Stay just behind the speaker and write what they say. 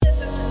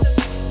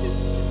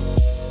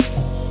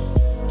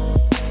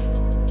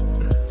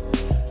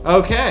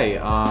Okay,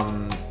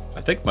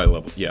 I think my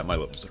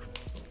levels are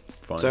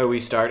fine. so are we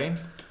starting?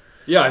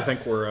 Yeah, I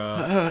think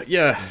we're.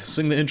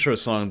 Sing the intro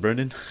song,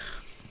 Brendan.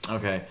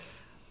 Okay.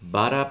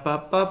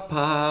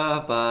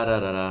 Ba-da-ba-ba-ba,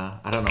 ba-da-da-da.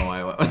 I don't know why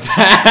I went with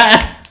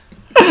that.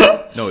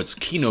 No, it's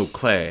Kino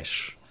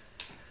Clash.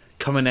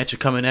 Coming at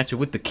you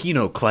with the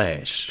Kino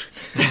Clash.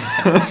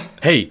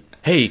 hey,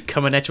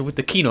 coming at you with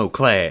the Kino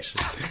Clash.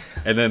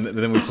 And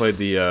then we played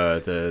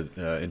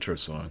the intro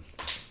song.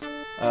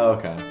 Oh,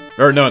 okay.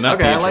 Or no, not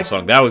Okay, the I intro like-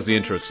 song. That was the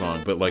intro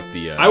song, but like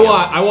the. I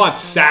want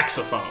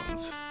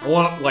saxophones. I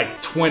want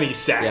like 20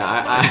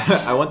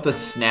 saxophones. Yeah, I want the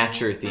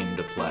Snatcher theme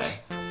to play.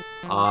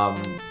 I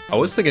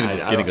was thinking of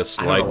getting a I don't know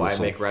slide why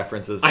whistle. I make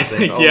references to I things.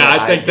 think only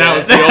I think that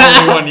was get.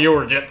 the only one you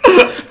were getting.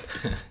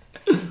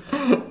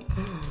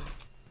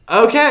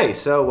 Okay,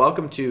 so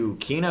welcome to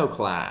Kino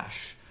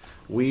Clash.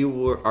 We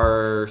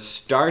are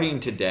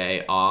starting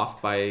today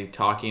off by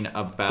talking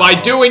about... By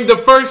doing the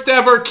first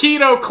ever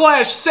Kino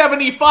Clash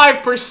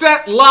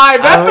 75%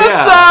 live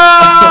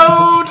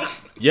Oh, episode!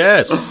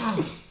 Yes.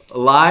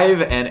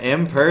 live and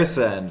in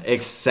person,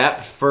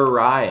 except for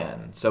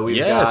Ryan. So we've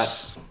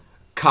Yes. got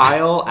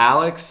Kyle,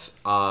 Alex,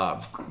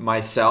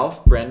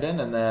 myself, Brendan,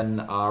 and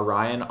then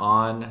Ryan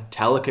on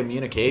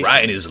telecommunications.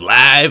 Ryan is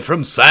live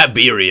from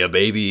Siberia,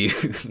 baby.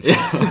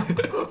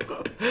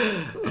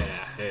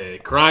 Hey,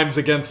 crimes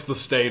against the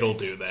state will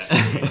do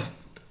that.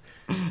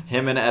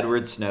 Him and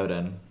Edward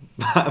Snowden.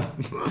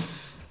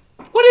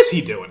 What is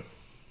he doing?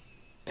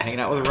 Hanging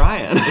out with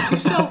Ryan.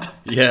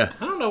 Yeah.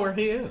 I don't know where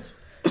he is.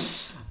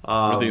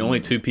 We're the only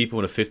two people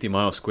in a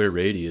 50-mile square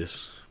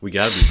radius. We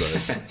gotta be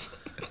buds.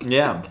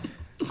 Yeah.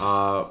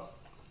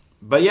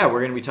 But yeah, we're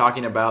going to be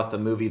talking about the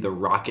movie The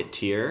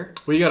Rocketeer.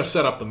 Well, you got to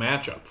set up the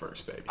matchup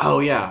first, baby. Oh,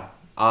 yeah.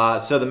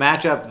 So the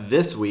matchup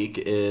this week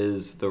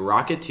is The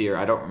Rocketeer.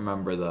 I don't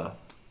remember the...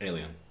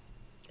 Alien.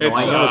 No,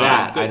 I know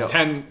that. I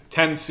don't...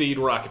 10 seed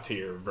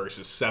Rocketeer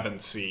versus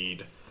 7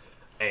 seed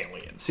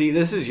Alien. See,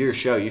 this is your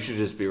show. You should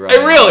just be right.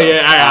 Hey, really?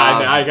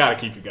 I got to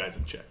keep you guys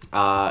in check.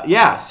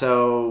 Yeah,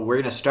 so we're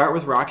going to start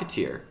with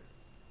Rocketeer.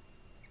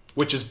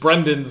 Which is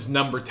Brendan's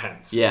number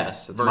 10 seed.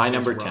 Yes, it's my versus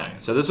number Ryan.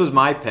 10. So this was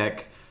my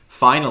pick.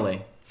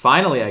 Finally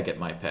I get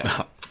my pick.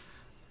 Yeah,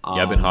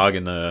 I've been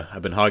hogging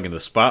the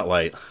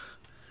spotlight.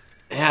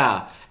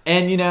 Yeah,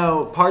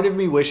 and part of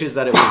me wishes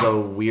that it was a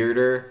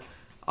weirder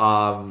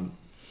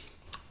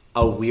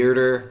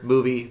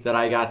movie that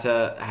I got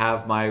to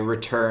have my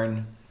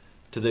return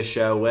to the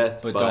show with.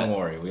 But don't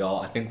worry,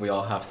 I think we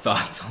all have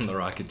thoughts on The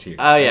Rocketeer.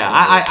 Oh yeah,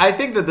 I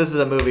think that this is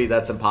a movie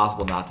that's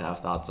impossible not to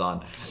have thoughts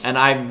on, and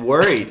I'm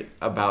worried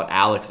about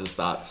Alex's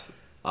thoughts.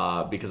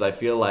 Because I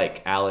feel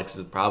like Alex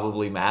is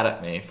probably mad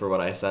at me for what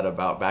I said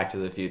about Back to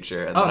the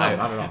Future. And not at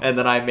all. And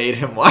then I made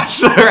him watch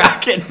The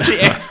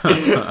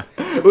Rocketeer,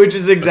 which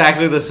is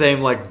exactly the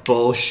same like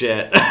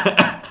bullshit.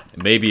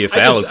 Maybe if I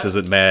Alex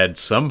isn't mad,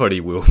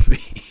 somebody will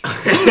be.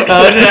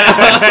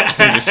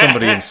 Maybe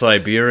somebody in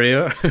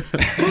Siberia.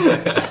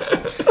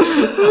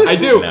 I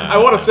do. Nah. I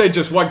want to say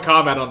just one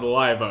comment on the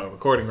live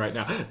recording right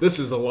now. This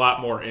is a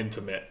lot more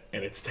intimate,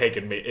 and it's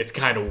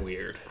kind of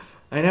weird.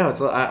 I know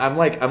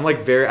I'm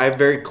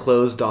very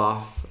closed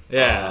off.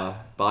 Yeah.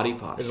 Body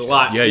posture. There's a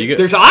lot. Yeah,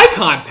 there's eye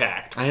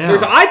contact. I know.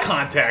 There's eye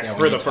contact Yeah,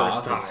 for when the you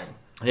first talk, time.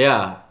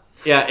 Yeah.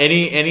 Yeah,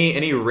 any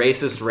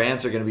racist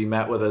rants are going to be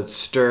met with a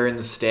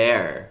stern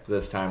stare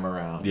this time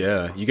around.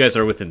 Yeah, you guys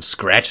are within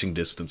scratching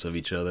distance of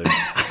each other.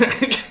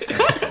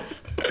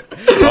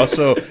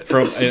 Also,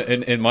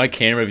 in my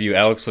camera view,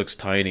 Alex looks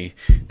tiny.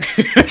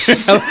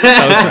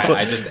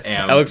 I just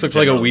am. Alex looks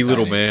like a wee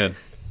generally little tiny.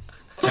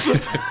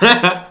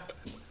 man.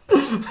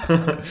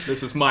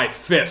 This is my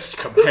fist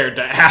compared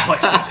to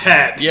Alex's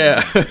head.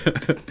 Yeah.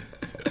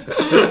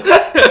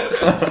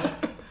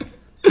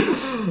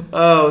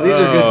 Oh, these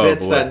are good Oh,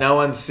 bits boy. that no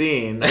one's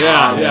seen.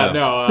 Yeah,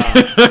 no.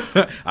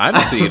 I'm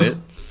seeing it,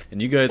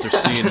 and you guys are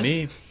seeing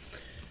me.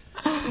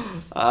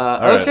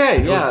 right. Okay,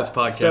 Who's yeah. this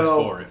podcast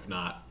for, if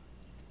not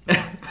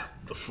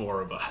the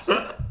four of us?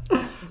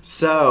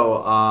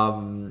 So,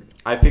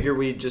 I figure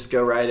we just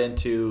go right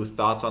into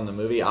thoughts on the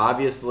movie.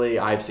 Obviously,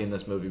 I've seen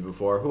this movie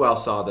before. Who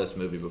else saw this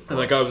movie before? I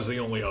think I was the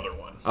only other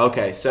one.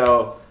 Okay,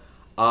 so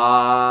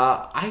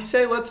I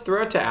say let's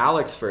throw it to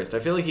Alex first. I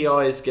feel like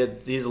he's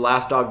the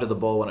last dog to the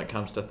bull when it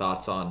comes to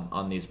thoughts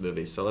on these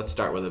movies. So let's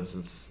start with him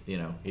since,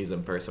 he's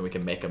in person. We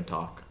can make him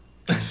talk.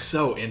 It's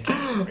so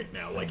intimate right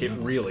now. Like, it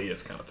really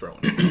is kind of throwing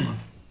me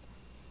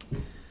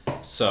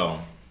off. So,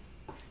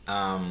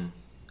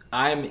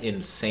 I'm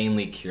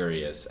insanely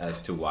curious as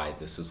to why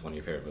this is one of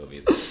your favorite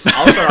movies.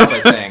 I'll start off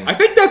by saying... I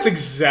think that's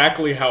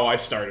exactly how I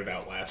started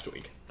out last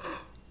week.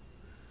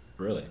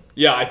 Really?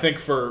 Yeah, I think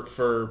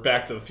for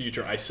Back to the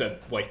Future, I said,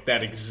 like,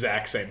 that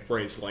exact same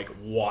phrase, like,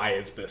 why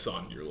is this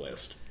on your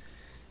list?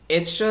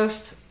 It's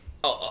just...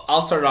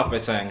 I'll start it off by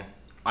saying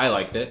I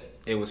liked it.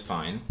 It was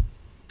fine.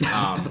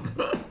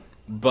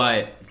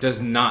 But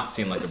does not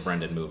seem like a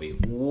Brendan movie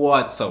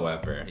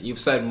whatsoever. You've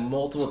said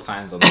multiple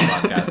times on the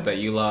podcast that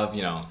you love,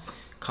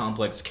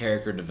 complex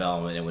character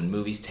development and when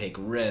movies take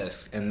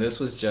risks. And this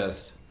was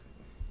just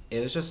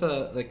it was just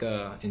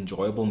a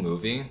enjoyable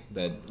movie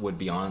that would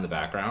be on in the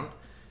background.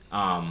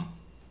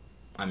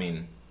 I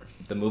mean,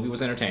 the movie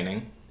was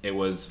entertaining. It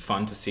was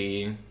fun to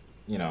see,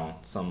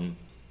 some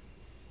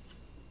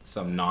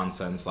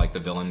nonsense like the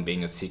villain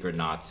being a secret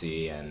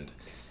Nazi and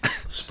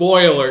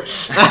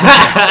Spoilers.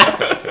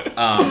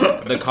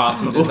 the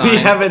costume design. We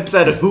haven't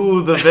said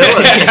who the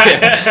villain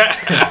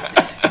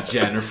is.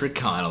 Jennifer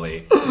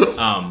Connelly.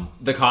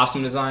 The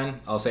costume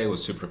design, I'll say,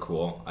 was super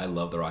cool. I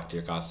love the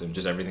Rocketeer costume.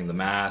 Just everything, the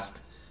mask,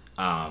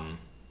 the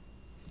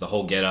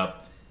whole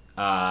getup.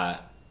 Acting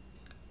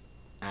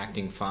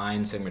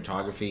fine.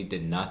 Cinematography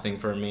did nothing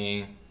for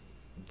me.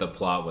 The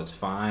plot was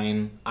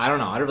fine. I don't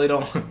know. I really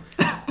don't.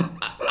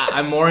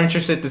 I'm more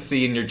interested to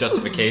see in your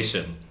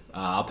justification.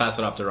 I'll pass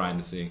it off to Ryan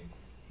to see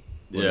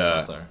what his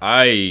thoughts are.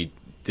 I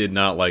did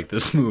not like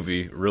this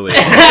movie, really.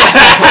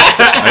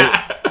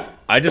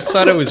 I just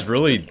thought it was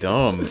really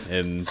dumb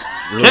and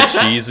really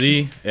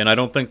cheesy, and I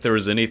don't think there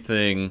was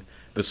anything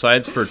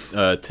besides for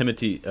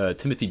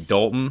Timothy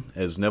Dalton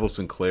as Neville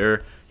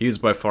Sinclair. He was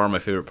by far my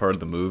favorite part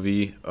of the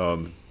movie.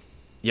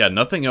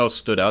 Nothing else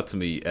stood out to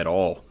me at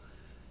all.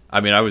 I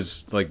mean, I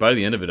was like, by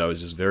the end of it, I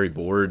was just very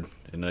bored,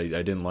 and I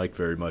didn't like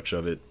very much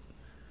of it.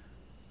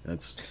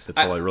 That's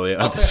all I really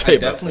have to say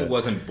about that. I definitely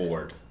wasn't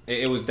bored.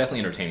 It was definitely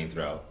entertaining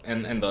throughout,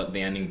 and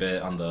the ending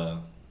bit on the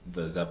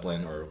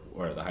Zeppelin or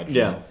the hydrogen.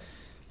 Yeah.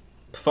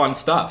 Fun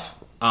stuff.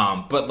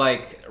 But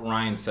like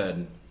Ryan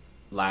said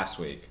last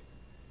week,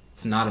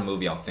 it's not a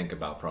movie I'll think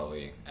about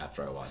probably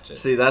after I watch it.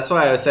 See, that's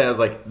why I was saying, I was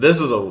like, this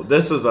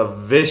was a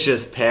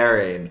vicious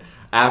pairing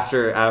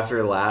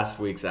after last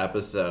week's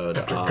episode.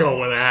 After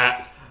going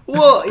at.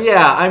 Well,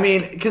 yeah, I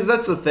mean, because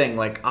that's the thing.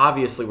 Like,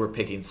 obviously, we're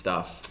picking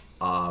stuff.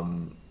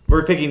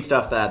 We're picking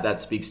stuff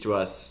that speaks to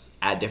us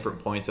at different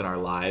points in our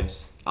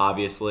lives.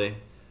 Obviously,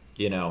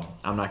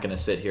 I'm not going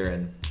to sit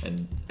here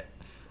and.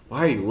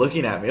 Why are you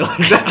looking at me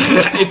like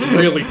that? It's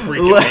really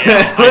freaking me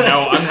out. I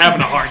know. I'm having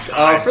a hard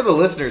time. For the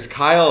listeners,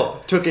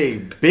 Kyle took a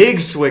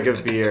big swig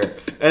of beer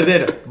and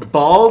then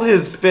balled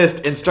his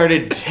fist and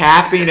started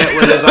tapping it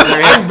with his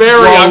other hand. I'm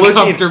very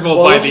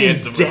uncomfortable by the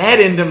intimacy. Dead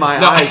into my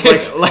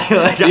eyes. Like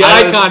the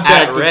eye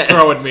contact is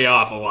throwing me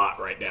off a lot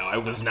right now. I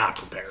was not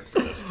prepared for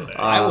this today.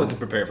 I wasn't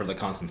prepared for the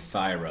constant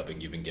thigh rubbing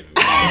you've been giving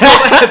me.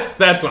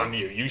 That's on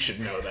you. You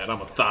should know that.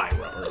 I'm a thigh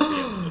rubber at the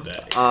end of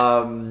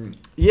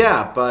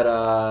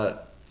the day.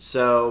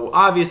 So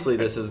obviously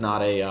this is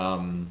not a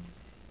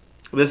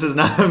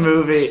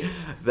movie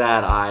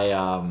that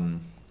I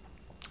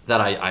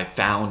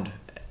found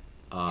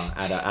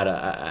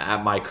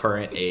at my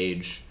current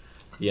age.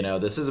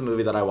 This is a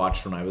movie that I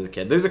watched when I was a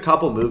kid. There's a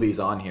couple movies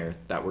on here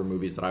that were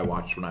movies that I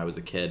watched when I was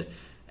a kid,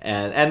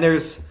 and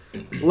there's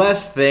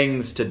less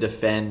things to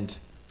defend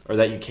or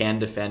that you can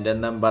defend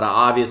in them. But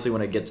obviously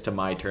when it gets to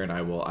my turn,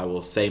 I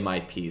will say my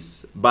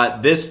piece.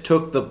 But this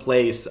took the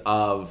place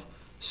of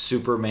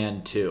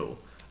Superman 2.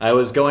 I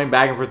was going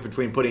back and forth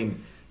between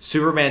putting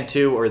Superman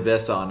 2 or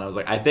this on. I was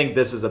like, I think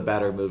this is a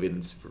better movie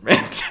than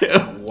Superman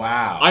 2.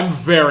 Wow. I'm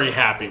very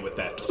happy with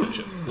that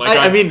decision.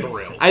 I'm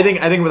thrilled. I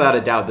think without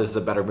a doubt this is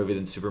a better movie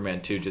than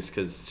Superman 2 just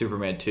because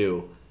Superman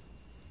 2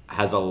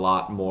 has a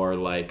lot more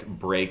like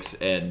breaks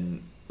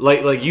and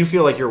like you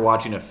feel like you're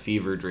watching a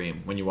fever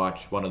dream when you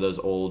watch one of those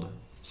old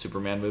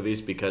Superman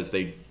movies because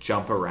they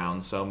jump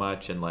around so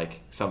much and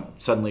like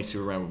suddenly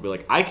Superman will be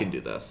like, I can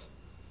do this.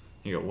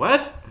 You go,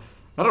 what?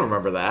 I don't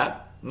remember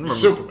that.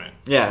 Superman.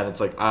 Yeah, and it's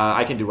like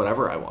I can do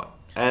whatever I want,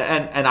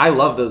 and I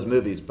love those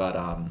movies, but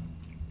I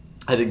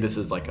think this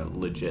is like a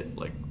legit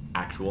like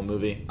actual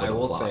movie. I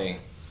will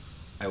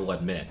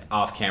admit,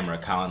 off camera,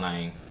 Kyle and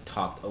I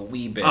talked a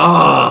wee bit.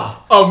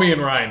 Oh, me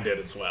and Ryan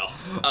did as well.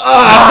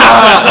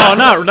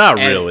 No, not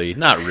really.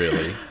 Me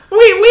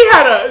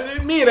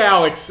and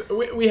Alex,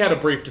 we had a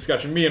brief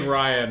discussion. Me and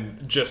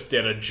Ryan just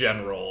did a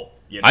general.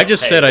 I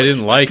just said I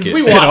didn't like it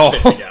we at all.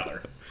 watched it together.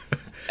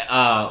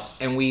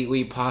 And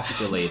we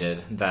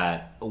postulated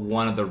that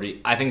one of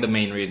I think the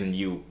main reason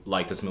you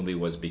like this movie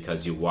was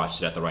because you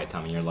watched it at the right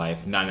time in your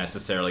life, not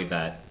necessarily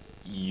that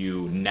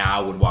you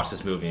now would watch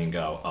this movie and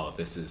go, oh,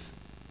 this is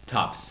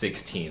top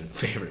 16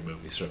 favorite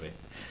movies for me.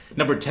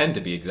 Number 10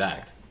 to be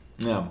exact.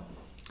 Yeah.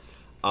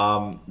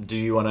 Do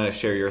you want to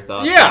share your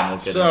thoughts? Yeah.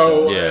 It's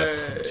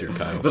your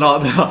Kyle's. Then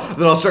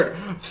I'll start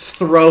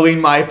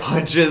throwing my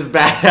punches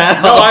back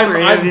at No, all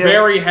three I'm of you.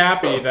 very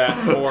happy that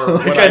for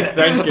what I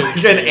think is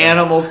like an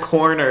animal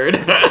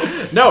cornered.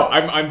 No,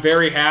 I'm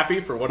very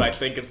happy for what I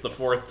think is the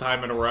fourth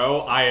time in a row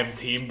I am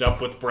teamed up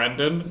with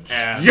Brendan.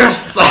 And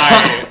yes.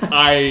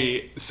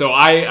 I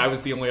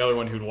was the only other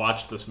one who'd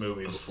watched this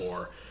movie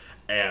before,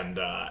 and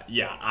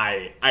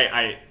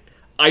I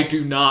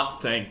do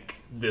not think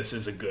this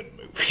is a good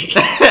movie,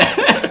 but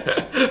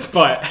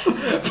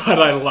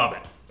I love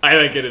it. I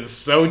think it is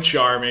so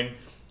charming.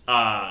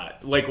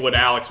 Like what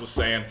Alex was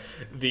saying,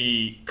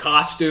 the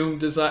costume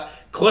design,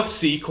 Cliff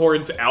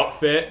Secord's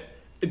outfit.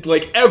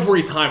 Like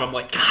every time, I'm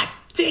like, God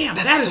damn,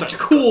 that is a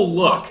cool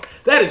look.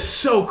 That is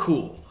so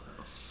cool.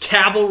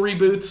 Cavalry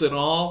boots and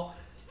all,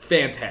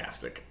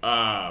 fantastic.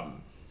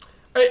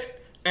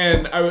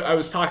 And I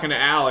was talking to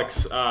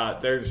Alex.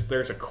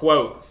 There's a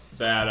quote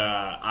that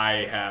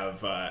I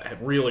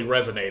have really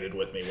resonated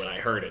with me when I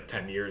heard it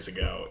 10 years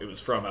ago. It was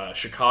from a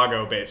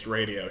Chicago-based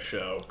radio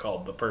show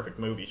called The Perfect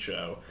Movie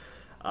Show.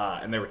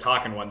 And they were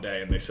talking one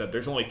day, and they said,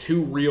 there's only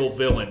 2 real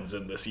villains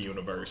in this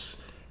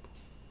universe.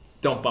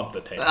 Don't bump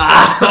the tape.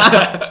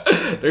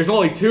 There's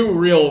only 2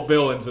 real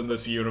villains in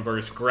this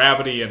universe,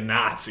 gravity and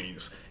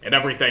Nazis. And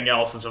everything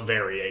else is a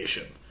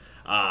variation.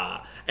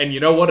 And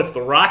you know what? If the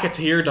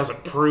Rocketeer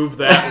doesn't prove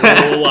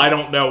that rule, I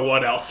don't know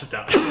what else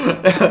does.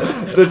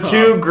 The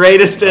 2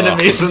 greatest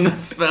enemies in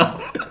this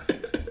film.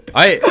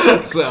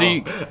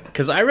 See,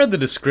 because I read the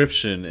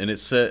description and it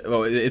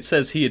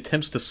says he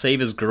attempts to save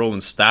his girl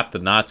and stop the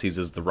Nazis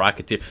as the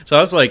Rocketeer. So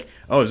I was like,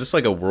 oh, is this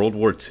like a World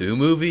War II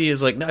movie?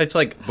 It's like, no, it's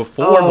like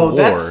before the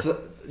war.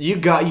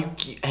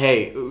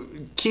 Hey,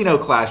 Kino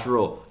Clash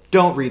rule.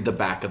 Don't read the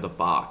back of the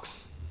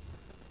box.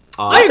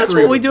 That's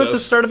what we do at the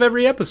start of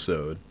every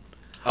episode.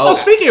 Oh,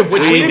 speaking of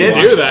which, we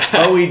didn't do that.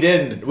 Oh, we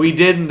didn't. We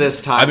didn't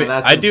this time. I mean,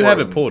 I do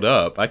have it pulled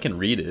up. I can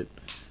read it.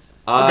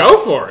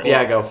 Go for it.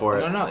 Yeah, go for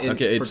it. No.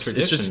 Okay, for tradition,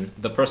 it's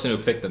just the person who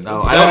picked the movie.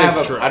 No, I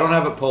don't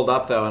have it pulled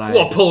up though, and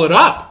Well, pull it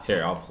up.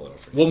 Here, I'll pull it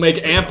up. We'll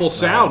make ample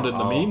sound in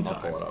the meantime.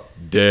 I'll pull it up.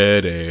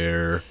 Dead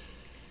air.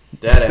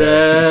 Dead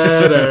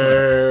air. Dead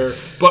air.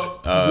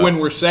 But when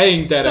we're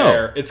saying dead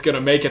air, it's going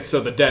to make it so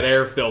the dead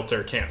air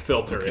filter can't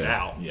filter it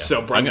out. Yeah.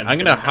 So I'm Brendan's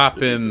going to hop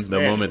do in this the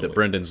moment that manually.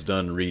 Brendan's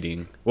done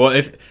reading. Well,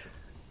 if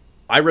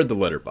I read the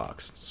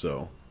letterbox,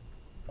 so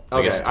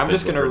I guess Okay, it I'm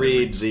just depends what gonna Brendan read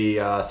reads.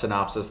 the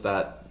synopsis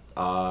that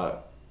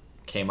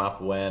came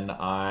up when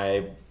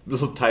I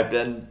typed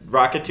in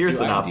Rocketeer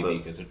synopsis.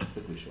 Because they're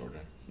typically shorter.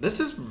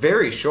 This is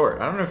very short.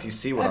 I don't know if you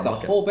see what That's I'm a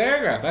looking. whole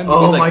paragraph. I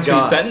Oh it's my like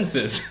God. 2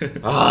 sentences.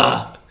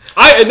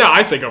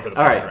 I say go for the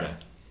All right. paragraph.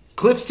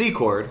 Cliff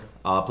Secord,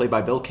 played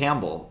by Bill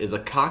Campbell, is a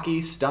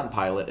cocky stunt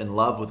pilot in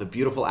love with a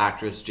beautiful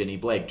actress, Jenny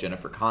Blake,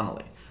 Jennifer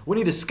Connelly. When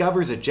he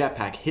discovers a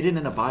jetpack hidden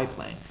in a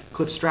biplane,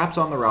 Cliff straps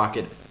on the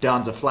rocket,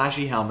 dons a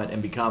flashy helmet,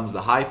 and becomes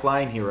the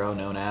high-flying hero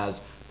known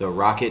as the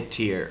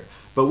Rocketeer.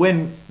 But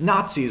when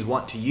Nazis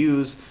want to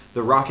use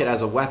the rocket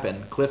as a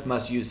weapon, Cliff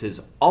must use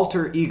his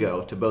alter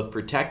ego to both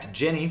protect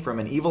Jenny from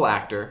an evil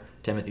actor,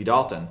 Timothy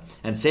Dalton,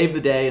 and save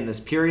the day in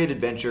this period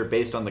adventure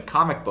based on the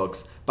comic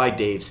books by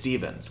Dave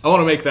Stevens. I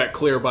want to make that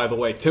clear, by the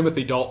way.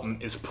 Timothy Dalton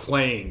is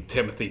playing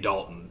Timothy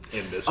Dalton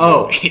in this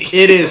Oh, movie.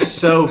 it is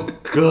so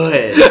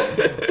good.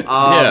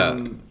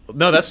 Yeah.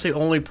 No, that's the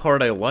only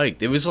part I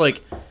liked. It was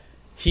like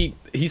he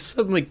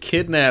suddenly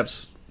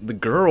kidnaps the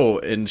girl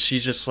and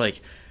she's just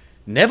like,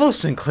 Neville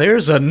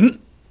Sinclair's and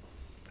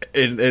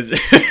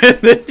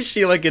then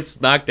she like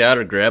gets knocked out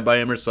or grabbed by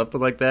him or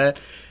something like that.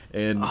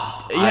 And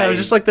it was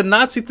just like the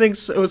Nazi thing.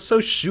 It was so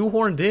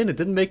shoehorned in. It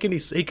didn't make any.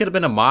 He could have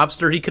been a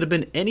mobster. He could have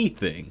been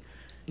anything.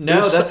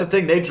 No, that's the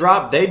thing. They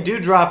do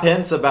drop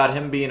hints about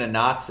him being a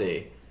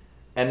Nazi,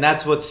 and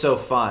that's what's so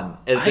fun.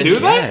 I Do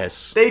they?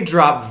 guess. They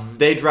drop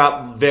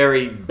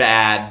very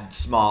bad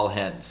small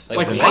hints.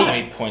 Like when what?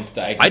 he points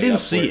to I didn't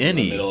see upwards in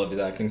any. the middle of his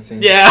acting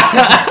scene.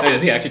 Yeah, Wait,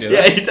 does he actually do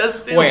yeah, that? he does.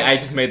 Wait, I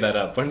just made that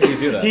up. When did he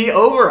do that? He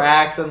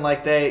overacts and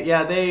like they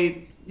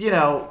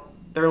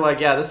they're like,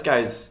 yeah, this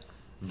guy's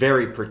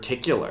very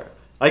particular.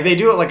 Like they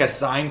do it like a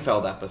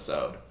Seinfeld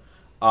episode.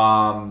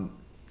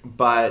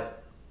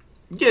 But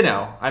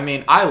I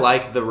mean, I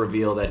like the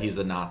reveal that he's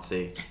a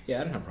Nazi.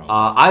 Yeah, I don't have a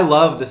problem. I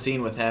love the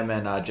scene with him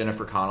and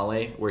Jennifer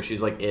Connelly where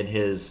she's like in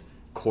his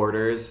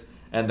quarters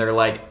and they're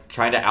like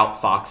trying to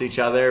outfox each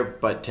other,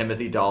 but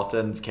Timothy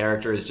Dalton's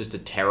character is just a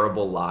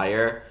terrible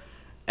liar.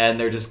 And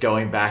they're just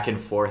going back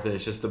and forth, and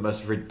it's just the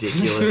most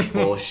ridiculous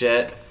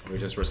bullshit. We're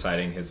just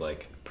reciting his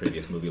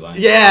previous movie lines.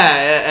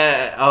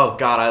 Yeah. Oh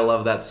God, I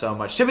love that so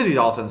much. Timothy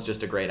Dalton's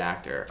just a great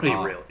actor. He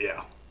really,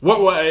 yeah.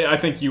 What I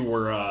think you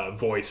were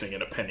voicing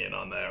an opinion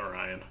on that,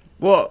 Ryan.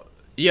 Well,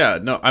 yeah,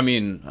 no, I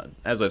mean,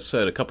 as I've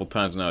said a couple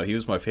times now, he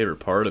was my favorite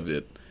part of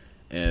it,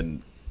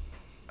 and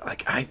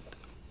like I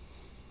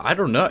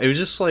don't know, it was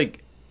just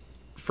like,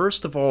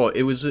 first of all,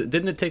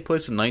 didn't it take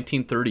place in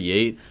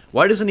 1938?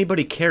 Why does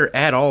anybody care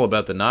at all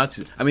about the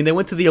Nazis? I mean, they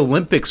went to the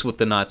Olympics with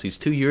the Nazis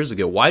 2 years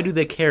ago. Why do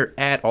they care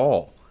at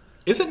all?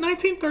 Is it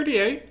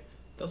 1938?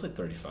 That was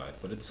 35,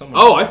 but it's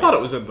somewhere. Oh, in I the thought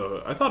 30s. it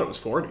was I thought it was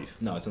 40s.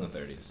 No, it's in the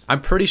 30s.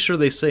 I'm pretty sure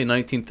they say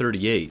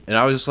 1938, and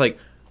I was just like,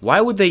 why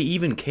would they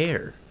even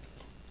care?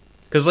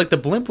 Because like the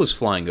blimp was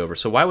flying over,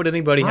 so why would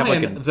anybody have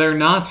like a they're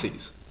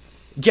Nazis.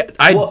 yeah?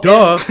 Well,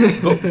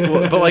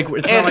 But like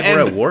it's not like we're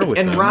at war with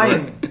them. And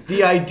Ryan,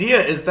 the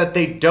idea is that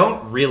they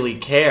don't really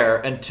care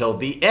until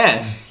the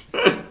end.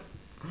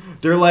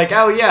 They're like,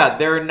 oh yeah,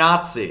 they're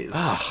Nazis.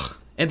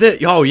 And then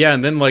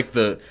and then like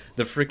the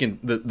freaking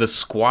the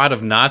squad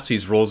of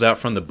Nazis rolls out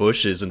from the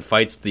bushes and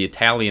fights the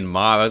Italian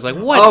mob. I was like,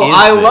 what? Oh, is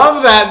I this?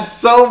 love that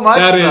so much.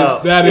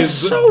 That It's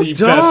is so the best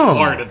dumb.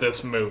 part of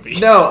this movie.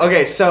 No,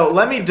 okay, so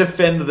let me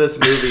defend this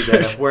movie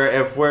then. if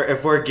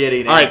we're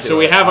getting All right, into so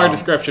we it. have our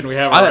description. We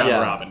have our round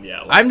yeah. robin.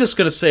 Yeah, I'm just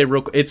gonna say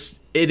real quick, it's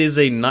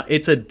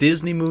a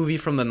Disney movie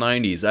from the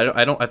 90s.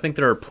 I think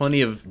there are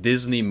plenty of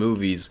Disney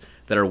movies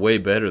that are way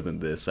better than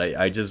this.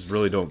 I just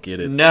really don't get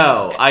it.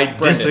 No, I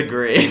Brendan,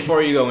 disagree.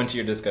 Before you go into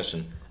your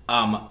discussion,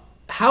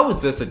 how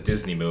is this a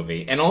Disney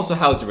movie? And also,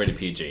 how is it rated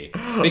PG?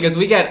 Because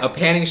we get a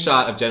panning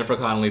shot of Jennifer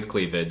Connelly's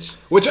cleavage.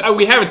 Which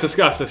we haven't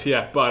discussed this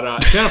yet,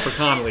 but Jennifer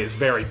Connelly is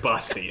very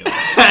busty in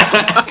this.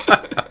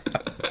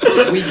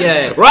 We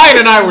get Ryan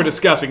and I were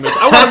discussing this.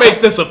 I want to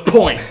make this a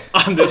point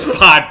on this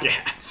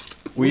podcast.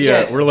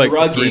 We're like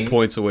drugging. 3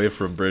 points away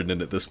from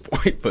Brendan at this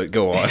point, but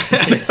go on.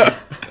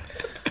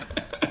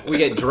 We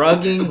get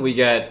drugging, we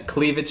get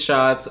cleavage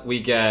shots, we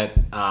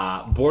get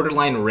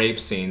borderline rape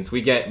scenes,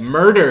 we get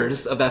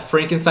murders of that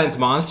Frankenstein's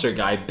monster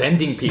guy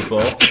bending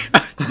people.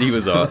 He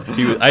was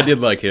I did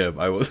like him.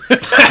 I was.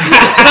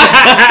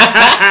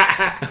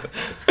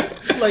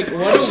 Like,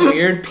 what a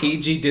weird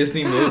PG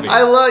Disney movie.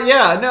 I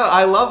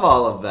love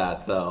all of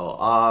that though.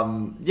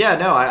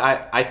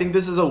 I think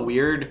this is a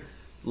weird,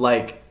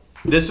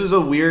 this was a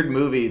weird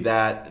movie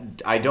that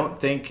I don't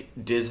think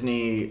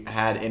Disney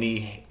had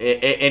any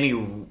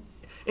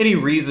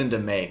reason to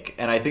make,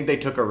 and I think they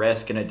took a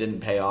risk and it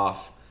didn't pay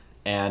off.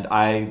 And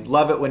I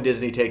love it when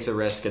Disney takes a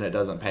risk and it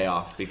doesn't pay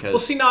off because. Well,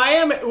 see,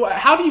 now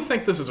how do you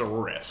think this is a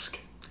risk?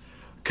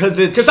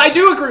 Because I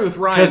do agree with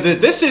Ryan. it's-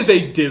 This is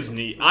a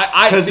Disney.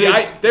 This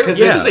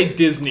is a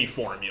Disney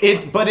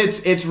formula. But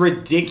it's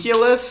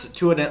ridiculous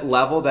to a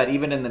level that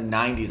even in the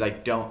 90s I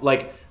don't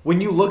like.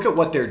 When you look at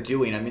what they're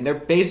doing, I mean, they're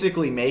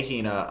basically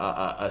making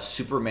a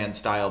Superman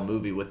style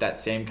movie with that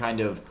same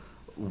kind of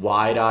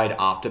wide-eyed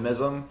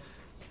optimism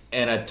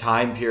in a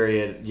time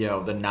period,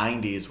 the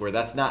 90s, where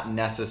that's not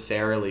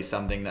necessarily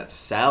something that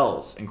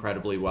sells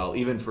incredibly well,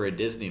 even for a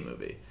Disney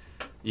movie.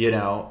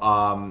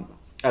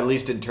 At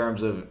least in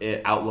terms of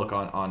outlook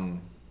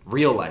on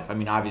real life. I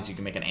mean, obviously you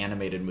can make an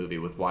animated movie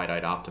with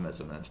wide-eyed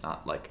optimism and it's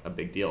not like a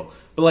big deal.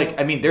 But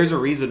there's a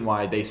reason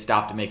why they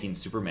stopped making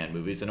Superman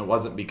movies, and it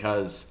wasn't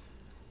because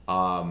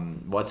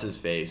what's his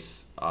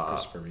face?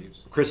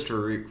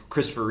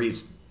 Christopher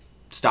Reeves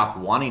stopped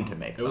wanting to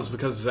make them. It was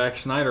because Zack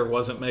Snyder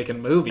wasn't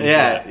making movies.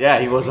 Yeah,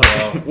 he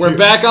wasn't. We're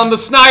back on the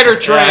Snyder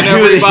train, Yeah,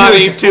 he was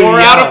everybody. too 4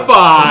 out of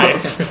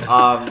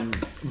young.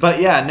 5.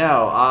 But yeah,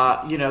 no,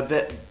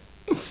 that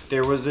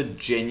there was a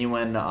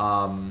genuine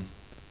a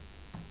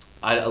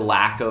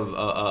lack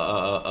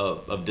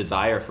of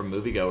desire from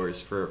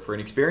moviegoers for an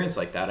experience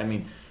like that. I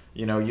mean,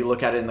 you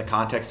look at it in the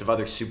context of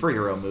other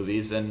superhero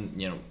movies,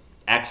 and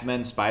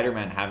X-Men,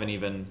 Spider-Man haven't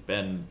even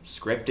been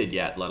scripted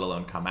yet, let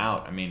alone come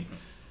out. I mean,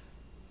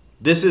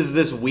 this is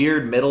this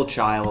weird middle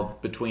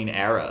child between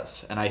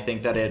eras, and I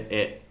think that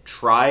it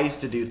tries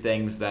to do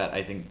things that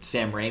I think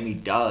Sam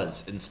Raimi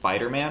does in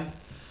Spider-Man.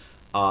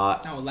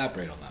 Now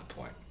elaborate on that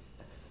point.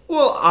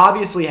 Well,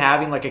 obviously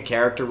having a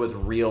character with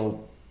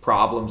real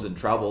problems and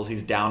troubles.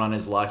 He's down on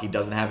his luck. He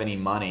doesn't have any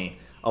money.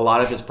 A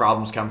lot of his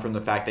problems come from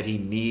the fact that he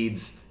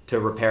needs to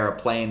repair a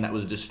plane that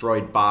was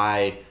destroyed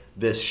by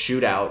this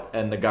shootout,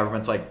 and the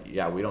government's like,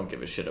 yeah, we don't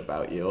give a shit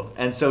about you.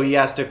 And so he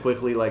has to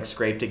quickly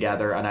scrape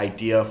together an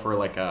idea for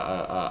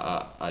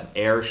an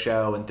air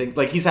show and things.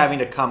 He's having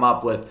to come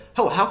up with,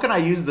 how can I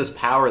use this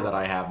power that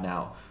I have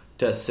now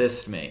to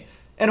assist me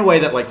in a way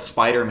that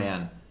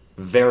Spider-Man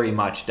very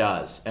much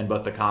does in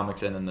both the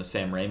comics and in the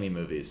Sam Raimi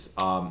movies.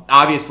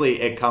 Obviously,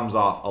 it comes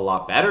off a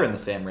lot better in the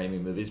Sam Raimi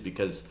movies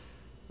because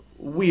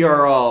we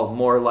are all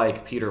more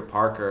like Peter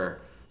Parker,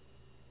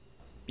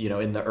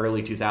 in the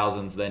early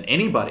 2000s than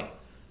anybody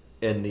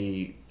in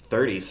the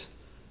 30s.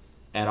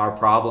 And our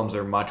problems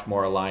are much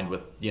more aligned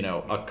with,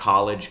 a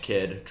college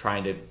kid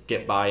trying to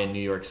get by in New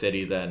York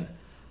City than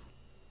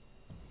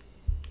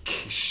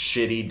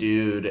shitty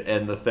dude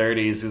in the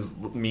 30s who's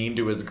mean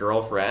to his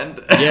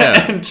girlfriend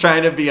and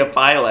trying to be a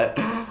pilot.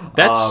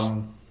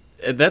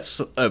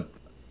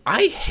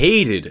 I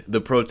hated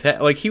the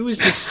protest. He was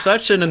just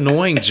such an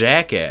annoying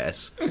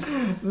jackass.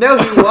 No,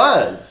 he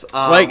was.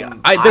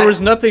 There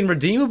was nothing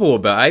redeemable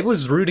about it. I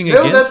was rooting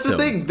against him. No, that's the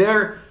thing.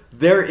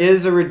 There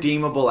is a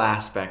redeemable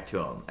aspect to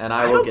him, and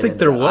I don't think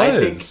there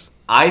was.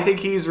 I think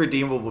he's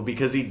redeemable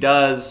because he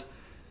does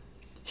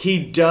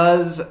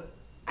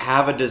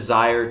have a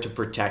desire to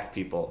protect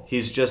people.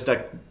 He's just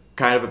a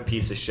kind of a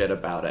piece of shit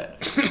about it.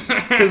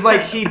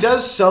 Because he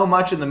does so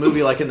much in the movie,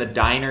 in the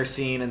diner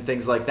scene and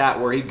things like that,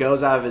 where he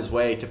goes out of his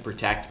way to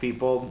protect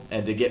people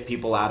and to get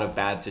people out of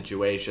bad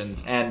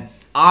situations. And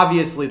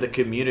obviously the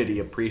community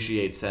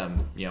appreciates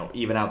him,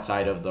 even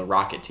outside of the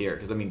Rocketeer.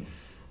 Because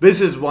this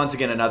is once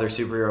again another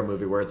superhero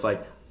movie where it's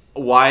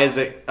why is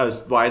it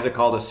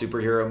called a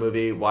superhero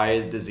movie? Why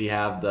does he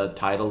have the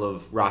title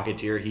of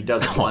Rocketeer? He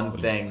does one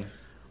thing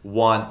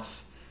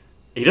once.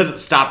 He doesn't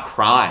stop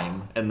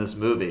crime in this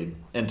movie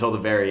until the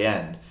very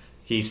end.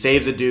 He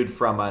saves a dude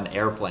from an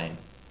airplane.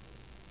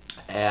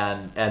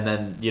 And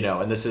then,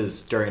 and this is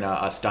during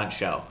a stunt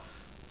show.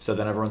 So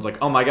then everyone's like,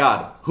 oh my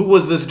god, who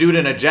was this dude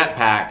in a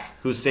jetpack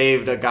who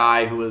saved a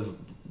guy who was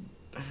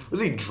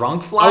he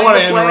drunk flying the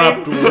plane? I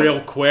want to interrupt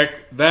real quick.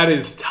 That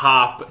is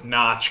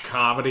top-notch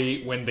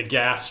comedy when the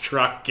gas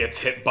truck gets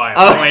hit by a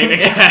plane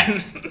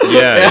again.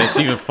 Yeah, it's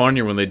even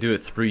funnier when they do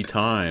it 3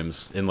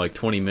 times in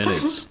 20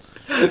 minutes.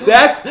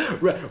 That's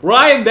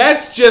Ryan.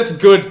 That's just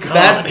good comedy.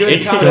 That's good.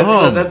 It's comedy.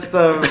 dumb. That's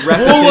the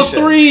repetition. Rule of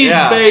threes,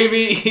 Yeah.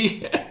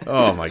 baby.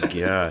 Oh my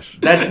gosh.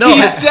 That's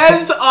He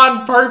says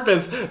on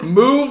purpose,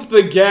 move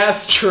the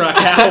gas truck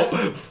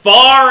out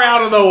far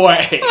out of the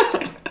way.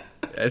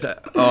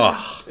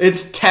 Oh,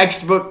 It's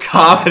textbook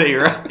comedy,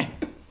 right?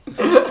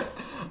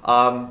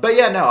 But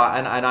yeah, no,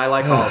 and I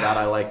like all of that.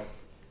 I like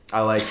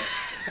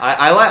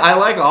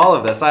all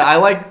of this. I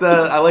like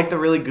the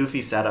really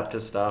goofy setup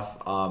to stuff.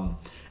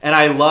 And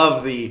I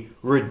love the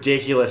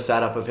ridiculous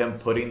setup of him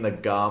putting the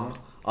gum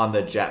on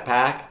the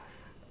jetpack.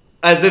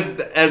 As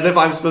if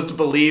I'm supposed to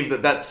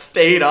believe that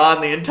stayed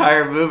on the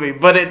entire movie,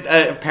 but it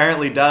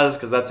apparently does,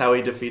 because that's how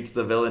he defeats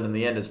the villain in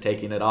the end, is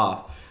taking it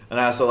off. And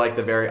I also like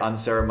the very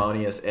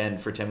unceremonious end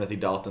for Timothy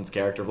Dalton's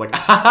character of like,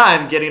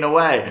 I'm getting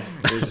away.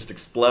 And he just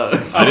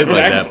explodes. I did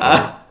like that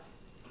part.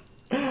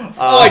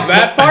 I like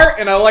that part,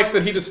 and I like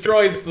that he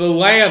destroys the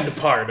land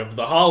part of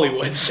the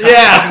Hollywood side.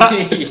 Yeah.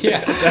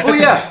 Yeah. Well,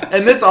 yeah.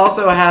 And this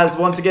also has,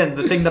 once again,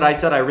 the thing that I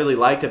said I really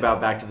liked about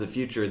Back to the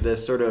Future,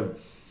 this sort of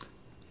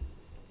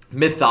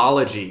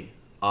mythology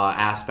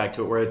aspect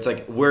to it, where it's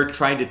like we're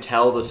trying to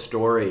tell the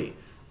story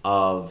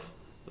of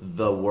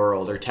the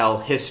world, or tell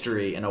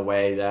history in a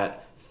way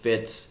that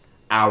fits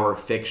our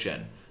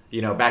fiction.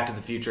 You know, Back to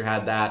the Future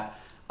had that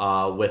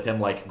with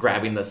him like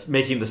making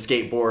the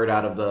skateboard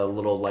out of the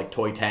little like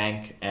toy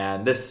tank,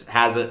 and this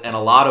has it in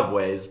a lot of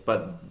ways,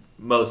 but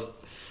most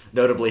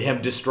notably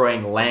him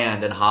destroying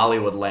land in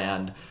Hollywood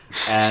land,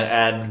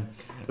 and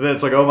then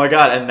it's like, oh my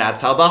god, and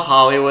that's how the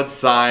Hollywood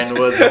sign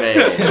was made.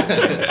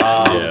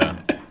 Yeah.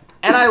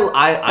 And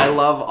I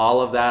love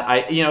all of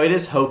that. It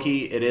is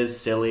hokey, it is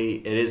silly,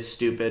 it is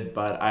stupid,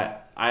 but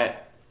I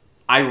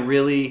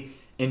really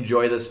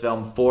enjoy this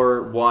film.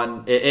 For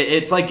one,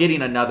 it's like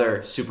getting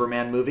another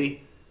Superman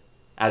movie.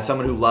 As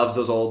someone who loves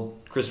those old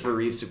Christopher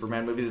Reeve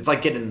Superman movies, it's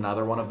like getting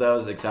another one of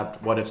those,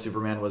 except what if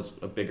Superman was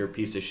a bigger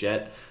piece of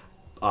shit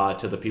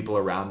to the people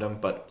around him,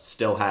 but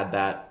still had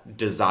that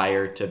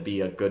desire to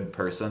be a good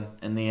person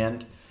in the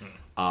end,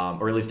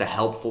 or at least a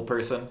helpful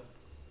person.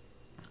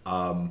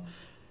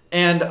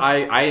 And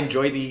I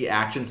enjoy the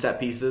action set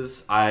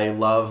pieces. I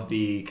love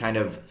the kind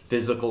of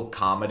physical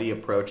comedy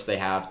approach they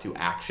have to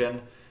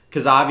action,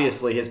 because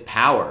obviously his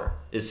power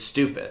is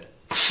stupid.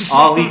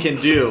 All he can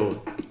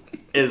do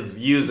is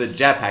use a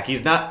jetpack.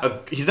 He's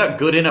not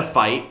good in a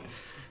fight.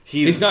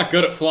 He's not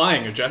good at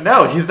flying a jetpack.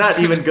 No, he's not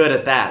even good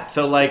at that.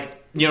 So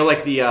like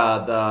the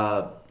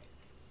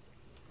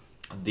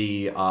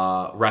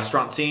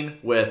restaurant scene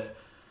with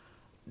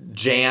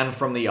Jan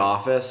from The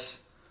Office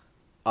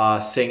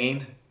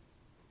singing.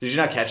 Did you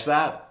not catch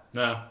that?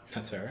 No.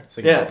 That's her.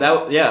 Yeah,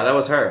 that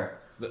was her.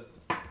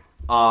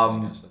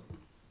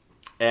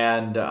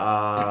 And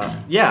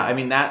I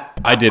mean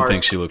that I did part-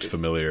 think she looked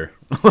familiar.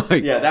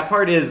 Yeah, that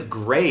part is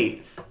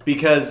great,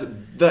 because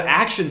the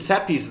action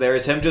set piece there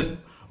is him just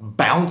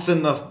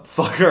bouncing the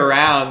fuck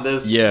around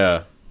this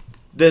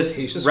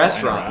He's just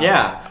restaurant. flying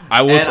around.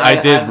 Yeah, I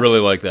did really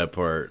like that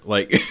part.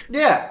 Like,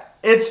 yeah,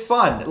 it's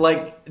fun.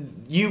 Like,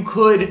 you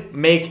could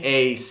make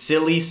a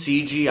silly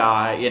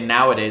CGI, and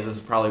nowadays this is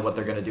probably what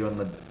they're gonna do in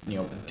the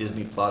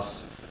Disney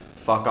Plus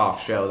fuck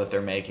off show that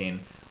they're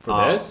making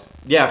For this.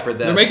 Yeah, for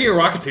this. They're making a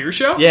Rocketeer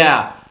show?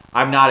 Yeah,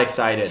 I'm not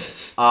excited.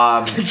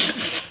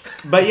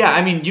 But yeah,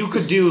 I mean, you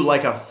could do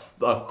like a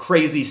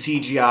crazy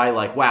CGI,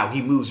 like, wow,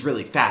 he moves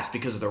really fast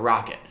because of the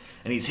rocket,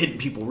 and he's hitting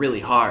people really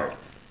hard.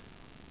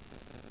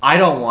 I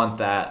don't want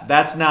that.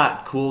 That's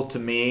not cool to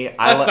me.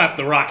 That's not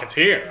the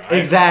Rocketeer. Right?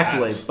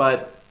 Exactly,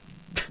 but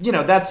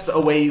that's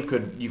a way you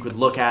could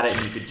look at it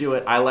and you could do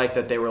it. I like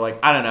that they were like,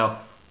 I don't know,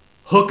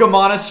 hook him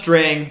on a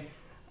string.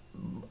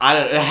 I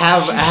don't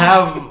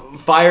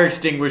have fire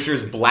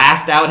extinguishers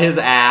blast out his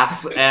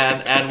ass,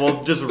 and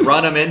we'll just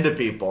run him into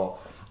people.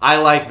 I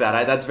like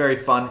that. That's very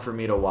fun for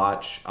me to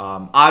watch.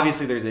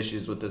 Obviously, there's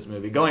issues with this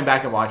movie. Going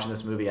back and watching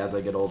this movie as I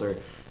get older,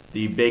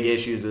 the big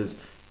issues is,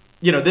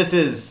 this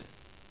is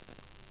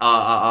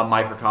a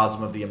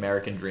microcosm of the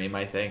American dream.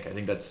 I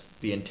think that's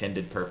the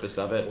intended purpose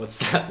of it. What's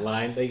that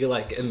line that you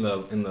like in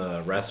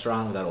the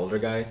restaurant with that older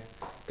guy?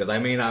 Because I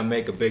may not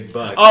make a big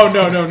buck. Oh,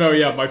 no,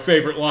 yeah. My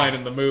favorite line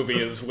in the movie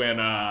is when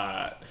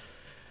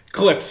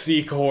Cliff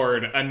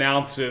Secord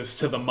announces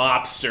to the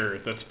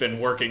mobster that's been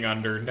working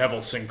under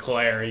Neville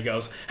Sinclair, he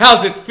goes,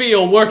 "How's it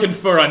feel working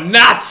for a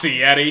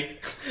Nazi, Eddie?"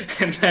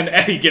 And then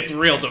Eddie gets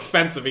real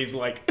defensive. He's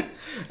like,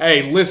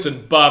 "Hey,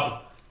 listen,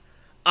 bub,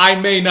 I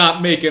may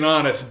not make an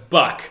honest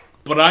buck,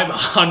 but I'm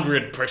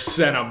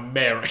 100%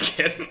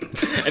 American."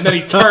 And then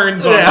he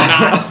turns on the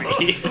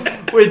Nazi.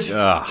 Which,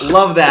 Ugh.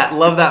 love that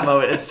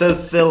moment. It's so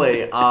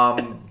silly.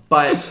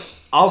 But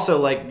also,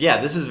 like,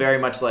 yeah, this is very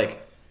much like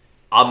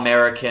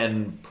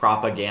American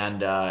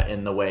propaganda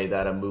in the way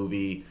that a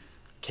movie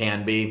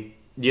can be.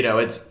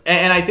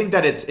 And I think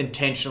that it's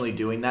intentionally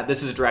doing that.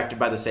 This is directed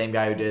by the same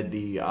guy who did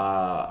the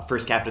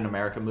first Captain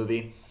America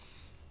movie.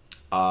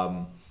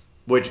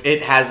 Which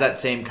it has that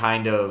same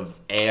kind of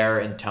air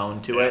and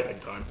tone to it.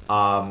 Big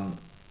time.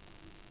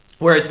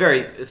 Where it's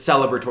very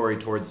celebratory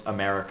towards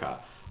America.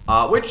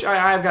 Which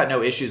I've got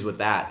no issues with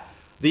that.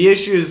 the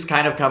issues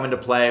kind of come into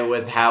play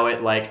with how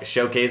it like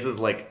showcases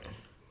like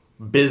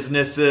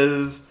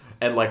businesses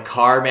and like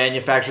car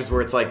manufacturers,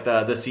 where it's like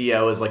the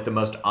CEO is like the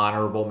most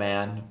honorable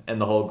man in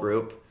the whole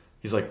group.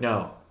 He's like,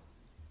 no,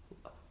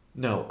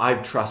 I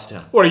trust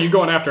him. What, are you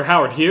going after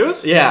Howard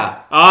Hughes?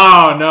 Yeah.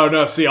 Oh,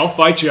 no. See, I'll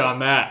fight you on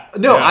that.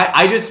 No, Yeah.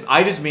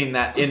 I just mean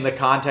that in the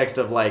context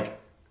of like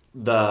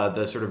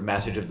the sort of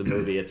message of the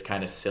movie, it's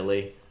kind of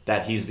silly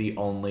that he's the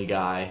only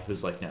guy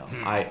who's like, no,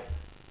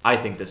 I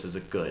think this is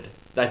a good.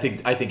 I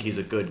think he's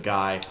a good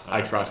guy.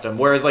 I trust him.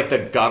 Whereas like the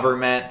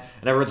government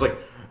and everyone's like,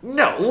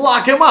 no,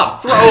 lock him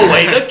up, throw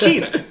away the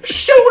keys,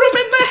 shoot him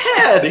in the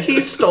head. He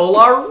stole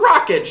our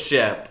rocket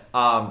ship.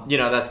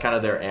 That's kind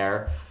of their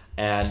air,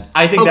 and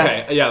I think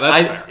Okay, yeah,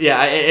 that's fair.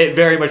 Yeah, it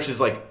very much is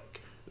like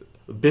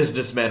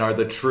businessmen are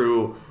the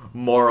true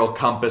moral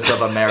compass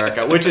of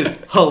America, which is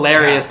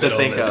hilarious to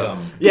think of.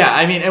 Capitalism. Yeah,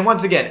 I mean, and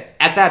once again,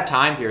 at that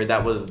time period,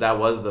 that was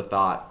the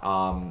thought.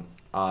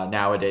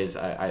 Nowadays,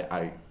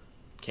 I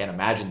can't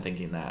imagine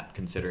thinking that,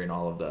 considering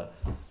all of the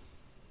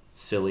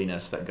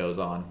silliness that goes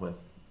on with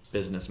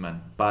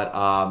businessmen. But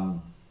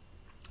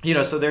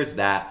so there's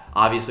that.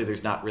 Obviously,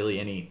 there's not really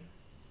any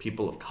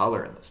people of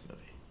color in this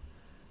movie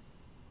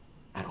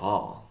at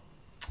all.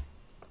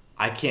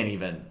 I can't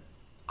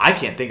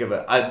think of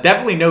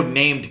definitely no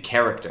named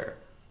character.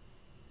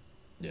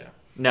 Yeah.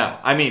 No,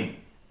 I mean,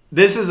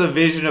 this is a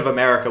vision of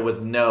America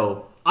with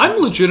no.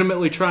 I'm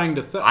legitimately trying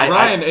to think.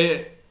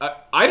 Ryan,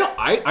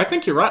 I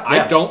think you're right.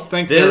 Yeah. I don't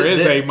think there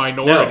is a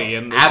minority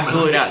in this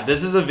absolutely movie. not.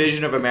 This is a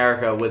vision of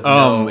America with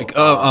no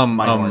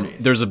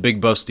minorities. There's a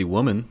big busty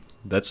woman.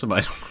 That's a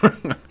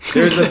minority.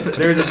 There's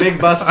a big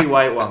busty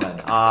white woman.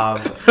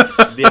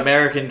 The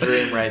American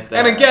dream, right there.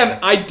 And again,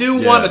 I do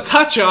want to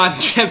touch on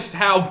just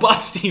how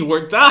busty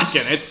we're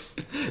talking.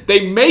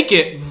 They make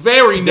it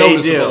very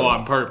noticeable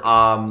on purpose.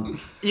 And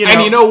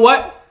you know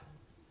what?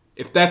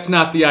 If that's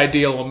not the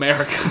ideal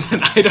America,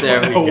 then I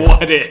don't know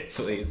what is.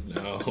 Please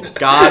no.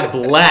 God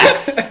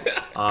bless.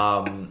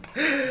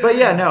 But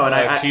yeah, no,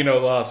 and Kino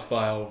Lost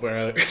File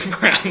round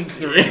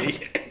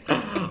 3.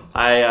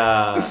 We're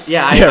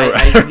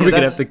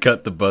gonna have to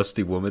cut the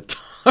busty woman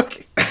talk. What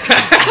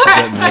does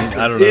that mean?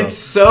 I don't know. It's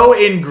so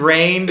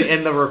ingrained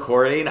in the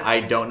recording.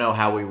 I don't know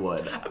how we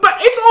would. But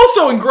it's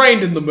also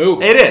ingrained in the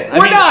movie. It is.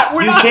 We're not.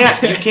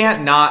 You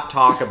can't not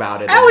talk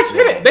about it. Alex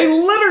hit it. They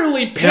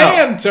literally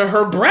pan to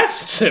her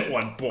breasts at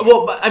one point.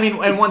 Well, but I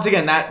mean, and once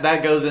again,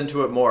 that goes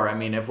into it more. I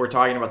mean, if we're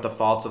talking about the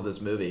faults of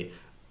this movie,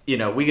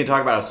 we can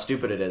talk about how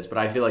stupid it is, but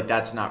I feel like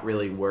that's not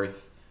really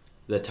worth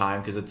the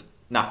time because it's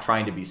not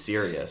trying to be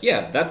serious.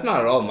 Yeah, that's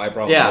not at all my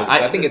problem. Yeah,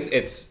 I think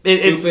it's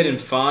stupid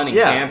and fun and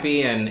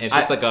campy, and it's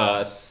just like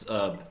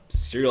a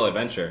serial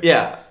adventure.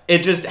 Yeah, it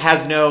just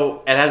has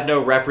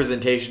no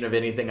representation of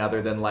anything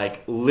other than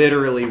like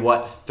literally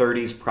what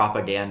 30s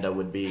propaganda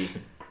would be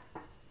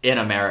in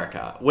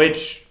America,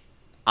 which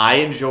I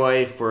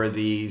enjoy for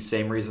the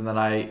same reason that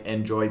I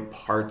enjoy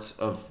parts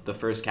of the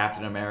first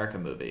Captain America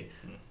movie,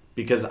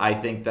 because I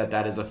think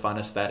that is a fun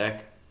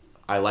aesthetic.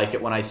 I like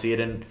it when I see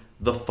it in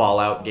the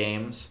Fallout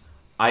games.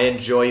 I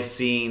enjoy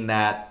seeing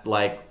that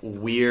like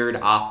weird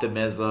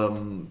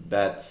optimism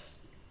that's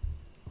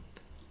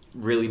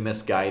really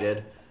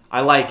misguided.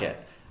 I like it.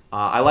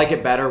 I like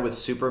it better with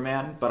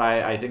Superman, but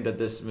I think that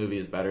this movie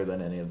is better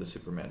than any of the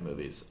Superman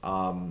movies.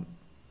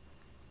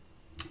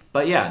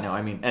 But yeah, no,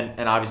 I mean,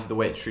 and obviously the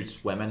way it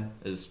treats women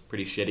is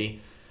pretty shitty.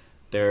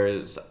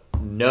 There's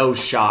no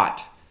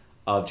shot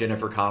of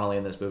Jennifer Connelly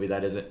in this movie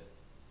that isn't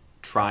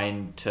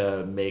trying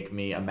to make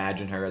me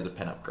imagine her as a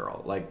pinup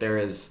girl. Like there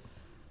is,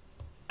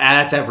 and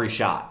that's every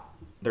shot.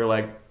 They're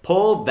like,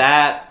 pull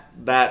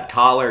that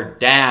collar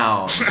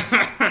down.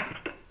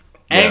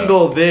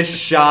 Angle this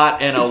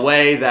shot in a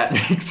way that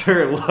makes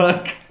her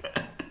look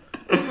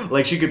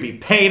like she could be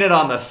painted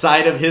on the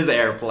side of his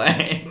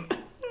airplane.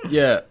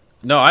 Yeah.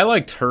 No, I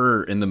liked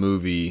her in the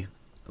movie.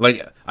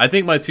 Like, I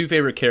think my two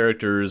favorite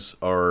characters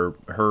are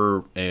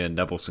her and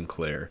Neville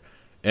Sinclair.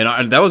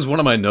 And that was one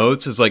of my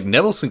notes, is like,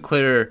 Neville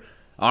Sinclair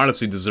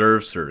honestly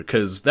deserves her.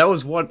 Because that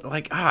was what,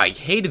 like, I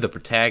hated the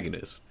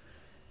protagonist.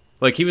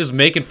 Like, he was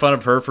making fun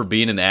of her for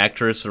being an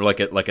actress, or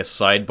like a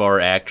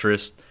sidebar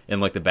actress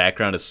in like the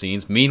background of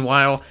scenes.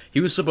 Meanwhile,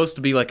 he was supposed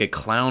to be like a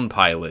clown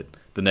pilot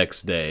the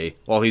next day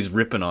while he's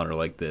ripping on her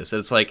like this. And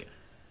it's like,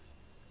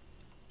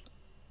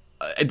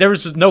 there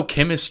was no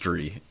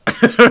chemistry.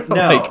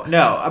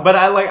 No, but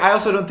I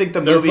also don't think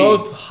the movie. They're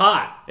both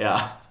hot.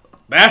 Yeah,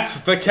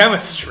 that's the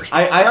chemistry.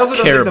 I also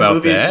don't care think the about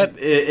movie that.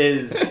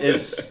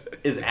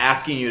 is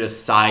asking you to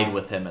side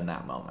with him in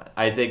that moment.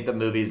 I think the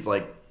movie's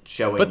like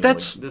showing. But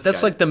you,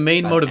 that's like the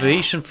main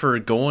motivation for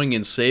going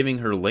and saving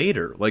her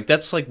later. Like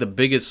that's like the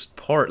biggest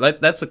part. Like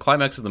that's the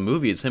climax of the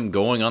movie, is him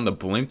going on the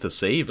blimp to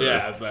save her.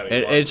 Yeah,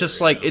 and it's just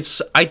like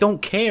I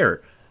don't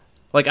care.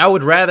 Like I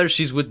would rather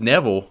she's with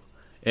Neville.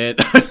 And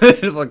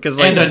because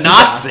like, and a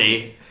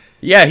Nazi.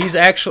 Yeah, he's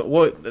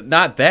actually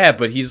not that,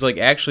 but he's like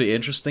actually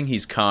interesting.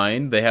 He's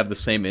kind. They have the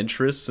same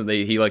interests, and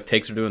he like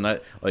takes her to a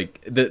night. Like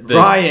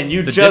Ryan,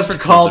 you just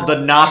called the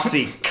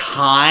Nazi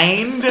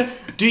kind.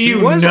 Do you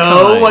He was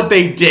know kind. what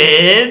they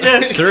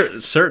did?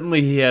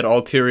 Certainly he had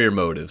ulterior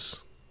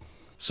motives.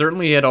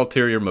 Certainly he had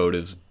ulterior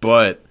motives,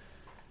 but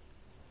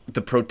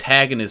the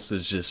protagonist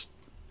is just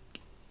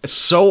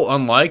so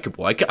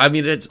unlikable. I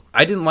mean,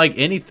 I didn't like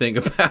anything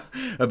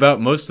about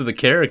most of the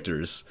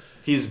characters.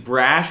 He's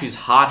brash. He's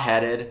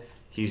hot-headed.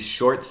 He's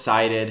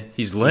short-sighted.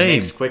 He's He lame.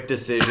 makes quick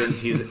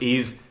decisions.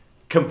 He's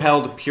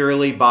compelled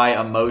purely by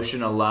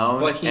emotion alone.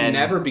 But he and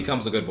never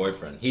becomes a good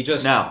boyfriend. He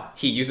just No.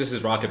 he uses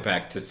his rocket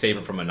pack to save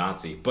him from a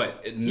Nazi.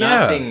 But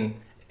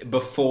nothing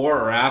before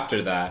or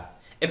after that.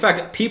 In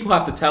fact, people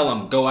have to tell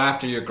him, "Go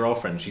after your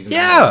girlfriend. She's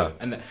mad at you."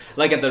 And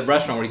like at the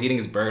restaurant where he's eating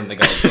his burger, and they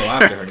go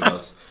after her, and he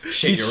goes,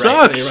 "Shit, He you're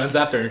right." And he sucks. runs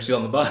after her, and she's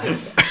on the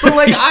bus. But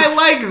like, I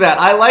like that.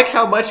 I like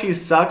how much he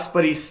sucks,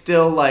 but he's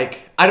still like,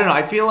 I don't know.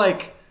 I feel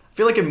like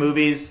in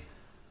movies,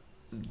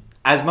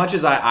 as much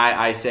as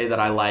I say that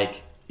I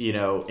like, you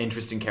know,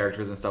 interesting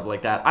characters and stuff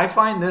like that, I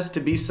find this to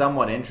be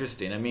somewhat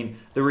interesting. I mean,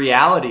 the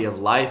reality of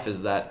life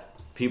is that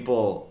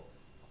people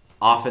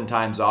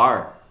oftentimes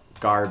are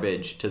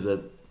garbage to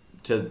the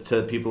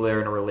people they're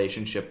in a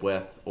relationship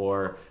with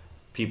or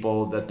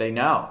people that they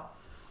know.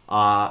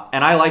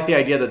 And I like the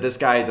idea that this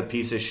guy is a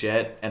piece of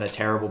shit and a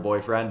terrible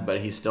boyfriend, but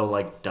he still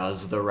like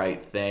does the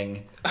right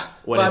thing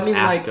when But it's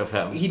asked of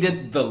him. he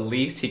did the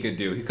least he could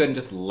do. He couldn't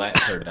just let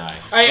her die.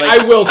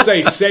 I will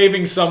say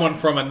saving someone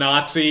from a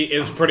Nazi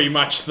is pretty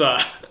much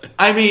the...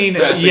 I mean,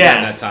 Best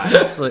yes. again that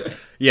time. It's like,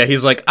 yeah,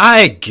 he's like,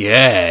 I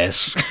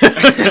guess.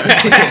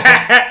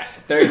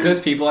 There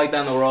exist people like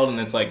that in the world, and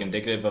it's like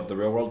indicative of the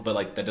real world. But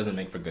like that doesn't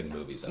make for good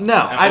movies. No, And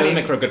I it doesn't mean-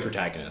 make for a good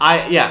protagonist.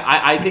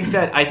 I think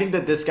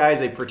that this guy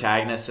is a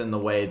protagonist in the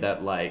way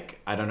that, like,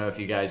 I don't know if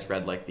you guys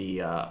read like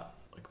the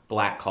like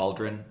Black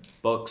Cauldron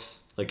books,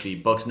 like the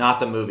books, not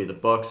the movie, the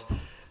books.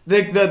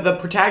 The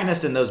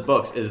protagonist in those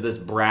books is this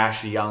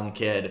brash young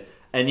kid,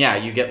 and yeah,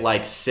 you get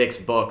like 6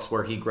 books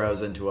where he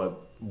grows into a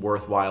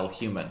worthwhile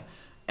human.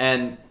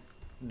 And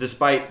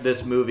despite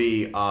this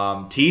movie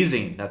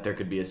teasing that there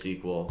could be a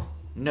sequel,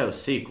 no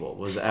sequel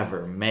was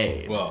ever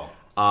made. well,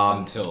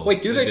 until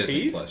Wait, do the they Disney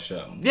tease? Plus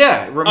show.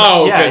 Yeah.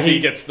 Oh, yeah, 'cause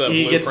he gets the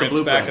blueprints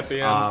back at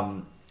the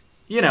end.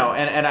 You know,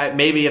 and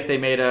maybe if they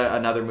made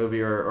another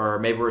movie, or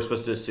maybe we're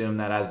supposed to assume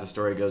that as the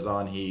story goes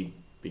on, he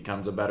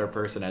becomes a better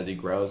person as he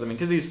grows. I mean,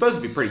 because he's supposed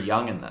to be pretty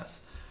young in this.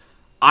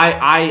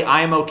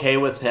 I am okay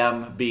with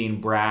him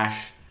being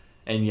brash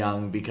and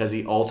young because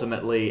he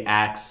ultimately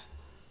acts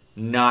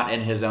not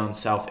in his own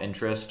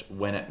self-interest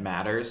when it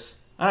matters.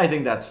 And I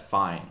think that's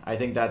fine. I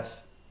think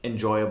that's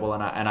enjoyable,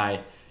 and I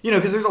you know,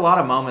 because there's a lot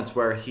of moments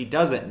where he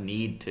doesn't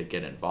need to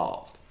get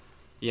involved.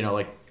 You know,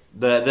 like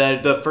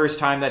the first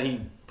time that he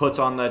puts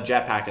on the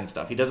jetpack and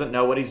stuff, he doesn't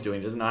know what he's doing.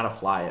 He doesn't know how to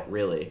fly it,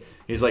 really.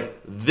 He's like,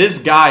 this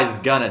guy's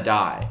gonna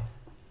die.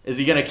 Is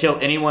he gonna kill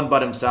anyone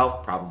but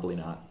himself? Probably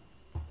not.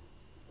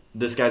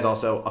 This guy's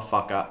also a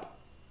fuck up.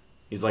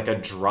 He's like a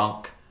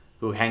drunk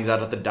who hangs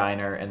out at the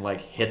diner and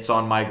like hits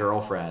on my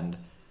girlfriend.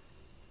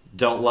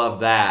 Don't love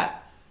that.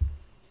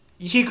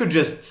 He could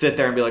just sit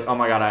there and be like, "Oh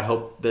my god, I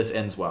hope this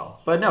ends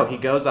well." But no, he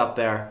goes up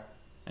there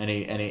and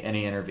he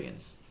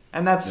intervenes,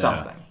 and that's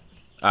something.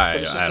 I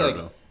But it's just don't like-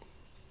 know.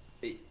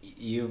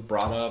 You've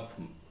brought up,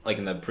 like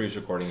in the previous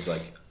recordings,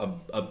 like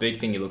a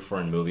big thing you look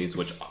for in movies,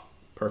 which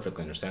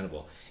perfectly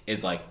understandable,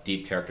 is like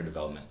deep character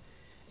development.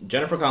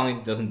 Jennifer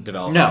Connelly doesn't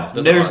develop. No,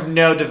 doesn't there's arc.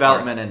 no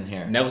development in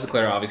here. Neville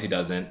Sinclair obviously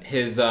doesn't.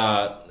 His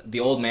the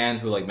old man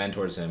who like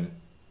mentors him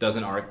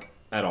doesn't arc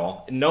at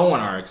all. No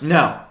one arcs.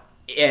 No.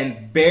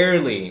 And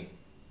barely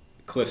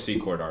Cliff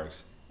Secord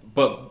arcs.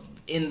 But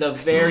in the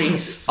very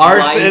Arcs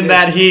slightest- in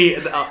that he,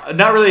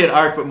 not really an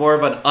arc, but more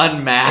of an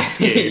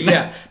unmasking.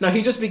 yeah. No,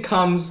 he just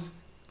becomes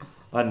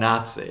A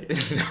Nazi.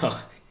 no.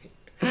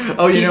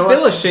 Oh, you He's know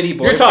still what? a shitty boyfriend,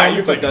 You're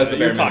talking, but does the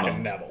bare you're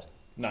talking minimum. Neville,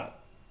 not...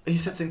 He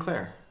said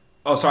Sinclair.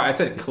 Oh, sorry, I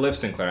said Cliff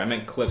Sinclair. I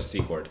meant Cliff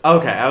Secord.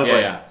 Okay, I was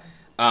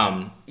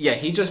like, Yeah,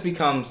 he just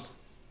becomes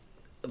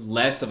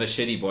less of a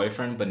shitty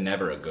boyfriend, but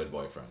never a good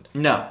boyfriend.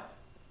 no.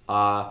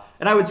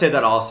 And I would say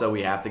that also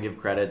we have to give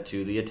credit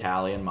to the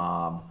Italian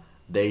mob.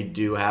 They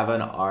do have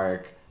an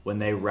arc when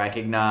they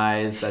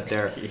recognize that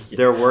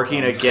they're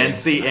working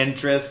against the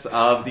interests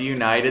of the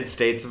United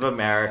States of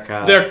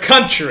America. Their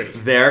country.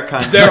 Their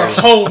country. Their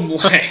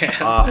homeland.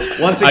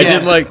 Once I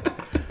again,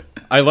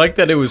 I like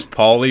that it was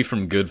Paulie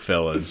from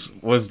Goodfellas.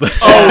 Was the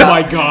Oh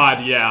my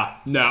god, yeah.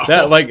 No.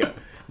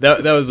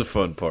 that was a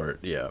fun part?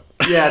 Yeah.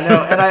 yeah,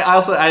 no, and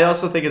I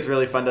also think it's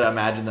really fun to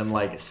imagine them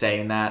like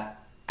saying that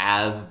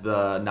as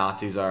the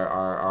Nazis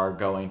are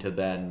going to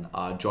then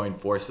join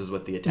forces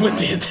with the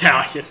Italians. With the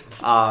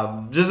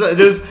Italians.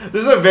 This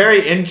is a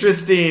very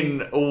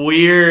interesting,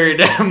 weird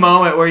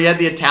moment where you had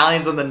the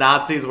Italians and the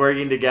Nazis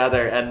working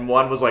together, and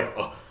one was like,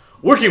 oh,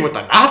 "Working with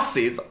the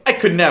Nazis? I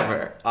could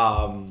never."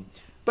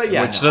 But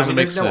yeah, Which no, doesn't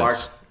make there's no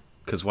sense. arc.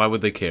 Because why would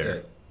they care?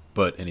 Yeah.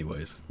 But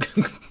anyways.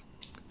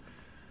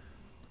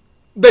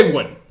 They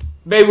wouldn't.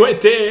 They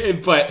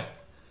would, but...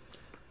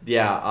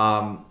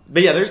 Yeah,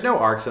 but yeah, there's no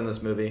arcs in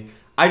this movie.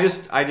 I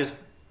just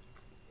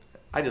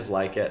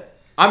like it.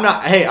 I'm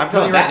not. Hey, I'm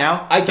telling you right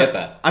now. I get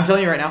that. I'm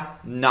telling you right now,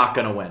 not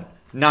gonna win.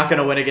 not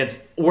gonna win against.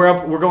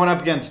 We're going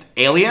up against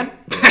Alien.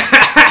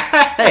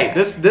 Hey,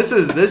 this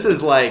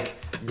is like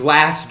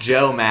Glass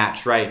Joe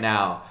match right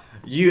now.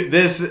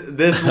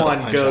 This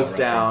one goes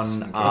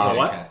down.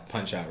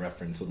 Punch Out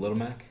reference with Little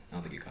Mac. I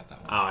don't think you caught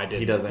that one. Oh, I did.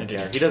 He doesn't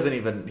care. He doesn't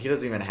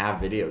even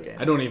have video games.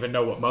 I don't even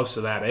know what most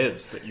of that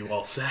is that you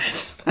all said.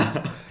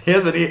 he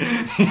hasn't even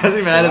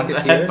had his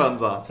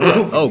headphones on.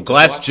 Oh,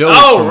 Glass Joe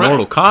from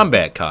Mortal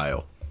Kombat,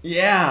 Kyle.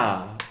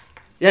 Yeah,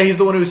 he's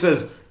the one who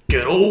says,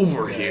 "Get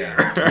over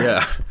here."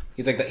 Yeah.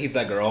 He's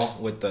that girl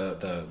with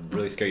the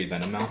really scary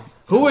Venom mouth.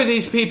 Who are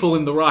these people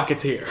in the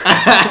Rocketeer?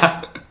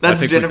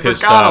 That's Jennifer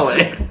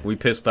Connelly. We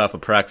pissed off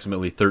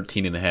approximately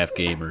 13 and a half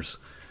gamers.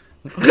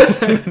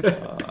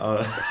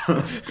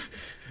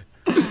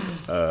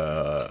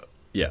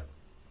 Yeah.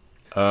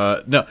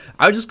 No,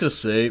 I was just gonna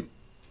say,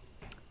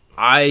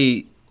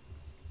 I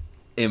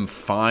am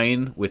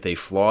fine with a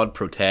flawed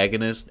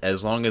protagonist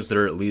as long as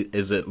there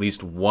is at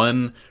least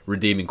one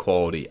redeeming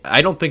quality.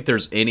 I don't think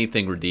there's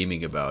anything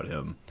redeeming about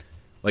him.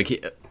 Like,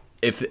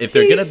 if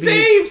they're gonna be,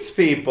 he saves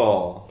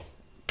people.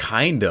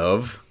 Kind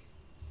of.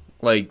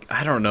 Like,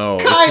 I don't know.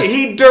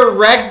 He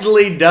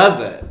directly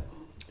does it.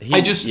 I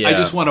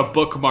just want to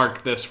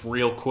bookmark this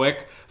real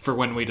quick for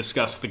when we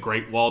discuss the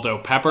Great Waldo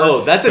Pepper.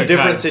 Oh, that's a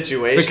different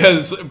situation.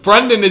 Because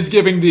Brendan is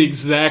giving the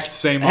exact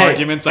same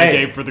arguments I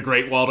gave for the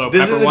Great Waldo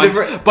Pepper once.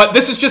 But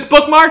this is just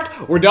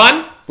bookmarked. We're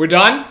done.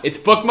 It's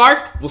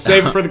bookmarked. We'll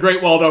save it for the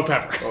Great Waldo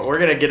Pepper. Well, we're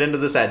going to get into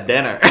this at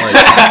dinner.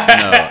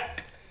 No.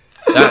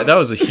 That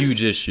was a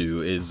huge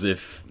issue, is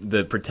if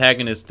the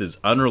protagonist is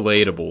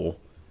unrelatable,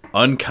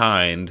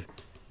 unkind,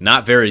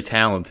 not very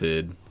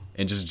talented,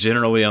 and just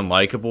generally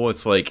unlikable,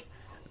 it's like,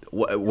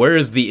 where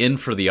is the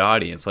end for the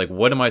audience? Like,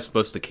 what am I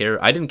supposed to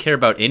care? I didn't care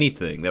about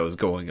anything that was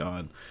going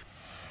on.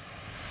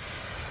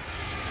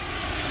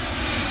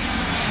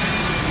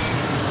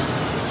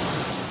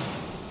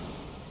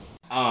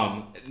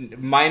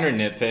 Minor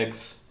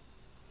nitpicks.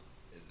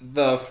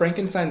 The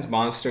Frankenstein's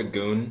monster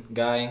goon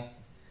guy,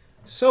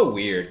 so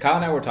weird. Kyle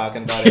and I were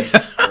talking about it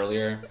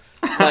earlier.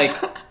 Like,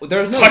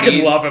 there's no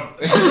fucking love him.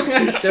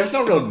 There's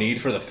no real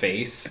need for the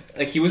face.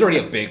 Like, he was already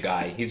a big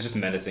guy. He's just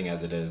menacing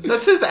as it is.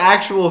 That's his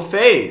actual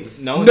face.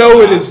 No,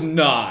 it is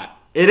not.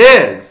 It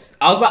is.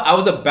 I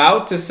was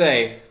about to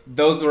say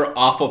those were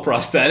awful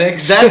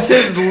prosthetics. That's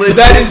his.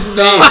 That is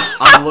not.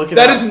 I'm looking.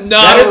 That is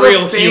not a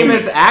real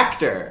famous human.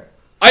 actor.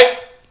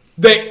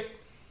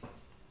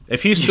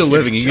 If he's still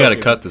living, you got to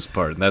cut this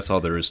part, and that's all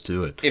there is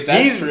to it. If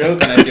that's true,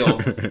 then I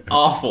feel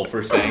awful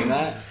for saying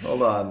that.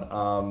 Hold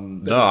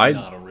on. That's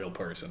not a real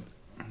person.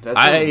 That's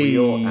a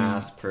real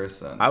ass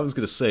person. I was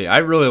gonna say I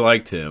really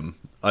liked him.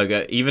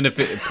 Like, even if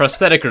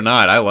prosthetic or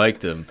not, I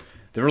liked him.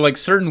 There were like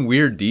certain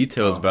weird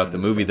details about the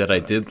movie that I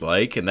did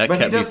like, and that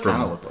kept me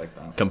from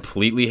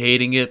completely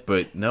hating it.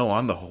 But no,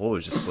 on the whole,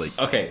 it's just like,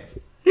 okay,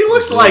 he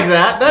looks like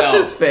that. That's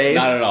his face.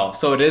 Not at all.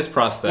 So it is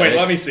prosthetics. Wait,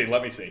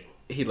 let me see.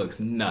 He looks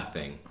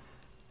nothing.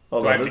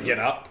 Do I have to get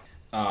up?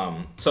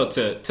 So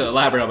to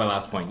elaborate on my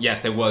last point,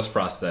 yes, it was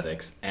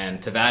prosthetics,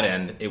 and to that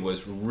end, it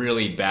was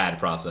really bad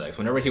prosthetics.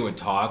 Whenever he would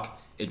talk,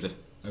 it just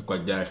looked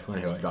like that when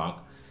he would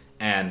talk.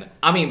 And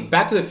I mean,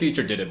 Back to the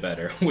Future did it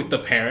better with the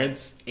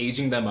parents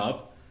aging them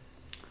up.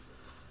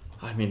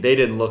 I mean, they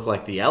didn't look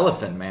like the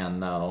Elephant Man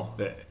though.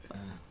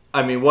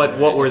 I mean, what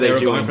were they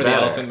doing going for better?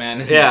 the Elephant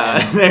Man?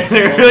 Yeah,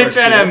 they're really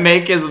trying to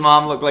make his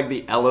mom look like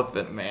the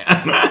Elephant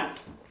Man.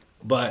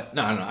 But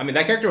no. I mean,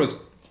 that character was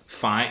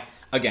fine.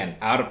 Again,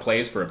 out of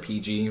place for a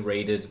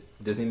PG-rated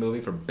Disney movie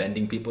for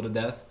bending people to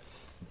death.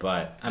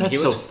 But I mean, that's he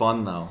was so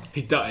fun though.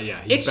 He does,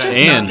 yeah. It's just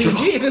not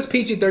PG. If it was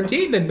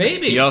PG-13, then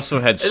maybe. He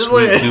also had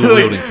sweet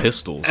dual-wielding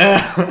pistols.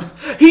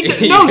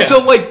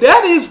 So like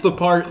that is the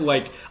part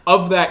like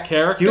of that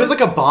character. He was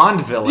like a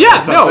Bond villain. Yeah,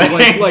 or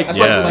something.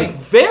 like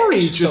very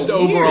It's just so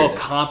overall weird.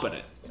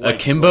 competent.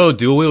 Akimbo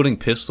dual-wielding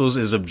pistols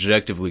is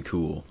objectively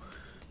cool.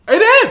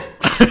 It is.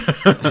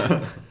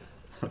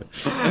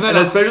 And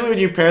especially when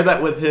you pair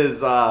that with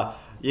his,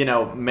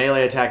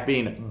 melee attack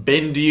being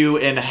bend you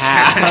in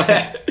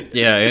half.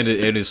 Yeah, and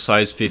his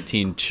size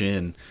 15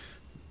 chin.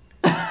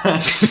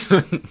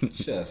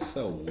 Just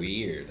so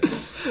weird.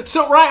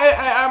 So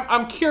Ryan,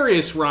 I'm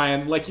curious,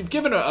 Ryan. Like you've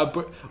given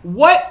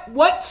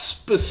what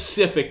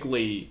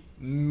specifically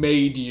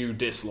made you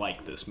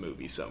dislike this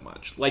movie so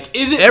much? Like,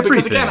 is it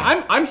everything? Because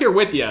again, I'm here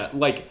with you.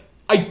 Like,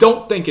 I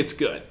don't think it's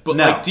good, but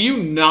like, do you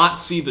not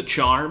see the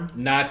charm?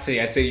 Not see.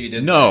 I say you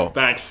did. No.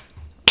 Thanks.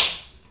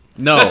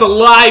 No. That's a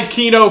live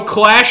Kino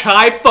Clash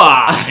high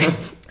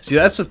five. See,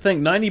 that's the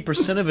thing.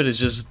 90% of it is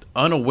just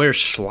unaware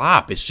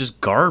slop. It's just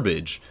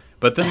garbage.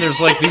 But then there's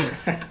like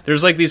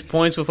these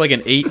points with like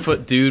an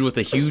 8-foot dude with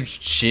a huge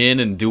chin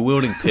and dual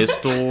wielding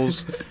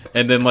pistols,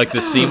 and then like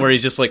the scene where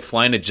he's just like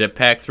flying a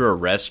jetpack through a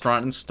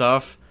restaurant and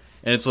stuff.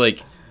 And it's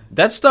like,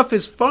 that stuff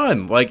is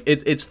fun. Like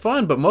it's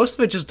fun, but most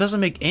of it just doesn't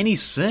make any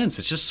sense.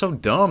 It's just so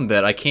dumb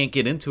that I can't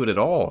get into it at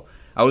all.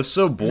 I was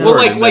so bored.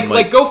 Well,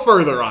 like go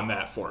further on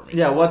that for me.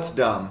 Yeah, what's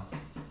dumb?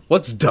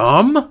 What's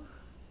dumb?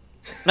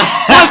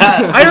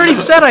 I already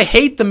said I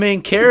hate the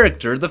main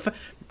character.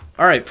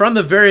 All right, from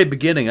the very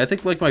beginning, I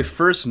think like my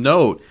first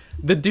note,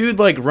 the dude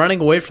like running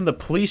away from the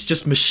police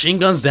just machine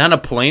guns down a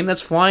plane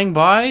that's flying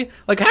by.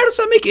 Like, how does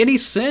that make any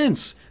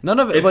sense? None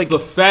of it. It's like the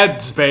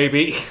feds,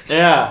 baby.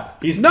 Yeah,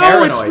 he's No,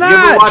 paranoid. it's You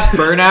not. ever watch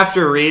Burn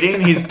After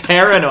Reading? He's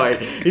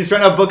paranoid. He's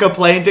trying to book a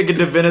plane ticket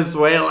to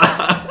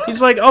Venezuela.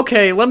 he's like,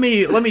 okay, let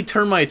me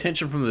turn my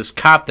attention from this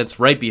cop that's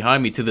right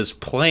behind me to this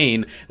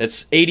plane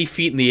that's 80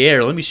 feet in the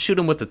air. Let me shoot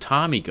him with the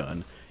Tommy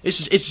gun. It's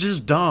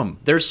just dumb.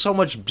 There's so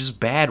much just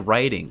bad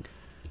writing.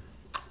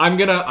 I'm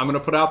gonna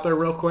put out there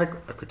real quick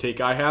a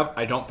critique I have.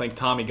 I don't think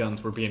Tommy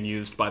guns were being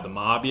used by the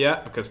mob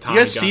yet because Tommy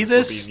guys guns see were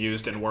this? being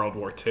used in World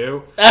War II.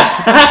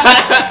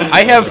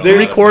 I have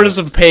 3/4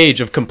 of a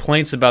page of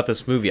complaints about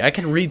this movie. I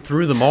can read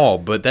through them all,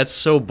 but that's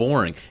so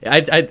boring.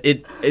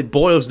 It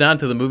boils down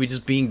to the movie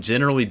just being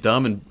generally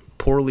dumb and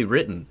poorly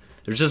written.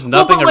 There's just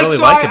nothing Well, I really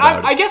so like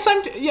about I it. guess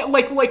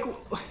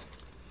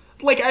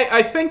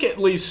I think at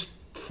least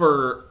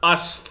for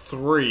us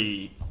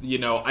three, you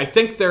know, I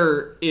think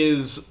there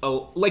is a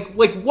like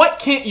what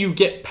can't you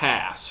get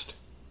past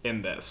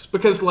in this?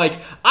 Because like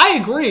I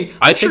agree.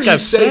 I I'm sure think you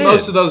I've say said-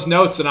 most of those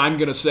notes, and I'm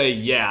gonna say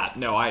yeah,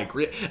 no, I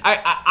agree.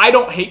 I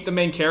don't hate the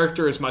main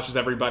character as much as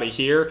everybody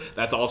here.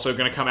 That's also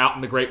gonna come out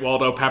in The Great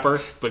Waldo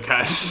Pepper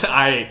because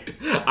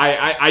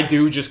I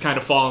do just kind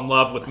of fall in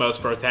love with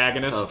most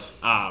protagonists.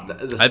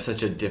 This is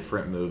such a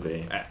different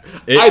movie.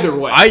 Either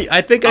way,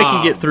 I think I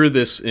can get through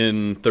this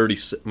in 30.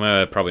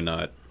 Probably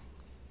not.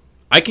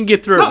 I can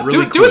get through it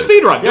really do a quick.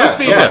 speed run. Do a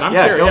speed yeah, run. I'm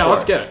yeah, curious. go Yeah, for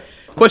let's it. get it.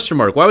 Question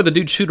mark. Why would the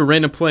dude shoot a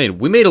random plane?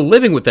 We made a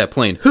living with that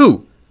plane.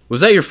 Who?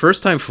 Was that your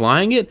first time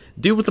flying it?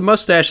 Dude with the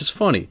mustache is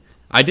funny.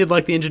 I did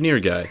like the engineer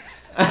guy.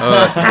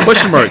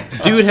 Question mark.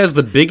 Dude has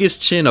the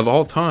biggest chin of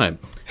all time.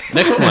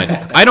 Next line.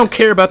 I don't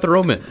care about the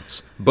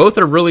romance. Both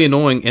are really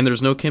annoying and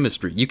there's no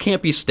chemistry. You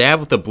can't be stabbed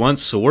with a blunt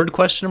sword?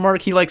 Question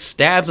mark. He like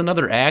stabs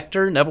another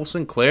actor, Neville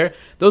Sinclair.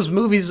 Those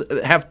movies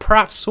have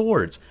prop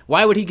swords.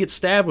 Why would he get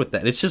stabbed with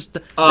that? It's just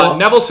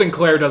Neville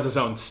Sinclair does his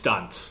own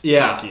stunts.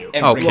 Yeah. Thank you.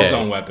 And brings Okay. his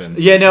own weapons.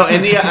 Yeah, no,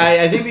 and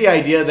I think the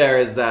idea there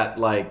is that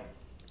like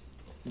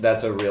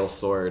that's a real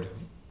sword.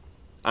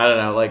 I don't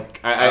know, like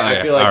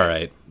I feel like all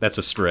right. That's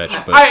a stretch,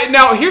 but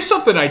Now, here's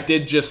something I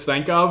did just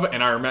think of,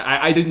 and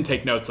I didn't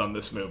take notes on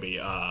this movie,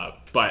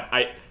 but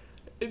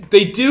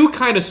they do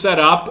kind of set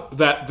up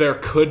that there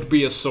could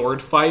be a sword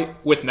fight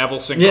with Neville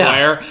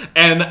Sinclair,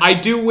 and I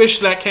do wish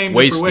that came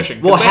Wasted. to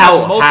fruition. 'cause well, they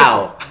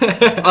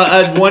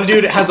have how? One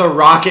dude has a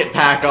rocket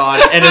pack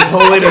on and is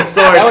holding a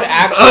sword. That would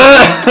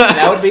actually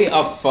that would be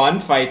a fun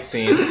fight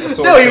scene. A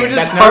sword No, he scene would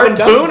just that's never been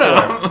done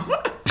harpoon before.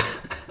 him.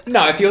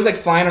 No, if he was like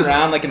flying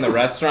around like in the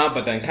restaurant,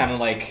 but then kind of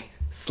like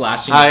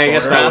slashing I his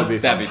guess sword that around, would be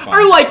that'd be fun.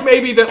 fun. Or like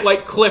maybe that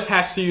like Cliff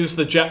has to use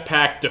the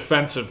jetpack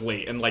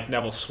defensively, and like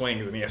Neville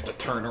swings, and he has to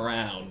turn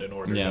around in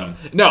order Yeah.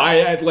 to. No,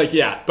 I like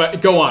yeah,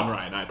 but go on,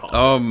 Ryan. I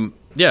apologize.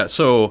 yeah,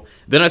 so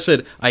then I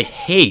said, I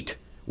hate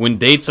when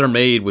dates are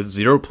made with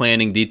zero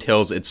planning,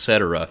 details,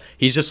 etc.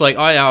 He's just like,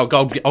 oh yeah,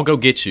 I'll go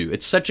get you.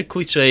 It's such a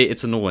cliche,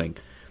 it's annoying.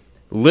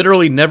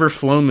 Literally never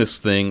flown this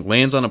thing,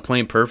 lands on a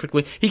plane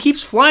perfectly. He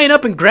keeps flying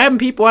up and grabbing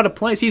people out of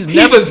planes. He's He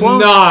never does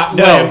flown. not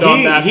No, land on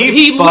he- that. he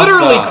He fucks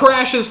literally up.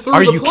 crashes through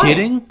Are the you plane.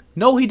 kidding?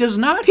 No, he does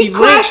not. He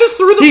crashes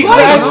through the He plane.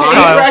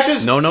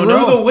 crashes No, no, through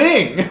no. the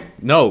wing.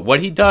 No,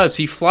 what he does,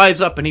 he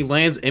flies up and he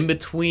lands in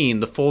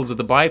between the folds of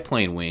the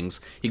biplane wings.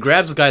 He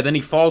grabs the guy, then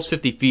he falls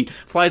 50 feet,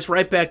 flies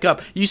right back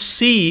up. You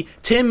see,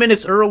 10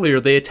 minutes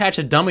earlier, they attach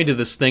a dummy to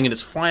this thing and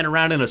it's flying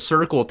around in a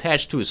circle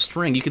attached to a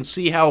string. You can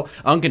see how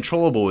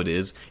uncontrollable it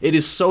is. It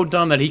is so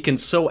dumb that he can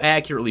so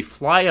accurately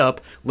fly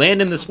up,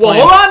 land in this plane,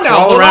 Well, hold on now.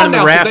 crawl Hold around on in the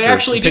now. So rafters, they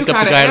actually and do pick up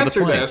kind the of guy out of the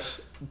answer plane.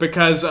 this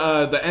because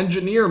the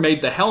engineer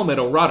made the helmet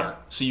a rudder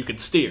so you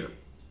could steer.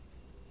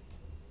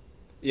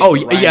 Oh,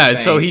 Ryan's yeah, and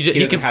so saying he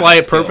doesn't can have fly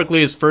that it skill.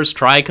 perfectly his first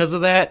try because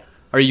of that?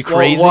 Are you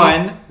crazy?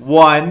 Well,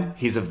 one,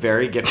 he's a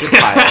very gifted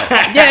pilot.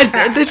 Yeah,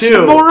 it's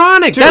Two,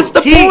 moronic. two, That's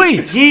the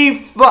point. He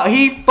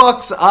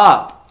fucks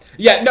up.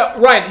 Yeah, no,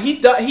 Ryan. He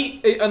does.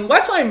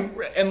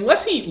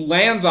 Unless he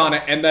lands on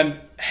it and then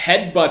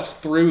headbutts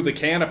through the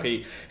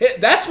canopy.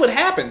 That's what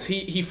happens.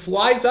 He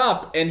flies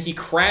up and he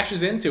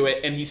crashes into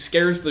it and he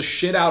scares the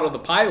shit out of the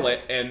pilot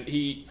and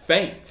he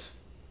faints.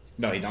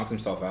 No, he knocks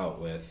himself out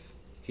with.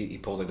 He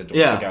pulls like the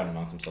joystick out and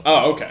knocks himself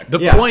out. Oh, okay. The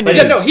Yeah, point but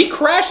is, Yeah, no, he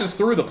crashes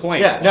through the plane.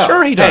 Yeah, no.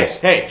 Sure he does.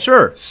 Hey,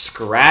 Sure.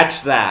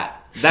 Scratch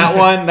that. That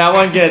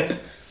one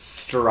gets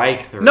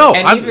strike through. No.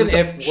 And I'm- even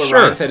if what sure.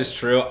 Ryan said is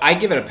true, I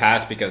give it a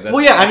pass because that's.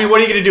 Well, yeah. I mean, what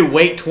are you gonna do?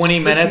 Wait 20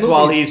 minutes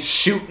while movie- he's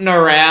shooting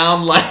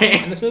around like?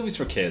 And this movie's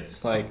for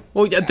kids. Like,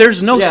 well, yeah,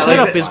 there's no Yeah, like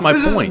setup. th- Is my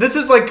this point. This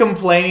is like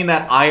complaining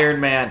that Iron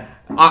Man.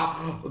 The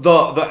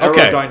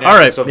Okay. aerodynamics All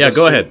right. of Yeah. the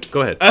Go suit. ahead.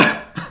 Go ahead.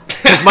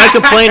 Because my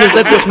complaint is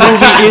that this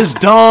movie is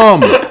dumb.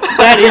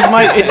 That is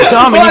my. It's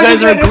dumb, and Well, you I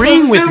guys mean, are agreeing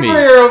it's a with me.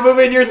 superhero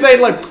movie, and you're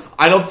saying like,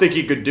 I don't think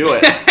he could do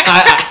it.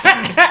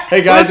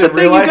 Hey guys, Well, that's the in thing.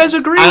 real You life, guys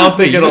agree I don't with me.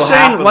 think You're it'll saying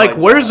happen like,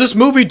 where's this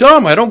movie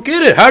dumb? I don't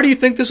get it. How do you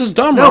think this is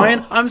dumb, No.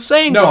 Ryan? I'm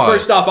saying No, why.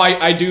 first off,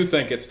 I do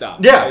think it's dumb.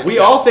 Yeah, we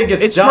all think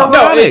it's It's dumb.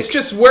 No, moronic. it's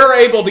just we're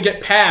able to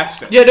get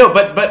past it. Yeah, no,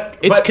 but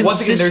It's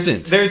once again,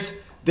 consistent.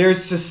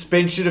 there's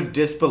suspension of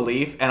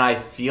disbelief, and I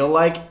feel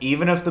like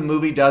even if the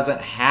movie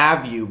doesn't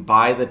have you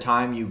by the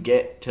time you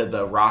get to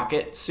the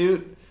rocket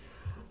suit,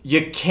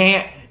 you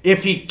can't,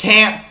 if he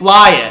can't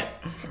fly it.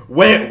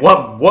 Wait,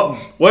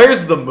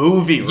 where's the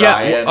movie,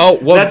 Ryan?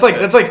 That's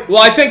like.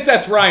 Well, I think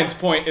that's Ryan's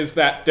point, is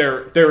that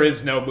there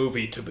is no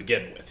movie to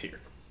begin with here.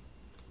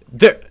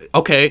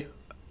 Okay,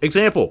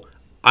 example.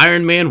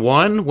 Iron Man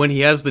 1, when he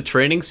has the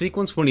training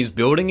sequence, when he's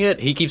building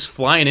it, he keeps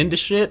flying into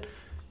shit,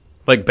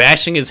 like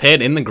bashing his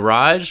head in the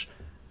garage.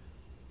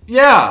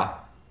 Yeah,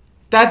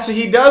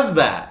 he does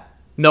that.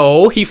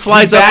 No, he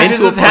flies up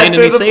into a plane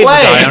and he saves a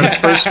guy on his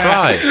first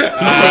try.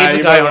 He saves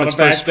a guy on his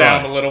first try.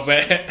 Down a little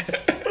bit.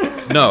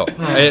 No.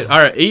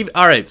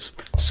 All right.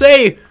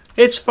 Say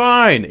it's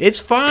fine. It's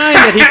fine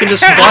that he can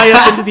just fly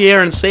up into the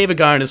air and save a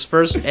guy on his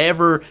first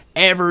ever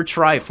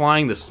try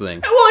flying this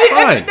thing.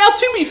 Well, now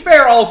to be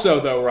fair also,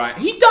 though,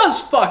 Ryan, he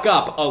does fuck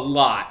up a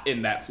lot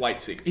in that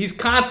flight sequence. He's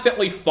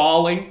constantly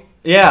falling.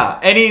 Yeah,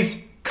 and he's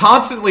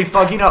constantly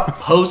fucking up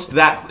post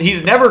that.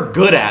 He's never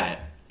good at it.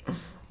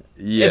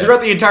 Yeah. And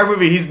throughout the entire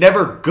movie, he's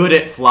never good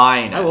at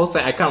flying. I will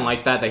say, I kind of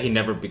like that he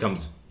never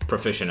becomes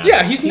proficient at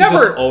it. He's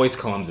never... just always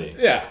clumsy.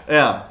 Yeah.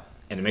 Yeah.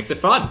 And it makes it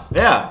fun.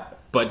 Yeah.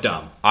 But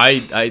dumb.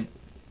 I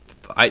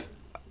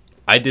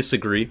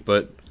disagree,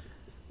 but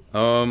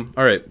all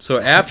right. So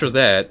after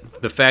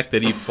that, the fact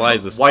that he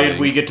flies this Why thing,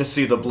 did we get to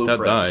see the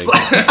blueprints?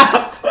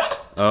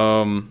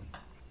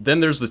 Then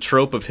there's the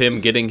trope of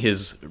him getting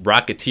his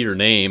Rocketeer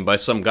name by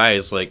some guy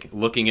who's like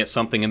looking at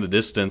something in the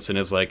distance and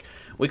is like,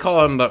 we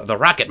call him the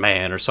Rocket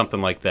Man or something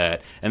like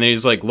that. And then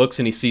he's like looks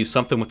and he sees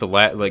something with the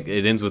like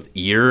it ends with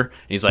ear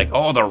and he's like,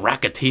 oh, the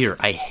Rocketeer.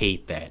 I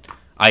hate that.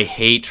 I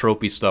hate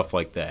tropey stuff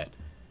like that.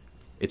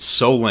 It's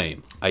so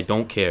lame. I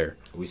don't care.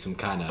 Are we some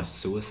kind of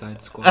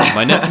Suicide Squad?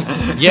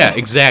 Yeah,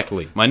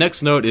 exactly. My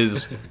next note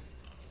is,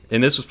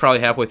 and this was probably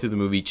halfway through the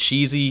movie,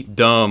 cheesy,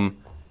 dumb,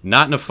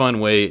 not in a fun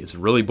way. It's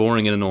really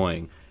boring and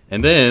annoying.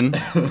 And then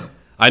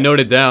I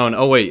noted down,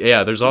 oh wait,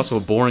 yeah, there's also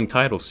a boring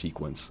title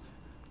sequence.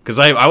 Because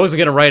I wasn't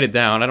going to write it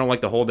down. I don't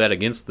like to hold that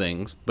against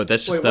things, but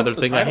that's just another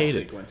thing I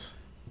hated. Sequence?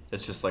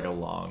 It's just like a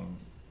long...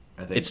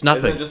 I think. It's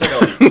nothing. Just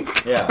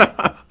like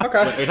yeah. Okay.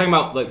 Are you talking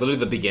about like literally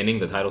the beginning,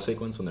 the title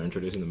sequence when they're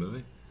introducing the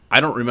movie? I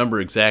don't remember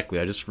exactly.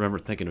 I just remember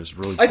thinking it was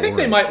really boring. I think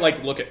they might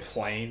like look at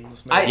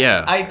planes. Maybe.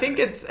 I think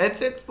it's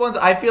one.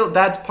 I feel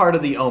that's part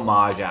of the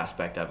homage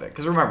aspect of it.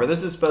 Because remember,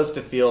 this is supposed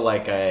to feel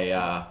like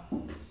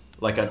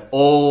like an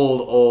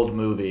old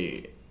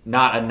movie,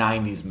 not a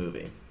 '90s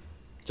movie.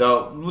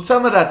 So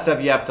some of that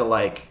stuff you have to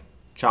like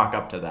chalk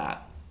up to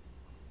that.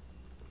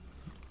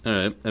 All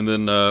right, and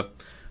then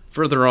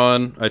further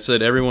on, I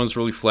said everyone's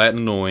really flat and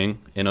annoying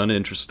and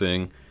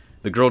uninteresting.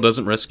 The girl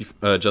doesn't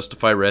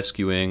justify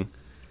rescuing.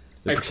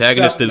 The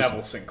protagonist is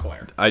Neville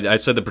Sinclair. I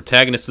said the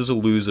protagonist is a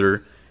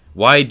loser.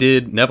 Why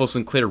did Neville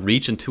Sinclair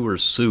reach into her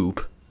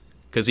soup?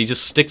 Because he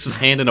just sticks his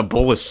hand in a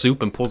bowl of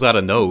soup and pulls out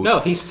a note. No,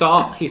 he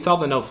saw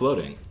the note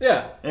floating.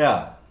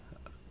 Yeah.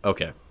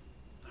 Okay.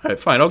 All right,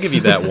 fine. I'll give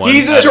you that one.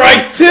 He's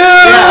strike two.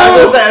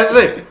 Yeah, I was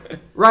saying,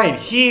 Ryan,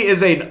 he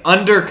is an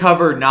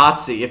undercover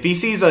Nazi. If he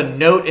sees a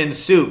note in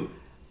soup,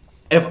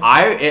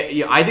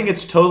 I think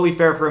it's totally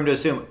fair for him to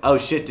assume, oh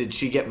shit, did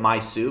she get my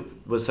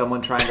soup? Was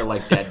someone trying to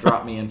like dead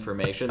drop me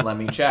information? Let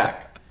me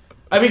check.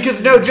 I mean,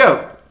 because no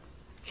joke,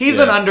 he's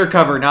an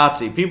undercover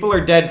Nazi. People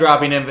are dead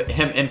dropping him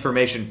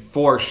information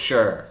for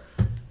sure.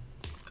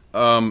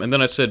 And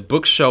then I said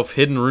bookshelf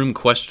hidden room ?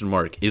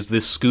 Is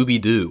this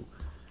Scooby-Doo?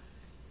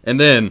 And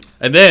then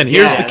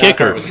here's the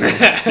kicker.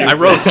 I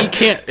wrote he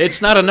can't.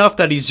 It's not enough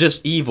that he's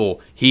just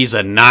evil. He's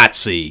a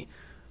Nazi.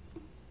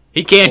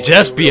 He can't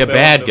just be a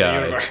bad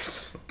guy.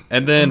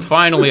 And then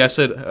finally I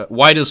said,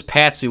 why does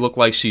Patsy look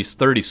like she's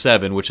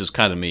 37, which is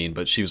kind of mean,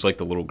 but she was like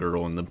the little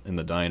girl in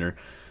the diner.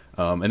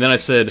 And then I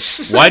said,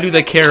 why do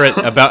they care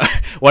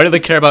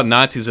about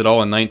Nazis at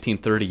all in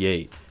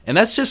 1938? And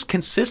that's just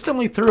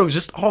consistently through. It was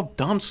just all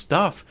dumb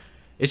stuff.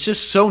 It's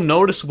just so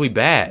noticeably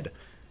bad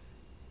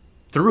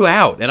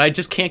throughout, and I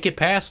just can't get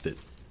past it.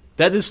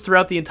 That is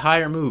throughout the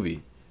entire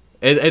movie.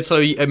 And so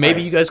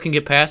maybe you guys can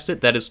get past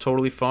it. That is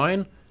totally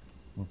fine.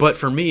 But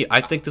for me,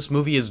 I think this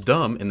movie is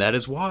dumb, and that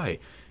is why.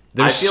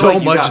 There's so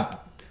much garbage.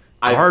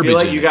 I feel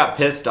like you got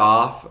pissed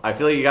off. I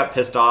feel like you got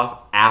pissed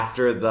off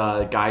after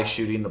the guy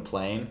shooting the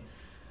plane.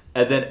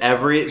 And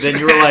then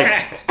you were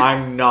like,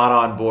 I'm not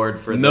on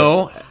board for this.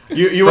 No.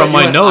 You from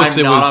my went, notes,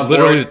 it was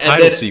literally the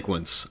title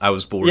sequence I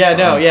was bored from.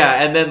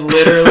 And then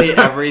literally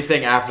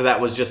everything after that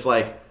was just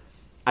like,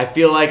 I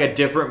feel like a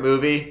different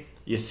movie.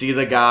 You see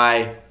the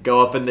guy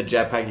go up in the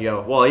jetpack, you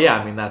go, well, yeah,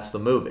 I mean, that's the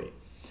movie.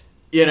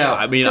 You know,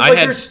 I mean, I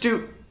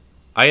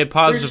had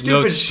positive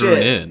notes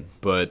strewn in,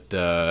 but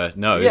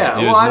no,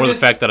 it was more the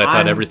fact that I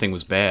thought everything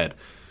was bad.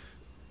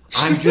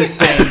 I'm just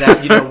saying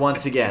that,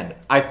 once again,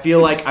 I feel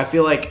like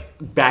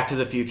Back to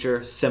the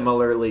Future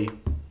similarly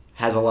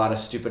has a lot of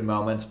stupid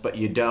moments, but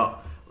you don't.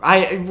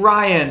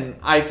 Ryan,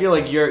 I feel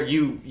like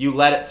you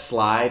let it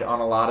slide on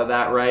a lot of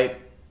that, right?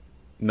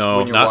 No,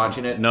 when you're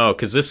watching it? No,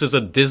 because this is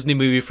a Disney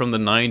movie from the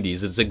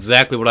 90s. It's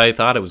exactly what I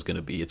thought it was going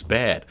to be. It's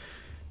bad.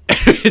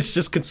 It's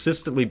just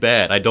consistently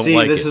bad. I don't See,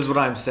 like this it. is what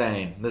I'm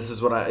saying. This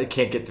is what I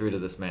can't get through to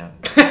this man.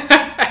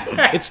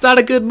 It's not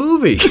a good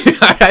movie.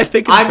 I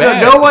think it's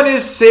bad. No one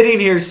is sitting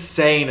here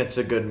saying it's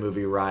a good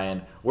movie,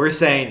 Ryan. We're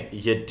saying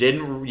you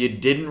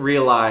didn't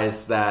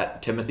realize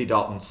that Timothy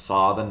Dalton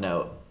saw the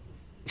note.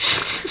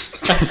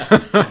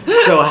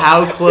 So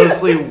how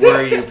closely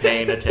were you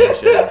paying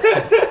attention?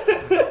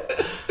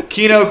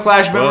 Kino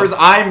Clash members,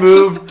 I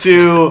move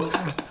to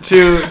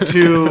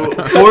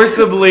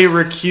forcibly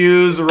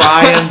recuse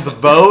Ryan's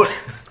vote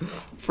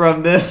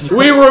from this.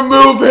 We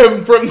remove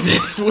him from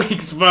this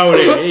week's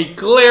voting.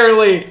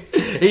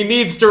 He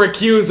needs to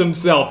recuse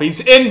himself. He's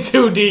in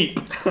too deep.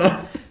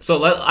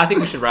 So I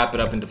think we should wrap it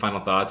up into final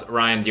thoughts.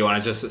 Ryan, do you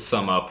want to just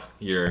sum up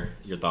your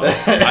thoughts?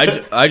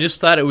 I just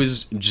thought it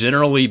was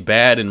generally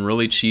bad and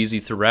really cheesy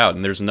throughout,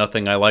 and there's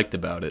nothing I liked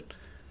about it,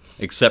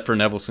 except for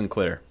Neville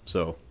Sinclair.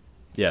 So,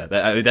 yeah,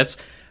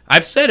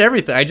 I've said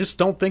everything. I just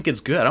don't think it's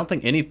good. I don't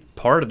think any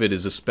part of it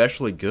is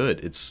especially good.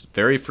 It's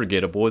very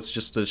forgettable. It's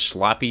just a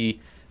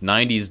sloppy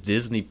 90s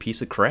Disney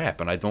piece of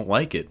crap, and I don't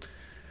like it.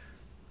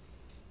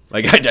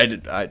 Like,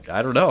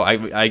 I don't know.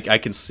 I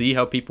can see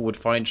how people would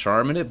find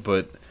charm in it,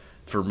 but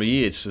for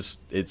me, it's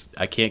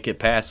I can't get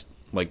past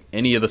like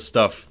any of the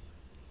stuff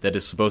that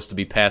is supposed to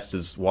be passed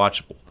as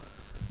watchable.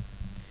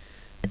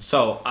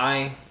 So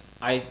I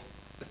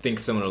think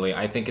similarly.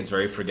 I think it's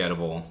very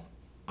forgettable.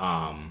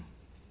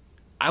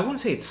 I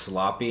wouldn't say it's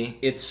sloppy.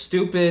 It's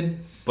stupid,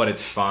 but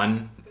it's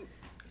fun.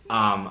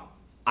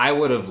 I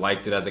would have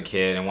liked it as a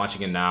kid, and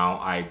watching it now,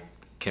 I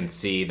can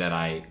see that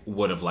I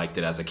would have liked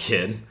it as a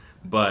kid.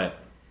 But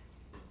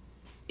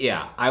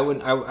yeah,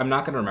 I'm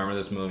not gonna remember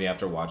this movie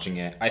after watching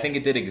it. I think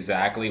it did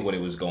exactly what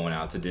it was going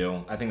out to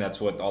do. I think that's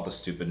what all the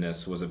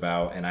stupidness was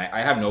about, and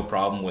I have no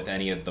problem with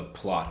any of the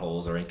plot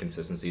holes or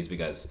inconsistencies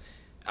because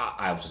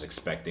I was just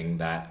expecting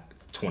that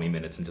 20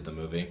 minutes into the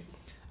movie.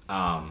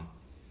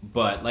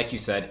 But like you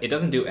said, it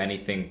doesn't do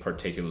anything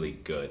particularly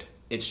good.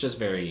 It's just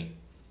very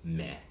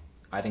meh.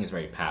 I think it's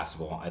very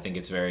passable. I think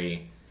it's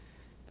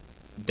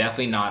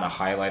definitely not a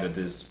highlight of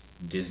this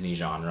Disney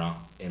genre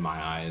in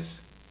my eyes.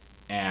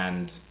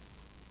 And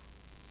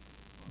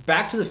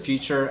Back to the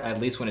Future, at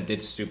least when it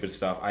did stupid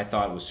stuff, I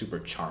thought it was super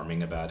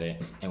charming about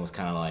it and was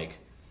kind of like,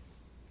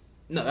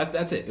 no,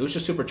 that's it. It was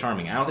just super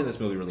charming. I don't think this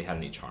movie really had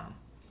any charm.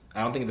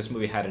 I don't think this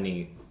movie had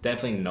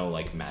definitely no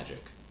like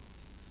magic.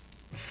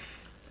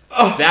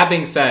 Oh. That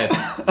being said,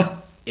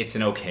 it's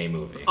an okay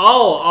movie.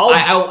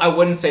 I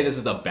wouldn't say this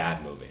is a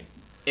bad movie.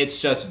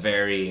 It's just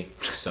very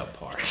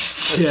subpar.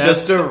 It's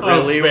just a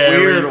really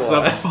weird one.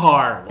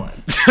 Subpar one.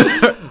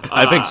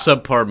 I think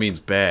subpar means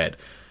bad.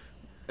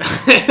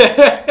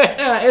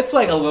 Yeah, it's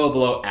like a little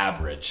below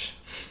average.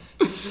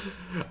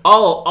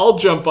 I'll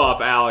jump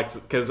off Alex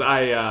because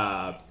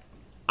I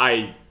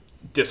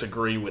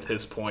disagree with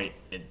his point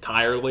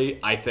entirely.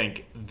 I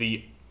think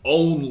the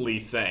only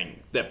thing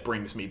that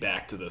brings me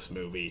back to this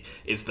movie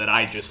is that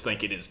I just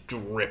think it is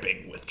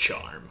dripping with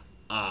charm.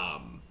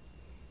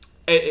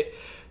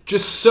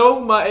 Just so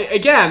much.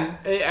 Again,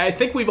 I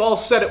think we've all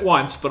said it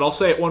once, but I'll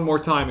say it one more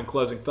time in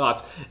closing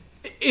thoughts.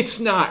 It's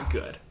not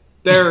good.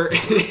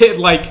 It's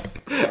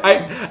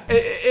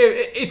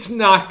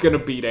not gonna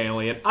beat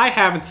Alien. I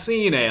haven't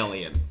seen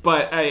Alien,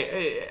 but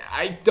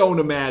I don't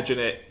imagine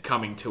it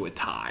coming to a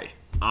tie.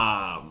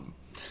 I'm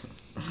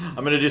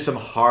gonna do some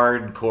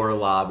hardcore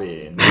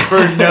lobbying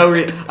for no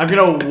reason. I'm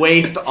gonna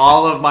waste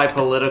all of my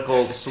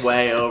political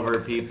sway over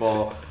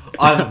people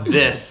on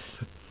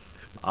this.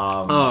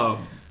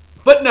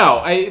 But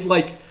no,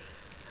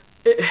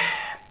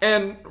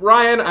 and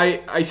Ryan,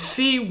 I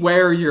see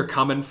where you're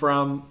coming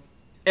from.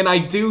 And I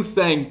do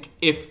think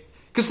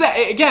because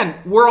again,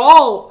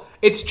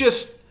 it's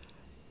just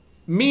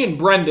me and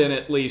Brendan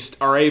at least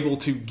are able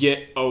to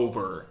get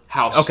over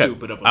how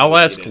stupid of a movie I'll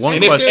ask it is. one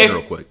question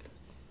real quick.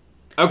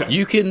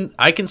 Okay.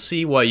 I can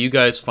see why you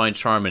guys find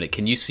charm in it.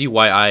 Can you see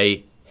why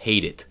I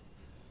hate it?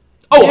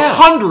 Oh, yeah.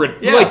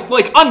 100, Yeah.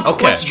 like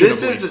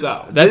unquestionably Okay.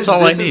 so. That's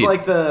all I This need. is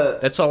like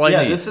That's all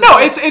I need.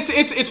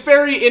 It's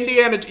very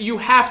Indiana. You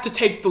have to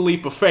take the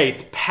leap of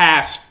faith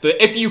past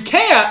if you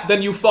can't,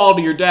 then you fall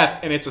to your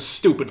death, and it's a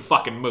stupid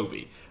fucking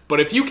movie.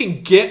 But if you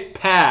can get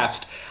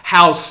past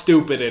how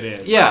stupid it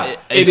is, Yeah.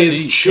 it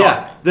is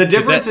charming. Yeah. The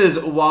difference is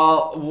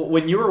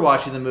when you were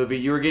watching the movie,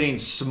 you were getting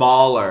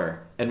smaller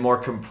and more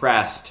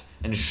compressed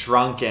and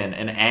shrunken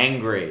and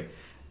angry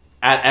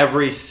at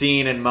every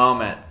scene and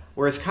moment.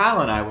 Whereas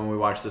Kyle and I, when we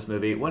watch this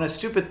movie, when a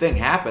stupid thing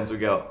happens, we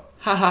go,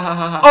 ha ha ha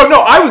ha ha. Oh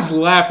no, I was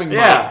laughing my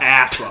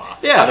ass off.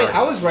 Yeah. I mean,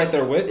 I was right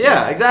there with you.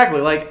 Yeah, exactly.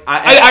 Like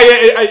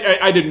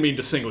I didn't mean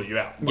to single you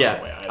out. By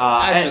the way.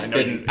 I just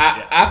didn't.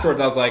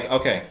 Afterwards, I was like,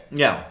 okay,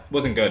 Yeah.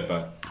 wasn't good,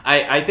 but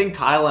I think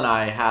Kyle and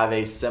I have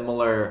a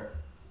similar,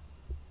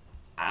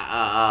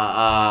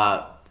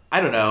 I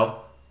don't know,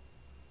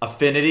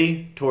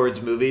 affinity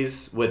towards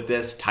movies with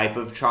this type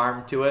of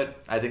charm to it.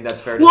 I think that's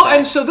fair to say. Well,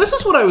 and so this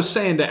is what I was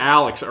saying to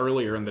Alex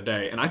earlier in the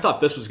day, and I thought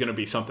this was going to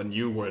be something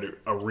you were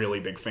a really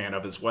big fan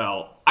of as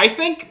well. I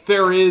think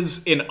there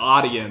is an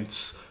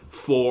audience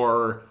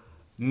for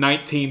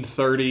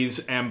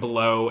 1930s and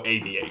below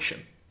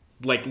aviation.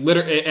 Like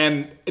literally,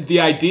 and the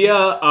idea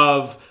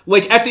of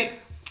like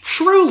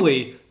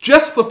truly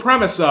just the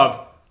premise of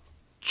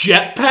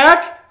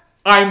jetpack,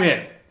 I'm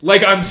in.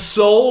 Like, I'm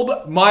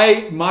sold.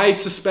 My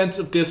suspense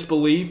of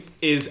disbelief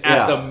is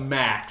at the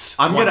max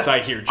I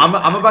hear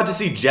jetpack. I'm about to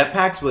see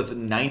jetpacks with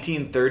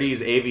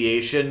 1930s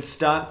aviation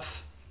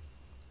stunts.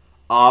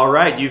 All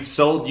right, you've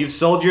sold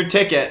your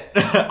ticket.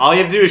 All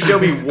you have to do is show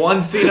me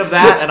one scene of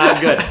that, and I'm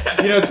good.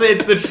 You know,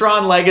 it's the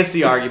Tron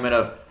Legacy argument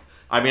of,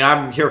 I mean,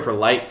 I'm here for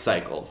light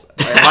cycles.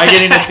 Am I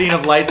getting a scene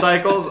of light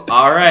cycles?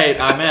 All right,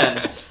 I'm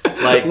in.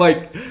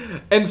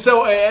 And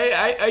so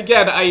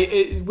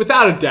I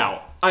without a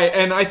doubt.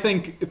 I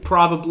think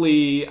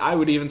probably I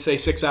would even say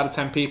 6 out of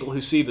 10 people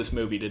who see this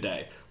movie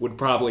today would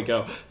probably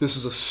go, "This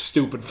is a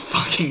stupid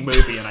fucking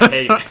movie and I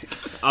hate it."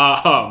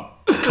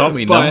 Call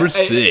me number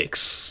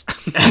 6.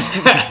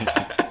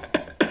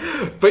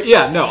 But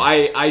yeah, no,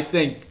 I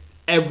think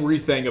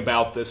everything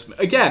about this.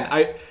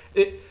 Again,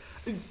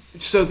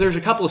 so there's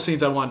a couple of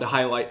scenes I wanted to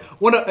highlight.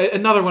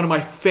 Another one of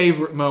my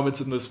favorite moments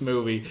in this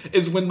movie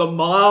is when the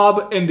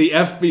mob and the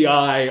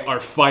FBI are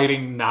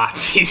fighting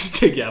Nazis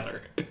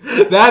together.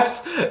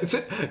 That's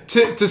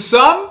to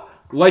some,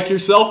 like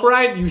yourself,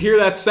 Ryan, you hear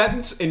that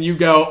sentence and you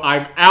go,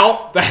 "I'm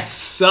out. That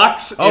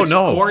sucks. It's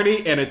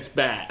corny and it's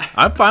bad."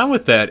 I'm fine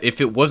with that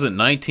if it wasn't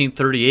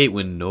 1938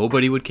 when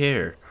nobody would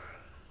care.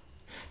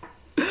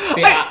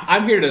 See,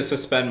 I'm here to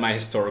suspend my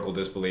historical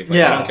disbelief. I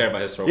don't care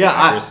about historical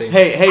accuracy.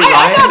 Hey, Ryan.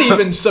 I'm not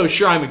even so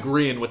sure I'm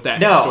agreeing with that.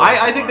 No,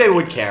 I think they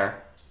would care.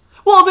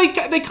 Well, they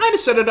kind of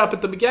set it up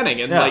at the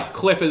beginning, and like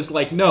Cliff is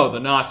like, "No,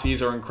 the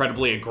Nazis are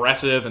incredibly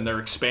aggressive, and they're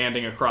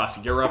expanding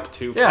across Europe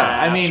too fast."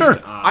 Yeah, I mean,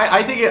 sure.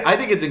 I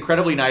think it's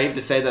incredibly naive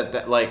to say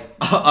that like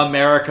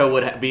America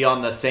would be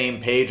on the same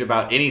page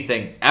about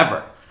anything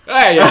ever.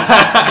 Hey,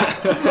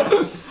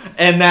 yeah.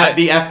 And that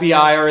the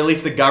FBI or at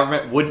least the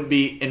government wouldn't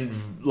be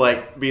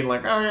being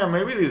like, "Oh yeah,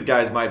 maybe these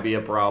guys might be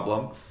a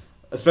problem,"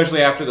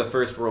 especially after the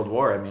First World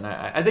War. I mean,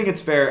 I think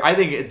it's fair. I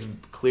think it's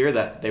clear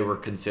that they were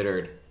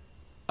considered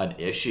an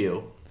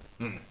issue,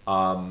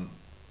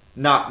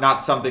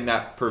 not something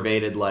that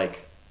pervaded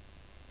like,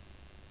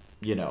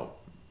 you know,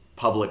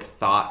 public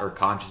thought or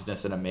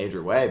consciousness in a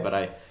major way. But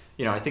I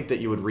think that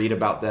you would read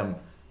about them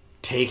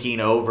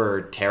taking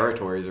over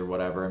territories or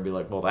whatever and be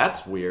like, well,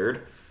 that's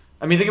weird.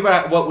 I mean, think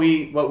about what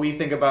we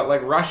think about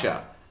like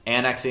Russia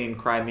annexing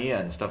Crimea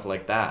and stuff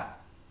like that.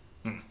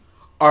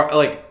 Or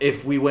like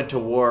if we went to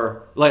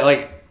war,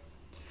 like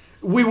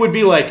we would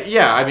be like,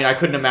 yeah, I mean, I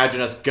couldn't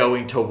imagine us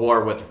going to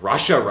war with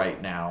Russia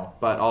right now,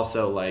 but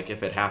also like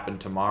if it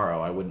happened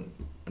tomorrow, I wouldn't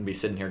be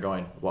sitting here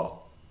going,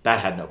 well, that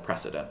had no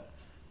precedent.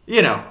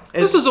 You know,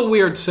 this is a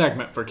weird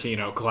segment for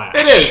Kino Clash.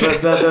 It is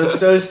the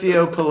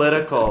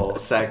socio-political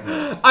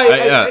segment.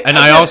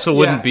 I also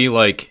wouldn't be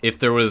like, I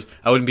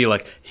wouldn't be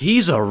like,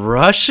 he's a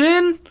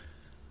Russian.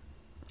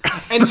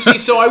 And see,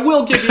 so I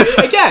will give you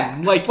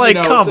again, like you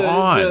know, come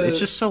on, it's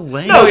just so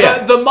lame. No,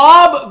 the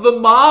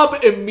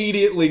mob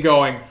immediately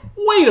going,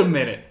 wait a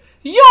minute,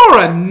 you're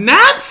a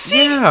Nazi?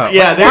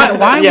 Yeah.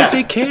 Why would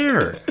they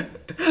care?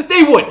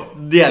 They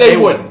wouldn't. Yeah, they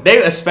wouldn't.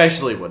 They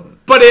especially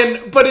wouldn't. But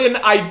in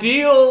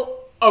ideal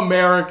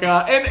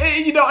America, and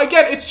you know,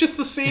 again, it's just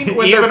the scene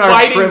when they're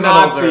fighting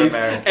Nazis,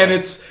 and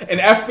it's an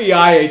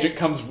FBI agent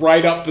comes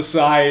right up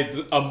beside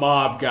a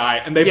mob guy,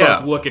 and they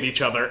both look at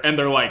each other, and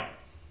they're like,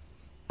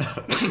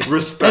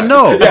 respect. And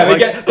no,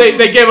 yeah,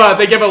 they give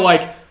a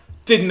like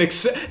they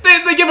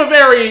give a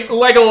very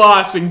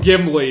Legolas and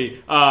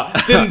Gimli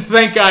didn't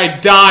think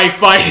I'd die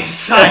fighting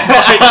side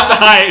by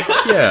side.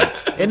 Yeah,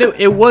 and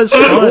it was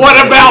fun.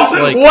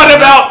 What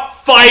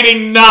about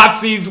fighting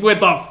Nazis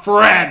with a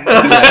friend?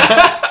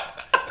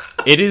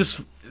 It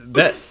is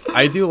that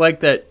I do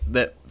like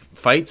that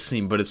fight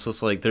scene, but it's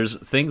just like there's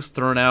things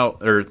thrown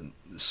out or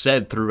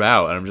said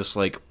throughout, and I'm just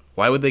like,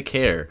 why would they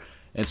care?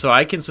 And so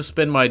I can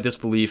suspend my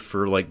disbelief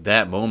for like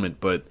that moment,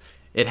 but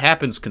it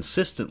happens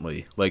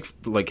consistently,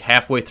 like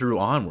halfway through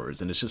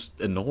onwards, and it's just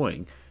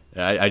annoying.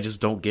 I just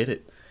don't get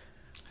it.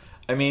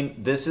 I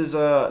mean, this is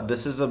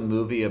a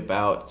movie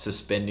about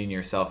suspending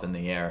yourself in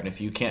the air, and if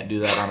you can't do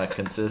that on a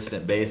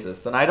consistent basis,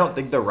 then I don't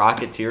think The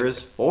Rocketeer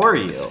is for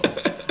you.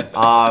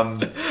 I'll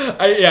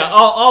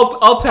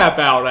tap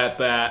out at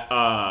that,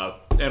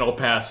 and I'll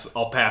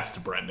pass to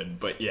Brendan.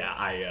 But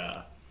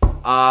yeah,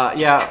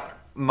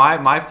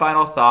 My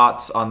final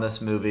thoughts on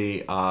this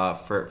movie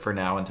for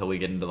now until we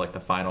get into like the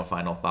final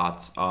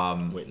thoughts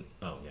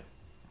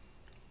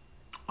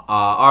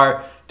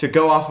are to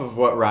go off of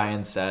what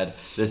Ryan said.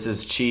 This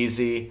is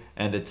cheesy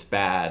and it's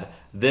bad.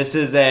 This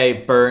is a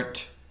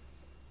burnt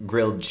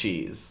grilled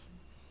cheese.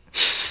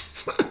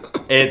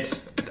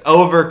 It's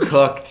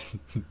overcooked,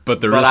 but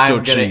there is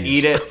still cheese. I'm gonna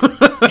eat it.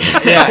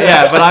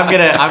 But I'm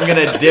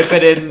gonna dip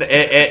it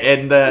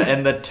in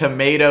the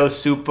tomato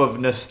soup of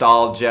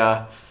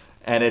nostalgia.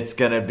 And it's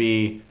going to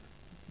be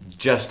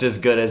just as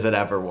good as it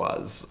ever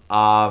was.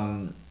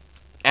 And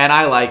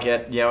I like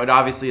it. You know, it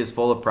obviously is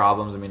full of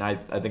problems. I mean, I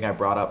think I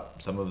brought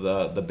up some of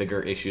the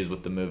bigger issues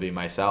with the movie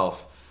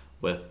myself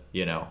with,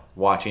 you know,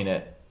 watching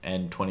it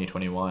in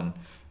 2021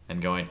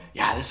 and going,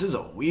 yeah, this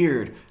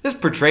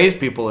portrays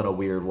people in a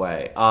weird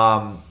way.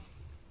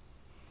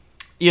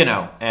 You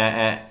know,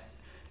 and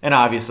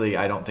obviously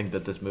I don't think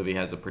that this movie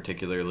has a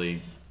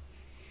particularly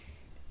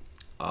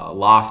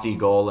lofty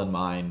goal in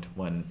mind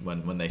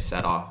when they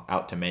set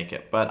out to make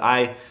it. But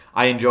I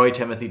enjoy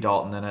Timothy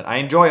Dalton in it. I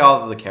enjoy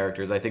all of the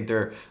characters. I think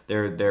they're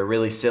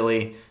really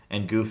silly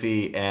and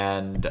goofy,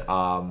 and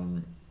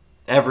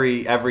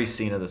every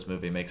scene of this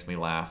movie makes me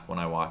laugh when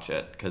I watch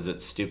it because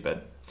it's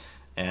stupid.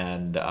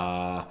 And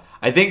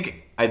I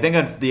think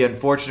the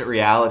unfortunate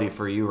reality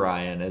for you,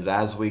 Ryan, is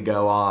as we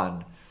go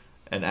on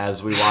and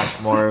as we watch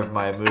more of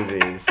my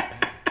movies,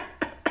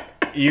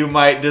 you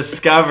might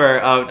discover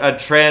a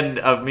trend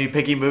of me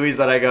picking movies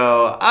that I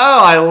go, oh,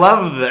 I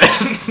love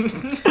this,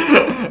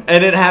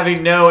 and it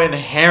having no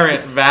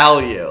inherent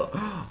value.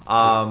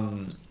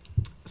 Oh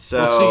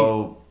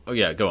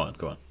yeah, go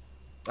on.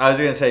 I was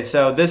gonna say,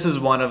 so this is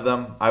one of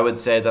them. I would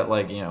say that,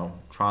 like, you know,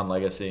 Tron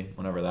Legacy,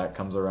 whenever that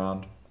comes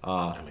around.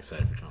 I'm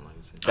excited for Tron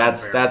Legacy.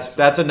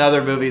 That's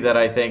another movie that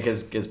I think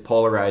is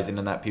polarizing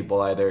in that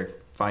people either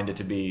find it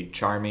to be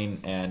charming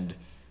and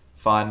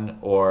fun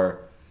or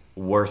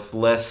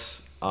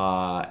worthless.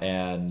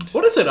 And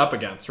what is it up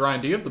against,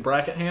 Ryan? Do you have the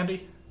bracket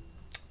handy?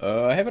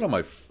 I have it on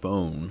my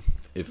phone.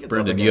 If It's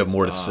Brendan, up you have against,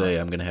 more to say,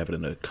 I'm gonna have it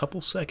in a couple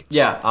seconds.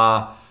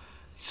 yeah.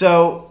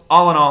 So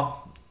all in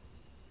all,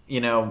 you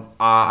know,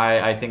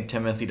 I think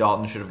Timothy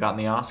Dalton should have gotten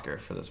the Oscar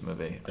for this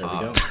movie. There we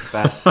go.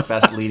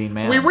 Best leading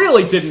man. We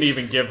really didn't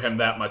even give him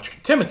that much.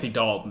 Timothy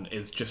Dalton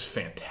is just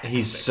fantastic.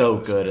 He's so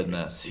good in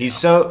this. He's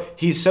so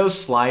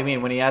slimy,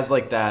 and when he has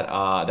like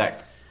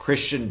that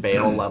Christian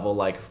Bale level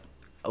like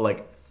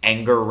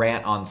anger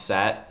rant on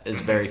set is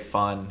very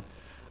fun.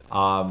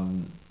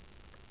 Honestly,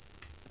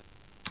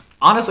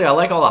 I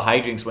like all the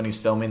hijinks when he's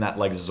filming that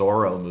like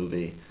Zorro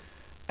movie,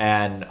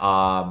 and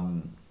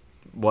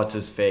what's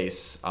his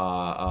face?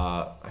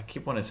 I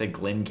keep wanting to say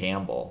Glenn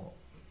Campbell.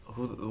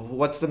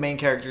 What's the main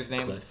character's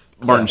name? Cliff.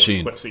 Martin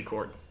Sheen. Cliff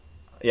Secord.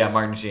 Yeah,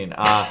 Martin Sheen.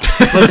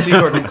 Cliff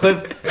Secord. When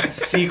Cliff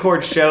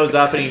Secord shows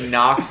up and he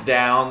knocks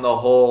down the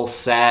whole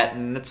set,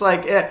 and it's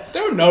like,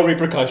 There were no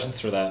repercussions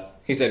for that.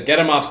 He said, "Get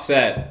him off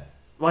set."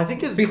 well, I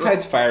think his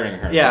Besides firing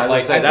her. yeah,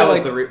 like like that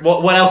was the.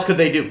 What else could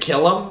they do?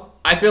 Kill him?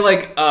 I feel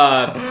like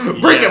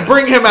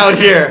Bring him out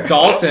here.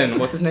 Dalton.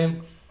 What's his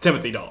name?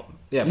 Timothy Dalton.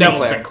 Yeah,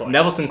 Neville Sinclair. Sinclair.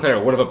 Neville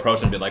Sinclair would have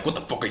approached him and been like, "What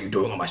the fuck are you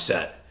doing on my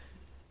set?"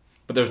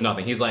 But there's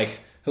nothing. He's like,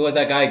 "Who is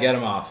that guy? Get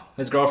him off.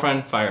 His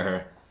girlfriend, fire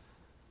her."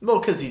 Well,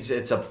 because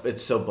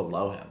it's so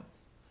below him.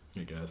 I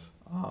guess.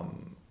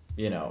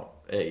 You know,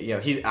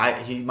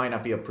 he might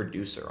not be a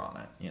producer on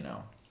it. You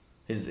know,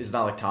 it's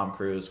not like Tom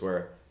Cruise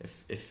where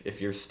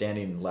if you're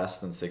standing less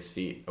than 6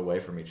 feet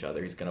away from each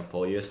other, he's gonna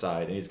pull you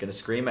aside and he's gonna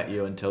scream at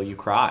you until you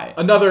cry.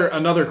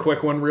 Another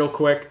quick one, real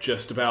quick,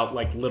 just about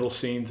like little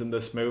scenes in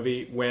this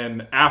movie.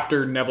 When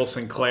after Neville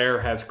Sinclair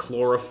has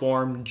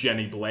chloroformed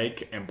Jenny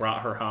Blake and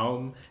brought her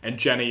home, and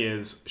Jenny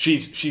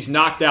she's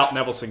knocked out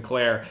Neville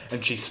Sinclair,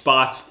 and she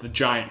spots the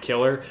giant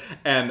killer,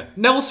 and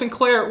Neville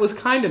Sinclair was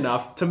kind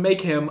enough to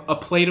make him a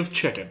plate of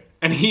chicken,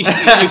 and you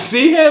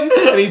see him,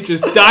 and he's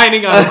just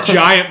dining on a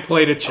giant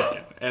plate of chicken.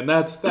 And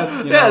that's you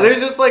know. Yeah, there's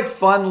just like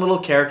fun little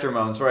character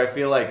moments where I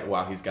feel like,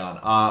 wow, he's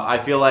gone.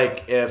 I feel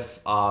like if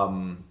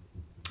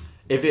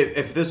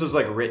this was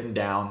like written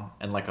down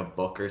in like a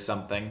book or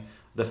something,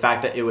 the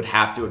fact that it would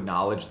have to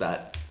acknowledge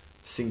that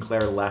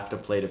Sinclair left a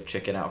plate of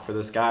chicken out for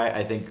this guy,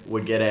 I think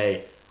would get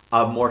a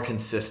more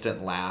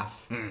consistent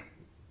laugh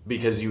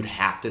because you'd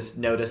have to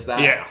notice that.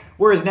 Yeah.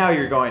 Whereas now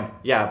you're going,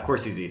 yeah, of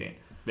course he's eating.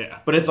 Yeah.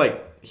 But it's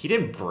like, he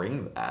didn't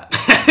bring that.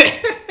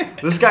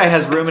 This guy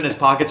has room in his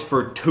pockets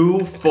for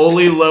 2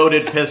 fully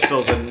loaded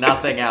pistols and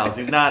nothing else.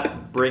 He's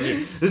not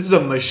bringing... This is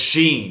a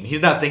machine.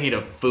 He's not thinking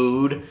of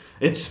food.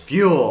 It's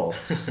fuel.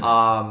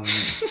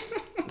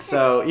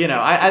 So, you know,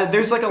 I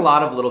there's like a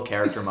lot of little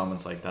character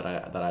moments like that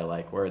I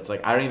like, where it's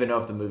like, I don't even know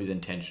if the movie's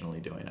intentionally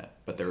doing it,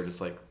 but they were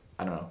just like,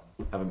 I don't know,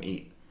 have him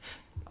eat.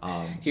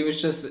 He was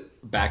just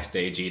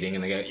backstage eating,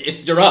 and they go,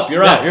 "You're up.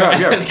 You're up. You're up.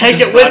 And he Take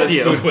just it brought with his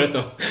you." Food with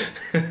him.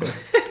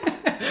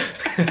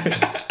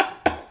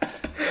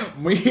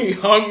 Me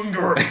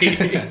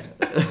hungry.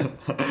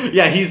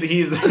 Yeah,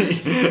 he's what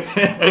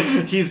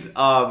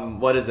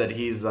is it?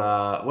 He's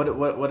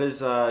what does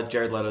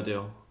Jared Leto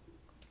do?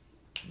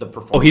 The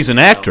performance. Oh, he's an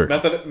actor.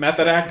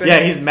 Method acting. Yeah,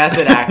 he's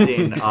method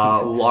acting,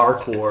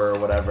 Larkor or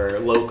whatever,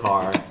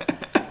 Lokar.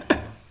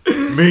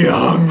 Me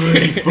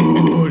hungry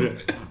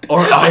food, or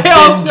I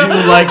bend you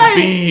like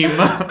beam.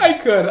 I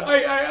could.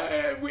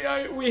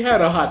 We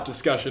had a hot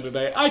discussion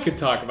today. I could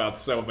talk about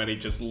so many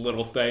just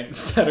little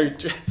things that are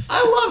just.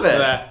 I love it.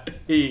 That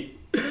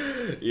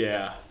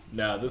yeah.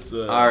 No, this.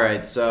 All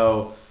right,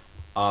 so,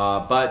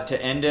 but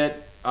to end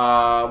it,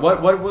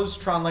 what was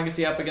Tron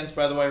Legacy up against,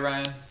 by the way,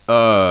 Ryan?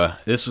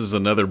 This is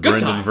another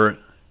Good Brendan Time.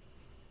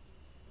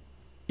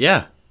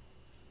 Yeah.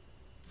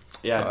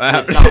 Yeah,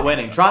 it's not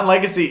winning. Tron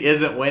Legacy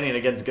isn't winning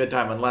against Good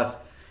Time unless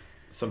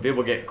some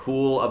people get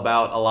cool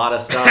about a lot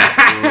of stuff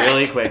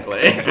really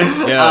quickly.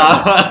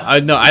 Yeah, I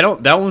no, I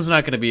don't. That one's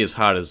not going to be as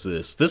hot as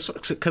this. This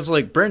because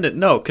like Brendan,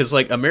 no, because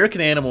like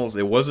American Animals,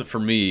 it wasn't for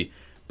me,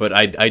 but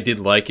I did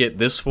like it.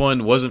 This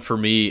one wasn't for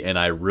me, and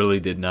I really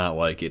did not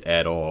like it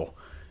at all.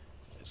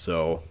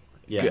 So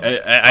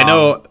Yeah. I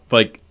know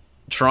like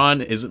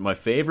Tron isn't my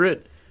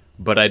favorite,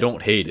 but I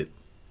don't hate it.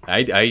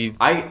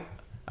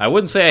 I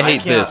wouldn't say I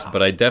hate this,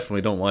 but I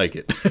definitely don't like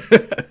it.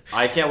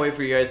 I can't wait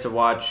for you guys to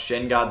watch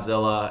Shin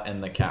Godzilla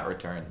and The Cat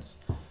Returns.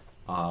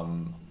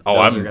 I'm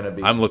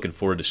looking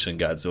forward to Shin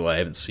Godzilla. I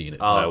haven't seen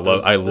it. I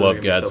love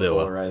Godzilla. So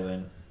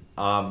polarizing.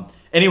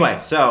 Anyway,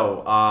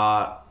 so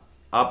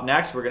up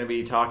next we're gonna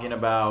be talking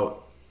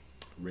about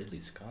Ridley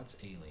Scott's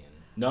Alien.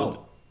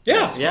 No.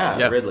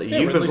 yeah. Ridley. Yeah,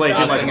 You've Ridley been playing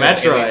too Scott. much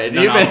Metroid.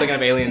 I was thinking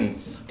of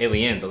Aliens. I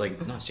was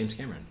like, no, it's James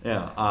Cameron.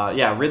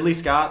 Yeah, Ridley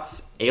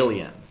Scott's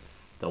Alien,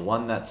 the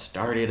one that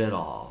started it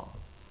all.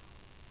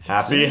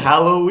 Happy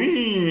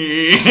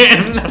Halloween!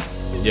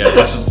 Yeah,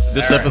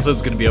 this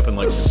episode's going to be up in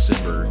like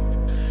December.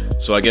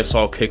 So I guess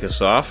I'll kick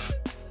us off.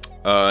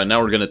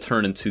 Now we're going to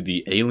turn into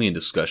the Alien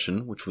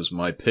discussion, which was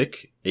my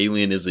pick.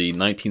 Alien is a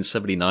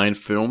 1979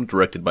 film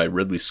directed by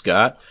Ridley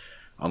Scott.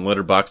 On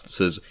Letterboxd it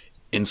says,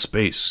 "In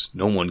space,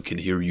 no one can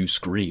hear you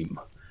scream."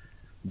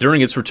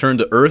 During its return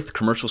to Earth,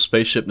 commercial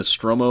spaceship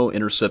Nostromo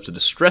intercepts a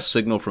distress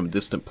signal from a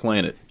distant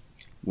planet.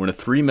 When a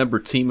 3-member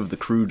team of the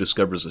crew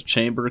discovers a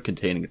chamber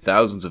containing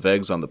thousands of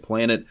eggs on the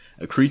planet,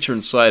 a creature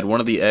inside one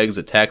of the eggs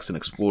attacks an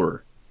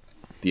explorer.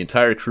 The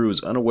entire crew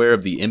is unaware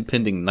of the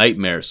impending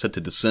nightmare set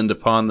to descend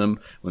upon them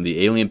when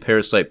the alien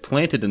parasite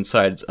planted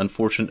inside its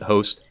unfortunate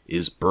host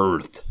is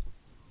birthed.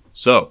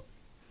 So,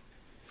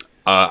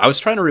 I was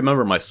trying to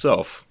remember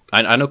myself.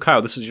 I know,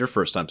 Kyle, this is your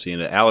first time seeing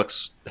it.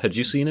 Alex, had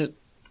you seen it?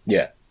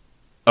 Yeah.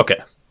 Okay.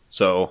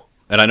 So,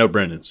 and I know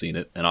Brendan's seen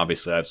it, and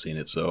obviously I've seen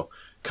it, so...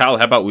 Kyle,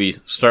 how about we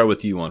start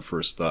with you on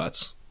first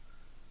thoughts?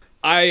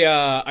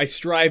 I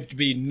strive to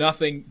be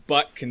nothing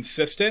but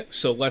consistent,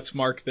 so let's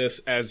mark this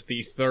as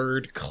the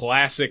third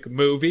classic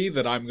movie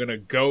that I'm going to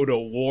go to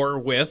war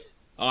with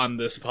on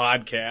this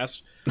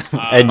podcast.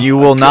 And you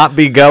will not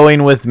be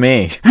going with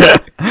me.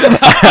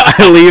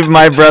 I leave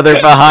my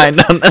brother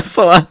behind on this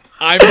one.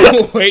 I'm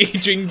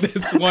waging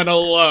this one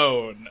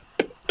alone.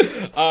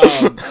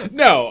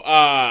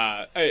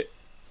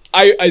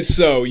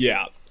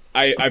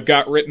 I've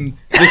got written,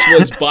 this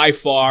was by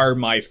far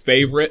my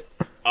favorite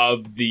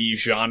of the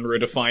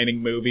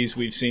genre-defining movies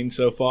we've seen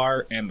so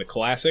far, and the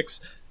classics.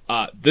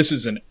 This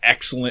is an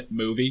excellent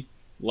movie.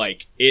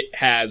 Like, it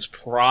has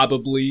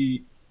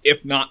probably,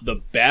 if not the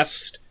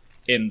best,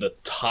 in the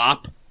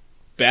top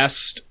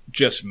best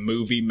just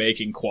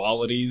movie-making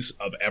qualities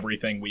of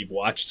everything we've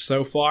watched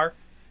so far.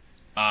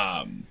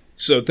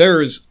 So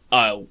there's,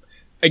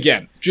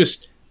 again,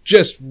 just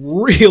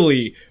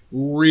really,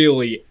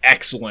 really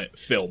excellent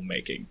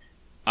filmmaking.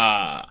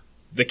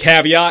 The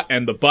caveat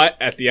and the but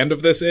at the end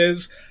of this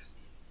is,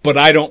 but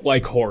I don't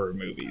like horror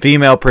movies.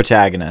 Female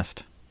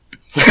protagonist.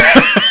 Cut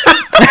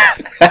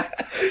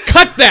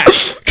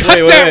that!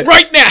 Cut that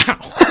right now!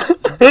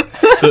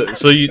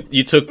 So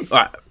you took,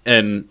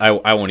 and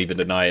I won't even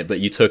deny it, but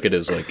you took it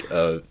as like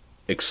a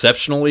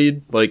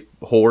exceptionally like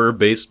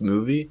horror-based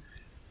movie?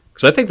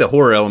 Because I think the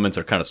horror elements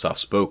are kind of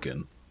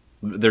soft-spoken.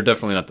 They're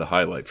definitely not the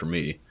highlight for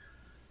me.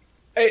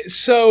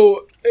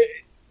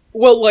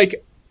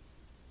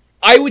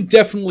 I would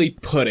definitely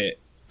put it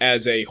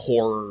as a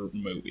horror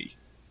movie.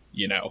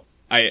 You know,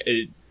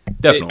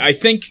 definitely. I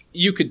think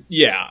you could,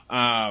 yeah.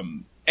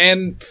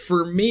 And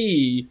for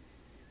me,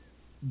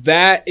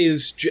 that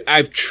is,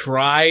 I've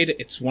tried.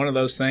 It's one of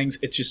those things.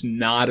 It's just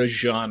not a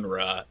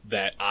genre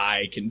that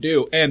I can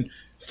do. And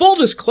full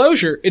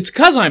disclosure, it's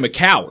because I'm a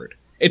coward.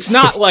 It's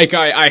not like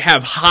I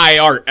have high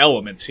art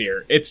elements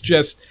here. It's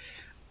just,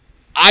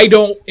 I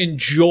don't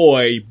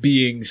enjoy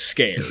being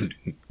scared.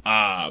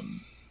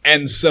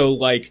 And so,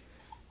 like,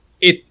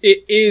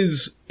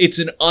 it's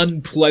an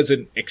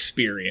unpleasant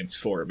experience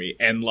for me.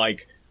 And,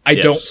 like, I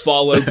don't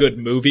follow good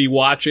movie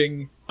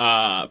watching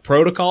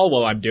protocol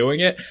while I'm doing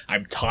it.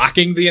 I'm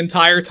talking the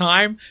entire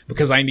time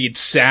because I need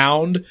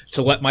sound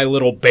to let my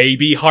little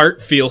baby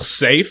heart feel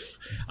safe.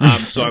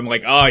 So I'm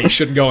like, oh, you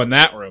shouldn't go in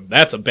that room.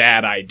 That's a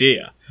bad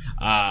idea.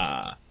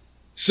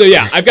 So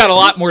yeah, I've got a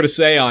lot more to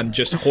say on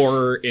just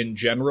horror in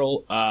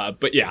general.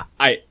 But yeah,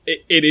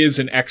 it is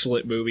an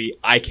excellent movie.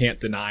 I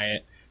can't deny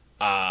it.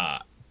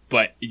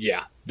 But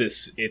yeah,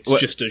 it's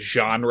just a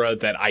genre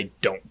that I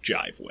don't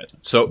jive with.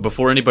 So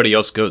before anybody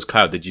else goes,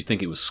 Kyle, did you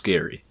think it was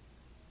scary?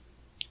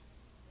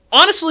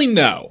 Honestly,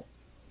 no.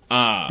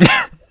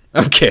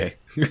 Okay.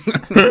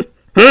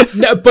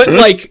 No, but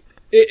like,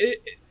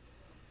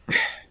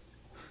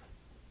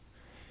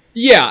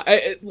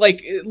 yeah,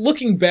 like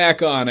looking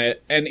back on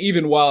it, and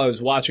even while I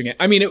was watching it,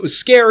 I mean, it was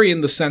scary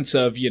in the sense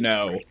of, you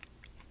know,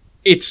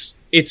 it's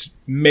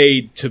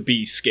made to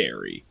be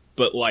scary,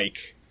 but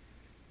like,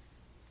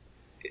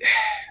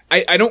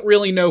 I don't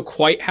really know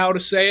quite how to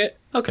say it.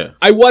 Okay.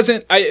 I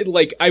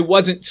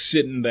wasn't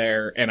sitting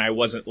there and I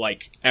wasn't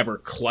like ever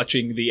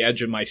clutching the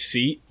edge of my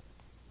seat,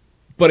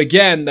 But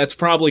again, that's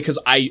probably because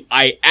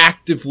I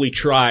actively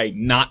try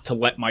not to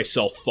let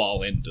myself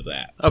fall into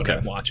that when Okay.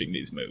 I'm watching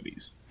these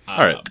movies.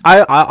 All right.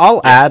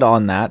 I'll add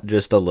on that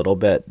just a little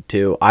bit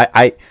too.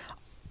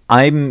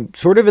 I'm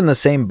sort of in the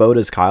same boat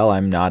as Kyle.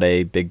 I'm not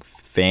a big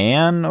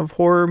fan of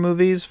horror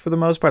movies for the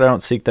most part. I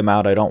don't seek them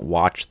out. I don't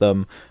watch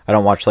them. I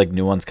don't watch like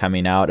new ones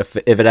coming out. If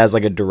it has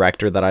like a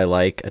director that I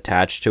like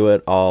attached to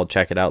it, I'll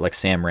check it out. Like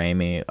Sam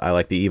Raimi. I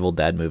like the Evil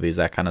Dead movies,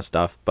 that kind of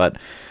stuff. But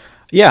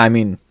yeah, I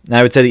mean,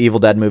 I would say the Evil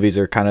Dead movies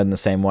are kind of in the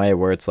same way,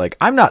 where it's like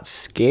I'm not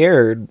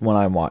scared when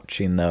I'm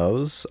watching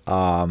those,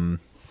 and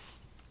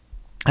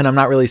I'm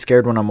not really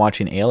scared when I'm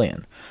watching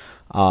Alien.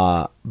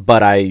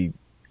 But I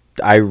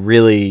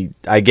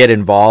get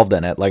involved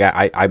in it. Like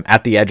I'm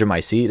at the edge of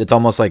my seat. It's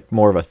almost like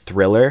more of a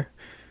thriller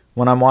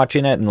when I'm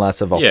watching it and less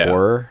of a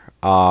horror.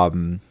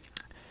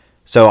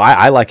 So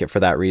I like it for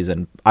that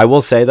reason. I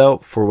will say though,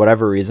 for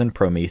whatever reason,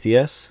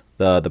 Prometheus,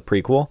 the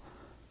prequel,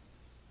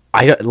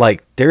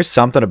 there's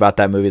something about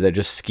that movie that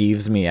just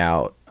skeeves me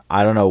out.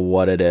 I don't know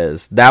what it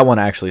is. That one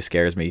actually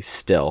scares me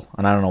still,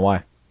 and I don't know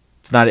why.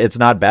 It's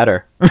not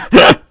better.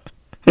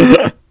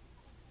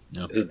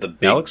 Is it the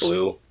big Alex?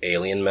 blue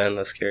alien men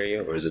that scare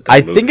you, or is it? The I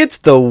movie? think it's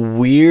the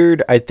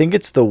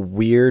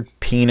weird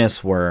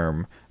penis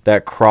worm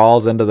that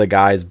crawls into the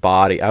guy's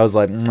body. I was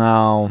like,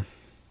 no,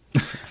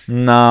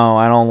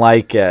 I don't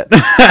like it.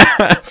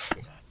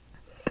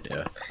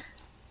 Yeah.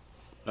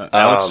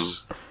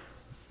 Alex.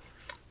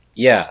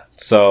 Yeah,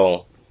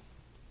 so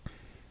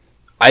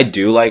I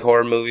do like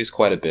horror movies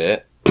quite a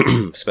bit,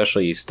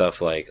 especially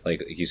stuff like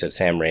you said,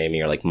 Sam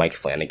Raimi or like Mike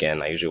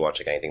Flanagan. I usually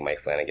watch like anything Mike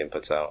Flanagan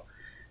puts out.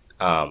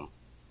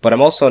 But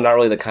I'm also not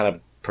really the kind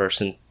of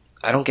person.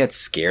 I don't get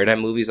scared at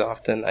movies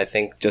often. I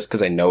think just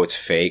because I know it's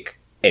fake,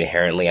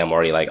 inherently I'm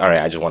already like, all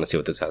right, I just want to see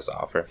what this has to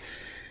offer.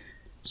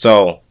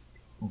 So,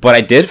 but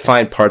I did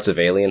find parts of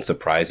Alien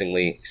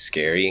surprisingly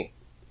scary.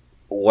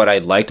 What I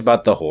liked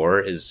about the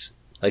horror is,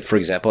 like, for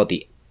example,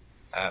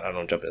 I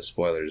don't jump into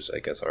spoilers, I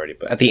guess already,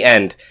 but at the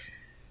end,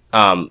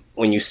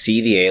 when you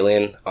see the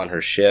alien on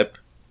her ship,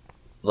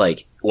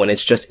 like when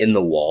it's just in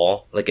the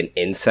wall, like an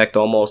insect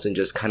almost, and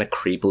just kind of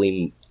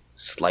creepily,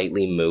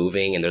 slightly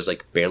moving, and there's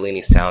like barely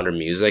any sound or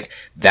music,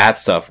 that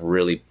stuff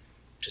really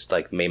just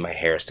like made my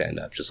hair stand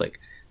up. Just like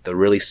the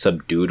really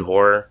subdued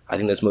horror. I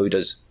think this movie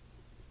does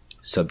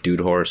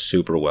subdued horror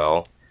super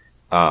well.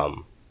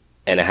 And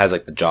it has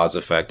like the Jaws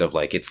effect of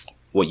like, it's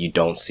what you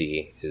don't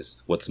see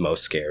is what's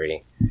most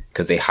scary,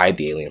 because they hide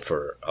the alien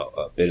for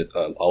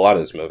a lot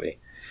of this movie.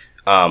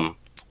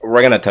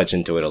 We're gonna touch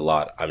into it a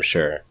lot, I'm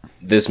sure.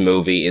 This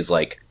movie is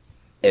like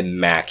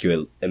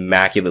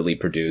immaculately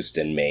produced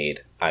and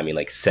made. I mean,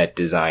 like set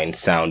design,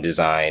 sound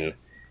design,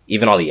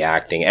 even all the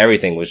acting,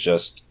 everything was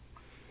just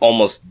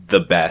almost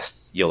the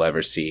best you'll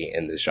ever see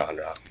in this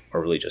genre,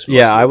 or really just most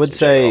Yeah, I movies would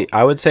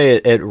in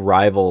say general. it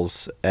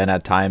rivals and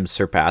at times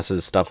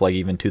surpasses stuff like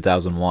even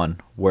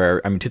 2001, where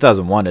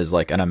 2001 is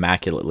like an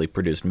immaculately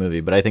produced movie,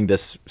 but I think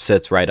this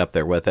sits right up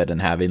there with it,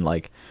 and having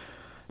like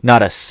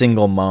not a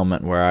single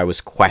moment where I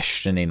was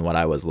questioning what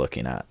I was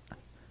looking at.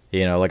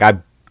 You know, like I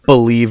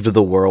believed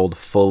the world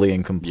fully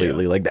and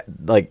completely. Yeah. Like that,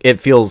 like it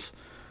feels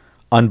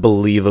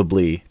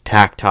unbelievably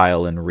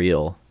tactile and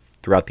real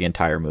throughout the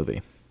entire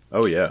movie.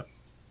 Oh yeah.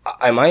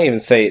 I might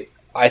even say,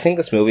 I think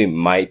this movie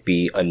might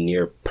be a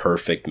near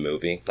perfect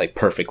movie, like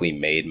perfectly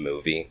made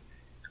movie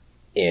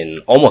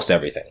in almost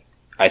everything.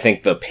 I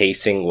think the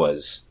pacing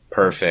was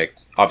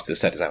perfect. Obviously the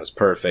set design was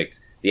perfect.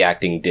 The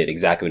acting did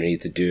exactly what it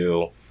needed to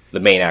do.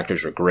 The main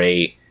actors were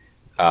great.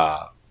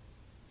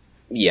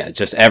 Yeah,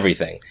 just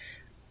everything.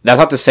 That's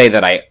not to say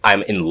that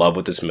I'm in love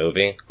with this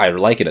movie. I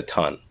like it a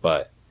ton,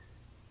 but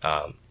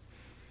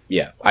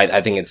yeah, I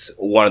think it's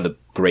one of the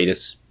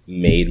greatest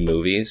made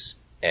movies,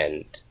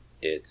 and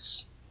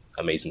it's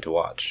amazing to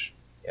watch.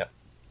 Yeah.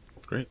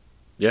 Great.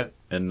 Yeah,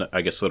 and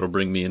I guess that'll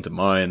bring me into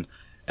mine.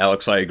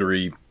 Alex, I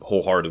agree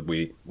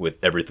wholeheartedly with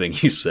everything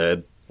you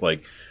said.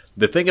 Like,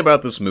 the thing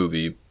about this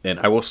movie, and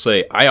I will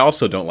say, I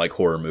also don't like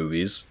horror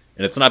movies,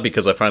 and it's not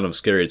because I find them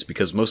scary, it's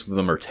because most of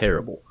them are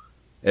terrible.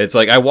 It's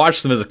like, I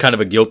watch them as a kind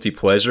of a guilty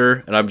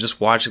pleasure, and I'm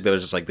just watching them,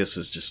 just like, this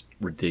is just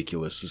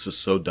ridiculous. This is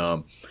so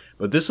dumb.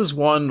 But this is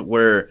one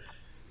where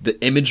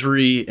the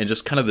imagery and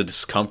just kind of the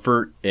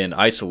discomfort and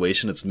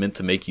isolation it's meant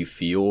to make you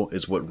feel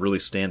is what really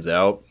stands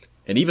out.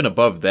 And even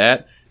above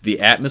that, the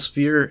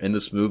atmosphere in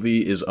this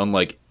movie is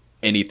unlike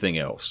anything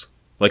else.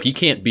 Like, you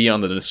can't be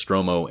on the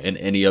Nostromo in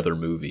any other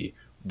movie.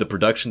 The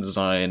production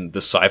design,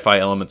 the sci-fi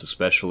elements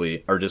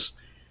especially, are just,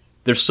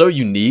 they're so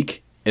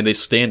unique, and they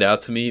stand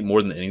out to me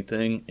more than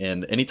anything.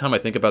 And anytime I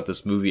think about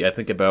this movie, I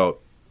think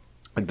about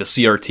like the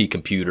CRT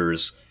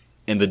computers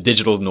and the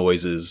digital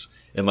noises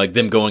and like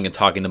them going and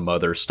talking to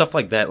Mother, stuff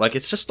like that. Like,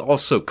 it's just all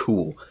so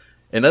cool.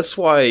 And that's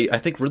why I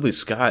think Ridley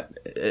Scott,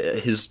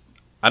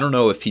 I don't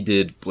know if he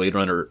did Blade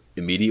Runner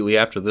immediately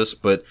after this,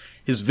 but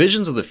his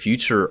visions of the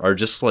future are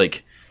just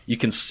like, you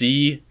can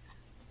see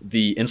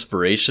the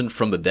inspiration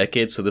from the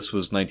decade. So this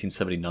was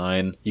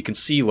 1979. You can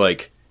see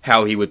like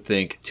how he would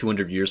think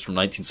 200 years from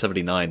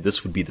 1979,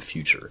 this would be the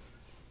future.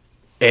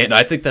 And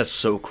I think that's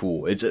so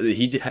cool.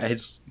 He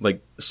has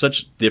like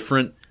such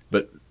different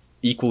but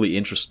equally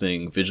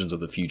interesting visions of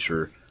the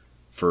future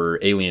for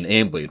Alien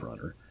and Blade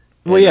Runner.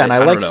 Well, yeah, and I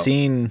like don't know.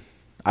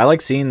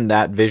 seeing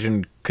that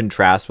vision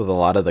contrast with a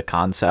lot of the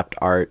concept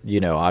art.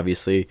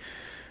 Obviously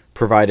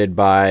provided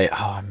by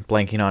I'm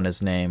blanking on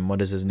his name.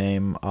 What is his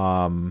name?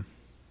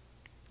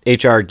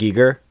 H.R.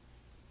 Giger.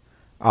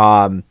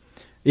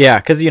 Yeah,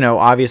 because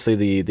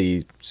obviously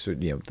the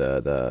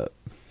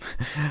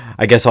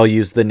I guess I'll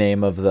use the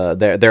name of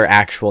their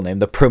actual name,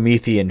 the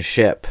Promethean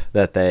ship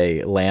that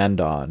they land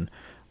on,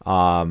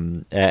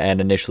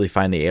 and initially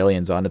find the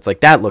aliens on. It's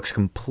like that looks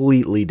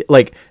completely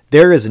like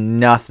there's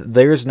not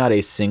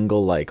a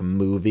single like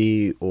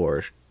movie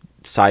or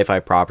sci-fi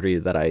property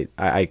that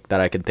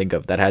I can think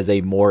of that has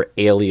a more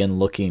alien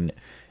looking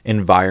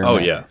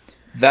environment. Oh yeah.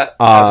 That's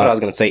what I was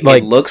gonna say.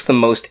 like- It looks the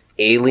most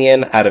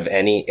alien out of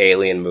any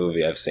alien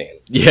movie I've seen.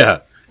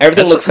 Yeah.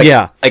 Everything looks like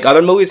yeah. like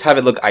other movies have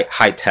it look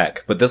high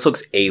tech, but this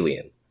looks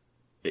alien.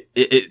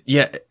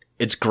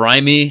 It's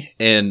grimy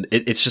and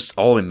it's just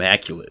all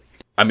immaculate.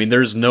 I mean,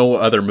 there's no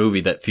other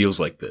movie that feels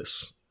like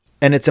this.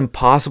 And it's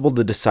impossible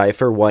to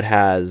decipher what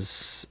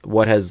has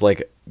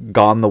like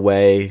gone the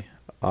way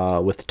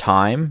with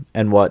time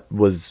and what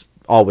was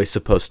always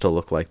supposed to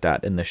look like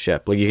that in the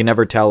ship. Like you can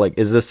never tell, like,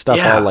 is this stuff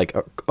all like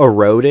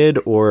eroded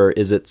or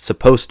is it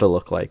supposed to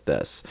look like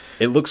this?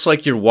 It looks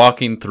like you're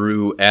walking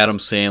through Adam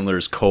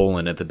Sandler's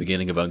colon at the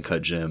beginning of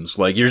Uncut Gems.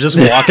 Like you're just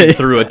walking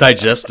through a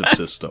digestive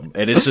system,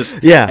 and it's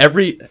just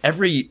every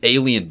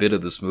alien bit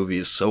of this movie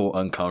is so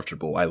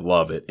uncomfortable. I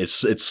love it.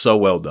 It's so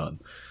well done.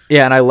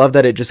 Yeah, and I love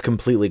that it just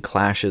completely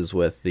clashes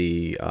with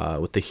the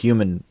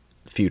human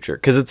future,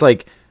 because it's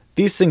like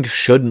these things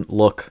shouldn't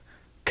look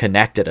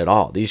connected at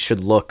all. These should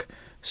look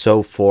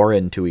so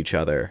foreign to each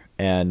other,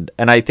 and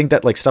I think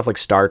that like stuff like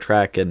Star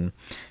Trek and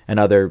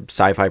other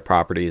sci-fi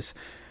properties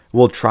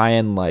will try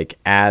and like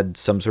add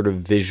some sort of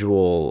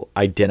visual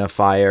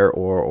identifier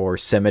or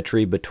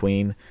symmetry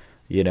between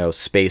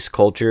space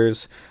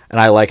cultures,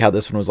 and I like how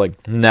this one was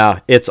like, nah,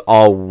 it's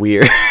all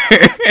weird.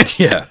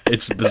 Yeah,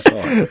 it's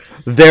bizarre.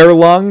 Their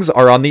lungs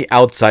are on the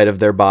outside of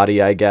their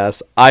body, I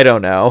guess. I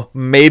don't know.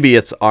 Maybe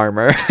it's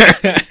armor.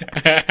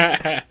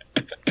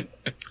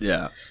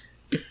 Yeah.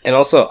 And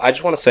also, I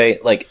just want to say,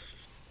 like,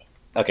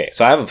 okay,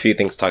 so I have a few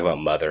things to talk about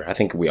Mother. I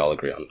think we all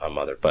agree on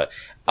Mother, but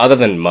other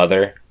than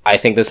Mother, I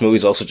think this movie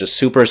is also just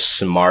super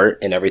smart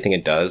in everything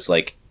it does.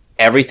 Like,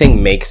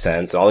 everything makes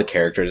sense, and all the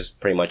characters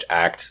pretty much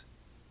act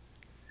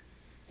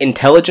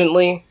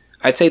intelligently.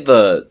 I'd say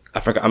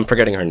I'm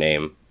forgetting her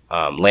name,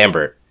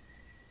 Lambert.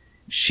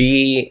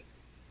 She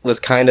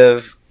was kind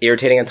of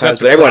irritating at times,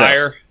 but everyone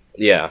else,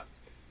 yeah.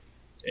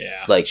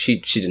 Yeah. Like, she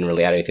didn't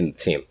really add anything to the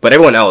team. But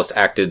everyone else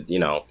acted,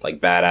 like,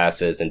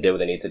 badasses and did what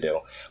they need to do.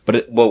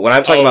 But when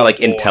I'm talking about, like,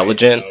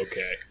 intelligent,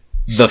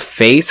 the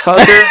face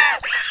hugger...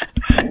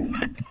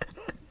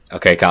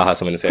 Okay, Kyle has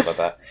something to say about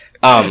that.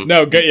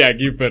 No, good. Yeah,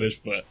 you finish,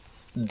 but...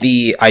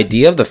 The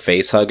idea of the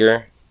face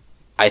hugger,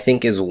 I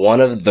think, is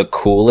one of the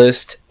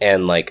coolest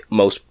and, like,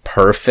 most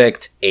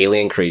perfect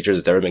alien creatures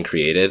that's ever been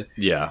created.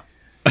 Yeah.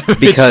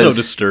 Because it's so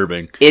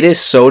disturbing. It is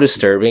so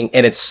disturbing,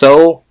 and it's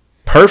so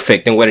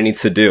perfect in what it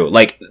needs to do.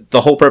 Like,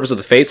 the whole purpose of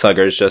the face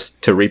hugger is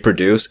just to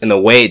reproduce, and the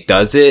way it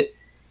does it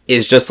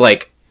is just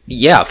like,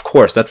 yeah, of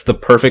course, that's the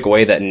perfect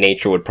way that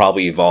nature would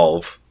probably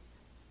evolve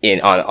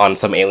on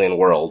some alien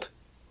world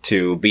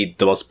to be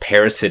the most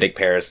parasitic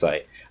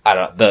parasite. I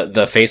don't know.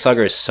 The face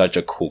hugger is such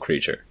a cool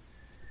creature.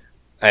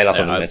 And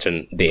also to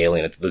mention the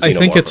alien, it's the xenomorph. I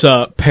think it's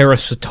a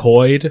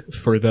parasitoid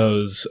for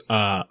those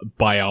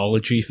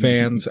biology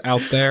fans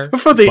out there.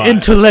 For the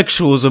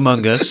intellectuals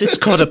among us, it's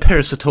called a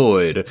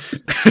parasitoid.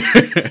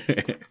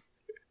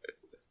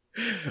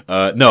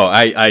 No,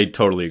 I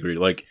totally agree.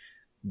 Like,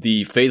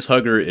 the face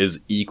hugger is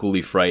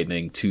equally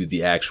frightening to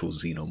the actual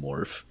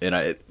xenomorph. And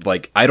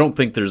I don't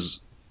think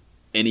there's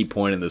any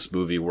point in this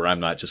movie where I'm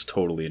not just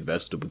totally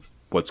invested with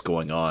what's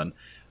going on.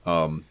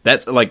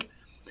 That's like,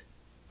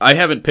 I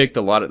haven't picked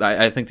a lot of...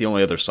 I think the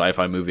only other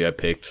sci-fi movie I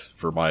picked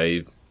for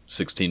my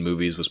 16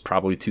 movies was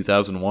probably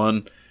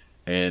 2001.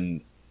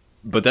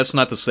 But that's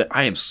not to say...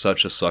 I am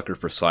such a sucker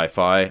for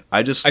sci-fi.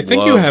 I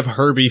think you have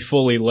Herbie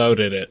Fully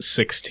Loaded at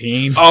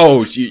 16.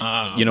 Oh,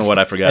 you know what?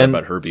 I forgot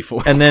about Herbie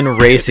Fully. And then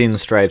Racing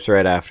Stripes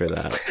right after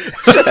that.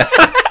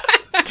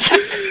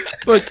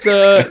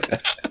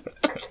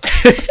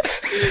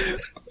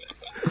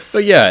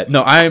 But yeah,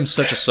 no, I am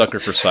such a sucker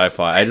for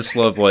sci-fi. I just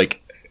love, like,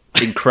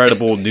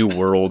 incredible new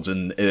worlds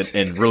and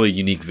really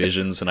unique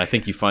visions, and I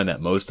think you find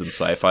that most in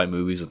sci-fi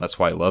movies, and that's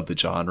why I love the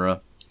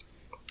genre.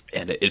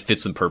 And it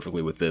fits in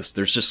perfectly with this.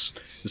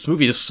 This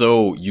movie is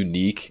so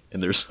unique,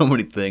 and there's so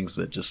many things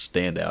that just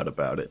stand out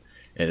about it.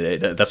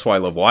 And that's why I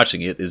love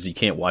watching it, is you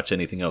can't watch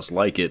anything else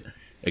like it,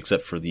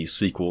 except for the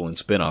sequel and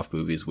spin-off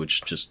movies,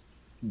 which just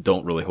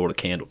don't really hold a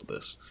candle to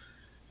this.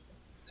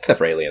 Except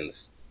for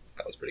Aliens.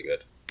 That was pretty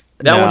good.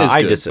 That one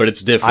is good, but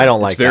it's different. I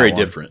don't like it's very that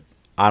one. different.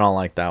 I don't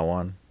like that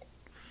one.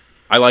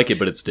 I like it,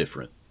 but it's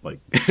different. Like,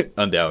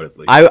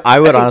 undoubtedly. I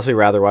would honestly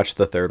rather watch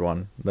the third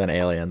one than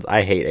Aliens.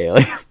 I hate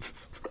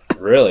Aliens.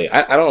 Really?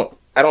 I don't...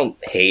 I don't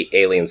hate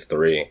Aliens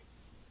 3.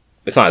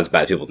 It's not as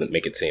bad as people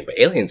make it seem, but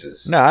Aliens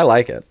is No, I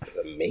like it.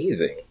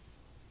 amazing.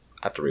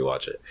 I have to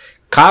rewatch it.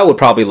 Kyle would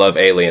probably love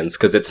Aliens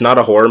because it's not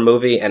a horror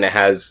movie and it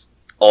has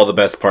all the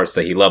best parts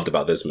that he loved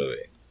about this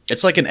movie.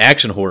 It's like an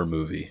action horror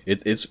movie.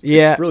 It's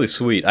Yeah. really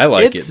sweet. I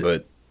like It's- it,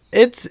 but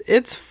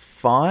It's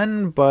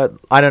fun, but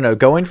I don't know.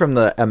 Going from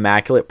the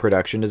immaculate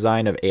production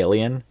design of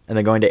Alien and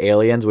then going to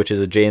Aliens, which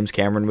is a James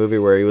Cameron movie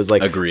where he was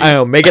like, Agreed. I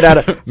don't know, make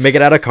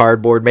it out of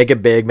cardboard, make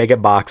it big, make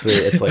it boxy.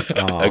 It's like,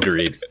 oh.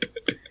 agreed.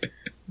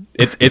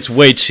 It's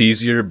way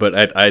cheesier,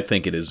 but I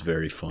think it is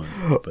very fun.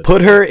 But,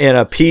 Put her in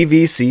a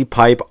PVC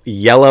pipe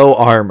yellow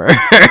armor.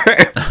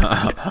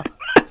 all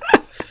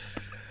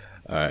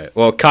right.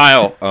 Well,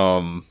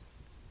 Kyle,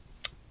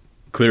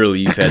 clearly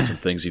you've had some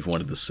things you've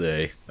wanted to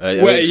say.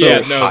 Well, So- yeah,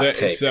 no. hot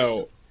takes.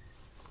 So,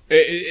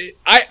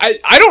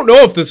 I don't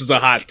know if this is a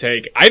hot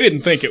take. I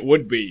didn't think it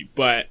would be,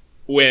 but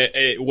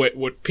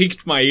what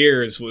piqued my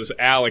ears was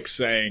Alex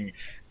saying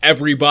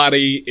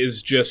everybody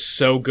is just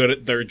so good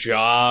at their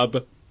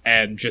job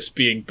and just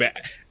being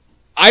bad.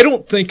 I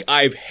don't think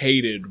I've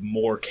hated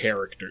more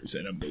characters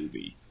in a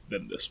movie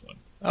than this one.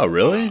 Oh,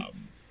 really?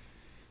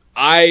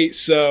 I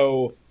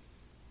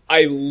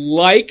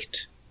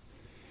liked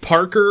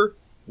Parker,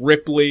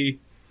 Ripley,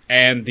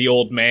 and the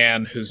old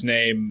man whose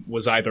name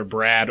was either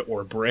Brad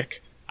or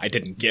Brick. I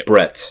didn't get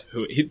Brett.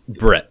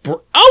 Brett.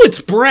 Oh,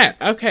 it's Brett.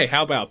 Okay,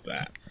 how about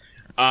that?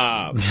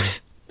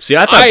 See,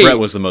 I thought Brett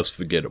was the most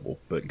forgettable,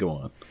 but go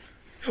on.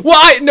 Well,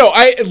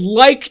 I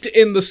liked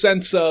in the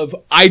sense of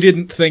I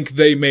didn't think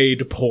they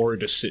made poor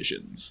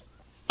decisions.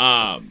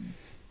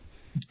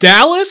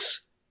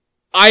 Dallas,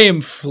 I am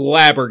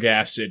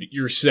flabbergasted.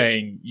 You're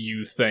saying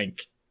you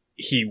think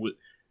he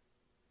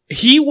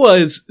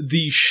was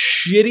the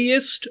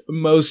shittiest,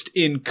 most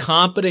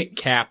incompetent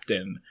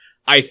captain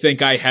I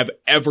think I have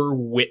ever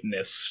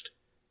witnessed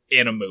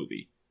in a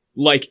movie.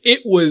 Like,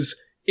 it was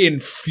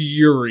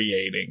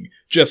infuriating.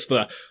 Just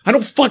I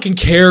don't fucking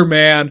care,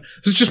 man.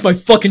 This is just my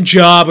fucking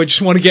job. I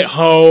just want to get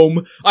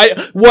home.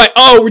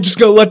 Oh, we're just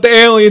gonna let the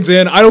aliens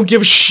in. I don't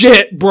give a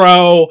shit,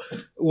 bro.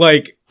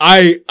 Like,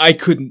 I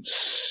couldn't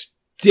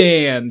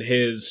stand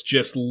his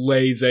just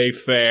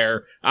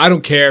laissez-faire. I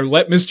don't care.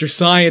 Let Mr.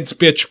 Science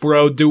bitch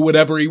bro do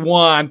whatever he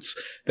wants.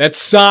 That's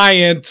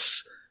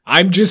science.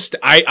 I just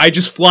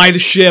fly the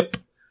ship.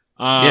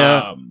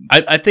 Yeah,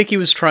 I think he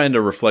was trying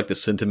to reflect the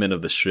sentiment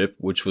of the ship,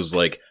 which was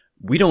like,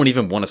 we don't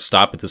even want to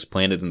stop at this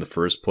planet in the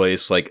first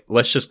place. Like,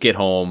 let's just get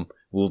home.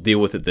 We'll deal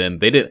with it then.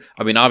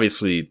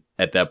 Obviously,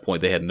 at that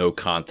point, they had no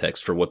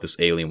context for what this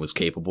alien was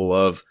capable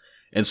of.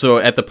 And so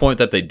at the point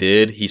that they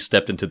did, he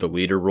stepped into the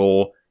leader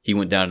role. He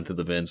went down into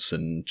the vents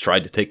and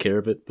tried to take care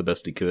of it the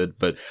best he could.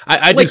 But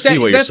I do see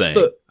what you're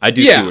saying. I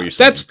do see what you're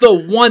saying. That's the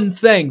one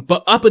thing.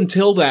 But up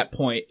until that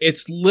point,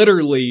 it's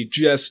literally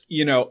just,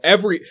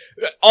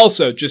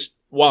 also, just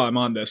while I'm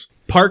on this,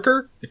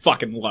 Parker, I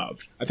fucking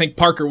loved. I think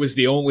Parker was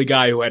the only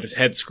guy who had his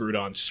head screwed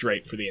on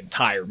straight for the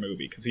entire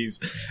movie, because he's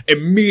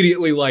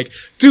immediately like,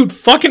 dude,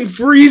 fucking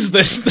freeze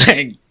this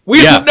thing.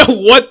 We don't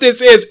know what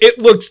this is. It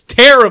looks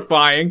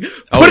terrifying.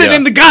 Put it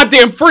in the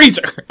goddamn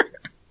freezer.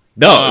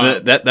 No,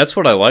 that's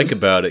what I like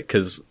about it,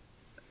 because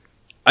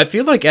I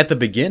feel like at the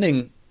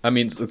beginning,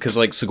 because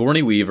like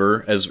Sigourney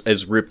Weaver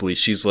as Ripley,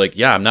 she's like,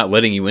 yeah, I'm not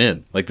letting you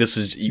in. Like, this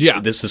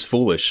is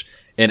foolish.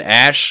 And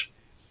Ash,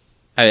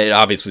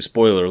 obviously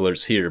spoiler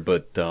alerts here,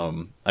 but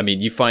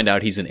you find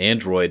out he's an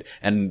android,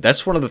 and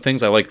that's one of the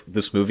things I like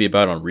this movie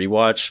about on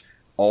rewatch.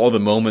 All the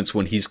moments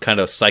when he's kind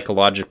of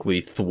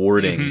psychologically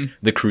thwarting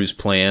the crew's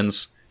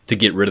plans to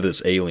get rid of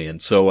this alien.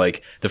 So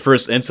like the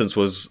first instance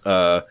was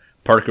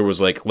Parker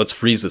was like, let's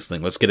freeze this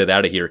thing, let's get it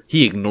out of here.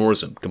 He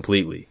ignores him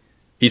completely.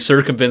 He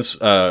circumvents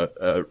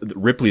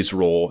Ripley's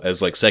role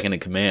as like second in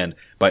command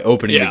by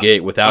opening the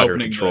gate without her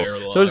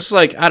control. So it's just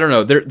like, I don't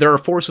know, there are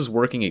forces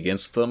working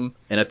against them,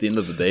 and at the end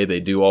of the day,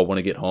 they do all want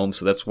to get home.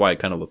 So that's why I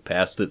kind of look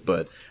past it.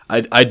 But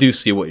I do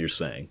see what you're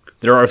saying.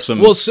 There are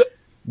some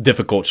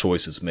difficult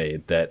choices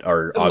made that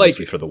are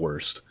obviously for the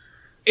worst.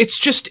 It's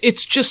just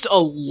a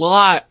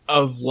lot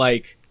of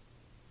like.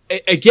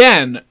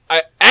 Again,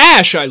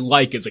 Ash I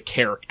like as a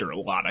character a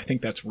lot. I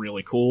think that's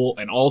really cool.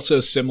 And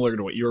also similar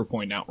to what you were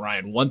pointing out,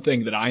 Ryan, one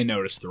thing that I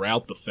noticed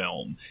throughout the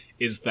film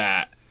is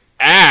that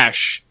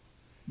Ash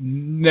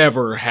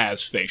never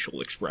has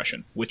facial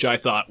expression, which I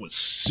thought was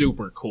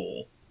super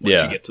cool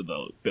once you get to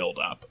the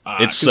build-up.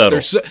 It's subtle.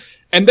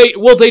 And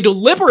they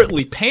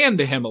deliberately pan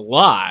to him a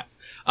lot.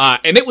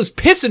 And it was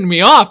pissing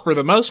me off for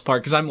the most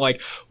part, because I'm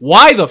like,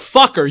 why the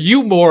fuck are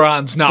you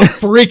morons not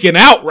freaking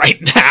out right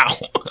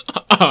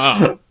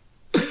now?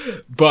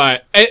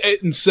 But,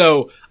 and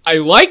so, I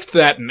liked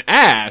that in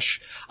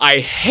Ash. I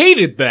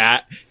hated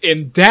that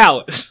in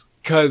Dallas,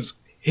 because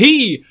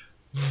he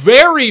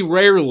very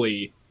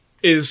rarely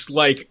is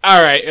like,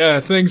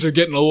 alright, things are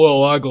getting a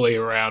little ugly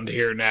around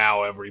here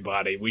now,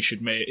 everybody. We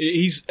should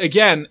he's,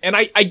 again, and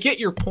I get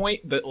your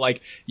point that,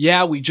 like,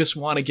 yeah, we just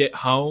want to get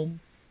home,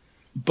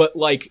 but,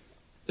 like,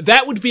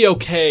 that would be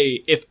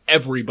okay if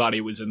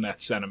everybody was in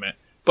that sentiment.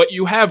 but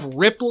you have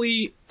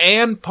Ripley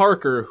and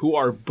Parker who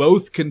are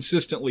both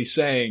consistently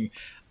saying,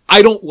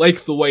 I don't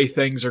like the way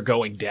things are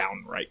going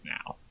down right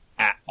now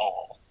at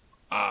all.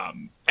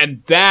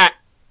 And that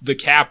the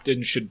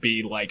captain should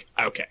be like,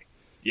 okay,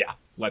 yeah,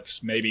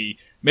 let's maybe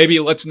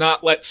let's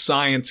not let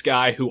science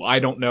guy who I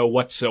don't know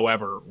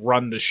whatsoever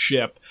run the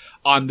ship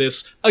on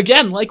this.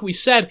 Again, like we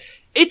said,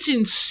 it's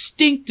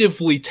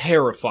instinctively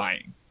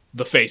terrifying.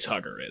 The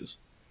facehugger is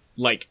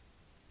like,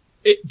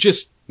 it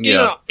just, you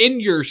know, in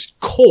your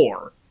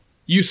core,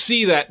 you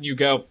see that and you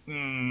go,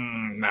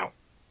 no.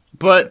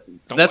 But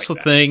Don't that's like the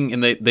that. thing,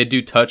 and they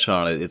do touch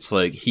on it. It's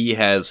like he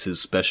has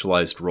his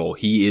specialized role.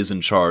 He is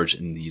in charge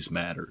in these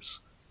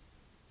matters.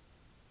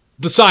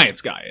 The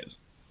science guy is.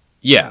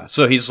 Yeah,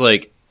 so he's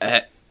like,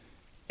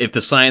 if the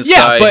science Yeah,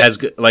 guy but- has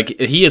good, like,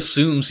 he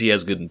assumes he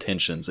has good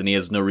intentions, and he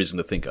has no reason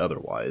to think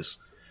otherwise.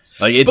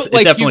 Like, it But,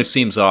 like, definitely you-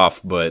 seems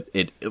off, but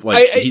he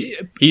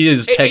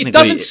is technically It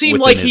doesn't seem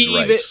within like his he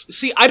rights. even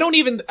see. I don't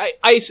even.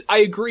 I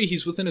agree.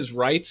 He's within his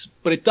rights,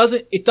 but it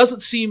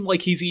doesn't seem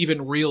like he's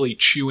even really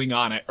chewing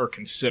on it or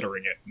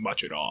considering it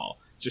much at all.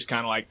 It's just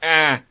kind of like,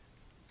 I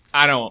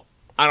don't.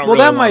 Well, really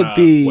that might wanna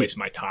be- waste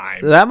my time.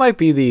 That might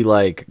be the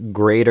like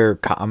greater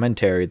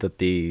commentary that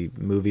the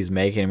movie's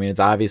making. I mean, it's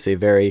obviously a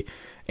very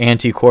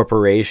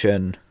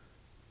anti-corporation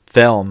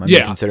film. I mean,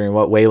 Yeah. considering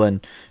what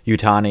Wayland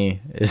Yutani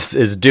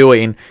is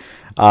doing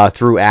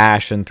through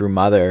Ash and through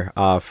Mother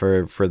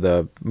for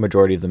the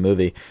majority of the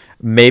movie.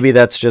 Maybe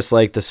that's just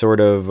like the sort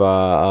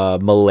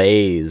of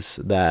malaise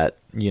that,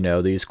 you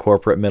know, these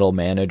corporate middle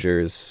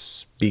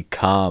managers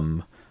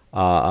become.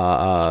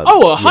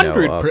 Oh,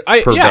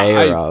 100%.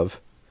 Purveyor of.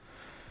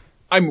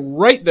 I'm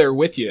right there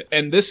with you.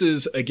 And this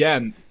is,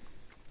 again,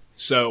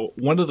 so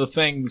one of the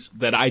things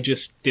that I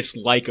just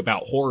dislike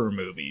about horror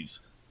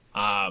movies,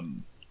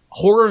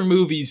 horror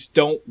movies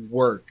don't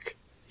work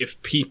if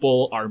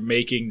people are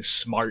making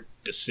smart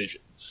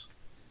decisions.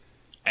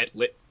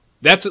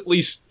 That's at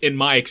least in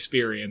my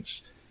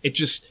experience. It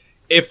just,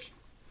 if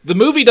the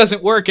movie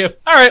doesn't work, all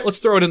right, let's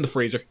throw it in the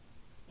freezer.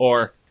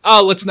 Or,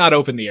 oh, let's not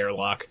open the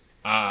airlock.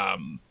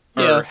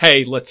 Or,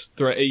 hey, let's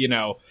throw,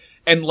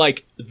 and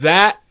like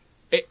that,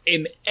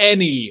 in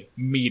any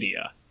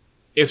media,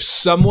 if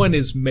someone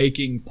is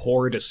making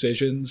poor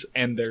decisions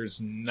and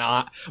there's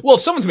not... Well,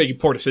 if someone's making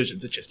poor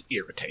decisions, it just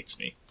irritates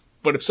me.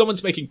 But if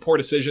someone's making poor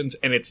decisions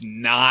and it's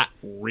not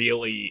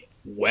really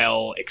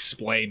well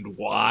explained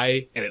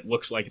why, and it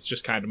looks like it's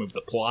just kind of move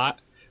the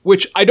plot,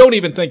 which I don't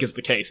even think is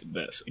the case in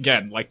this.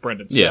 Again, like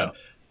Brendan said, Yeah.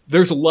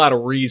 there's a lot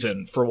of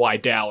reason for why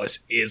Dallas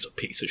is a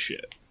piece of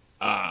shit.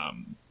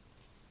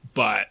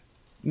 But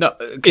No,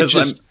 it's because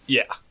just...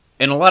 Yeah.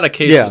 in a lot of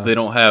cases, Yeah. they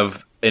don't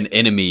have an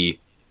enemy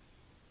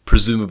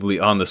presumably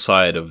on the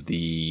side of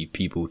the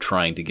people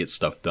trying to get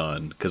stuff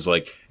done. Because,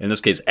 like, in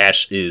this case,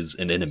 Ash is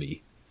an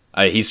enemy.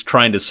 He's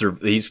trying to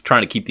he's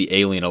trying to keep the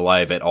alien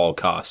alive at all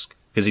costs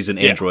because he's an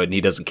android and he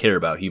doesn't care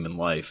about human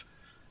life.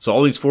 So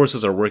all these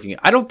forces are working.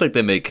 I don't think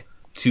they make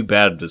too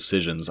bad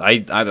decisions.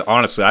 I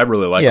honestly, I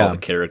really like all the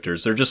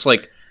characters. They're just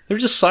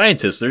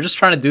scientists. They're just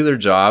trying to do their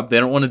job. They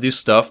don't want to do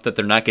stuff that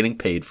they're not getting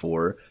paid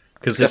for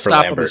because they Except for stop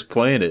on Lambert. this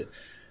planet.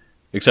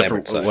 Except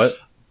Lambert for sucks. what?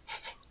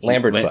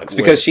 Lambert Lam- sucks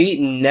where- because she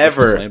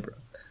never, Lambert?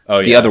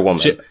 Oh, the yeah. other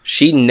woman,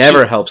 she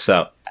never helps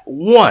out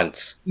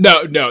once.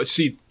 No.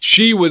 See,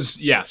 she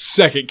was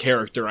second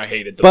character I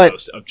hated the But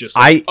most. Of just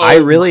I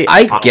like,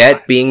 I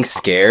get being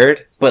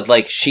scared, but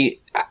like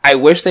I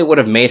wish they would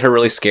have made her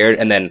really scared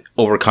and then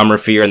overcome her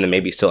fear and then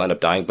maybe still end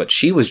up dying. But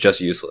she was just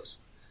useless.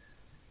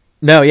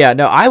 No,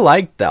 I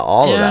liked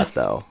all of Yeah. that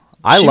though.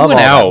 I She love all went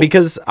that out.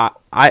 because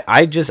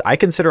I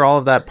consider all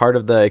of that part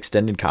of the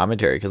extended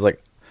commentary because,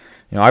 like,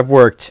 you know, I've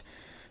worked,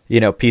 you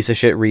know, piece of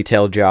shit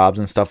retail jobs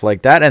and stuff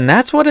like that, and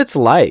that's what it's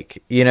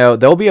like. You know,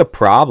 there'll be a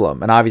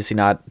problem, and obviously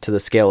not to the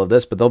scale of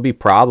this, but there'll be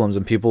problems,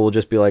 and people will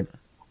just be like,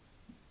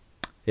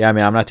 "Yeah, I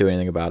mean, I'm not doing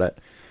anything about it,"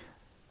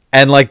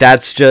 and like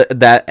that's just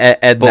that,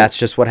 and that's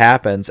just what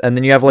happens. And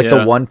then you have like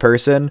the one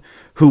person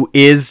who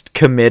is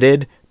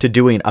committed to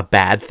doing a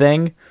bad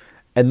thing.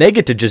 And they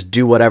get to just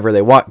do whatever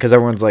they want because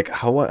everyone's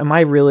like, oh, what, am I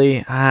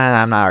really?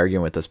 I'm not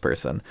arguing with this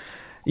person.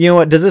 You know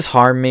what? Does this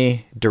harm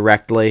me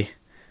directly?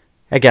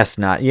 I guess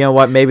not. You know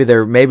what? Maybe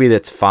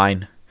that's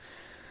fine.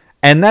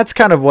 And that's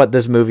kind of what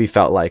this movie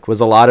felt like,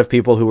 was a lot of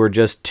people who were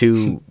just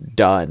too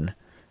done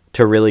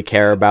to really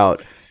care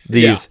about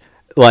these,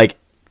 like,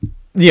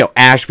 you know,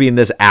 Ash being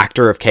this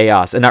actor of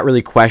chaos and not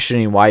really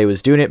questioning why he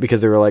was doing it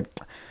because they were like,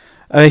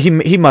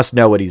 he must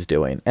know what he's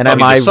doing. And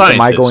am I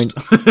going?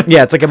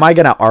 Yeah, it's like, am I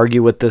going to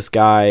argue with this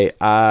guy?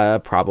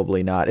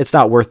 Probably not. It's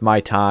not worth my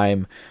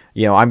time.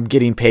 You know, I'm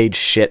getting paid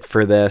shit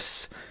for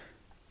this.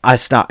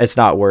 It's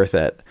not worth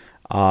it.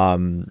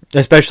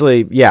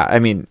 Especially, yeah. I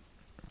mean,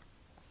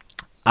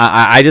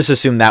 I just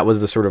assume that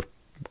was the sort of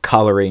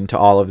coloring to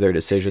all of their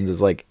decisions.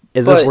 Is like,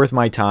 is this worth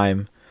my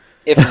time?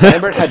 If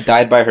Lambert had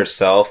died by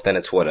herself, then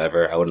it's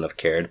whatever. I wouldn't have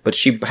cared. But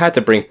she had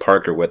to bring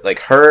Parker with, like,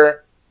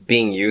 her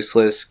being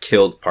useless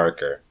killed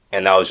Parker,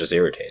 and that was just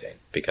irritating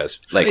because,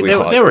 like, I mean, we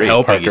all they were agreed,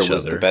 helping Parker each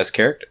was other. the best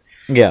character.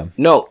 Yeah.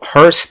 No,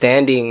 her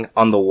standing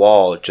on the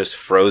wall, just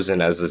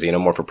frozen as the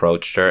xenomorph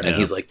approached her, and Yeah.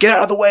 he's like, "Get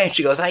out of the way!" And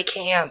she goes, "I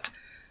can't."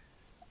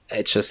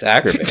 It's just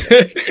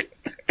aggravating.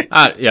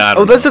 I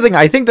don't That's know. the thing.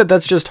 I think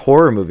that's just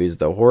horror movies,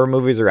 though. Horror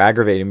movies are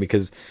aggravating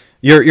because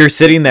you're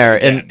sitting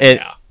there and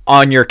Yeah.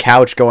 on your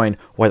couch going,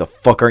 "Why the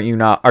fuck are you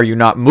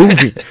not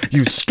moving?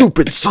 You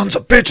stupid sons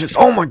of bitches!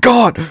 Oh my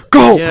god,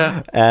 go!"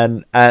 Yeah.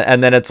 And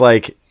then it's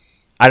like,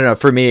 I don't know.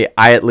 For me,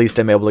 I at least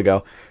am able to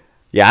go,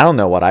 "Yeah, I don't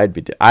know what I'd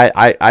be.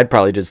 I'd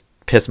probably just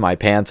piss my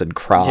pants and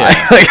cry.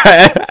 Yeah. Like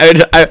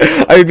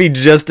I would be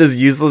just as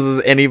useless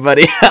as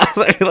anybody else.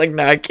 I'd be like,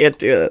 no, I can't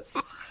do this."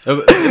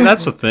 And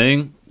that's the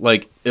thing.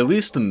 Like, at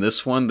least in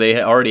this one,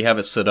 they already have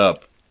it set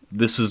up.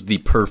 This is the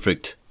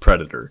perfect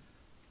predator.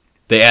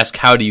 They ask,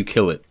 "How do you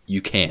kill it?"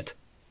 You can't.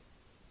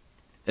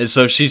 And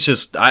so she's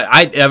just,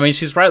 I mean,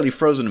 she's rightly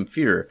frozen in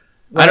fear.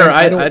 I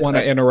don't want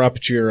to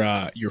interrupt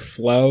your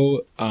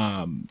flow,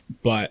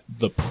 but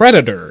the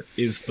Predator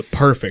is the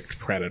perfect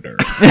predator.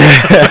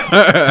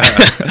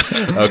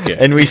 Okay.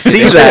 And we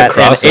see It's that a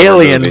crossover in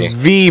Alien movie.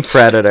 v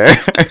Predator.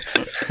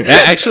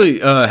 Actually,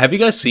 have you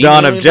guys seen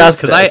Dawn of Alien?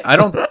 Justice. Because I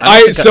don't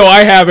think So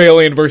I have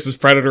Alien versus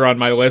Predator on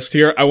my list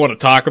here. I want to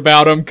talk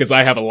about them because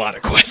I have a lot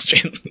of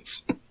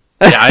questions.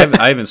 yeah,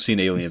 I haven't seen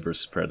Alien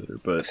versus Predator,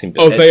 but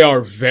Oh, they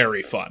are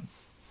very fun.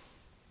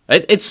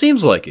 it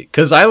seems like it.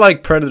 Because I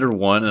like Predator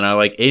 1 and I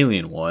like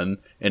Alien 1,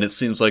 and it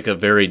seems like a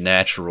very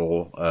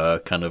natural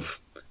kind of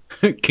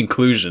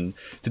conclusion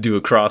to do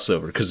a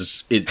crossover,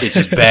 because it's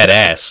just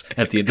badass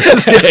at the end of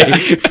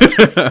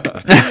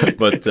the day.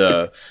 But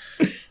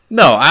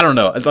no, I don't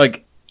know.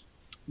 Like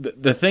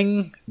the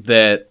thing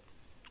that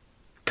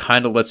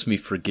kind of lets me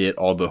forget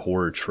all the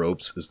horror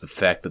tropes is the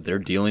fact that they're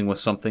dealing with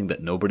something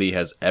that nobody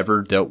has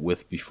ever dealt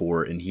with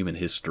before in human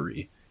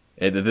history.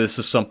 And this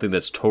is something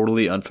that's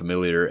totally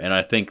unfamiliar, and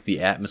I think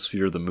the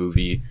atmosphere of the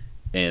movie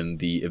and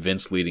the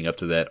events leading up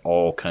to that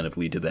all kind of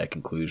lead to that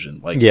conclusion.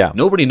 Like, Yeah.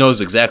 nobody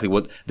knows exactly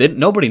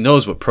nobody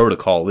knows what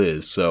protocol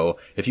is, so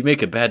if you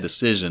make a bad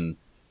decision,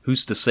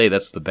 who's to say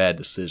that's the bad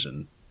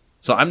decision?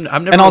 So I'm never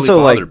really also,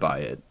 like, bothered by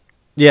it.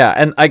 Yeah,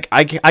 and I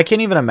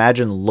can't even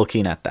imagine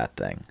looking at that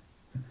thing.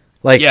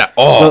 Like, Yeah,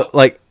 oh.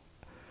 like,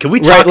 Can we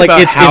talk right, like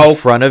about it's how in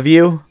front of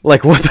you.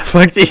 Like, what the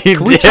fuck do you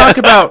Can do? we talk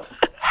about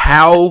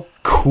how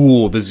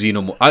cool the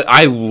Xenomorph...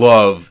 I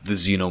love the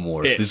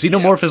Xenomorph. The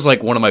Xenomorph is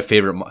like one of my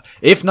favorite...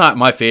 If not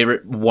my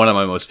favorite, one of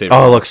my most favorite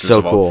Oh, it looks monsters so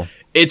of all. cool.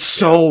 It's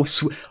so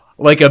sweet.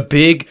 Like a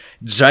big,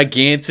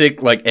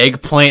 gigantic, like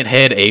eggplant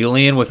head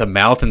alien with a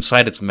mouth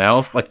inside its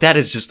mouth. Like, that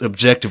is just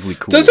objectively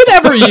cool. Does it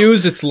ever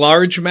use its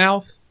large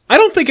mouth? I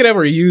don't think it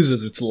ever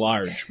uses its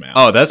large mouth.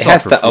 Oh, that's It all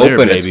has for to flair,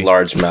 open baby. its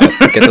large mouth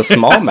to get the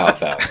small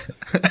mouth out.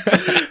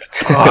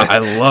 Oh, I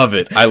love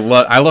it. I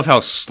love how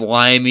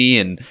slimy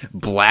and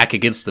black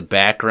against the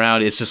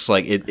background. It's just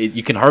like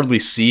you can hardly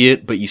see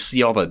it, but you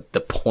see all the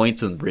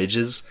points and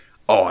ridges.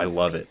 Oh, I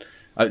love it.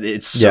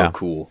 It's so Yeah.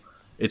 cool.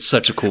 It's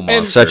such a cool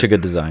monster. Such a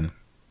good design.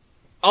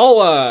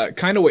 I'll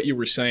kind of what you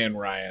were saying,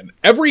 Ryan.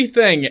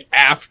 Everything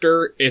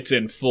after it's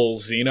in full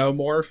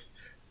xenomorph,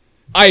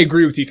 I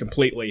agree with you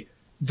completely.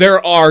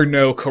 There are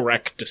no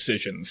correct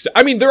decisions.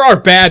 I mean, there are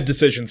bad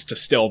decisions to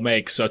still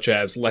make, such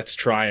as let's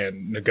try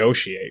and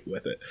negotiate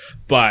with it.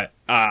 But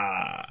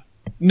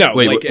no,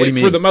 Wait, like what do you for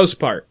mean? the most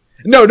part.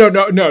 No.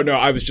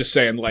 I was just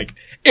saying, like,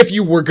 if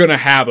you were gonna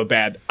have a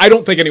bad, I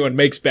don't think anyone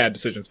makes bad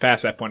decisions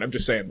past that point. I'm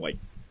just saying, like,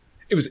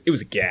 it was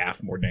a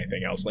gaffe more than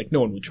anything else. Like,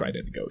 no one would try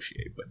to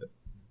negotiate with it.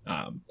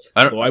 I don't-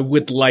 Although I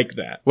would like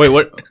that. Wait,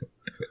 what?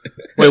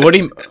 Wait, what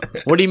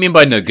do you mean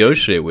by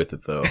negotiate with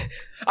it though?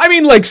 I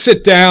mean, like,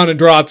 sit down and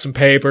draw out some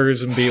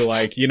papers and be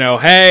like, you know,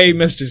 hey,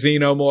 Mr.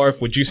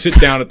 Xenomorph, would you sit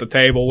down at the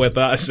table with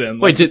us?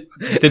 And Wait, let's-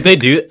 did they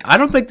do? I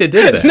don't think they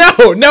did that.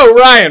 No,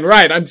 Ryan,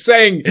 right. I'm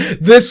saying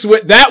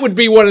that would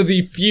be one of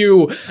the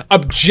few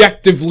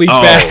objectively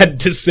Oh. bad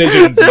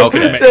decisions you Okay.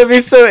 can make.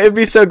 It'd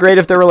be so great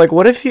if they were like,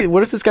 what if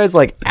this guy's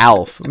like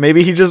Alf?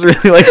 Maybe he just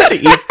really likes to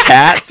eat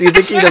cats. You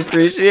think he'd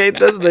appreciate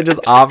this? And they just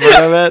offer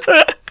him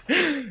it.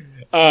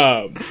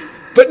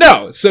 But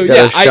no, so Got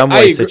yeah, a Shumway I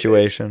agree.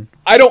 situation.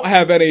 I don't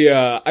have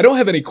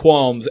any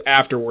qualms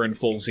after we're in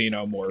full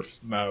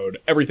xenomorph mode.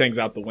 Everything's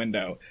out the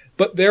window.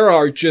 But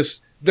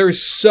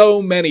there's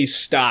so many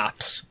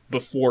stops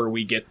before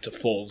we get to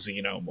full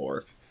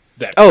xenomorph.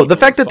 That Oh, people the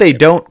fact are that they fucking-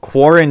 don't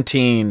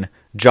quarantine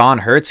John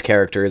Hurt's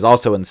character is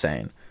also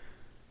insane.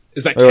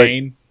 Is that or like-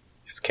 Kane?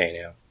 It's Kane,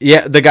 yeah.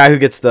 Yeah, the guy who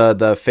gets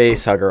the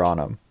face hugger on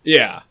him.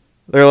 Yeah.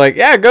 They're like,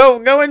 yeah, go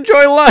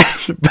enjoy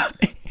lunch.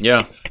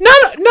 Yeah.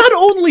 Not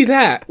only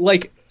that,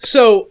 like,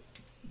 so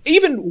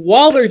even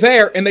while they're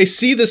there and they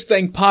see this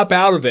thing pop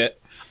out of it,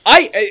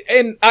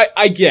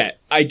 I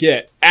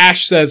get.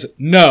 Ash says,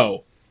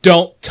 no,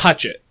 don't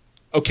touch it.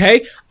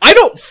 Okay? I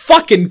don't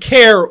fucking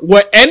care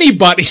what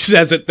anybody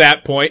says at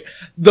that point.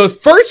 The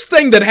first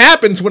thing that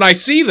happens when I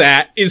see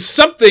that is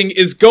something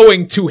is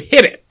going to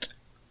hit it.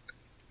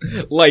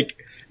 Like,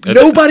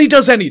 nobody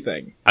does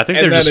anything. I think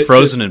And they're then just it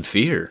frozen in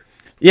fear.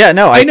 Yeah,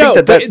 no, I know,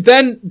 think but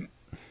then,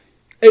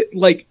 it,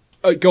 like,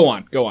 go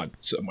on,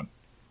 someone.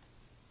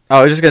 Oh,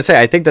 I was just gonna say,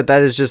 I think that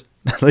is just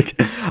like,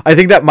 I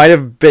think that might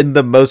have been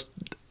the most,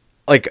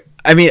 like,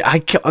 I mean, I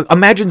can't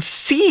imagine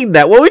seeing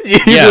that. What would you?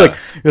 Yeah.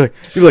 You're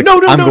like,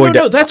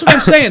 No. That's what I'm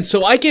saying.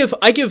 So I give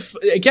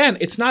again.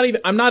 It's not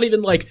even. I'm not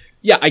even like.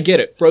 Yeah, I get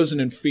it. Frozen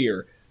in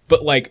fear,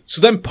 but like,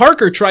 so then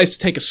Parker tries to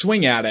take a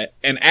swing at it,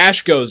 and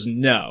Ash goes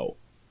no.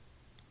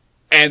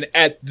 And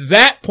at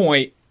that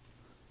point,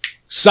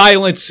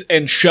 silence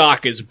and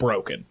shock is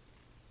broken,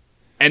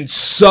 and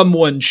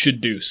someone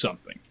should do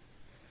something.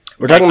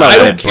 We're talking I about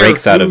don't when it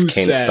breaks care out of who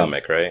Kane's says.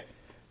 stomach, right?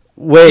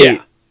 Wait,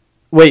 Yeah.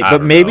 wait, I but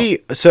don't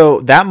maybe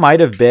so that might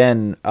have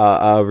been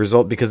a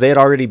result because they had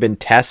already been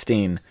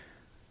testing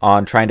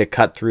on trying to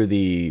cut through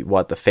the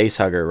face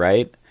hugger,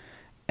 right?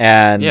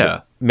 And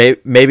Yeah.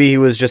 maybe he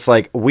was just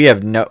like, we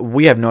have no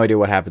idea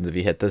what happens if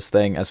you hit this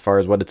thing as far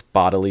as what its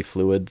bodily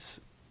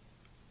fluids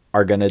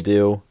are gonna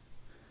do.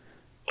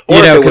 Or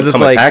if it would 'cause it's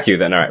come like- attack you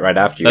then right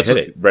after you That's hit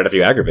what- it, right after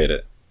you aggravate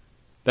it.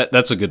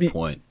 That's a good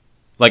point.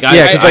 Like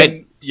Yeah, 'cause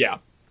I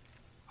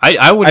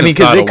wouldn't. I mean,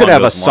 because because it could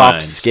have a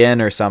soft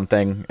skin or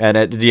something, and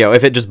it,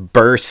 if it just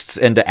bursts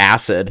into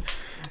acid,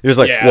 you're just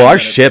like, Yeah, well, our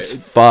and ship's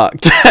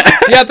fucked.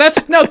 Yeah,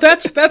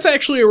 that's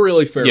actually a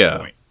really fair Yeah,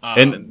 point.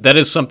 and that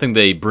is something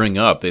they bring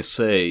up. They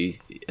say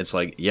it's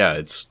like, yeah,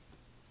 it's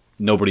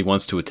nobody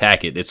wants to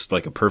attack it. It's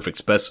like a perfect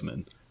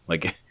specimen.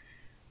 Like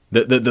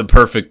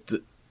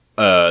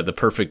the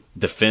perfect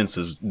defense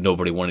is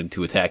nobody wanting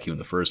to attack you in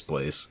the first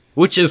place,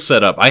 which is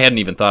set up. I hadn't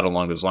even thought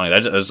along those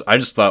lines. I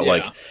just thought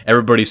like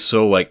everybody's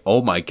so like,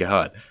 oh my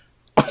god,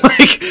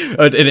 like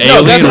an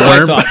alien that's what I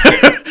worm,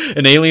 thought,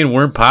 an alien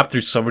worm popped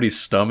through somebody's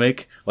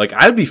stomach. Like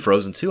I'd be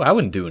frozen too. I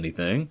wouldn't do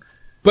anything.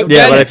 But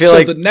Yeah, then, but I feel so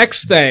like- the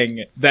next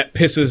thing that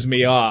pisses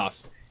me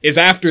off is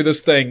after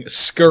this thing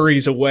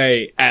scurries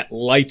away at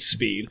light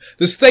speed.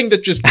 This thing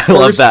that just I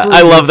love bursts that. through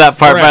I love your that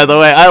part, by friend. the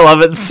way. I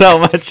love it so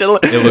much.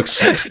 It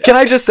looks. Can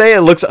I just say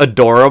it looks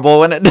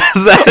adorable when it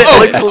does that?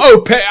 It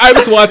looks, I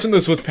was watching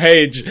this with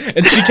Paige,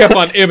 and she kept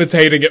on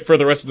imitating it for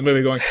the rest of the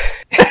movie, going,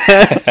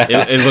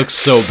 It looks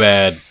so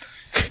bad.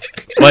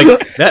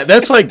 Like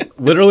that's like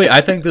literally.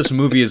 I think this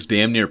movie is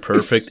damn near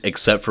perfect,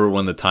 except for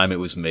when the time it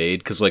was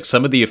made, because like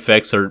some of the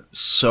effects are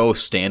so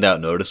standout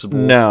noticeable.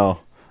 no.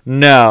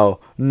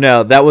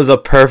 That was a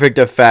perfect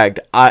effect.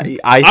 I think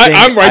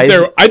I'm right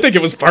there. I think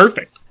it was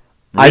perfect.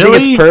 I think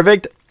Really? it's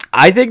perfect.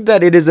 I think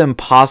that it is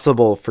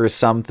impossible for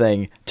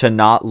something to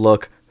not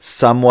look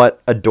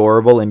somewhat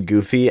adorable and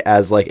goofy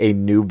as like a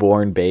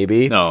newborn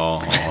baby.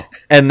 No.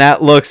 And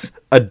that looks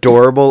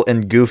adorable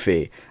and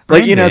goofy.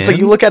 Like, it's like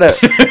you look at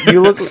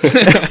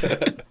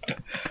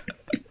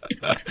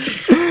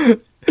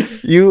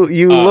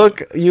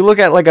you look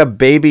at like a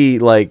baby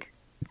like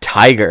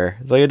tiger.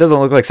 It's like it doesn't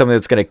look like something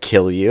that's gonna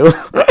kill you.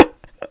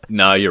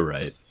 No, you're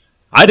right.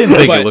 I didn't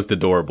think But- it looked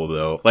adorable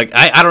though. Like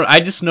I don't. I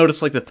just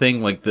noticed like the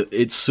thing like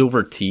its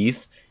silver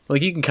teeth.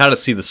 Like you can kind of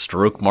see the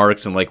stroke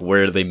marks and like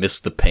where they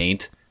missed the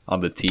paint on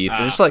the teeth.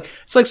 And it's like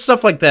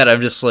stuff like that. I'm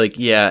just like,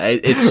 yeah,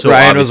 it's so.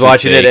 Ryan was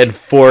obviously watching it fake. in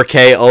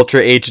 4K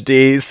Ultra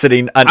HD,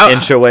 sitting an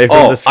inch away from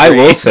Oh, the screen. I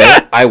will say,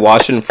 I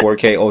watched it in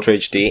 4K Ultra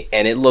HD,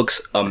 and it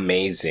looks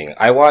amazing.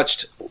 I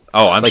watched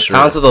Oh, I'm like sure.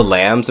 Sounds of the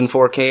Lambs in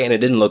 4K, and it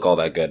didn't look all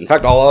that good. In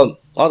fact, all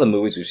the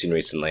movies we've seen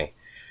recently,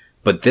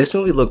 but this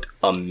movie looked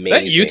amazing.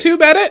 That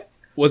YouTube edit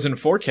was in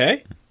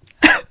 4K.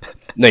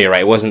 No, you're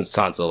right. It wasn't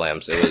Sounds of the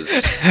Lambs. It was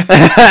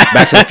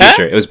Back to the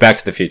Future. It was Back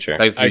to the Future.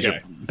 Back to the Future.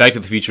 Okay. Back to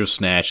the Future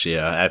Snatch.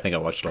 Yeah, I think I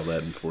watched all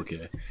that in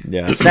 4K.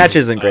 Yeah, Snatch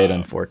isn't great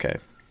on 4K.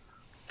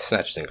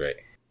 Snatch isn't great.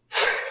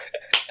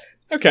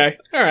 Okay,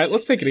 all right,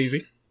 let's take it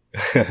easy.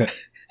 I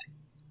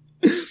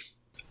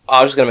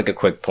was just gonna make a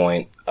quick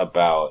point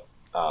about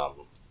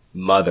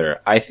Mother.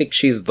 I think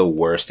she's the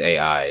worst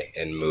AI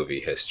in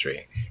movie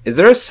history. Is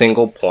there a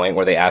single point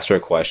where they asked her a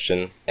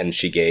question and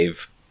she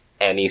gave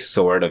any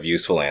sort of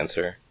useful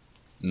answer?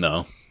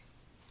 No.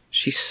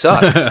 She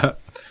sucks.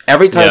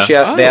 Every time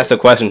Yeah. they ask a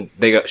question,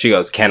 she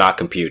goes, "Cannot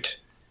compute."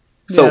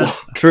 So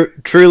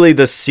Truly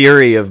the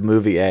Siri of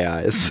movie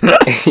AIs.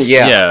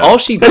 Yeah. all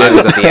she did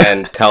was at the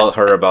end tell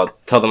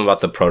them about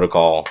the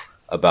protocol,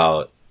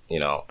 about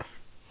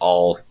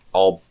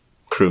all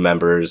crew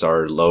members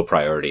are low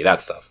priority,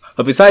 that stuff.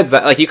 But besides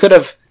that, like, you could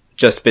have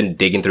just been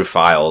digging through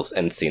files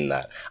and seen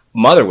that.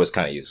 Mother was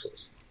kind of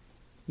useless.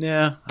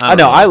 Yeah. I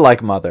know. I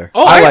like Mother.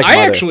 Oh, I like I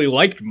Mother. actually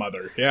liked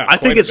Mother. Yeah, I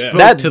think quite a it's bit. spoke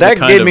that to the that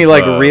kind gave me of,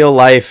 like real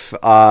life.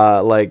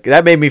 Like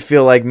that made me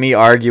feel like me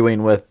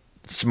arguing with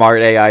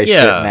smart AI shit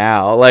Yeah.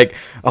 now. Like,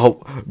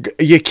 oh,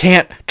 you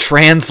can't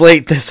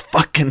translate this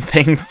fucking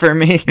thing for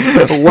me.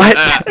 What?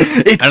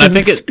 It's and I in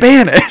think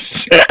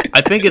Spanish.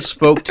 I think it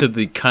spoke to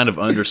the kind of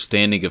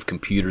understanding of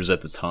computers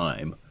at the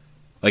time.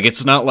 Like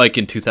it's not like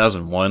in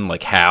 2001,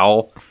 like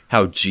how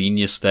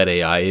genius that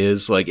AI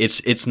is. Like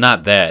it's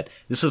not that.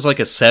 This is like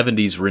a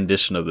 70s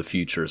rendition of the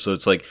future. So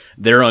it's like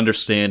their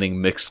understanding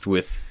mixed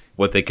with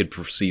what they could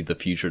perceive the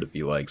future to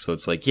be like. So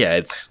it's like, yeah,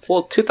 it's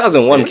Well,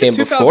 2001 came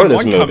before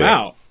this 2001 movie. come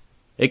out.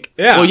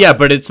 yeah. Well, yeah,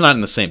 but it's not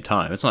in the same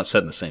time. It's not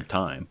set in the same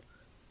time.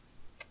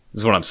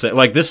 Is what I'm saying.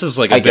 Like this is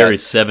like a I very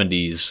guess.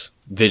 70s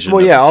vision.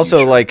 Well, of yeah. the Also,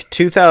 future. like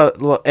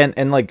 2000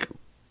 and like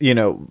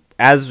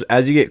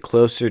as you get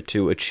closer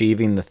to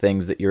achieving the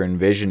things that you're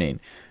envisioning,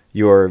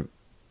 your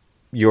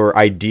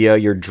idea,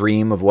 your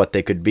dream of what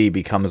they could be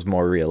becomes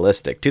more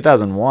realistic.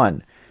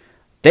 2001,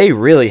 they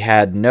really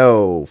had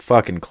no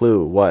fucking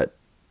clue what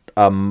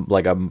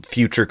like a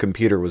future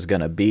computer was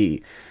going to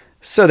be.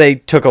 So they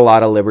took a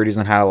lot of liberties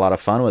and had a lot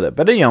of fun with it.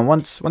 But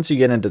once you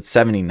get into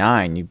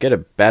 79, you get a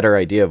better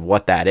idea of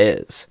what that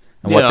is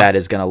and what that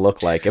is going to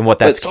look like and what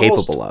that's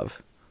capable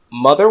of.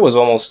 Mother was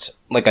almost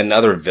like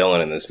another villain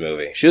in this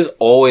movie. She was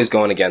always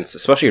going against,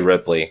 especially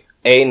Ripley,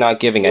 not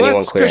giving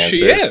anyone clear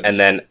answers, and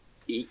then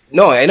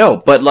no, I know,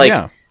 but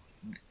like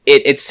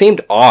it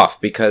seemed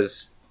off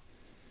because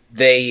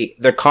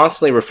they're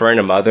constantly referring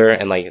to Mother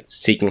and like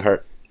seeking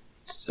her,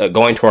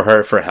 going to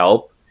her for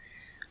help,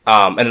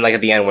 and then like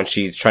at the end when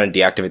she's trying to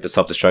deactivate the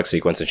self-destruct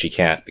sequence and she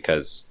can't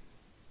because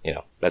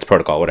that's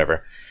protocol, whatever.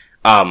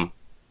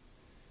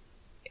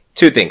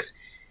 Two things.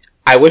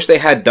 I wish they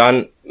had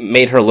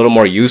made her a little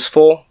more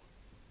useful,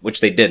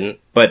 which they didn't.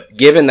 But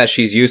given that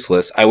she's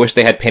useless, I wish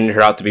they had painted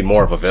her out to be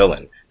more of a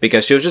villain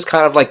because she was just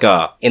kind of like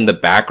in the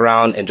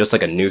background and just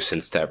like a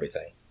nuisance to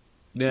everything.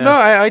 Yeah. No,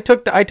 I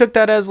took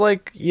that as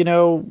like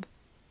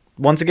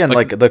once again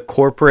like the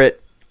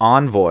corporate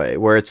envoy,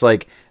 where it's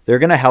like they're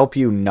gonna help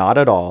you not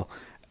at all,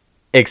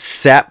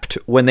 except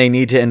when they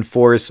need to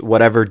enforce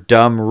whatever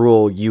dumb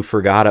rule you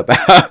forgot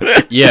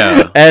about.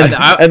 Yeah,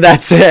 and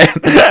that's it.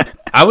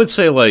 I would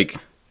say like.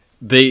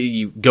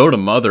 They go to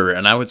Mother,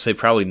 and I would say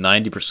probably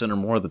 90% or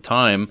more of the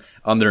time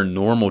on their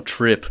normal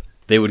trip,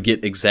 they would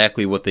get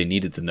exactly what they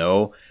needed to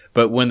know.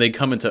 But when they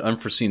come into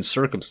unforeseen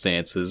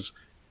circumstances,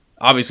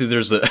 obviously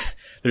there's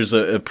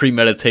a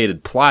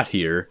premeditated plot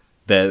here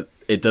that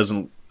it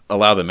doesn't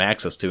allow them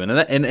access to.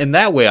 And in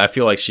that way, I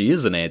feel like she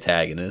is an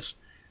antagonist,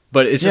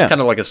 but it's just kind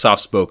of like a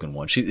soft-spoken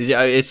one.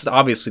 It's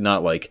obviously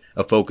not like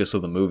a focus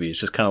of the movie. It's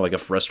just kind of like a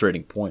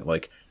frustrating point.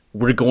 Like,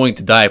 we're going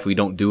to die if we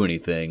don't do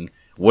anything.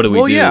 What do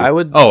we do? Yeah,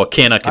 I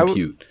cannot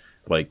compute.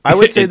 I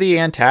would say the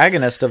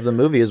antagonist of the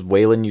movie is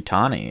Weyland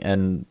Yutani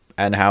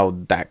and how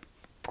that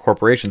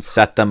corporation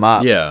set them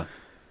up. Yeah.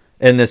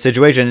 In this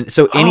situation,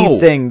 so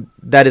anything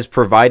that is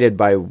provided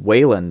by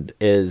Weyland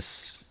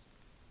is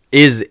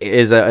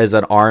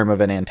an arm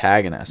of an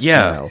antagonist.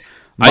 Yeah.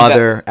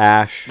 Mother,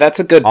 Ash. That's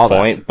a good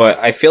point, but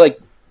I feel like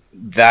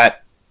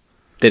that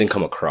didn't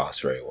come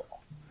across very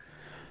well.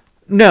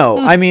 No,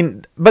 I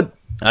mean, but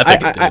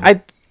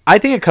I I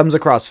think it comes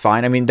across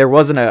fine. I mean, there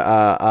wasn't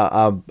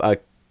I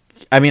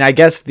mean, I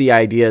guess the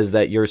idea is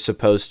that you're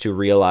supposed to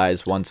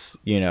realize once,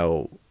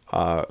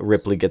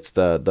 Ripley gets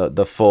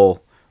the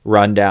full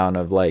rundown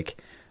of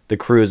like the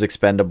crew's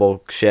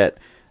expendable shit.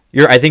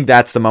 I think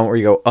that's the moment where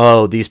you go,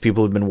 oh, these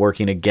people have been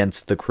working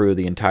against the crew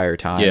the entire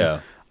time.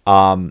 Yeah.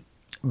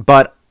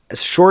 But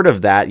short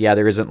of that,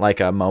 there isn't like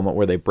a moment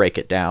where they break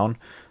it down.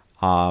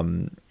 I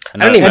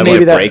don't even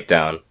need a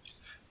breakdown.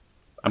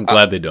 I'm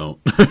glad they don't.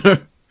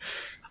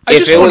 I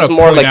just want to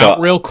point out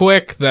real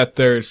quick that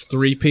there's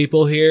 3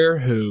 people here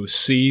who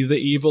see the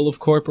evil of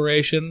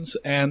corporations,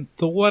 and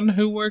the one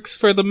who works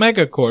for the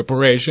mega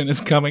corporation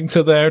is coming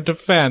to their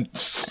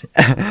defense.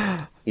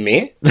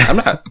 Me? I'm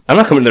not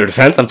coming to their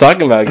defense. I'm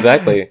talking about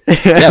exactly.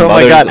 Yeah, oh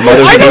my God.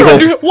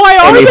 Why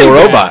are they evil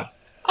robot?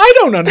 I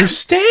don't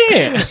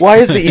understand. Why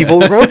is the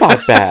evil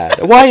robot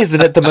bad? Why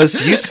isn't it the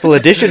most useful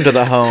addition to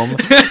the home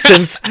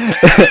since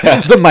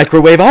the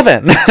microwave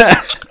oven?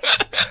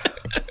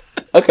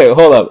 Okay,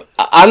 hold up.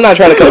 I'm not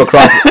trying to come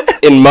across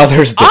in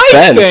Mother's defense.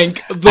 I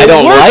think I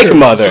don't like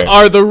Mother.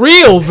 Are the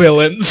real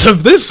villains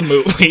of this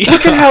movie.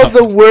 Look at how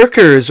the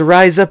workers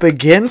rise up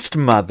against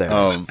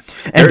Mother.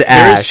 And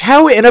Ash,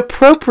 how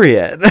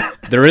inappropriate.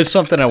 There is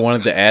something I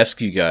wanted to ask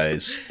you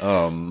guys.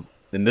 And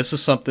this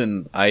is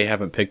something I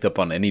haven't picked up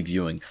on any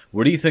viewing.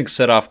 What do you think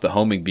set off the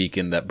homing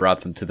beacon that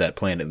brought them to that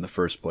planet in the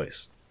first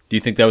place? Do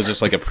you think that was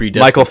just like a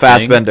predestined Michael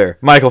Fassbender. thing?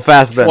 Michael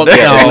Fassbender.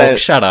 Well, no,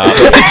 shut up.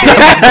 It's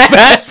not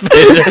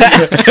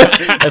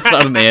Fassbender. That's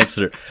not an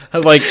answer.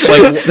 Like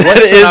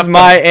that is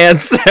my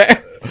answer.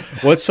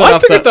 I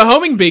figured the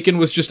homing beacon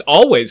was just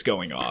always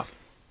going off.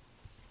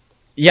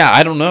 Yeah,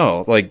 I don't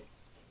know. Like,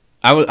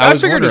 I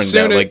was figured as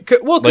soon that.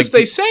 Because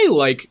they say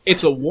like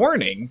it's a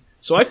warning.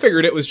 So I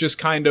figured it was just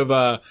kind of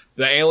the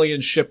alien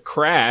ship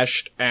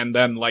crashed, and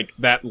then like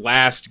that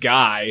last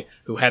guy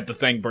who had the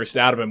thing burst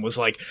out of him was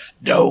like,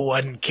 "No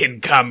one can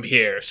come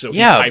here." So he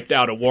typed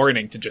out a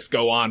warning to just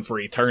go on for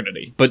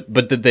eternity. But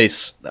did they?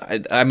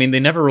 I mean, they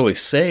never really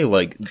say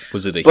like,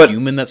 was it a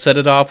human that set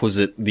it off? Was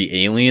it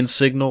the alien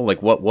signal?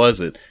 Like, what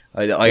was it?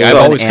 I've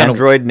always an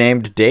android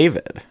named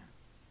David.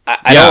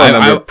 I don't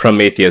remember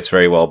Prometheus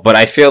very well, but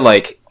I feel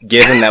like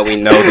given that we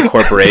know the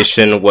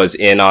corporation was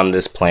in on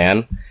this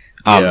plan.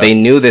 They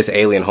knew this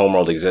alien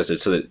homeworld existed,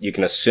 so that you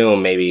can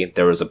assume maybe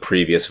there was a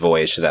previous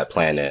voyage to that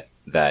planet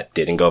that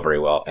didn't go very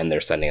well, and they're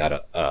sending out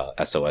a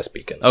SOS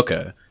beacon.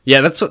 Okay,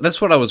 yeah,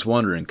 that's what I was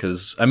wondering.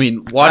 Because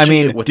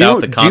watching it without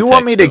the context. Do you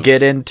want me to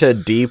get into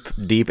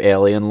deep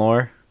alien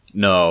lore?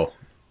 No,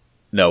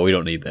 we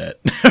don't need that.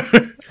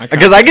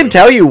 Because I can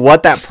tell you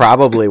what that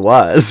probably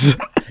was.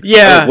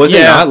 Yeah, was it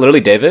not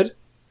literally David?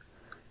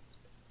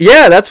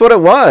 Yeah, that's what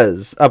it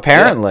was.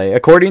 Apparently,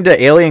 according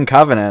to Alien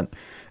Covenant,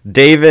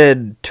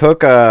 David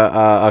took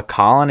a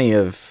colony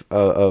of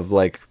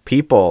like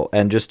people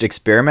and just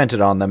experimented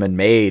on them and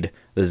made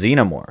the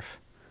xenomorph.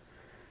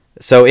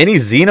 So any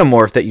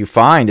xenomorph that you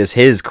find is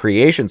his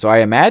creation. So I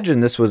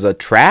imagine this was a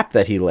trap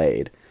that he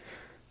laid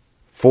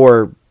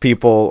for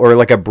people, or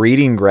like a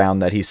breeding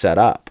ground that he set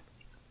up.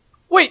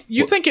 Wait,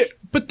 you think it?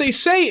 But they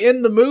say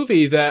in the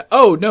movie that,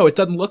 oh no, it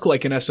doesn't look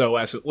like an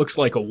SOS. It looks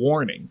like a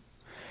warning.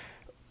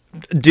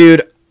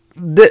 Dude,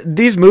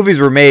 these movies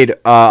were made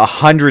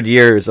 100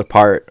 years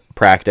apart,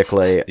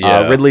 practically.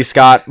 Yeah. Ridley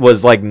Scott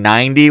was like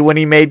 90 when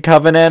he made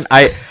Covenant.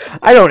 I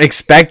don't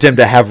expect him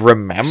to have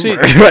remembered See,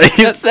 what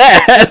he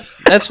said.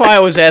 That's why I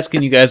was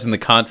asking you guys in the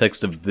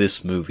context of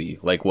this movie,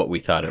 like what we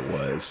thought it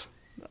was.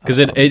 Because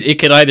it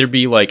could either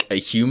be like a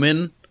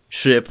human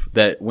ship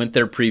that went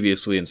there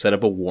previously and set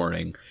up a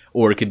warning,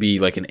 or it could be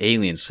like an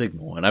alien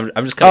signal. And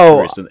I'm just kind of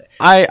curious in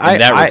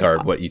that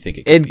regard what you think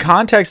it could in be.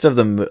 context of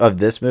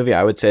this movie,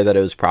 I would say that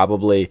it was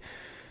probably,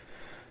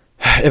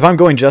 if I'm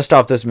going just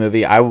off this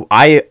movie,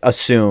 I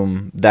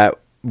assume that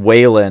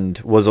Wayland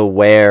was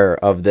aware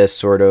of this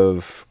sort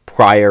of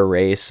prior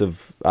race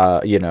of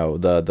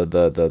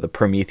the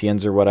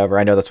Prometheans or whatever.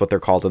 I know that's what they're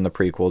called in the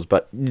prequels,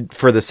 but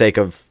for the sake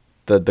of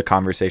the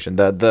conversation,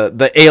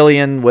 the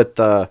alien with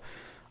the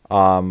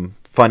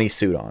funny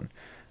suit on.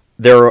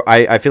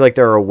 I feel like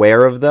they're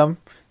aware of them.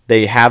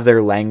 They have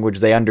their language.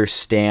 They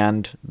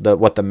understand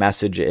what the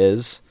message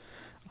is,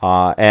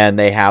 and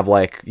they have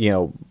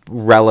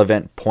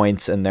relevant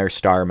points in their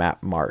star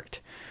map marked.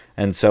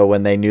 And so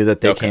when they knew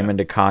that they came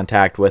into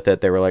contact with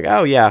it, they were like,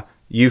 "Oh yeah,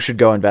 you should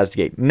go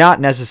investigate." Not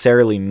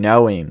necessarily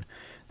knowing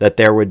that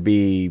there would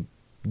be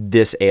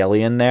this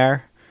alien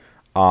there,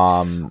 but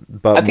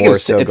I think more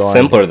it's so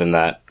simpler than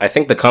that. I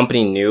think the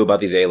company knew about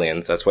these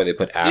aliens. That's why they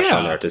put Ash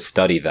on there to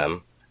study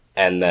them.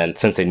 And then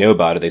since they knew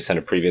about it, they sent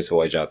a previous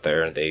voyage out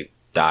there, and they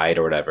died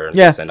or whatever. And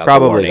Yeah, they sent out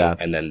probably the warning,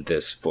 that. and then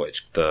this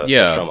voyage, the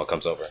Yeah. Nostromo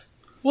comes over.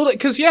 Well,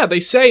 because they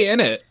say in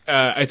it,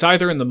 it's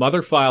either in the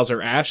Mother Files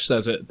or Ash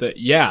says it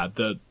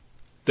that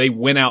they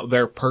went out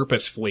there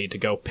purposefully to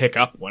go pick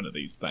up one of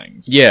these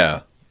things.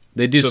 Yeah,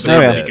 they do So say that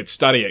that. they could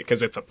study it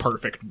because it's a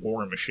perfect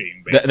war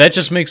machine. That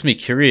just makes me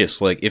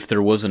curious, like, if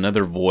there was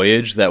another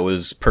voyage that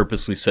was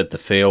purposely set to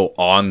fail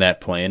on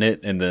that planet,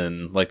 and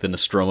then, like, the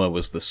Nostromo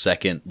was the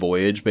second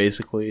voyage,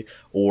 basically,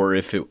 or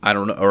if it, I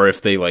don't know, or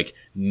if they, like,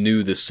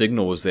 knew the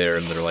signal was there,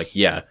 and they're like,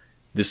 yeah,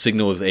 this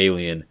signal is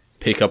alien,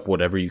 pick up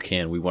whatever you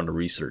can, we want to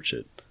research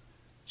it.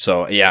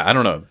 So, yeah, I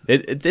don't know.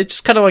 It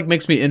just kind of, like,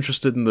 makes me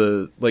interested in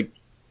the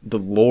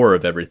lore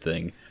of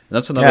everything. And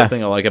that's another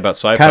thing I like about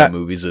sci-fi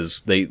movies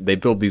is they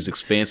build these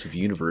expansive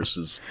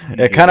universes.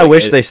 I kind of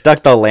wish they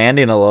stuck the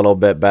landing a little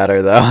bit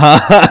better, though.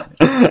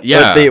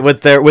 Yeah,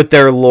 with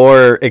their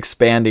lore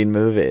expanding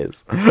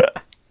movies.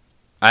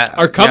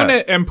 Are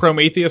Covenant and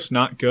Prometheus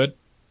not good?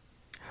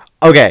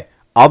 Okay,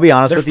 I'll be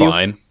honest they're with you.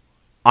 fine.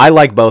 I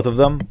like both of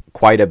them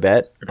quite a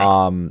bit.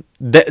 Okay.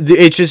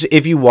 It's just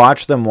if you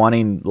watch them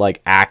wanting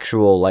like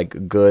actual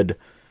like good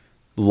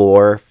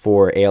lore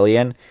for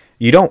Alien,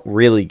 you don't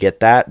really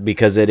get that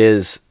because it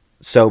is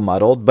so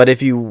muddled. But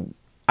if you,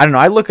 I don't know,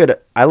 I look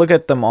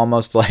at them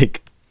almost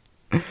like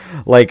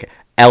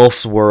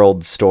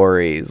Elseworld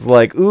stories.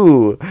 Like,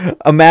 ooh,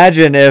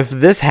 imagine if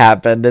this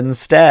happened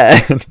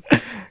instead.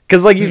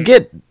 Because like you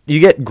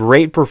get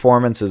great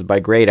performances by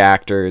great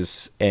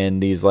actors in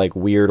these like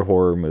weird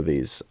horror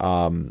movies.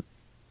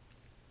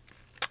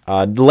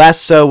 Less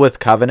so with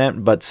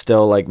Covenant, but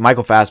still like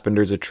Michael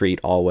Fassbender's a treat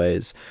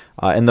always.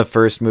 In the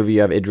first movie,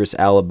 you have Idris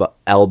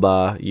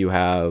Elba. You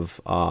have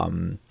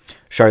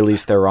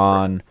Charlize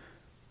Theron.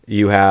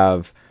 You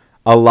have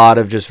a lot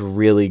of just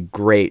really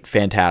great,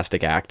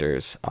 fantastic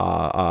actors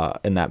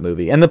in that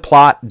movie. And the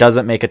plot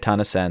doesn't make a ton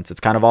of sense. It's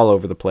kind of all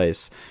over the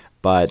place,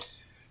 but.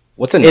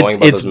 What's annoying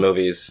about those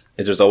movies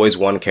is there's always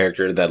one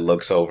character that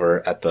looks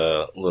over at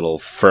the little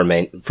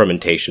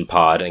fermentation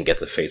pod and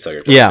gets a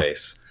facehugger to the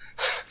face.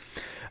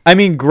 I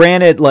mean,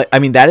 granted,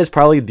 that is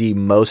probably the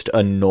most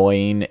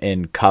annoying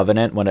in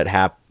Covenant when it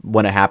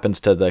happens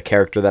to the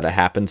character that it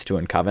happens to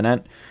in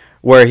Covenant,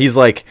 where he's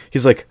like,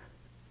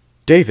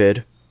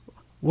 David,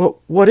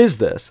 what is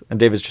this? And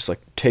David's just like,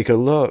 take a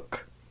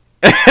look,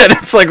 and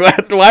it's like,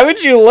 why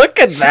would you look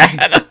at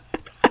that?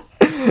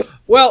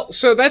 Well,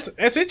 so that's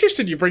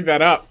interesting you bring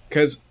that up,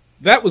 because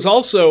that was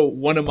also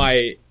one of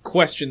my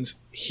questions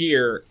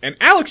here. And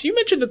Alex, you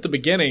mentioned at the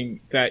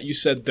beginning that you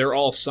said they're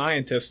all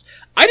scientists.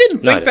 I didn't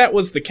think that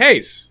was the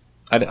case.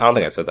 I don't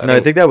think I said that. No, I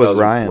think that was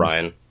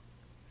Ryan.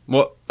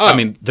 Well, I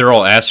mean, they're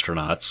all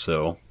astronauts,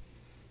 so.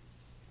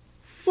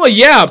 Well,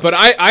 yeah, but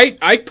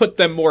I put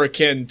them more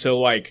akin to,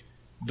 like,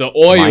 the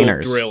oil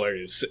Miners.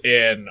 drillers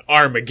in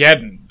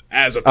Armageddon,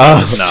 as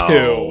opposed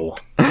to...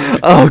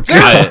 Oh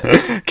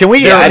god! Can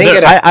we?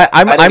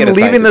 I'm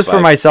leaving this for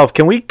myself.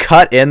 Can we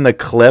cut in the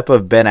clip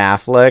of Ben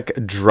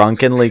Affleck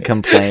drunkenly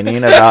complaining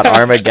about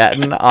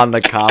Armageddon on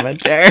the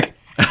commentary?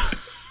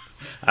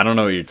 I don't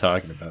know what you're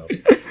talking about.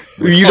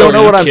 You don't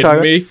know what I'm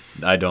talking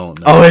about? I don't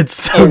know. Oh, it's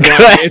so good.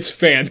 Wow, it's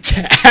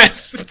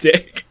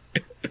fantastic.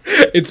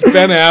 It's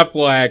Ben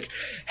Affleck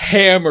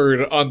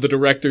hammered on the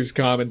director's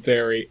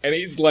commentary, and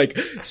he's like,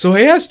 so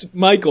I asked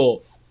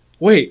Michael,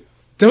 wait,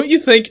 don't you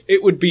think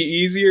it would be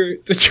easier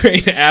to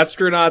train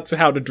astronauts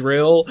how to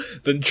drill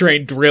than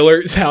train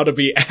drillers how to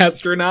be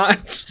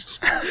astronauts?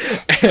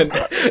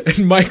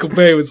 And Michael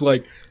Bay was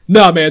like,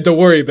 nah, man, don't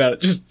worry about it.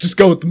 Just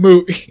go with the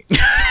movie.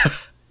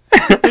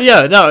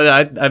 Yeah, no,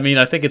 I mean,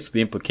 I think it's the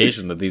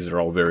implication that these are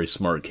all very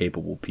smart,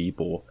 capable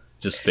people,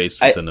 just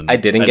faced with I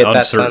didn't get that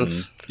uncertain...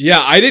 sense. Yeah,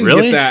 I didn't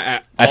Really? get that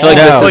at I feel like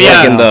all. this is yeah.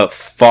 like in the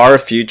far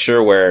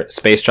future where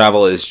space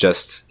travel is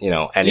just, any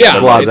Yeah, other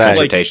it's like-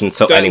 transportation,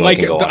 so That, anyone like,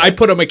 can go on. I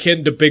put them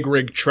akin to big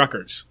rig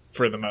truckers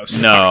for the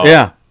most No. part.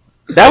 Yeah,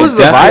 that was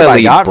the vibe I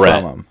Definitely got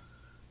Brett. from him.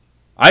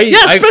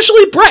 Yeah,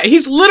 especially Brett.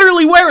 He's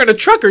literally wearing a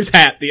trucker's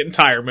hat the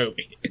entire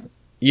movie.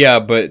 Yeah,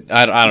 but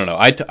I don't know.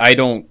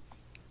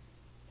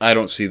 I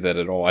don't see that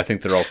at all. I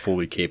think they're all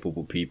fully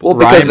capable people. Well,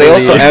 because they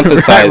also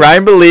emphasize...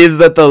 Ryan believes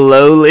that the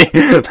lowly,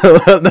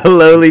 the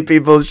lowly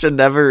people should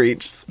never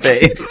reach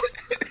space.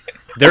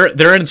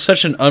 They're in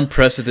such an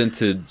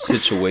unprecedented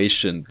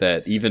situation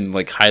that even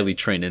like highly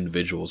trained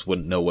individuals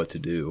wouldn't know what to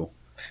do.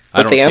 I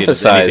But don't they see it as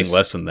emphasize- anything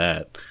less than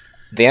that.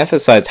 They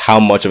emphasize how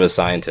much of a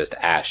scientist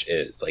Ash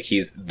is. Like,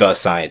 he's the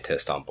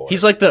scientist on board.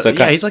 He's like So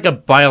he's like a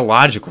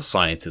biological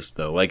scientist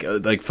though,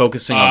 like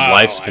focusing on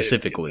life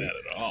specifically.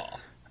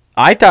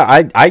 I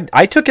thought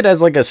I took it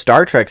as like a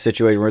Star Trek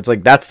situation where it's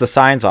like that's the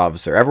science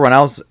officer. Everyone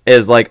else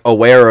is like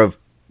aware of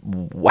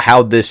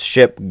how this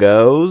ship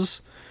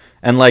goes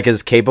and like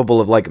is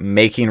capable of like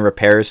making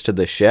repairs to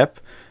the ship,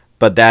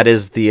 but that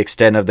is the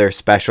extent of their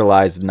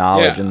specialized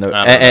knowledge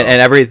Yeah,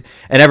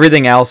 and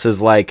everything else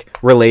is like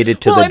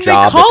related to the and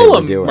job they call that they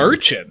them were doing.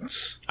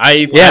 merchants.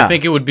 I Yeah.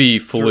 think it would be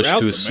foolish Throughout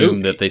to the assume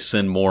movie. that they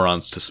send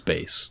morons to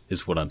space.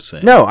 Is what I'm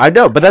saying. No, I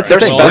know, but that's the They're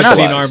thing. Well, They're I've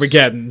not- seen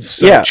Armageddon,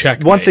 so yeah,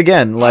 checkmate. once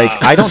again, like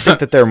I don't think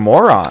that they're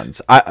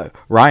morons.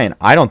 Ryan,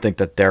 I don't think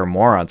that they're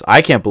morons.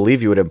 I can't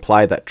believe you would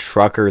imply that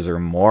truckers are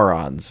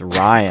morons,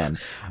 Ryan.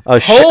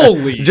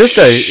 Holy just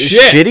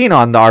shit. shitting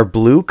on our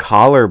blue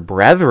collar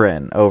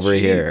brethren over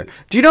here.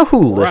 Jesus Do you know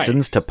who Christ.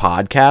 listens to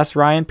podcasts,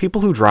 Ryan? People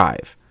who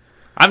drive.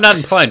 I'm not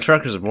implying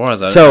truckers are morons.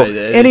 So, it's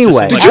just anyway,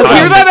 like- Did you I'm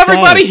hear that, just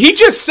everybody? saying. He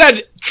just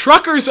said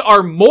truckers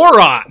are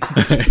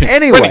morons.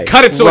 Anyway, Wait,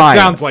 cut it so Ryan, it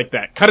sounds like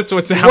that. Cut it so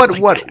it sounds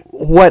like that.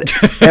 What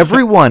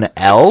everyone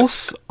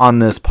else on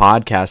this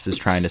podcast is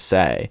trying to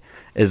say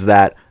is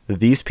that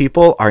these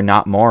people are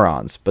not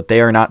morons, but they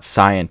are not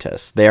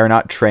scientists. They are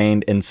not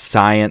trained in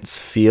science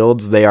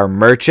fields. They are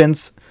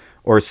merchants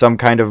or some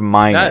kind of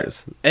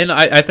miners. And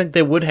I think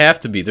they would have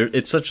to be.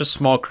 It's such a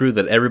small crew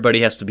that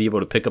everybody has to be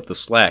able to pick up the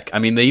slack. I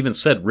mean, they even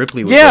said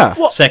Ripley was Yeah.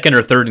 like second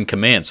or third in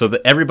command, so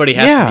that everybody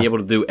has Yeah. to be able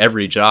to do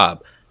every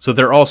job. So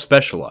they're all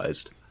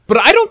specialized. But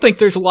I don't think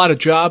there's a lot of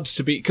jobs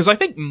to be, because I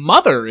think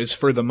Mother is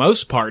for the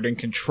most part in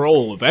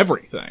control of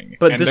everything.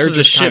 But and this they're is a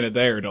just ship kind of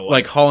there to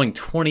like hauling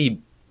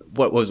 20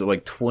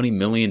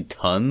 million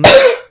tons?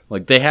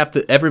 Like they have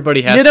to.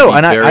 Everybody has You know, to be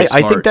and very I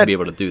smart think that- to be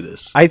able to do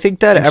this. I think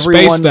that in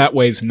everyone space that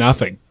weighs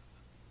nothing.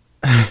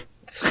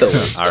 Still,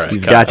 all right,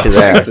 he's Kyle. got you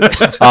there.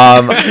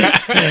 All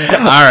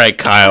right,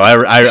 Kyle.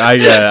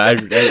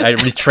 I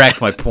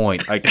retract my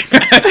point.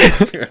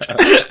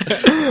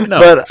 No,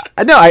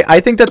 But no, I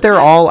think that they're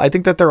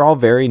all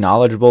very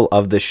knowledgeable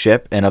of the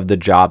ship and of the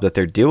job that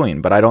they're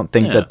doing. But I don't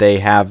think Yeah. that they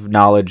have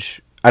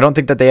knowledge. I don't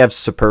think that they have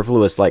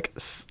superfluous like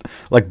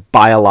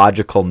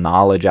biological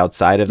knowledge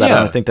outside of that. I Yeah.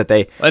 don't think that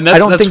they. and I that's,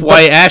 don't that's think,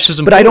 why Ash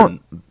is but I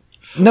important. don't.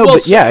 No, Well,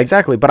 but yeah,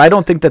 exactly. But I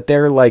don't think that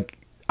they're like.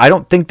 I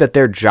don't think that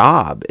their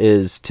job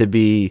is to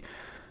be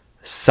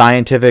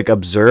scientific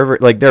observer.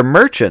 Like they're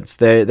merchants.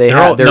 They're They're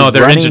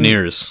running-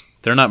 engineers.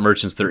 They're not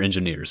merchants. They're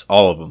engineers.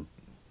 All of them.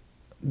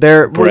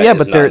 Well, Brett yeah, is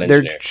but not an they're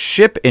engineer.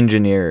 ship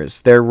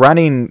engineers. They're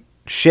running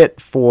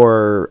shit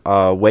for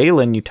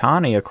Weyland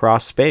Yutani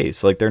across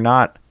space. Like they're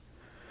not.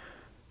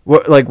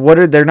 What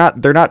are they're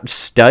not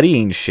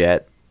studying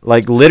shit.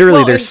 Like literally,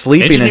 Well, they're and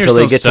sleeping Engineers until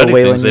they don't get to study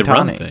Weyland things. They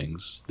run Yutani.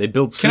 things. They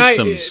build Can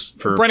systems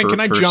for Brennan, can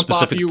I jump off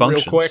specific you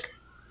functions. real quick?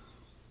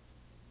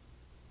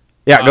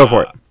 Yeah, go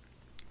for it.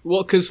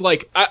 Well, because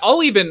like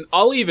I'll even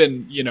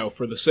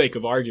for the sake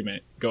of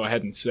argument go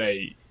ahead and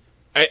say,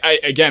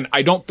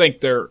 I don't think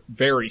they're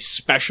very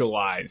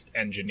specialized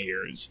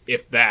engineers,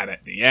 if that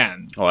at the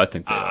end. Oh, I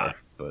think they are.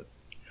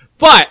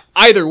 But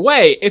either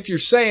way, if you're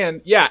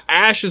saying, yeah,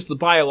 Ash is the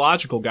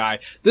biological guy,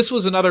 this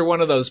was another one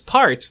of those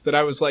parts that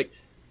I was like,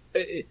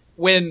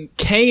 when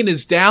Kane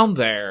is down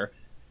there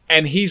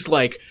and he's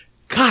like,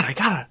 God, I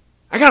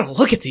gotta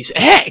look at these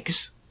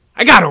eggs.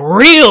 I gotta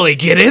really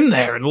get in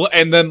there,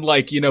 and then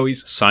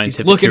he's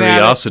Scientific looking at it.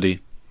 curiosity.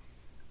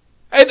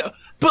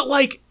 But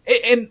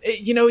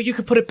you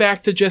could put it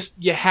back to just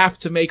you have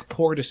to make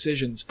poor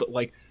decisions, but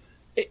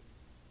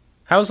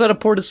How is that a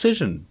poor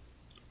decision?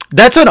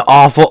 That's an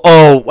awful.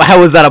 Oh,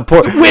 how is that a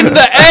poor? when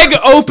the egg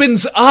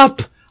opens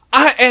up,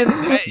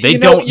 They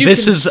don't.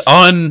 This is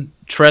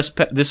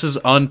This is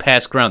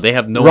unpassed ground. They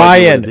have no idea what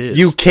it Ryan, is.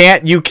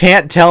 you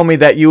can't tell me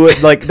that you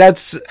would like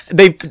that's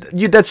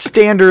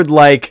standard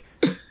like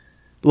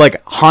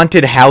like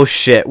haunted house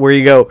shit where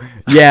you go,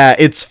 yeah,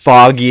 it's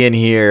foggy in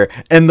here,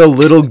 and the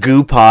little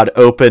goo pod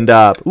opened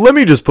up. Let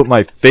me just put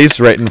my face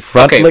right in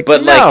front. Okay, like,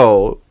 but, like,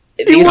 no,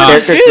 these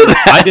characters,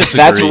 I disagree.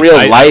 That's real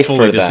I life fully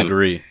for them.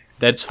 disagree.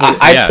 That's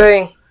I'd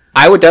say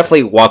I would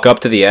definitely walk up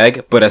to the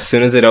egg, but as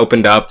soon as it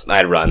opened up,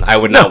 I'd run. I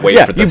would not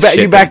wait for the shit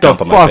you to back the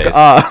dump on my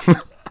fuck face.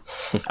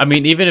 up. I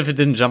mean, even if it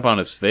didn't jump on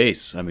his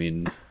face, I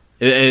mean,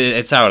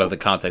 it's out of the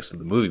context of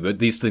the movie. But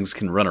these things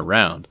can run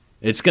around.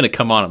 It's going to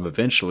come on him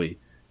eventually.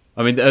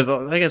 I mean,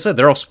 like I said,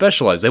 they're all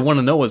specialized. They want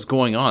to know what's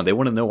going on. They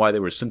want to know why they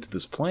were sent to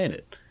this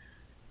planet.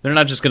 They're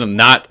not just going to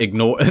not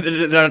ignore.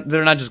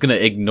 They're not just going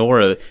to ignore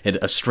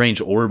a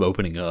strange orb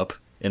opening up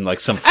in like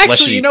some fleshy,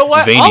 Actually, you know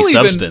what? veiny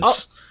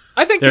substance.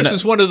 I think They're this not-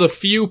 is one of the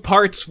few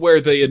parts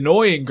where the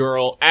annoying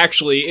girl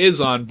actually is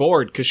on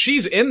board, because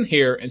she's in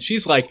here and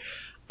she's like,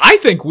 I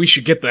think we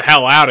should get the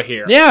hell out of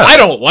here. Yeah. I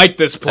don't like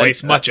this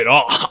place much at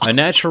all. A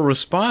natural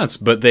response,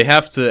 but they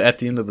have to. At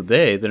the end of the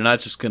day, they're not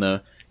just going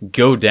to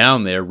go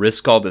down there,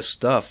 risk all this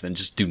stuff, and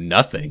just do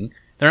nothing.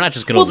 They're not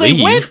just going to Well, leave.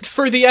 they went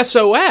for the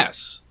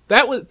SOS.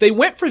 They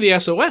went for the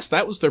SOS.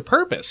 That was their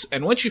purpose.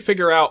 And once you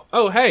figure out,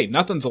 oh hey,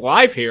 nothing's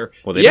alive here.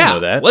 Well, they didn't know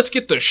that. Let's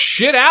get the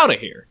shit out of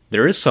here.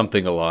 There is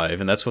something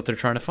alive, and that's what they're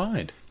trying to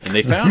find, and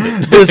they found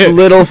it. This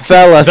little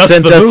fella That's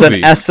sent the us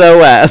movie. an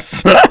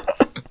SOS.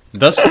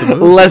 Thus, the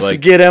movie. Let's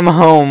like, get him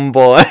home,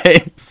 boys.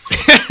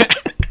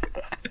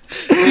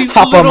 These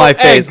Hop on little my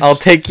face. eggs- I'll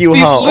take you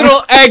These home.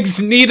 little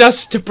eggs need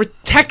us to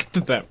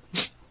protect them.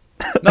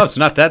 No, it's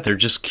not that. They're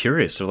just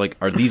curious. They're like,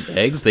 are these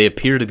eggs? They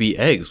appear to be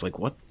eggs. Like,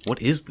 what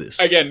is this?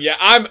 Again, yeah,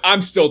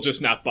 I'm still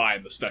just not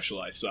buying the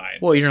specialized science.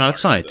 Well, you're not a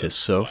scientist,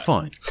 so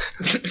fine.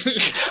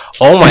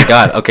 Oh my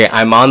god. Okay,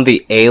 I'm on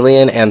the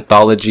Alien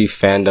Anthology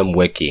fandom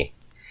wiki.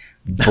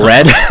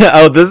 Brett's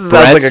Oh, this sounds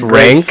like Brett's a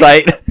great rank?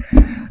 site.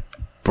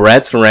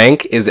 Brett's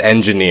rank is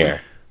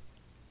engineer.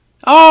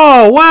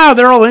 Oh, wow,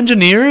 they're all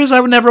engineers? I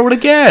would never would have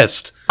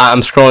guessed.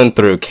 I'm scrolling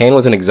through. Kane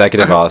was an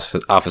executive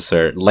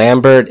officer.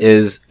 Lambert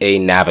is a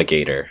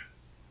navigator.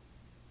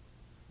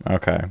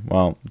 Okay,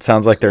 well, it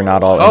sounds like they're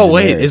not all. Oh,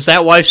 wait, engineers. is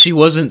that why she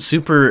wasn't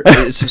super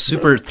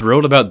super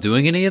thrilled about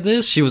doing any of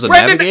this? She was a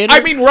Brendan, navigator? I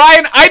mean,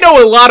 Ryan, I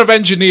know a lot of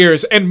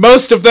engineers, and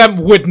most of them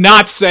would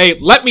not say,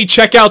 let me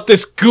check out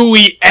this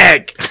gooey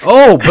egg.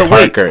 oh, but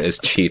wait, Parker is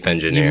chief you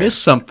engineer.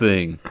 missed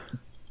something.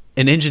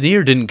 An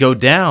engineer didn't go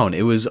down.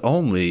 It was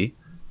only...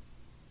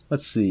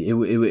 Let's see. It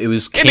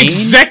was An Kane?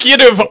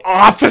 executive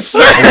officer.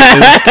 It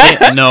was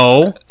Kane.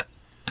 No.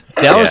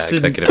 Dallas yeah, didn't...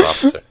 executive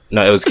officer.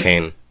 No, it was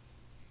Kane.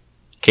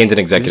 Kane's an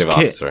executive Kane.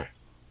 officer.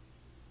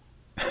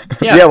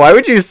 Yeah, why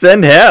would you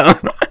send him?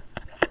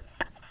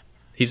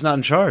 He's not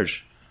in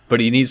charge, but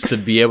he needs to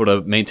be able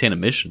to maintain a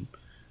mission.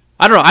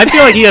 I don't know. I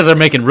feel like you guys are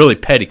making really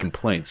petty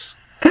complaints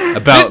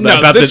about No,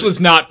 about this was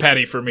not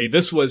petty for me.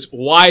 This was,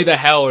 why the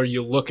hell are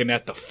you looking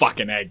at the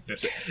fucking egg?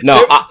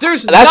 No,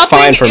 there's that's nothing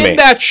fine for in me.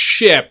 that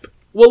ship.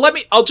 Well,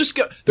 I'll just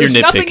go. There's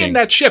You're nothing nitpicking. in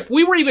that ship.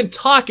 We were even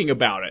talking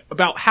about it,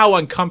 about how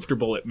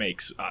uncomfortable it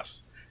makes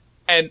us.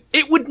 And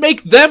it would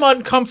make them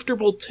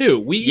uncomfortable too.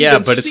 We Yeah,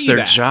 even but it's see their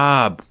that.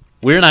 job.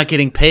 We're not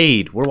getting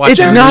paid. We're watching.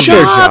 It's Their not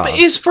their job job.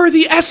 is for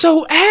the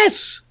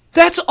SOS.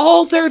 That's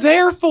all they're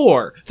there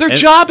for. Their And-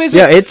 job isn't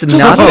Yeah, it's to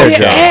not look their at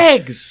job.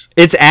 eggs.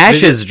 It's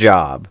Ash's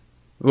job.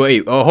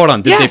 Wait. Oh, hold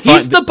on. Did Yeah, they find?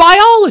 he's the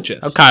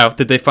biologist. Oh, Kyle,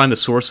 did they find the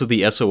source of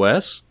the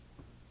SOS?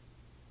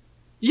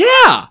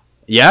 Yeah.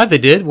 Yeah, they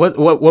did. What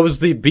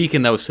was the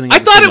beacon that was sitting? I at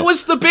the thought it signal?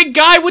 was the big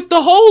guy with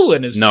the hole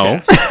in his No,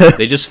 chest.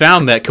 they just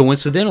found that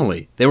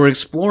coincidentally. They were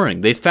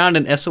exploring. They found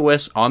an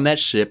SOS on that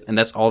ship, and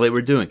that's all they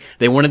were doing.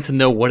 They wanted to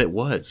know what it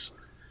was.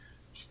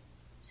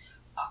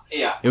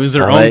 Yeah. It was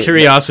their Well, own they-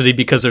 curiosity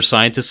because they're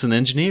scientists and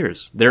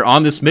engineers. They're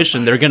on this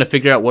mission. They're going to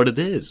figure out what it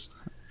is.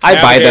 I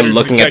buy them Navigators,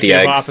 looking at the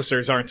executive eggs.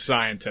 officers aren't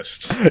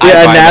scientists. Yeah, a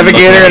buy them looking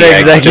navigator at and the an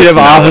eggs, just executive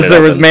smelling it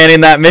officer was open.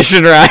 manning that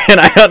mission, Ryan.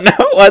 I don't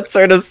know what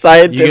sort of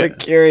scientific You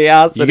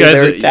curiosity guys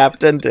they were are-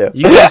 tapped into.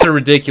 You guys are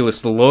ridiculous.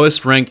 The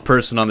lowest ranked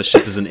person on the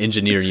ship is an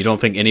engineer. You don't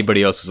think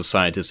anybody else is a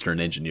scientist or an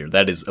engineer.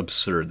 That is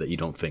absurd that you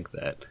don't think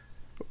that.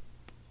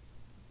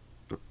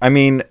 I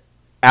mean,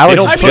 Alex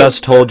don't put-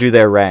 just told you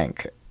their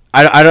rank.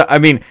 I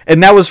mean,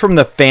 and that was from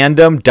the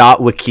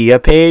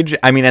fandom.wikia page.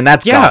 I mean, and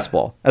that's Yeah.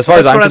 gospel. As far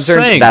as That's I'm what I'm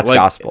concerned, saying. that's Like,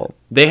 gospel.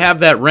 They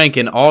have that rank,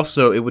 and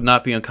also it would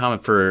not be uncommon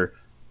for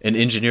an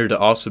engineer to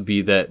also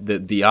be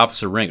the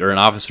officer rank, or an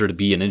officer to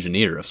be an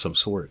engineer of some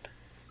sort.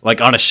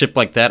 Like on a ship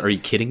like that, are you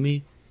kidding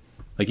me?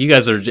 Like you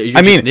guys are. You're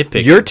I mean, just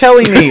nitpicking. you're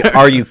telling me,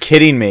 are you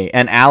kidding me?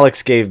 And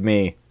Alex gave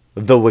me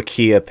the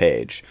Wikia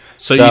page.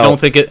 so you don't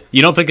think it?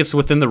 You don't think it's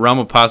within the realm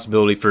of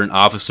possibility for an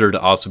officer to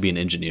also be an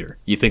engineer?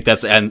 You think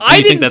that's and I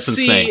you didn't think that's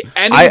see insane?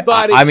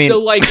 anybody. I mean, so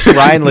like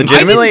Ryan,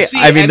 legitimately,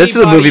 I mean, this is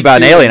a movie about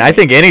an alien. I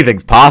think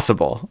anything's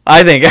possible.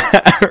 I think,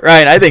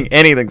 Ryan, I think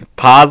anything's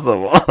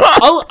possible.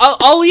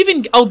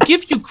 I'll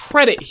give you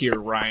credit here,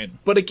 Ryan.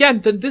 But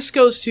again, then this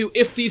goes to,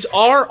 if these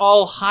are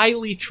all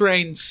highly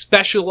trained,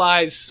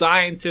 specialized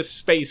scientist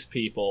space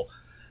people,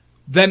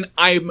 then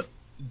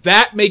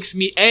that makes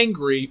me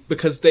angry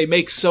because they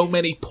make so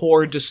many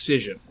poor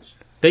decisions.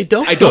 They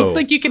don't. I don't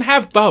think you can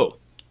have both.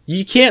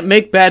 You can't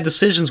make bad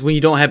decisions when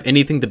you don't have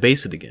anything to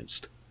base it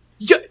against.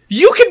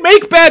 You can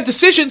make bad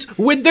decisions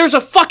when there's a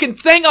fucking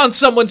thing on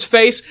someone's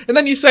face, and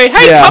then you say,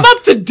 "Hey, Yeah. come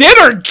up to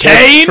dinner,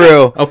 Kane."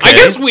 True. Okay. I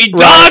guess we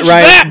dodged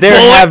that There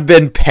bullet. have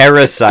been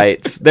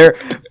parasites.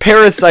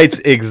 Parasites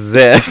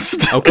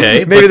exist.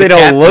 Okay, Maybe but they the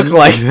don't look captain-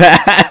 like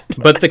that.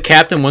 But the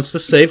captain wants to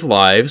save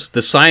lives.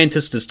 The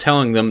scientist is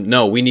telling them,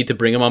 no, we need to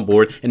bring him on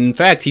board. And in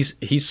fact, he's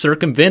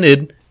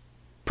circumvented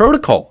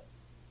protocol.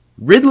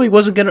 Ripley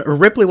wasn't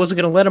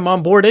gonna let him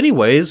on board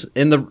anyways,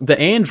 and the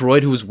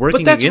android who was working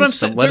But that's what I'm against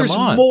saying. him let There's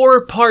him on.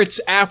 more parts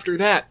after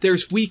that.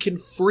 We can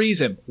freeze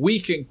him. We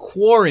can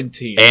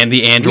quarantine. And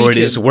the android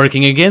We is can-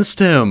 working against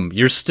him.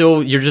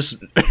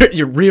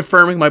 You're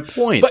reaffirming my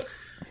point. But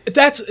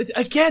that's,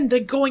 again,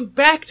 then going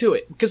back to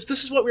it, because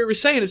this is what we were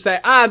saying, is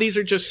that, these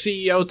are just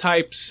CEO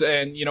types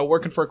and,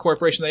 working for a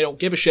corporation, they don't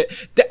give a shit.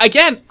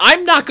 Again,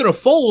 I'm not gonna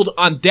fold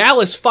on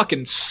Dallas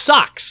fucking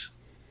sucks.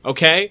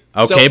 Okay?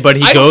 Okay, So, but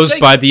he I don't goes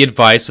think- by the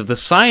advice of the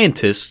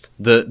scientist,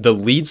 the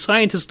lead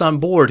scientist on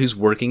board who's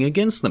working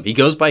against them. He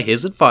goes by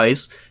his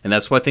advice, and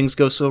that's why things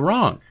go so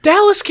wrong.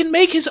 Dallas can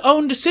make his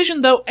own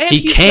decision, though, and He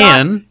he's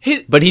can, got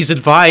his, but he's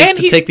advised and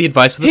to he- take the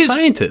advice of the his-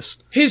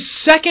 scientist. his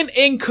second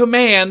in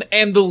command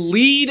and the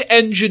lead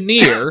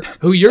engineer,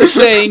 who you're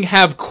saying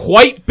have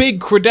quite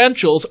big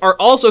credentials, are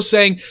also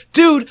saying,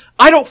 dude,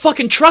 I don't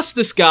fucking trust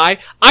this guy.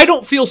 I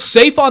don't feel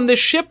safe on this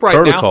ship right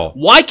Protocol.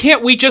 now. Why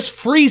can't we just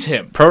freeze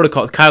him?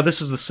 Protocol. Kyle,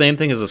 this is the same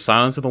thing as the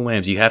Silence of the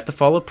Lambs. You have to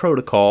follow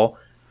protocol,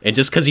 and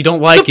just because you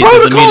don't like The it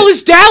doesn't protocol mean...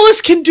 is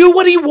Dallas can do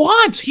what he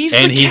wants. He's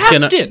and the he's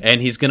captain.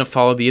 gonna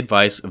follow the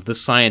advice of the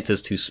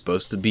scientist who's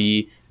supposed to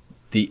be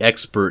the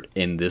expert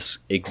in this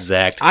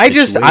exact I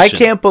situation.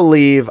 can't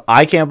believe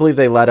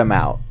they let him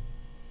out.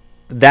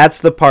 That's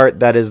the part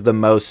that is the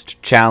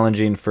most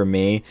challenging for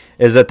me,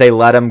 is that they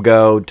let him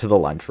go to the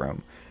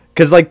lunchroom.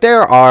 Because,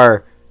 there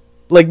are,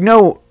 we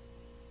don't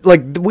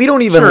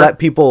even Sure. let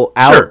people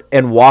out Sure.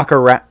 and walk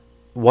around.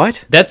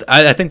 What?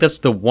 I think that's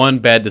the one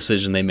bad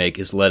decision they make,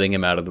 is letting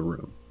him out of the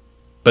room.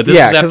 But this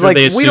Yeah, is 'cause, after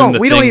they assume the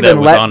thing that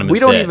was on him is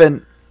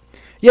dead.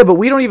 Yeah, but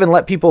we don't even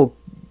let people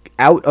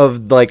out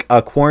of,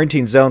 a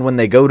quarantine zone when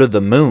they go to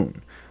the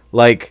moon.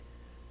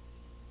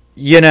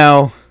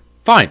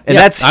 Fine. And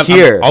yeah, that's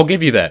here. I'll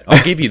give you that.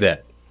 I'll give you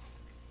that.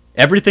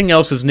 Everything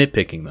else is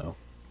nitpicking, though.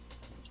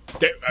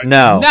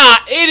 No. Nah,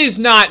 it is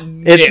not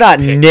It's not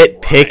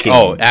nitpicking.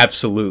 Oh,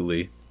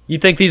 absolutely. You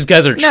think these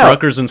guys are No.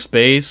 truckers in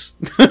space?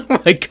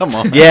 Come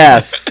on.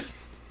 Yes.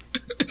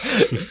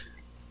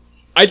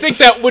 I think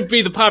that would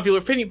be the popular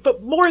opinion.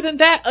 But more than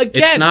that,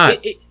 again... It's not.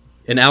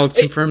 And Alex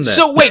confirmed that.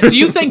 So wait, do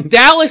you think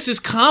Dallas is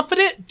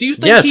competent? Do you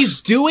think Yes.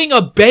 he's doing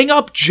a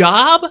bang-up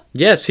job?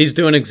 Yes, he's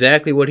doing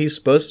exactly what he's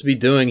supposed to be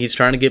doing. He's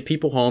trying to get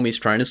people home. He's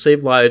trying to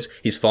save lives.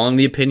 He's following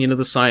the opinion of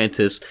the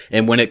scientist.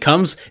 And when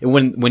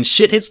when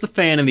shit hits the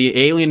fan and the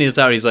alien is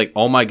out, he's like,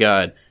 oh my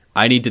god,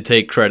 I need to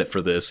take credit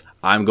for this.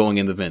 I'm going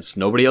in the vents.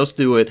 Nobody else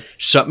do it.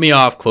 Shut me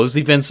off. Close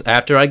the vents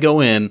after I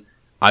go in.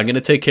 I'm going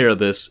to take care of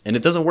this. And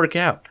it doesn't work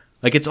out.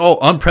 It's all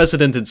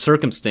unprecedented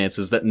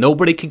circumstances that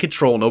nobody can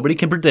control, nobody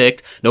can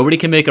predict, nobody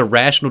can make a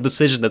rational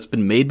decision that's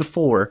been made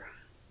before.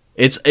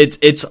 It's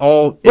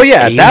all Well,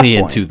 yeah, at that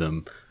alien point. to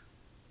them.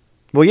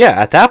 Well, yeah,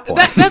 at that point.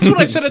 That's what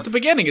I said at the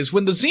beginning, is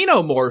when the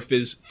xenomorph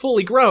is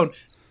fully grown,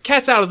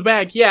 cat's out of the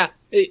bag, yeah,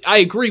 I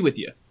agree with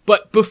you.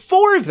 But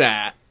before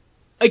that,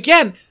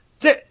 again,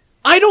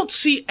 I don't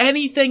see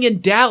anything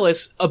in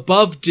Dallas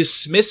above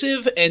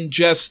dismissive and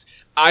just,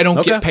 I don't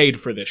Okay. get paid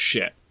for this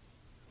shit.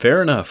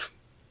 Fair enough.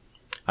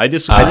 I I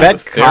bet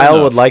but fair Kyle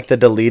enough. would like the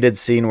deleted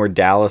scene where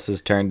Dallas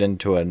is turned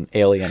into an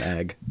alien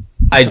egg.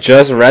 I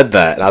just read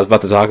that, and I was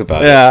about to talk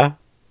about it. Yeah.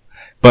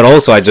 But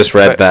also, I just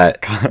read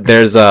that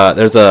there's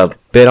a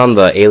bit on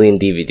the Alien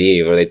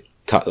DVD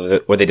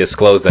where they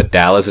disclose that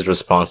Dallas is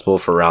responsible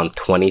for around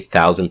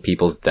 20,000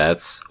 people's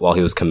deaths while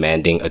he was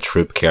commanding a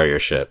troop carrier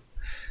ship.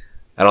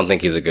 I don't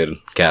think he's a good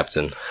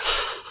captain.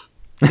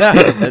 Yeah,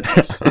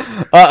 that's-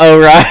 Uh-oh,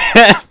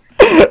 right?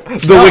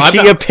 The I'm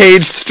Wikia not-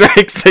 page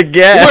strikes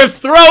again. We're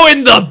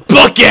throwing the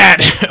book at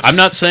him! I'm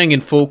not saying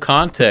in full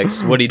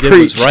context what he did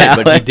was Preach, right,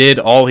 but he Alex. did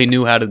all he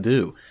knew how to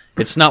do.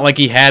 It's not like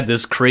he had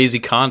this crazy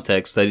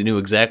context that he knew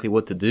exactly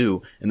what to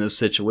do in this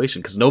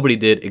situation, because nobody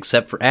did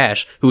except for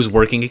Ash, who was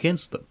working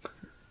against them.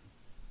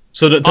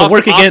 So to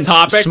work against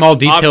small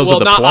details well, of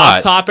the not plot.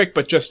 off topic,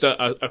 but just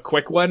a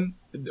quick one.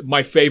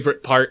 My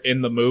favorite part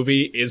in the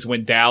movie is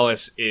when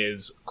Dallas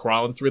is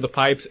crawling through the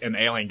pipes and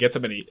the alien gets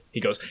him and he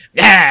goes,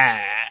 ah!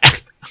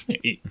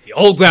 he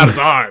holds out his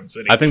arms.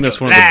 And I think that's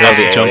goes, one of the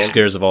best "Ah!" jump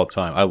scares of all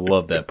time. I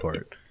love that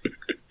part.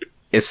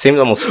 It seemed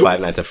almost Five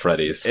Nights at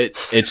Freddy's.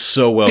 It's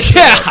so well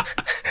set up.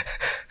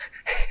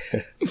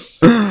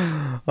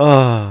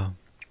 Yeah!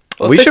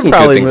 Let's We say should some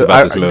probably good things move-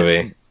 about this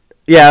movie.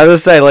 Yeah, I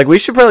was gonna say, we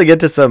should probably get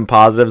to some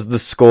positives. The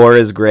score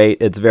is great.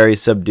 It's very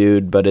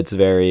subdued, but it's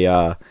very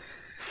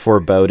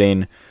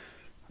foreboding.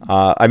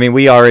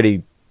 We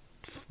already,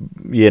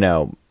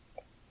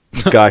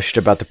 gushed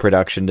about the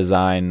production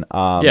design.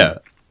 Yeah.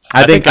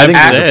 I think I've the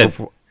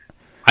said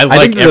I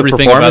like think the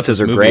everything about performances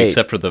this are movie great.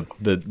 except for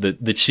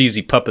the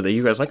cheesy puppet that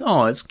you guys like.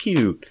 Oh, it's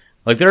cute.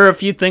 Like there are a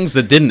few things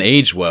that didn't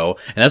age well,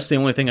 and that's the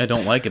only thing I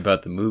don't like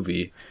about the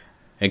movie.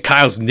 And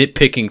Kyle's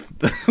nitpicking.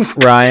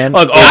 Ryan,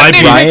 Like,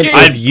 Ryan,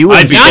 if you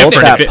I'd be insult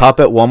different that if it-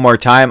 puppet one more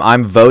time,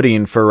 I'm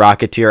voting for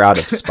Rocketeer out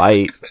of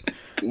spite.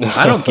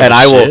 I don't give And a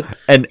I will. shit.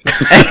 And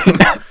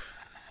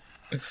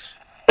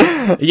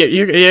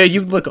Yeah,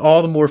 you look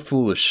all the more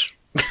foolish.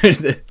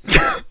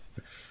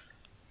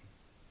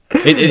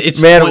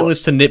 It's Man,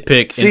 pointless to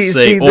nitpick and see,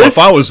 say, "Oh, this- if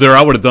I was there,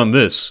 I would have done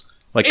this."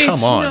 Like, come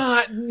It's on.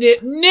 not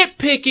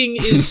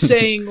nitpicking is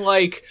saying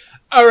like,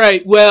 all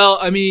right, well,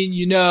 I mean,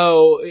 you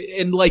know,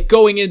 and like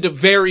going into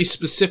very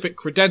specific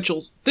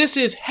credentials. This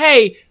is,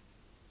 hey,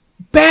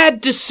 bad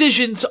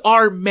decisions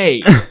are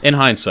made. In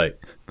hindsight,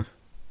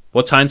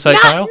 what's hindsight,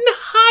 Not Kyle? in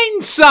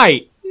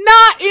hindsight.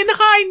 Not in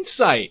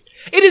hindsight.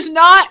 It is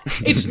not.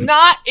 It's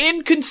not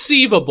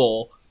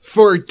inconceivable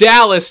for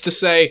Dallas to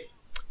say,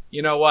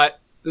 you know what?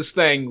 This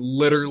thing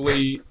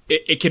literally,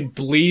 it can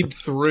bleed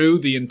through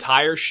the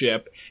entire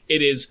ship.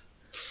 It is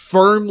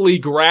firmly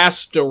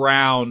grasped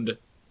around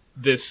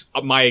this,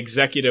 my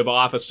executive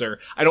officer.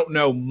 I don't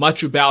know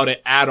much about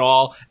it at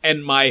all.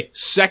 And my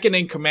second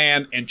in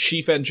command and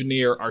chief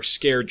engineer are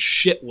scared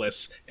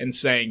shitless and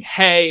saying,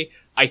 hey,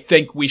 I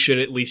think we should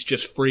at least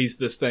just freeze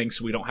this thing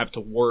so we don't have to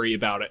worry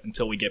about it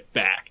until we get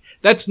back.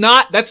 That's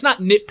not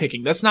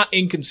nitpicking. That's not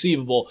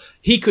inconceivable.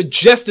 He could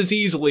just as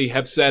easily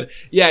have said,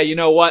 yeah, you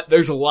know what?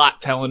 There's a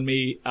lot telling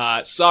me,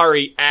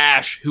 sorry,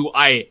 Ash, who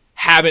I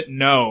haven't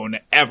known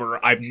ever.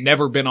 I've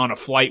never been on a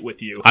flight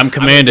with you. I'm I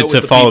commanded don't know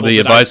to what follow people the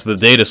that advice of the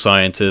data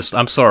scientist.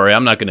 I'm sorry,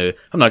 I'm not gonna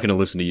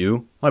listen to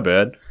you. My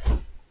bad.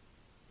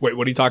 Wait,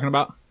 what are you talking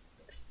about?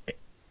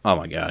 Oh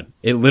my god.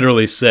 It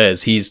literally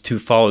says he's to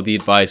follow the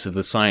advice of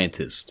the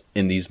scientist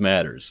in these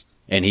matters.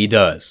 And he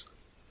does.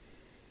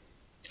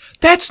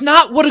 That's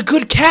not what a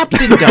good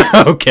captain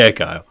does. Okay,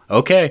 Kyle.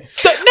 Okay.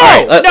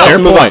 No, Let's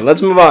no. move on.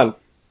 Let's move on.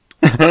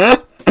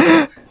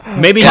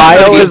 Maybe he's not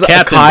Kyle a good is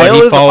captain, Kyle but he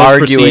is follows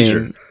arguing.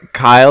 procedure.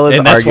 Kyle is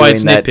And that's why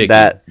arguing it's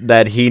that, nitpicking.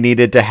 that he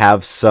needed to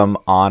have some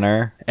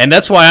honor. And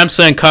that's why I'm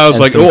saying Kyle's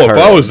And like, some oh, if I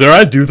courage. was there,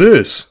 I'd do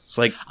this. It's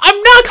like,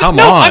 I'm not. Come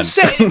no, on. I'm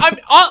saying. I'm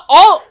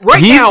all right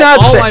He's now. not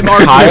All say- I'm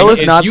arguing Kyle is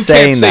is not you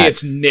saying can't say that.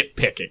 it's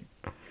nitpicking.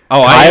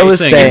 oh, I Kyle am is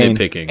saying, saying-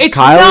 nitpicking. It's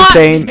Kyle not. is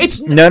saying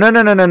It's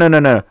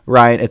no,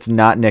 Ryan. It's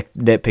not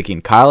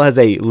nitpicking. Kyle has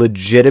a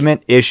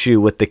legitimate issue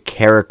with the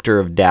character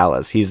of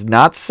Dallas. He's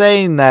not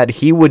saying that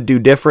he would do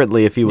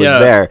differently if he was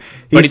there.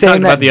 He's but he's saying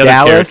talking that about the other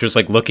Dallas, characters,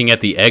 like looking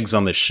at the eggs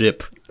on the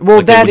ship. well,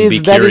 like they that wouldn't be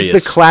is the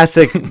curious.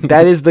 classic.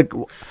 That is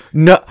the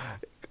no.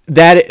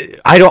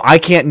 I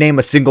can't name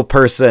a single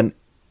person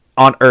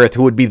on Earth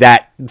who would be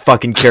that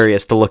fucking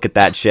curious to look at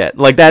that shit.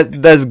 Like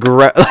that's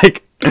great.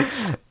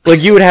 Like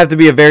you would have to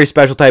be a very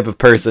special type of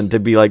person to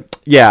be like,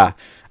 yeah.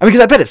 I mean, because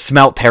I bet it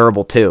smelled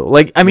terrible too.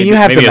 Like, I mean, you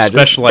have to maybe a imagine.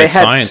 specialized They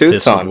had scientist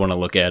suits would on. want to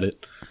look at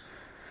it.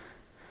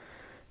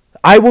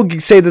 I will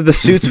say that the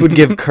suits would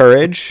give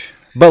courage,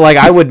 but like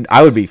I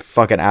would be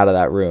fucking out of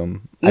that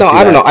room. No, see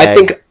I don't that know. I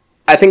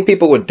egg. think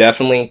people would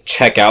definitely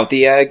check out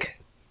the egg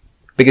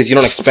because you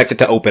don't expect it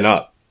to open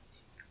up.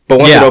 But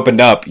once Yeah. it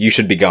opened up, you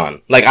should be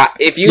gone. Like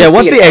if you Yeah, see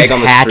once an the egg egg's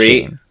on the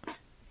street, hatching.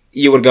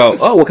 you would go,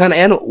 "Oh, what kind of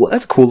animal? Well,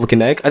 that's a cool looking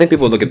egg." I think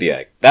people would look at the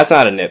egg. That's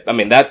not a nip. I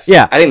mean, that's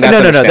Yeah, I think that's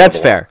no. That's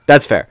understandable. fair.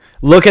 That's fair.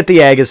 Look at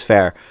the egg is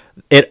fair.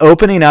 It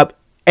opening up,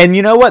 and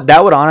you know what?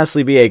 That would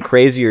honestly be a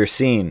crazier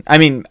scene. I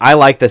mean, I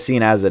like the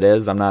scene as it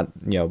is. I'm not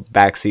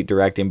backseat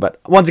directing, but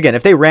once again,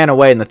 if they ran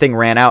away and the thing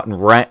ran out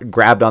and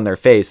grabbed on their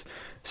face,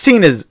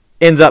 scene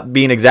ends up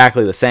being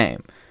exactly the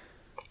same.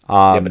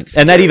 but it's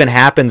And that scary. even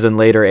happens in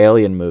later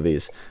Alien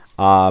movies.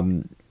 But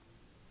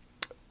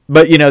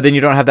then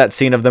you don't have that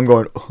scene of them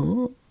going,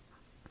 huh?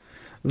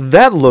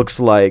 That looks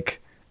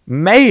like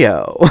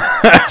mayo.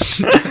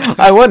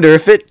 I wonder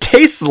if it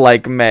tastes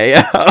like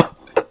mayo.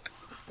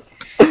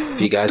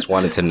 If you guys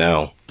wanted to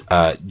know,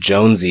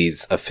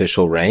 Jonesy's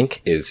official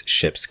rank is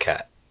ship's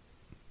cat.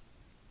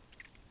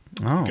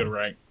 It's a good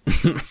rank.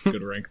 It's a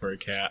good rank for a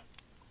cat.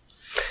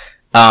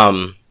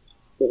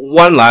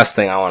 One last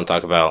thing I want to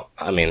talk about.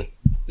 I mean,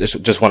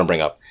 just want to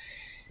bring up.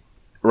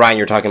 Ryan,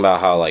 you're talking about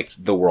how like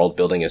the world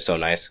building is so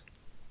nice.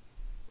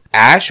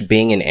 Ash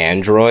being an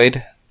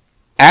android,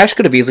 Ash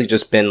could have easily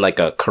just been like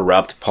a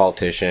corrupt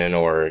politician,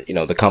 or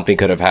the company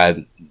could have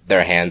had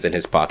their hands in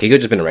his pocket. He could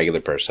have just been a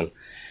regular person.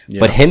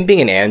 But him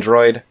being an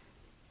android,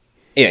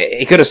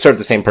 he could have served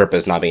the same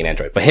purpose not being an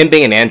android. But him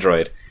being an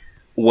android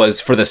was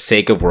for the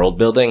sake of world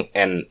building,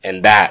 and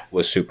that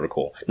was super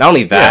cool. Not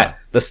only that,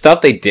 the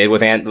stuff they did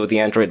with the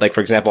android, like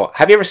for example,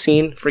 have you ever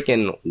seen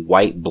freaking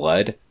White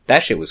Blood?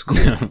 That shit was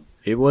cool.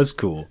 It was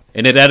cool.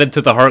 And it added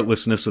to the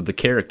heartlessness of the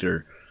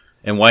character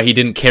and why he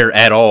didn't care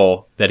at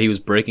all that he was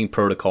breaking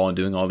protocol and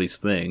doing all these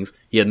things.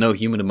 He had no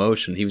human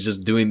emotion. He was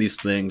just doing these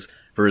things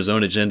for his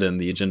own agenda and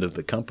the agenda of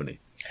the company.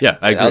 Yeah,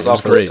 I agree. That was It all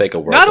was for the great. sake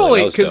of world Not building. only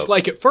That was because, dope.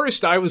 like, at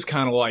first I was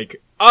kind of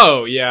like,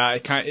 oh yeah,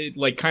 kind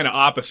of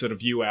opposite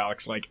of you,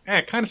 Alex. Like,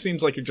 it kind of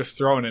seems like you're just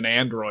throwing an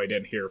android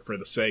in here for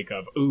the sake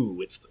of,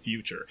 ooh, it's the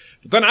future.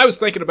 But then I was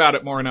thinking about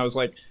it more, and I was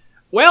like,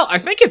 Well, I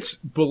think it's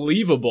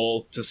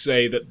believable to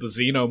say that the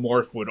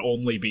xenomorph would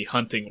only be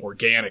hunting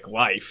organic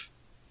life.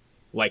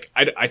 Like,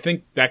 I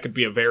think that could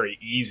be a very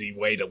easy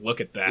way to look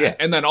at that. Yeah.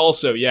 And then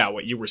also, yeah,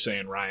 what you were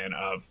saying, Ryan,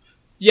 of,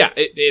 yeah,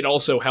 it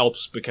also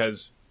helps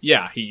because,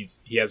 yeah, he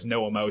has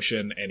no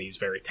emotion and he's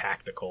very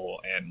tactical.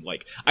 And,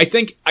 like, I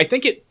think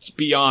it's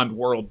beyond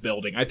world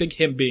building. I think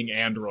him being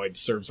android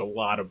serves a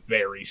lot of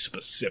very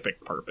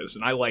specific purpose,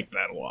 and I like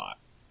that a lot.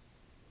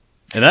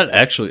 And that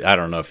actually, I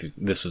don't know if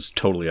this is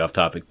totally off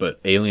topic, but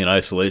Alien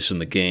Isolation,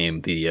 the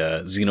game, the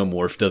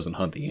xenomorph doesn't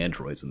hunt the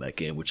androids in that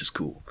game, which is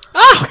cool.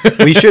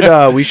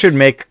 We should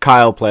make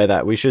Kyle play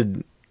that. We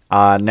should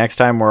next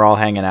time we're all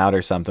hanging out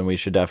or something. We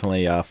should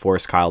definitely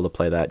force Kyle to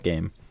play that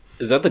game.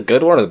 Is that the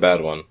good one or the bad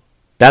one?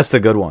 That's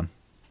the good one.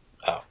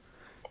 Oh.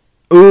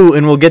 Ooh,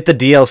 and we'll get the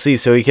DLC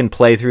so he can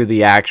play through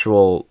the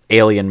actual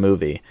Alien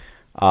movie,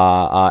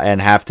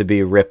 and have to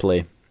be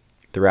Ripley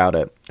throughout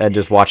it, and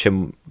just watch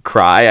him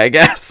cry, I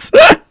guess.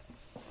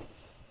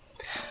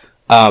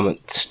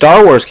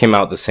 Star Wars came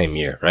out the same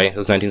year, right? It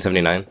was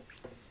 1979.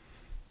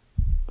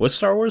 Was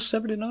Star Wars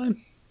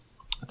 79?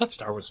 I thought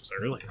Star Wars was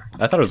earlier.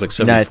 I thought it was like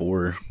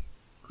 74.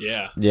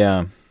 Yeah.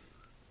 Yeah.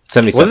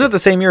 77. Wasn't it the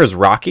same year as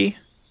Rocky?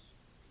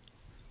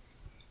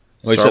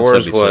 Well, he Star said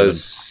Wars 77.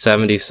 was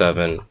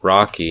 77.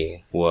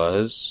 Rocky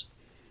was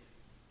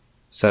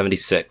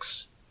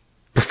 76.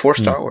 Before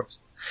Star Wars.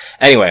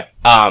 Anyway,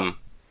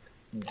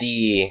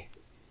 the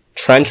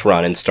trench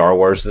run in Star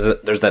Wars,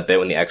 there's that bit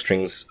when the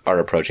X-Wings are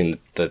approaching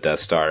the Death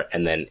Star,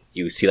 and then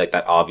you see like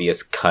that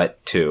obvious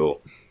cut to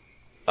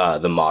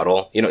the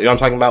model. You know what I'm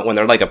talking about? When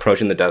they're like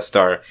approaching the Death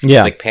Star, Yeah.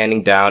 it's like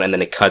panning down, and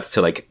then it cuts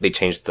to like they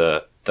change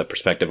the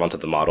perspective onto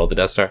the model of the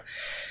Death Star.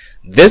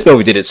 This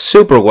movie did it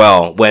super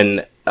well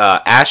when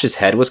Ash's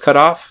head was cut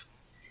off,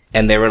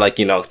 and they were like,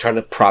 you know, trying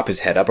to prop his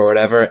head up or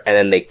whatever, and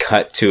then they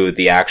cut to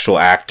the actual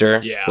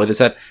actor with his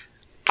head.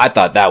 I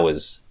thought that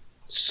was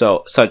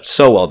so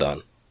well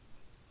done.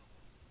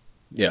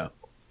 Yeah.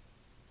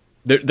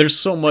 There's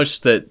so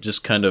much that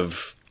just kind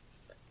of...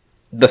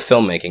 The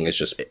filmmaking is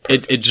just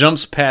perfect. It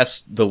jumps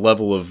past the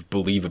level of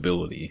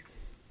believability.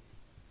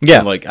 Yeah.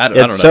 And, like, I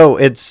don't know. So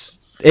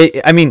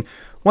I mean,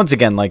 once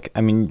again, like,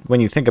 I mean,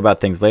 when you think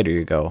about things later,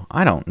 you go,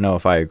 I don't know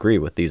if I agree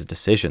with these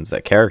decisions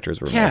that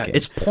characters were Yeah, making.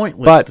 it's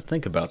pointless But- to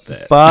think about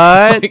that.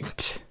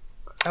 But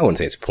I wouldn't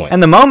say it's a point.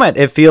 and the moment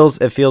it feels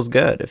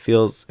good. It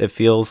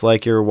feels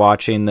like you're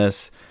watching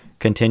this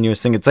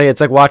continuous thing. It's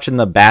like watching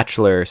The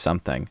Bachelor or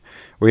something,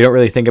 where you don't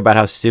really think about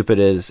how stupid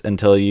it is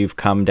until you've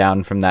come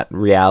down from that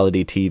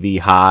reality TV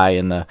high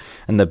and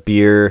the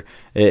beer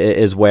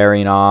is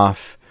wearing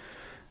off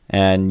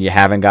and you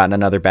haven't gotten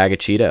another bag of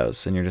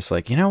Cheetos and you're just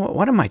like, you know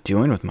what am I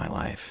doing with my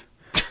life?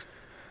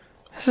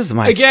 This is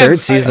my third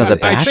season of The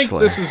Bachelor. I think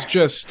this is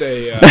just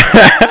a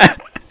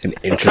An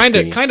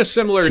interesting. kind of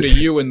similar to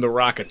you in The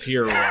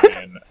Rocketeer,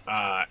 Ryan.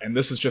 And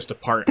this is just a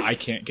part I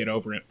can't get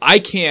over. It. I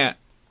can't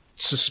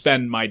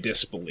suspend my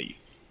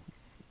disbelief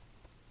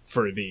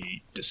for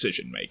the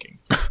decision making.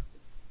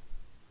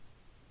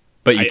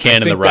 But you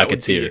can in The think that would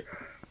Rocketeer.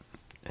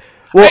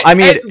 Well, I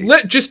mean,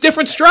 just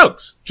different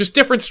strokes. Just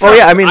different oh strokes.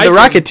 yeah, I mean, The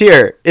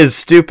Rocketeer is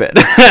stupid.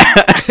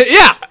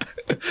 Yeah.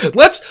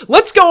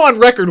 Let's go on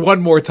record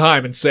one more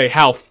time and say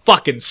how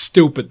fucking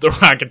stupid The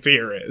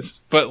Rocketeer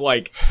is. But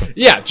like,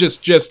 yeah,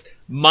 just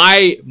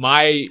my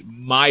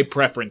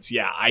preference.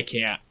 Yeah, I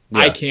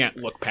can't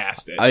look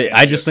past it.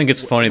 I just think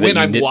it's funny that you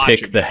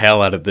nitpick the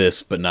hell out of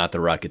this, but not The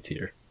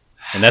Rocketeer.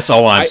 And that's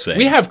all I'm saying.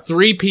 We have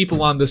 3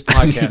 people on this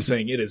podcast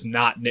saying it is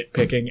not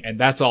nitpicking, and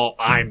that's all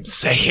I'm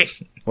saying.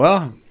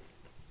 Well,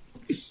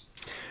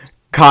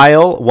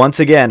 Kyle, once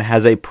again,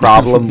 has a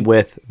problem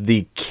with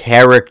the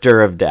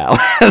character of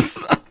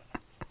Dallas.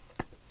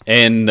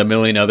 and a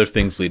million other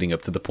things leading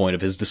up to the point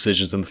of his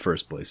decisions in the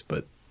first place.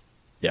 But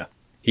yeah,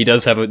 he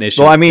does have an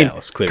issue Well, with I mean,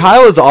 Dallas, clearly.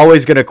 Kyle is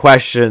always going to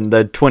question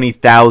the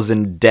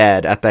 20,000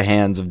 dead at the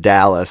hands of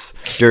Dallas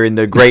during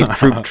the great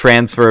troop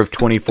transfer of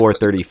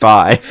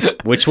 2435.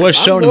 Which was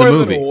shown I'm in the more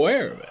movie. than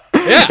aware of it.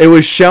 Yeah. It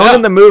was shown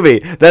in the movie.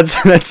 That's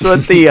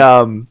what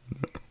the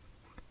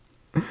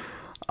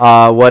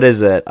what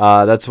is it?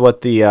 That's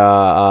what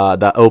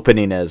the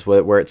opening is,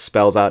 where it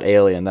spells out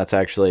alien. That's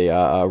actually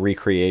a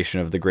recreation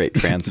of the great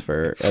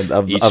transfer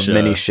of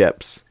many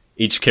ships.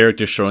 Each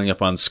character showing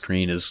up on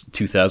screen is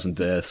 2,000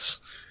 deaths.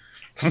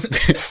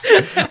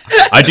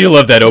 I do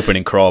love that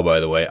opening crawl, by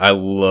the way. I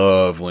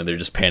love when they're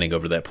just panning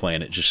over that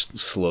planet, just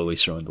slowly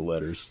showing the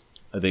letters.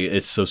 I think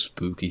it's so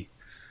spooky.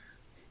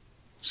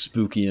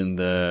 Spooky and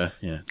kind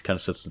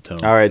of sets the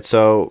tone. All right,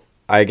 so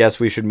I guess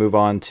we should move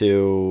on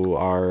to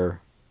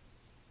our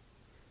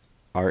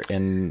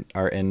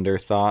ender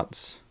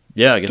thoughts.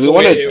 Yeah, I guess Do we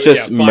want to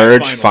just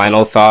merge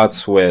final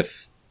thoughts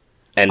with?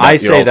 And I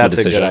say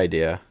that's a good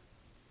idea.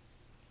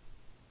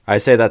 I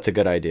say that's a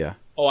good idea.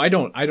 Oh, I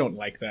don't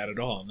like that at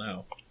all.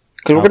 No.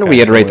 Because we're going to Okay,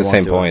 reiterate then the we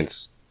same won't do it.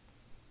 points.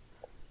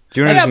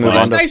 Do you want Yeah, to move but on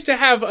it's to nice to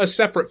have a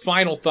separate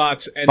final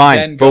thoughts and Fine,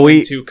 then but go we-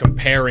 into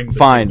comparing the two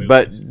fine,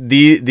 but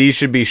movies. these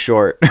should be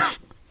short.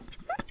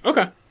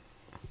 Okay.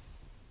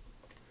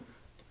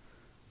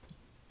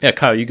 Yeah,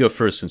 Kyle, you go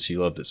first since you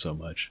loved it so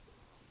much.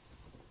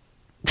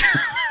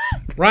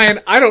 Ryan,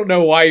 I don't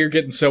know why you're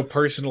getting so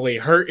personally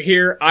hurt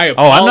here. I Oh,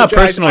 apologize. I'm not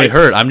personally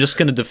hurt. I'm just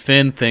going to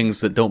defend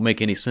things that don't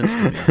make any sense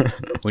to me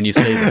when you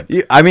say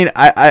that. I mean,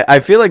 I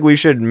feel like we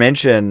should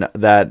mention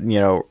that, you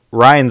know,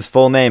 Ryan's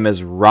full name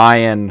is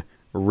Ryan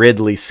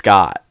Ridley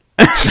Scott.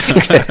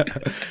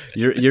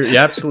 You're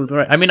absolutely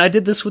right. I mean, I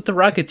did this with The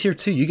Rocketeer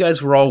too. You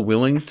guys were all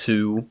willing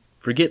to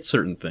forget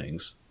certain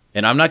things.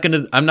 And I'm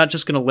not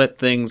just gonna let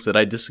things that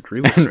I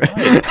disagree with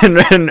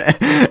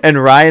slide.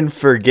 and Ryan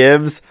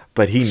forgives,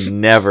 but he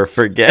never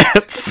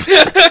forgets.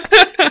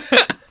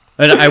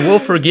 And I will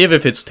forgive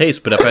if it's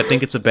taste, but if I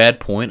think it's a bad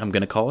point, I'm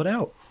gonna call it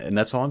out. And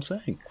that's all I'm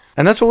saying.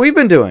 And that's what we've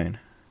been doing.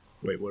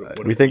 Wait,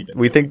 what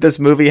We think this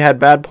movie had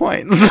bad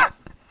points.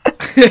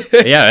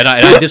 Yeah, and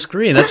I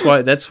disagree, and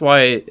that's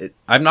why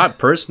I'm not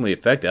personally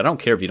affected. I don't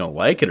care if you don't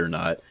like it or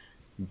not,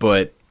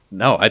 but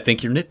no, I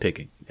think you're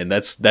nitpicking, and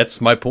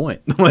that's my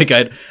point. Like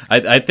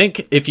I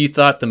think if you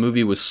thought the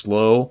movie was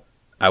slow,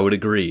 I would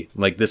agree.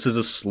 Like, this is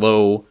a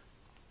slow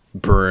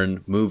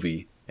burn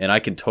movie, and I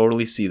can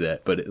totally see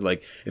that. But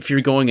like, if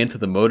you're going into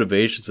the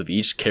motivations of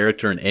each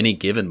character in any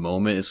given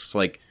moment, it's just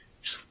like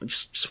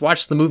just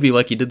watch the movie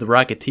like you did The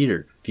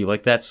Rocketeer if you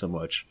like that so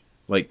much.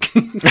 Like,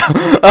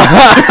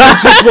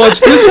 just watch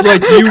this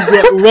like you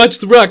watch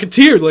The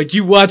Rocketeer, like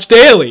you watched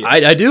Alien.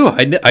 I do.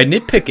 I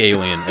nitpick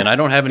Alien, and I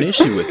don't have an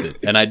issue with it.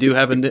 And I do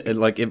have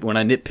when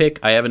I nitpick,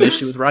 I have an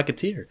issue with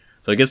Rocketeer.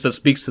 So I guess that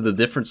speaks to the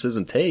differences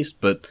in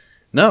taste. But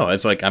no,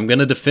 it's like I'm going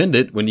to defend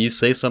it when you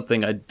say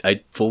something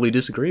I fully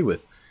disagree with.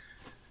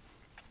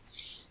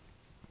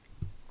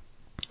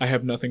 I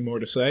have nothing more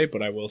to say,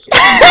 but I will say,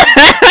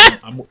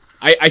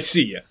 I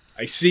see you.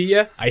 I see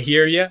you. I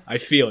hear you. I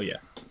feel you.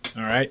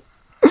 All right.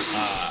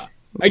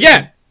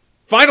 Again,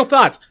 final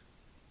thoughts.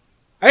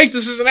 I think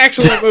this is an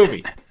excellent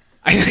movie.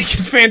 I think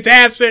it's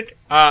fantastic.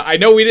 I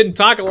know we didn't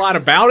talk a lot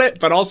about it,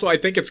 but also I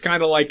think it's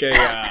kind of like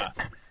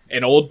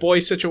an Old Boy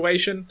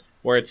situation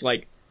where it's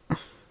like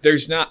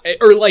there's not,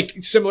 or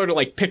like similar to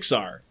like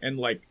Pixar, and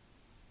like,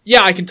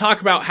 yeah, I can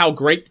talk about how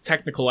great the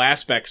technical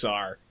aspects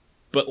are,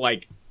 but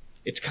like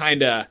it's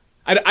kind of,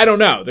 I don't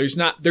know. There's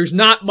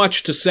not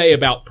much to say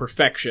about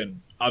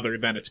perfection other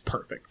than it's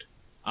perfect.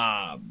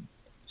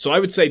 So I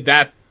would say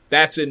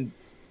that's in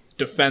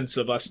defense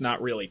of us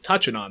not really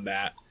touching on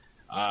that.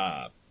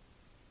 I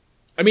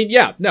mean,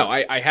 yeah, no,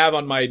 I have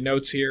on my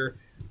notes here,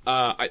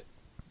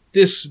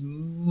 this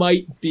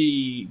might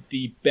be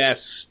the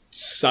best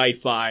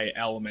sci-fi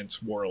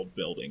elements world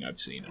building I've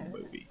seen in a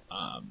movie.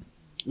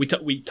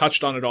 We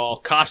touched on it all.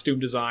 Costume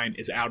design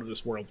is out of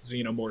this world.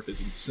 The Xenomorph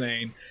is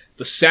insane.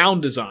 The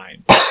sound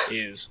design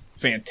is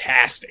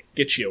fantastic.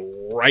 Gets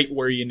you right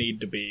where you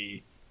need to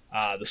be.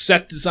 The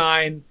set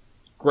design,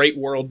 great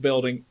world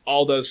building,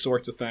 all those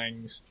sorts of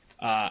things.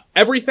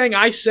 Everything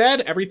I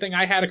said, everything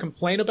I had a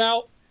complaint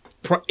about,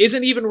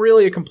 isn't even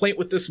really a complaint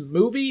with this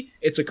movie.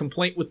 It's a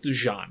complaint with the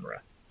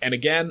genre. And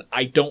again,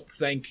 I don't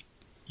think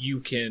you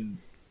can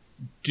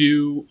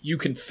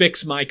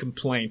fix my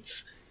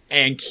complaints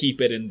and keep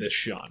it in this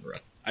genre.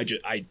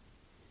 If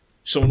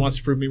someone wants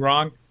to prove me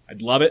wrong,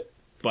 I'd love it,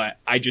 but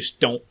I just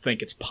don't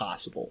think it's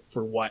possible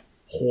for what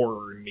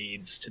horror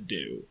needs to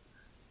do.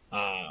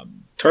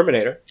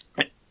 Terminator.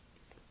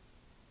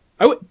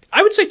 I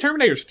would say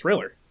Terminator's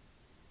thriller.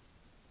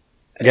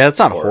 Yeah, it's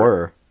not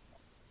horror.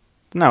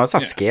 No, it's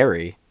not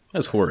scary.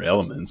 That's horror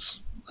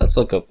elements. Let's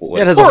look up what.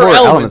 Yeah, there's horror horror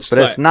elements, elements, but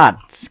it's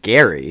not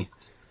scary.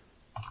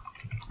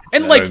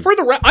 And like for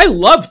the I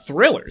love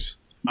thrillers.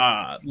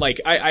 Like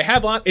I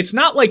have on. It's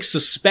not like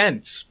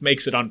suspense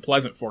makes it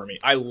unpleasant for me.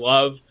 I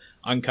love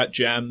Uncut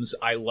Gems.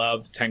 I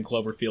love 10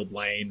 Cloverfield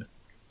Lane.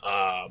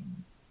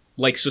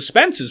 Like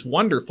suspense is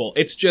wonderful.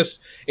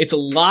 It's a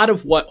lot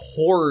of what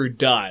horror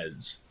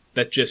does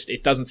that just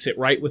it doesn't sit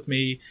right with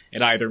me.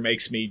 It either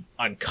makes me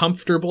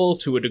uncomfortable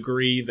to a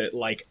degree that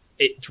like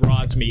it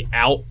draws me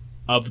out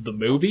of the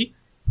movie.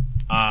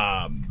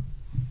 And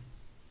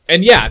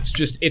yeah,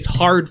 it's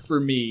hard for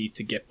me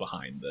to get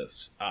behind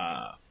this.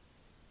 I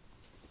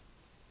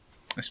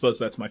suppose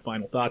that's my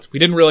final thoughts. We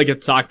didn't really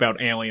get to talk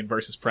about Alien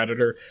versus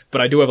Predator, but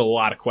I do have a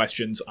lot of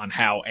questions on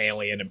how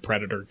Alien and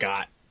Predator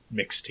got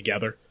mixed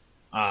together,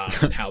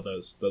 and how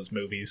those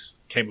movies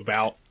came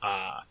about.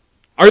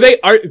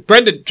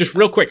 Brendan, just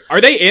real quick,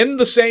 are they in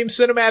the same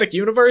cinematic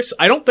universe?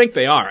 I don't think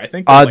they are. I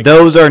think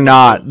those are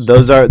not.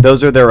 Those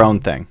are their own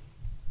thing.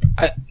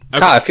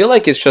 I feel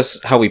like it's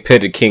just how we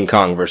pitted King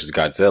Kong versus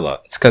Godzilla.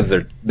 It's because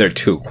they're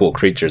two cool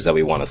creatures that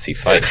we want to see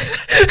fight.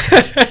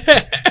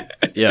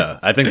 Yeah,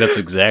 I think that's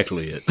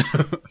exactly it.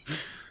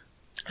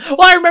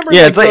 Well, I remember.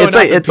 Yeah,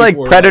 it's like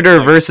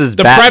Predator versus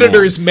the Batman.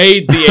 Predators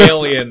made the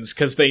aliens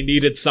because they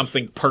needed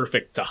something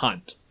perfect to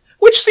hunt,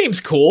 which seems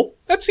cool.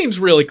 That seems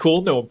really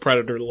cool. Knowing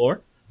Predator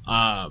lore.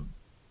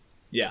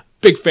 Yeah,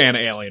 big fan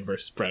of Alien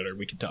versus Predator.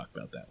 We can talk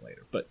about that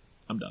later, but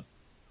I'm done.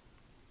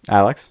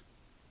 Alex?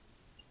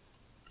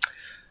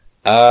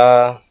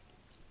 I'm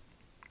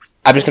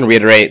just going to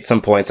reiterate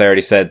some points I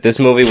already said. This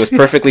movie was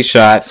perfectly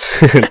shot.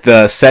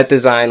 The set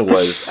design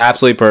was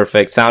absolutely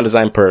perfect. Sound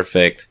design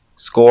perfect.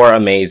 Score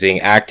amazing,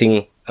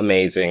 acting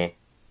amazing.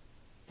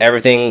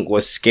 Everything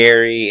was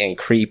scary and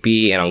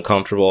creepy and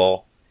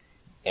uncomfortable,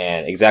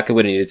 and exactly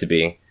what it needed to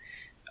be.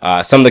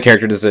 Some of the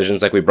character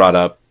decisions, like we brought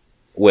up,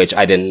 which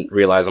I didn't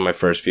realize on my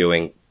first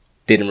viewing,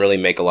 didn't really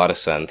make a lot of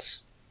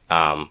sense.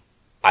 I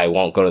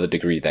won't go to the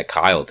degree that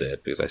Kyle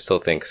did, because I still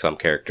think some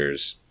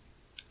characters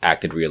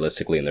acted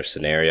realistically in their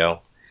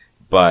scenario.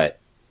 But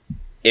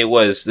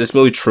this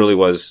movie truly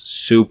was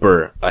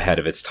super ahead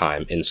of its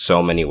time in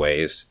so many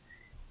ways,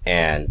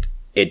 and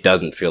it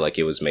doesn't feel like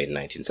it was made in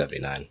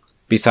 1979.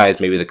 Besides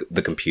maybe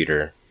the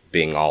computer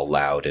being all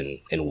loud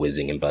and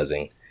whizzing and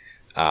buzzing.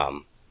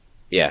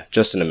 Yeah,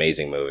 just an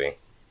amazing movie.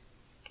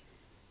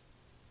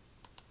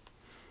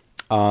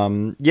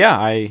 Yeah,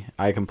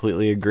 I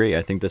completely agree.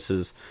 I think this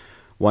is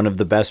one of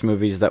the best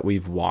movies that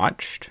we've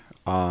watched.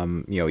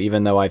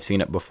 Even though I've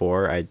seen it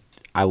before,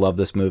 I love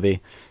this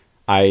movie.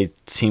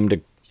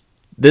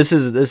 This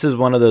is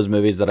one of those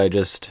movies that I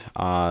just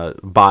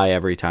buy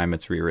every time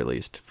it's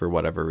re-released for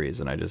whatever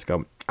reason. I just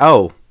go,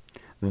 oh,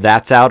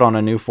 that's out on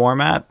a new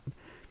format.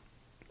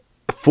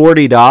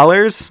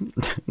 $40?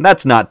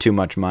 That's not too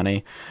much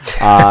money.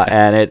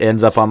 And it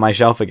ends up on my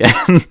shelf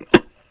again.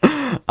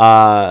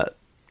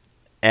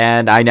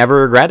 And I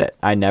never regret it.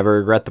 I never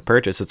regret the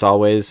purchase. It's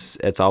always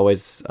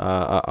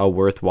a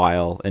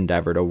worthwhile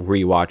endeavor to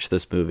rewatch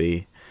this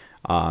movie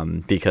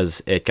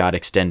because it got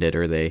extended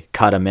or they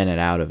cut a minute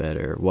out of it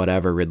or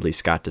whatever Ridley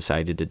Scott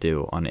decided to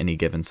do on any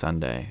given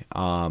Sunday.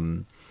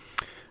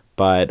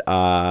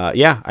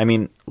 Yeah, I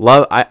mean,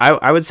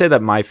 I would say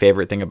that my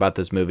favorite thing about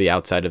this movie,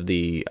 outside of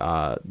the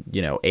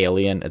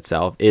Alien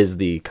itself, is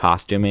the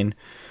costuming.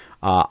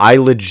 I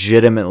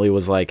legitimately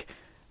was like,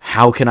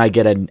 how can I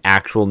get an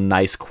actual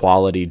nice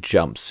quality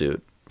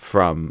jumpsuit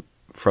from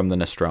the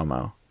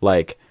Nostromo?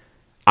 Like,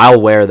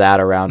 I'll wear that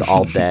around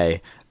all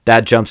day.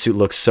 That jumpsuit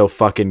looks so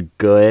fucking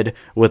good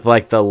with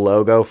like the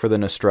logo for the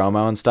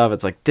Nostromo and stuff.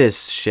 It's like,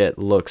 this shit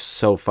looks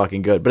so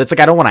fucking good. But it's like,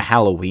 I don't want a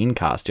Halloween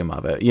costume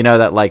of it. You know,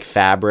 that like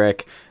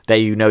fabric that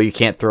you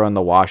can't throw in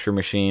the washer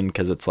machine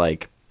because it's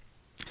like,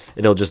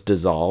 it'll just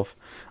dissolve.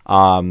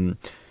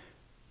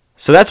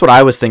 So that's what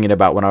I was thinking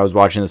about when I was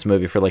watching this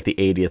movie for like the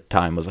 80th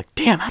time. Was like,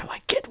 damn, how do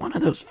I get one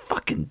of those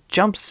fucking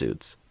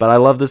jumpsuits? But I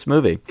love this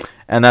movie.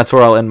 And that's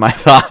where I'll end my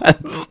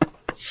thoughts.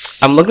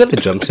 I'm looking at the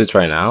jumpsuits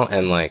right now,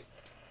 and like,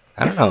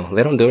 I don't know,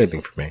 they don't do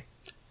anything for me.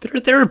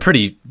 They're a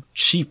pretty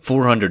cheap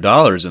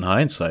 $400 in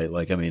hindsight.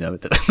 Like, I mean,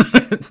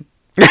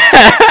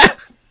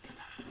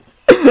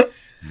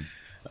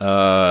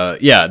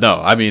 yeah,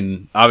 no, I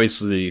mean,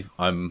 obviously,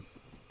 and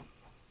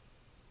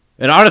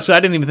honestly, I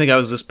didn't even think I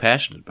was this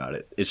passionate about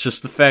it. It's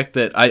just the fact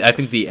that I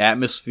think the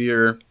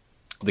atmosphere,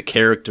 the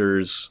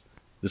characters,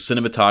 the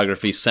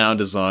cinematography, sound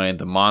design,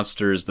 the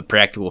monsters, the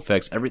practical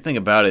effects, everything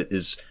about it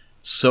is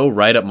so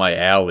right up my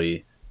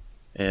alley.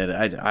 And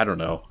I don't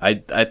know. I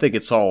think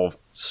it's all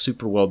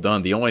super well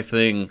done. The only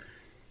thing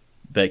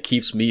that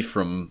keeps me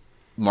from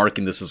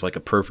marking this as like a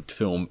perfect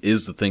film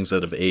is the things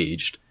that have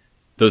aged.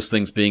 Those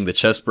things being the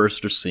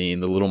chestburster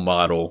scene, the little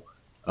model.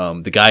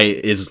 The guy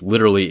is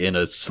literally in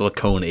a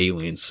silicone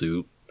alien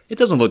suit. It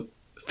doesn't look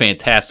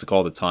fantastic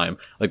all the time.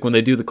 Like when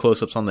they do the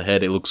close-ups on the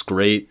head, it looks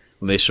great.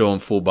 When they show him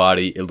full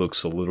body, it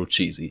looks a little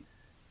cheesy.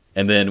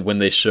 And then when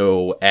they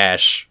show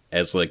Ash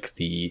as like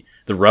the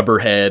rubber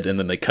head, and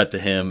then they cut to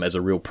him as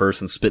a real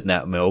person spitting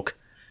out milk,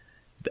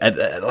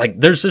 like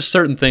there's just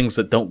certain things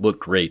that don't look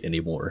great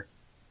anymore.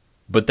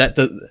 But that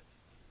does.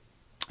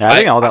 I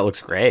think all that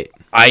looks great.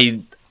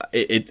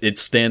 It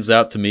stands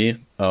out to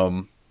me.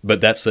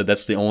 But that said,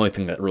 that's the only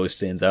thing that really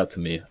stands out to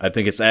me. I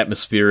think it's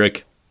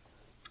atmospheric,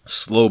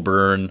 slow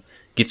burn,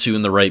 gets you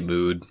in the right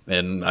mood,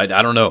 and I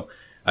don't know.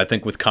 I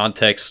think with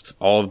context,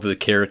 all of the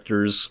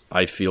characters,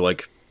 I feel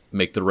like,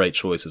 make the right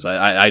choices.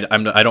 I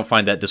don't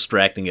find that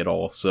distracting at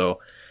all. So,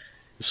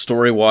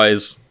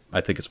 story-wise,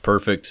 I think it's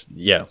perfect.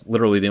 Yeah,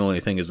 literally the only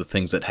thing is the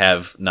things that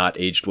have not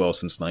aged well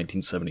since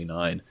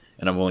 1979,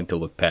 and I'm willing to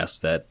look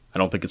past that. I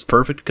don't think it's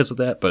perfect because of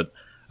that, but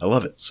I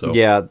love it. So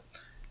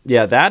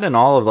Yeah, that and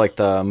all of like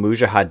the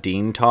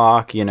Mujahideen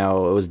talk, it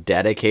was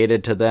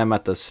dedicated to them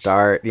at the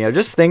start.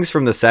 Just things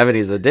from the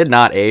 70s that did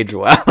not age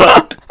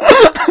well.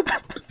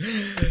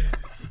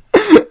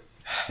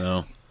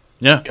 So,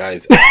 yeah.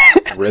 Guys,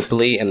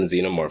 Ripley and the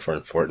Xenomorph are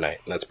in Fortnite.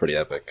 That's pretty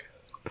epic.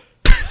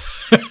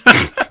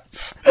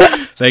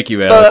 Thank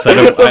you, Alex.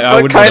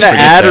 What kind of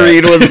ad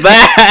read was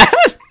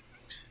that?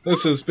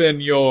 This has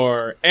been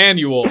your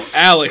annual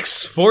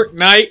Alex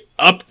Fortnite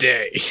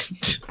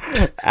update.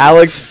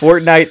 Alex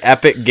Fortnite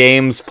Epic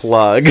Games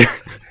plug.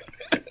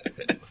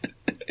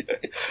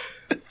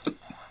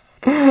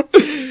 All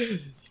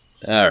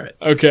right.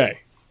 Okay.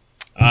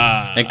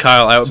 And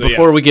Kyle,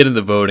 before we get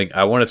into voting,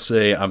 I want to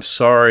say I'm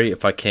sorry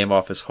if I came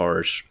off as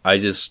harsh. I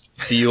just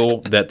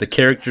feel that the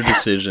character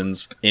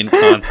decisions in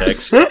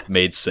context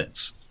made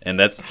sense, and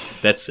that's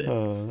it.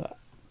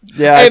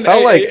 Yeah,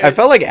 I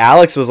felt like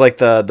Alex was like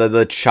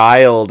the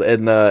child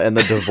in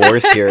the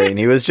divorce hearing.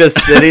 He was just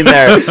sitting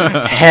there,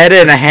 head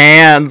in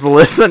hands,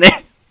 listening.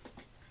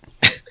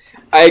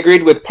 I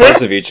agreed with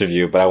parts of each of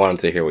you, but I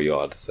wanted to hear what you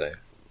all had to say.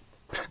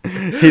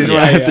 He didn't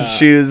want to have to Yeah.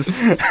 choose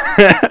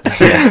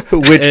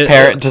which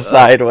parent to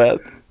side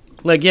with.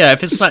 Like, yeah,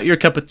 if it's not your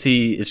cup of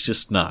tea, it's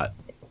just not.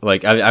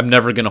 Like, I'm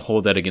never going to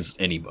hold that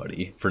against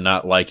anybody for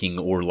not liking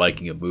or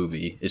liking a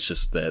movie. It's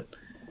just that,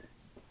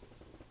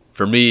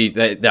 for me,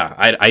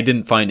 I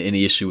didn't find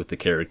any issue with the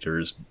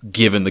characters,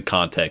 given the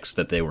context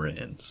that they were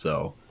in.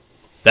 So,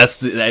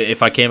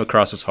 if I came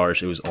across as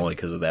harsh, it was only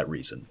because of that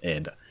reason.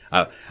 And,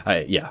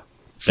 yeah,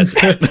 that's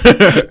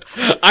it.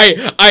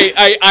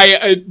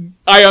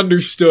 I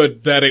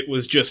understood that it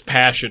was just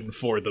passion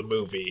for the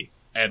movie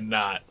and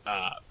not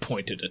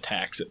pointed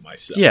attacks at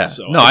myself. Yeah,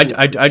 so no,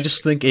 I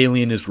just think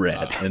Alien is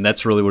rad, and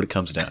that's really what it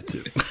comes down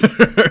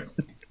to.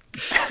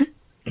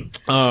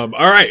 All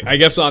right, I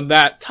guess on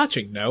that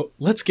touching note,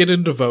 let's get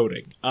into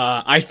voting.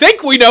 I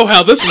think we know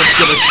how this.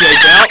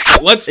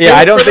 Let's. Yeah,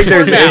 I don't for the think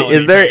there's. formality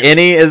Is there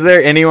here. Is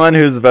there anyone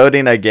who's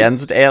voting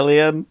against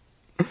Alien?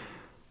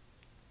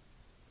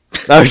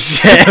 Oh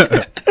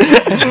shit!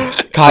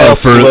 Kyle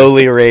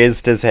slowly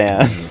raised his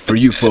hand. For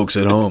you folks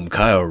at home,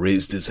 Kyle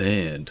raised his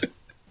hand.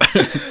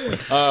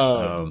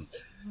 And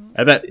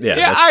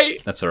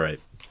that's all right.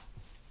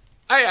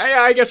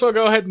 I guess I'll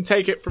go ahead and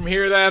take it from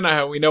here then.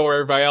 We know where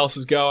everybody else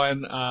is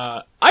going.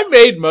 I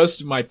made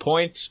most of my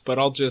points, but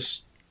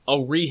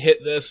I'll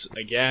re-hit this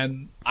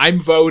again. I'm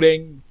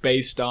voting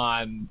based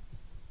on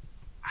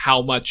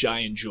how much I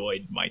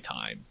enjoyed my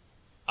time.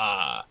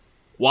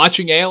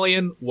 Watching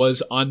Alien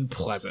was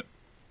unpleasant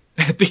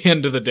at the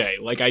end of the day.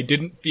 Like, I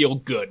didn't feel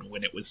good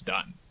when it was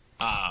done.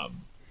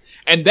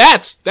 And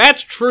that's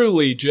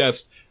truly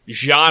just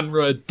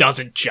genre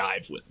doesn't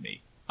jive with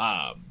me.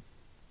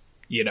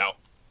 You know.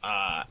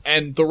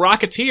 And The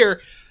Rocketeer,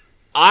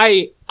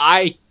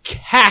 I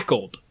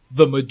cackled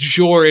the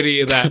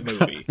majority of that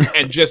movie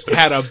and just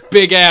had a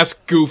big ass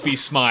goofy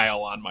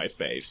smile on my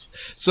face.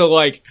 So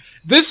like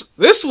this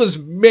was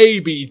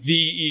maybe the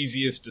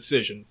easiest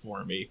decision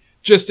for me,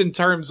 just in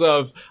terms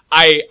of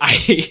I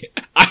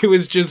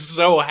was just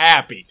so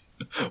happy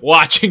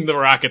watching The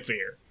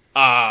Rocketeer.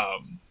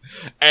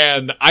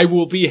 And I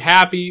will be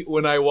happy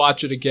when I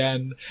watch it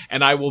again,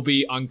 and I will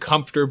be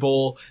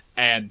uncomfortable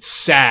and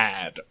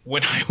sad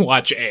when I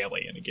watch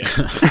Alien again.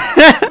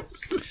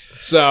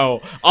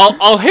 So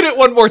I'll hit it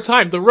one more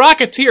time. The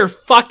Rocketeer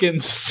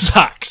fucking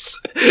sucks.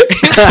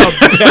 It's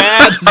a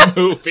bad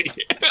movie.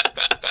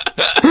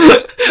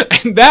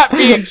 And that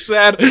being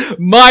said,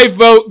 my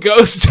vote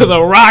goes to The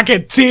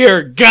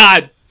Rocketeer.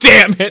 God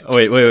damn it!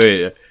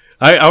 Wait.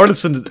 I want to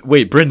send.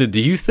 Wait, Brendan,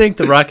 do you think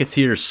The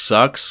Rocketeer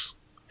sucks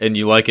and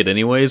you like it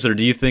anyways, or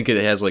do you think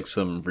it has like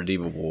some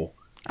redeemable?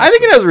 I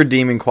think it has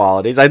redeeming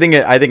qualities. I think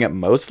it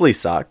mostly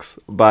sucks,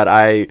 but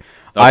I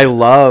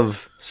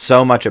love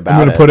so much about it. I'm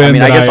going to put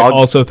in I guess I I'll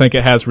also think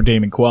it has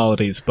redeeming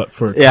qualities, but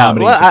for Yeah,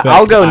 comedy's well, effect,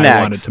 I'll go I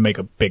next. wanted to make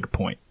a big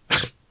point.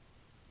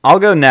 I'll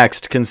go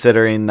next,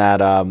 considering that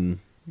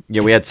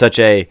we had such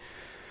a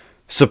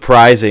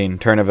surprising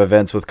turn of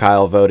events with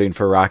Kyle voting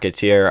for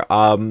Rocketeer.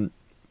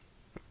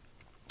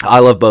 I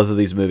love both of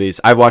these movies.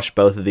 I've watched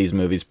both of these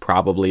movies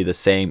probably the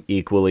same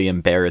equally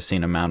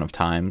embarrassing amount of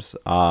times.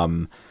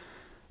 I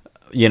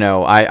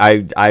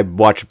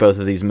watched both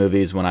of these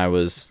movies when I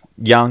was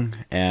young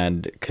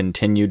and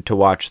continued to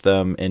watch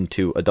them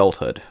into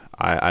adulthood.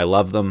 I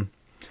love them.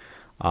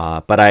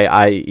 But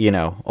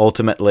I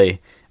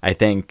ultimately, I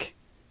think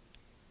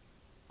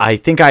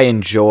I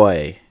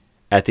enjoy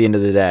at the end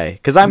of the day,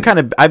 because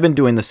I've been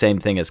doing the same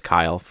thing as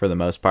Kyle for the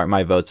most part.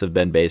 My votes have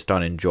been based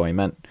on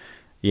enjoyment,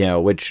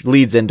 which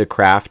leads into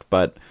craft,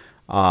 but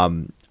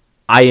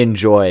I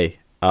enjoy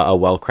a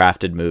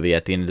well-crafted movie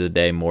at the end of the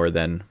day more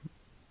than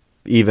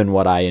even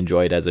what I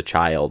enjoyed as a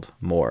child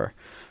more.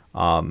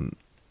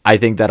 I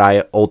think that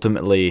I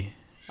ultimately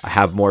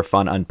have more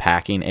fun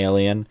unpacking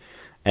Alien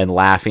and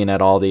laughing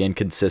at all the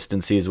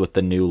inconsistencies with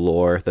the new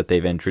lore that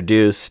they've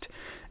introduced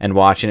and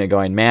watching it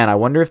going, man, I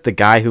wonder if the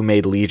guy who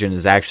made Legion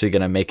is actually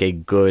going to make a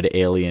good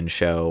Alien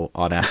show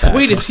on FX.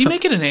 Wait, is he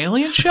making an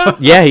Alien show?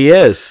 Yeah, he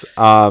is.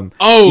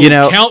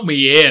 Count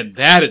me in.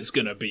 That is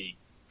going to be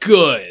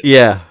good.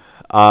 Yeah.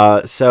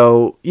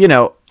 So,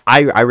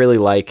 I really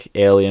like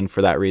Alien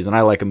for that reason.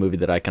 I like a movie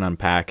that I can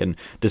unpack, and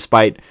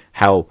despite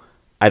how,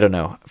 I don't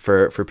know,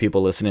 for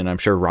people listening, I'm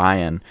sure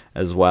Ryan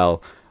as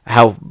well,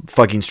 how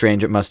fucking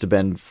strange it must have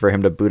been for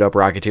him to boot up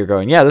Rocketeer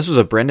going, yeah, this was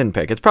a Brendan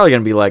pick. It's probably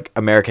going to be like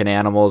American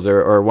Animals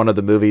or one of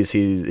the movies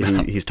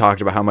he's talked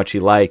about how much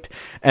he liked.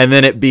 And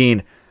then it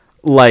being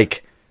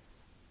like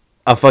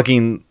a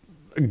fucking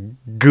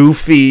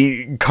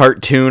goofy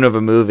cartoon of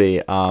a movie.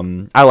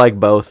 I like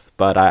both,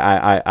 but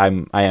I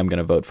am going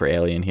to vote for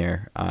Alien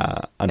here.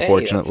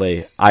 Unfortunately,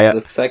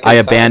 I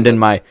abandoned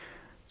my...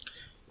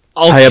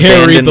 I'll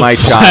carry the my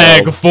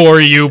flag child.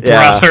 for you,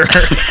 brother.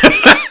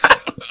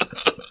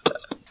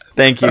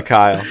 Thank you,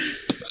 Kyle.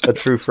 A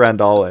true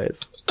friend always.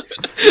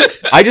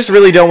 I just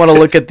really don't want to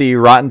look at the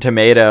Rotten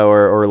Tomato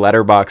or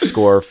Letterboxd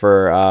score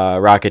for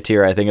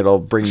Rocketeer. I think it'll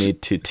bring me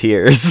to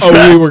tears.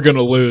 Oh, we were going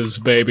to lose,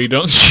 baby.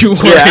 Don't you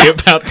worry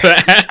about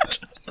that.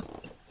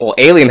 Well,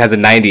 Alien has a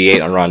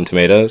 98 on Rotten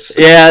Tomatoes.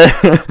 Yeah.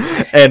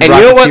 and you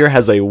know what? Rocketeer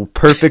has a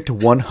perfect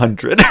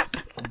 100.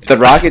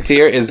 The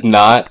Rocketeer is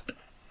not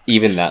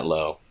even that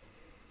low.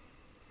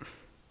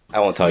 I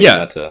won't tell you Yeah.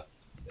 not to.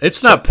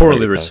 It's not poorly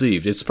Pretty close.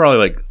 received. It's probably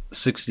like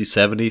 60,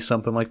 70,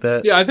 something like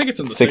that. Yeah, I think it's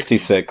in the 60s.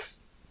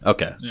 66.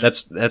 Okay,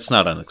 that's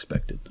not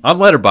unexpected. On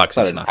Letterboxd, It's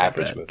not it's an not that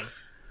average bad. movie.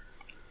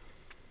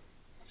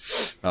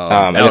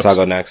 Um, I guess Alex- I'll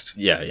go next.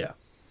 Yeah.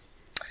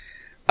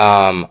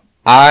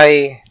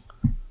 I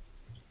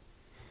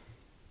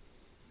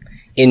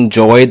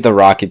enjoyed The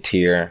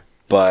Rocketeer,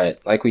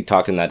 but like we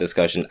talked in that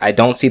discussion, I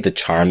don't see the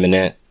charm in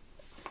it.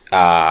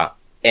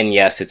 And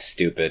yes, it's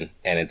stupid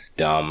and it's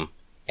dumb,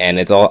 and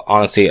it's all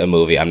honestly a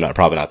movie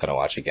probably not gonna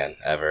watch again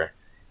ever.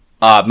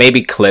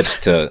 Maybe clips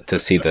to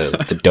see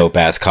the dope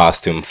ass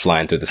costume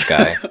flying through the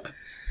sky,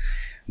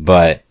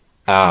 but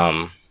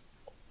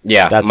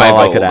yeah, That's my all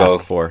I vote could will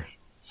ask for.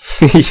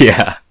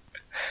 yeah.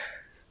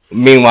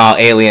 Meanwhile,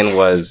 Alien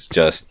was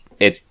just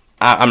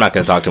I'm not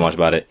going to talk too much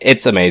about it.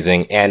 It's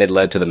amazing, and it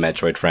led to the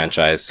Metroid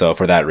franchise. So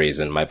for that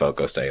reason, my vote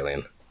goes to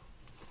Alien.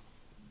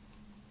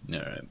 All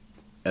right,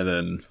 and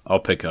then I'll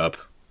pick up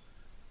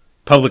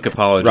Public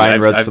Apology. Ryan I've-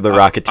 votes I've- for the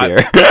I-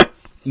 Rocketeer.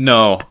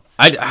 No,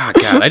 God,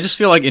 I just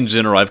feel like in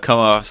general I've come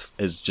off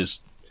as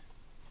just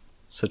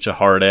such a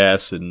hard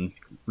ass and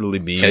really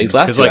mean. Yeah, these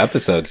last 'Cause, two like,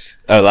 episodes,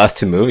 last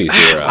two movies,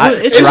 you were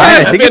it's It just- Ryan, I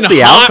has think been it's the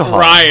hot alcohol.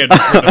 Ryan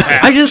for the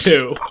past I just-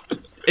 two.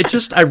 it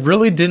just I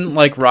really didn't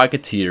like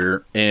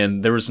Rocketeer,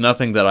 and there was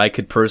nothing that I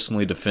could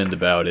personally defend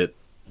about it.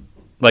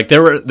 Like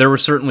there were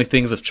certainly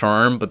things of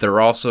charm, but there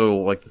were also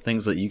like the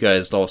things that you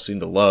guys all seem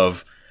to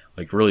love,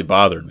 like really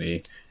bothered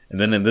me. And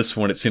then in this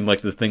one, it seemed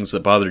like the things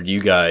that bothered you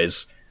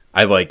guys,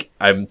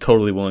 I'm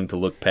totally willing to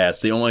look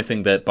past. The only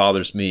thing that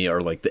bothers me are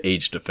like the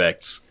aged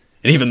effects,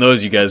 and even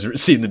those you guys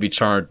seem to be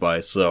charmed by.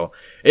 So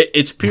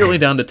it's purely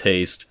down to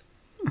taste.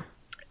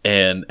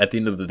 And at the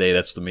end of the day,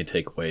 that's the main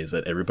takeaway: is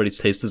that everybody's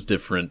taste is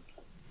different.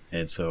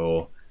 And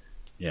so,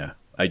 yeah,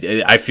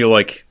 I feel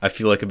like a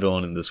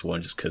villain in this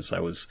one just because I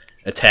was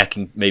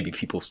attacking maybe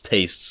people's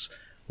tastes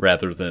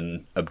rather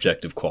than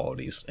objective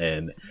qualities.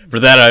 And for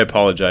that, I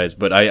apologize.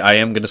 But I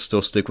am going to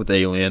still stick with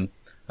Alien.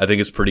 I think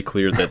it's pretty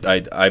clear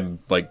that I'm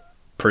like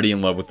pretty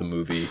in love with the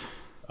movie.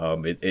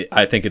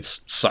 I think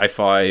it's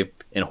sci-fi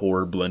and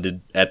horror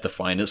blended at the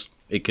finest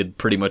it could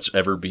pretty much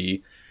ever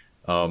be.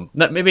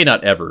 Maybe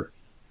not ever.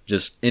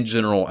 Just in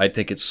general, I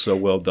think it's so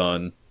well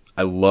done.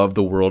 I love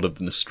the world of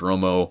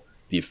Nostromo,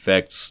 the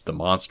effects, the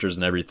monsters,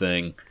 and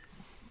everything.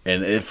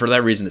 And for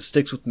that reason, it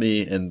sticks with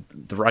me. And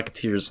The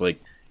Rocketeer is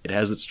like, it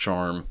has its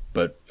charm.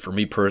 But for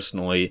me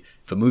personally,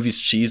 if a movie's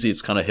cheesy,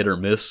 it's kind of hit or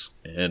miss.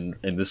 And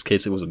in this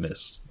case, it was a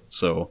miss.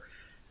 So,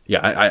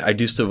 yeah, I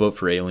do still vote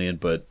for Alien.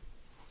 But,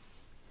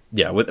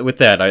 yeah, with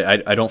that,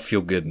 I don't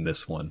feel good in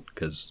this one.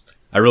 Because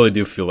I really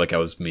do feel like I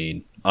was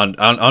mean on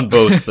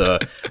both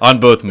on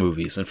both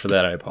movies. And for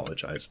that, I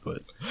apologize.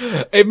 But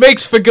It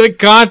makes for good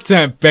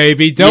content,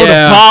 baby. Don't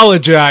Yeah.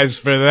 apologize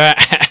for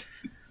that.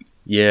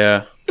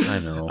 yeah, I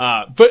know.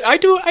 But I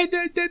do.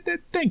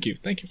 Thank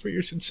you for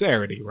your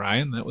sincerity,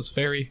 Ryan. That was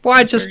very. Well, I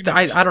that was just very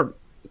nice. I don't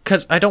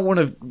because I don't want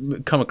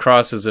to come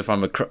across as if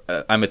I'm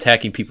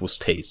attacking people's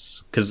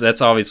tastes because that's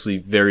obviously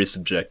very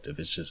subjective.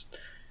 It's just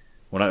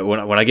when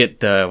I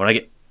get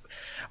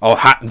all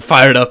hot and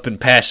fired up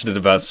and passionate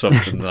about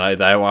something, then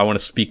I want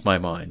to speak my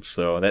mind.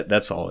 So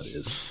that's all it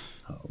is.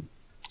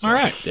 All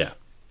right. Yeah.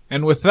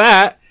 And with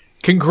that,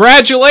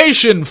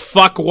 congratulations,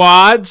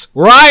 fuckwads.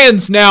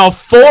 Ryan's now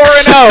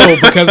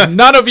 4-0 because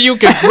none of you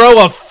can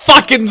grow a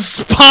fucking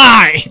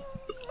spine.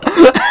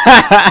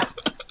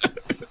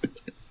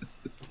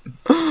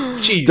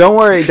 Jesus. Don't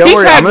worry. He's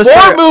I'm had gonna more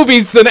start-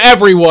 movies than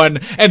everyone,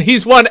 and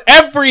he's won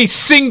every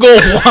single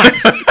one.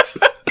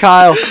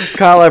 Kyle,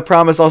 I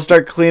promise I'll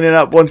start cleaning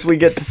up once we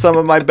get to some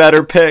of my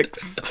better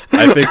picks.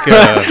 I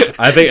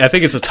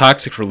think it's a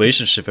toxic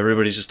relationship.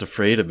 Everybody's just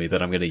afraid of me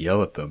that I'm going to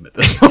yell at them at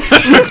this point.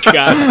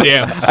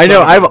 Goddamn. I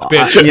know.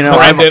 Bitch, You know,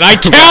 Brendan, I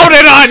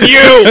counted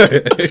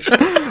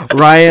on you.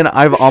 Ryan,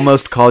 I've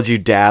almost called you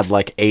dad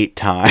like 8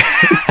 times.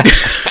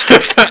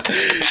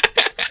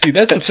 See,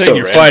 that's the thing so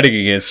you're random. fighting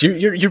against.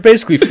 You're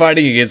basically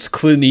fighting against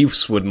Clint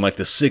Eastwood in like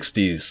the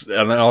 '60s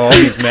and then all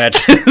these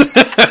matches.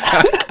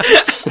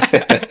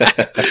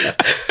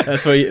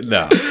 That's why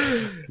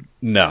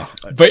no.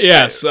 But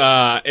yes,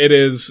 it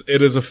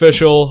is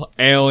official.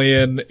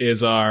 Alien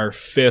is our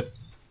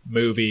 5th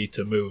movie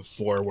to move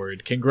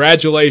forward.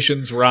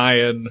 Congratulations,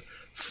 Ryan,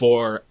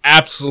 for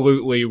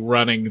absolutely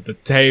running the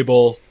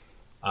table.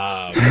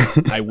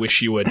 I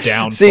wish you a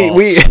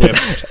downfall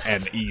swift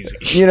and easy.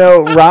 You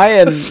know,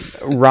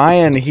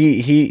 Ryan,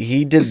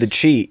 he did the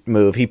cheat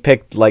move. He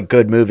picked like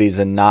good movies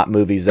and not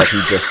movies that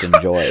he just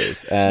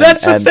enjoys. And,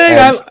 That's the and- thing.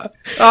 and-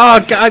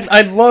 God,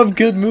 I love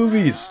good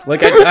movies.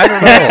 Like I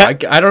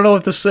don't know. I don't know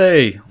what to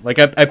say. Like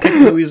I pick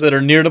movies that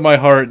are near to my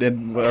heart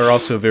and are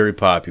also very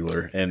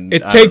popular. And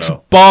It I don't takes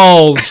know.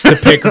 balls to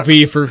pick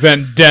V for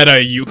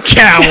Vendetta, you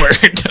coward.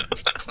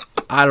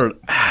 I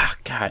don't. God,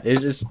 God,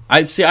 it's just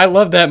I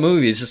love that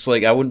movie. It's just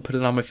like I wouldn't put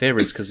it on my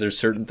favorites because there's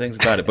certain things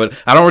about it, but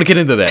I don't want to get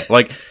into that.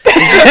 Like,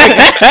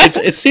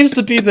 it seems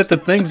to be that the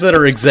things that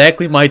are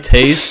exactly my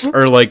taste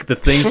are like the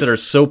things that are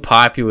so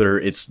popular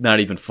it's not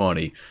even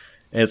funny.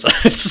 And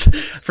it's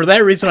for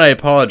that reason I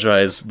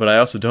apologize, but I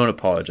also don't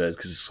apologize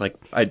because it's like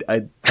I They're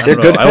don't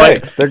know. good I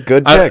picks. They're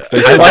good picks. They're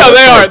No, solid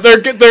they are. picks. They're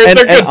good. They're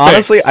good. And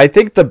honestly, picks. I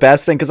think the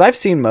best thing, because I've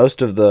seen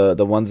most of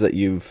the ones that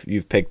you've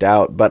picked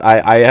out, but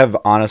I have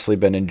honestly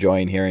been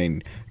enjoying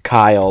hearing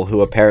Kyle,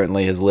 who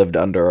apparently has lived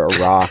under a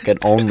rock and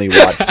only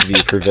watched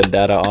V for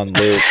Vendetta on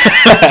loop,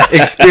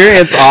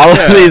 experience all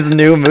of these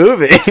new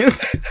movies.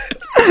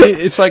 See,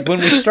 it's like when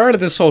we started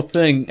this whole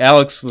thing,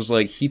 Alex was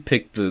like he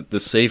picked the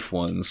safe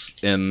ones,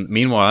 and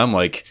meanwhile I'm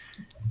like,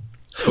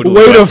 twiddling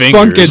way my to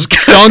fingers. fucking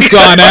dunk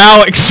on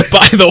Alex.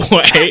 By the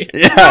way,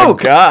 Yeah, No,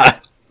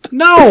 God.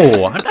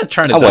 No, I'm not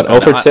trying to. I went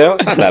dunk on 0 for 2.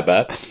 It's not that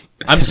bad.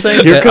 I'm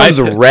saying Here that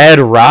comes Red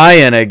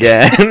Ryan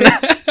again.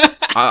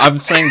 I'm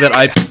saying that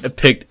I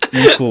picked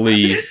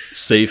equally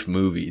safe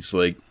movies.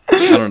 Like,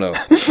 I don't know.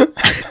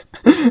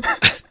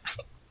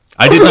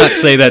 I did not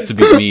say that to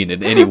be mean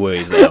in any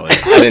ways,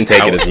 Alex. I didn't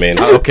take it as mean.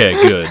 Okay,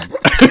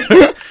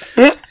 good.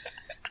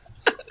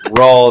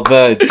 Roll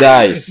the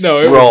dice.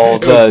 no, Roll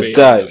it was the me.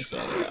 dice.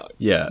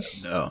 Yeah,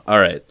 no. All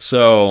right,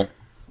 so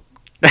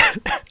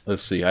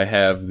let's see. I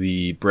have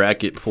the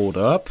bracket pulled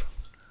up.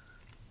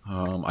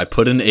 I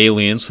put in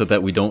aliens so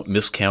that we don't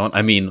miscount.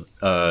 I mean,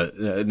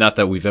 not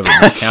that we've ever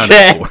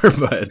miscounted before,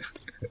 but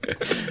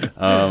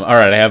all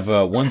right. I have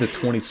 1 to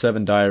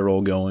 27 die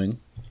roll going.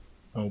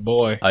 Oh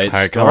boy. I All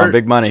right, come on,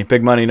 big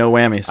money, no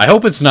whammies. I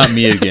hope it's not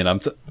me again.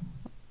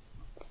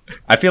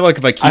 I feel like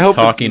if I keep I hope it's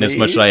talking as me.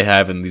 much as I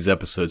have in these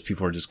episodes,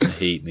 people are just gonna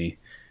hate me.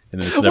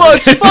 And then it's Well,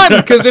 it's fun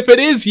because if it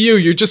is you,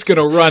 you're just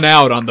gonna run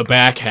out on the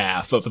back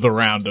half of the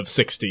round of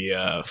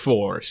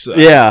 64. So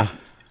Yeah,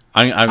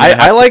 I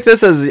I like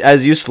this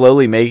as you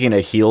slowly making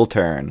a heel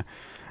turn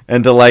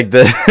into like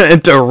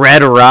into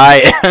Red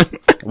Ryan.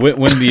 when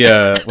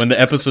the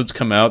episodes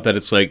come out that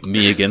it's like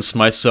me against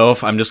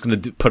myself, I'm just gonna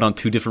put on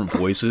 2 different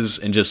voices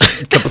and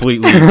just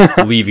completely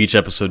leave each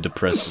episode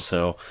depressed as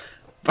hell.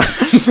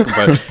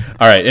 But,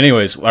 all right.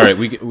 Anyways, all right.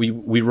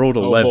 We rolled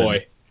 11.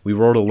 boy. We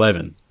rolled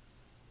 11.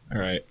 all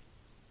right.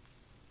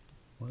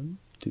 1,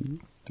 2,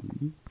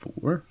 3,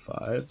 4,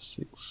 5,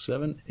 6,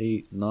 7,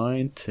 8,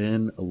 9,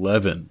 10,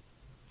 11.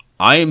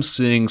 I am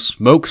seeing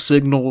Smoke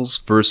Signals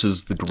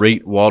versus the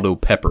Great Waldo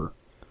Pepper.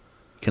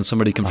 Can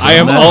somebody confirm I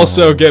am that?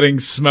 also getting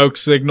Smoke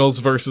Signals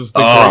versus the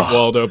Great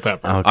Waldo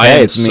Pepper. Okay, I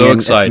am it's me so and,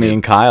 excited. It's me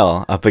and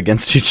Kyle up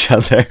against each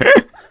other.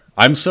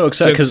 I'm so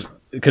excited Since-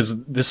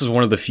 because this is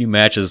one of the few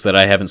matches that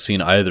I haven't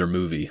seen either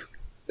movie,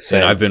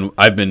 Same. and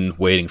I've been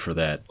waiting for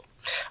that.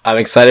 I'm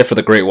excited for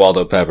the Great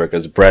Waldo Pepper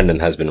because Brendan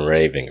has been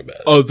raving about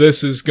it. Oh,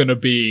 this is gonna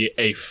be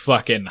a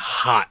fucking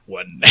hot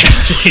one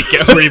next week,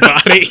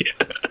 everybody.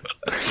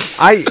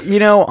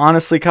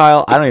 Honestly,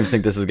 Kyle, I don't even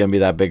think this is gonna be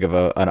that big of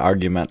an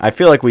argument. I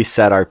feel like we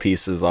set our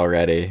pieces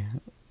already.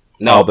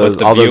 No, all those- but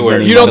the all those viewers,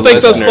 mini- You don't the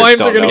think those listeners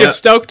flames are don't gonna know. get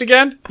stoked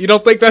again? You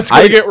don't think that's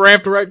gonna I- get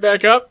ramped right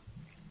back up?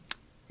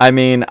 I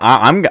mean,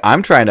 I'm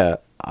trying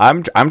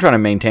to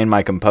maintain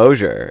my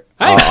composure.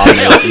 Hey.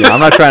 I'm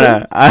not trying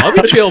to. I'll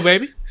be chill,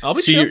 baby. I'll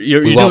be See, chill.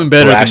 you're We doing won't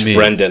better brash than me.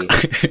 Brendan.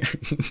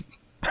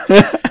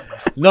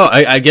 No,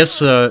 I guess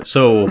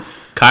so.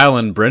 Kyle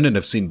and Brendan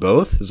have seen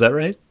both. Is that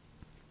right?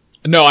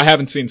 No, I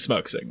haven't seen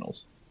Smoke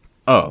Signals.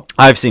 Oh,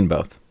 I've seen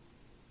both.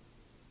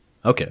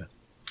 okay.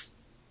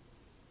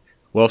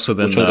 Well, so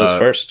then Which one goes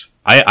first?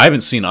 I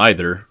haven't seen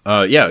either.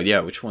 Yeah.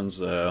 Which one's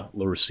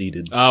lower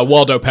seated?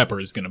 Waldo Pepper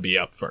is gonna be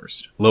up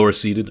first. Lower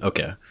seated.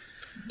 Okay.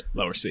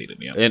 Lower seated,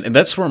 yeah. And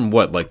that's from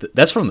what? Like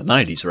that's from the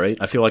 90s, right?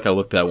 I feel like I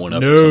looked that one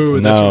up. at some No,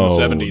 point. that's from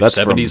the 70s. That's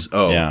from- 70s?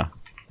 Oh. yeah.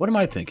 What am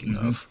I thinking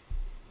of?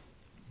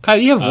 Kyle,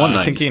 you have one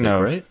 90s thinking pick,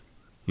 of- right?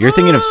 You're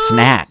thinking of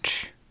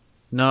Snatch.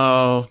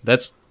 No,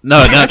 that's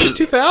not Just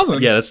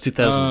 2000. Yeah, that's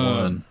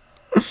 2001.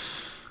 I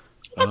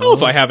don't know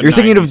if I have a You're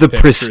thinking of 90s The pick,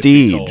 truth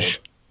be told. Prestige.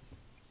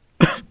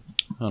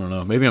 I don't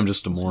know. Maybe I'm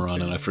just a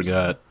moron and I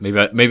forgot. Maybe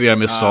I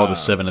missaw the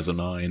 7 as a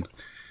 9.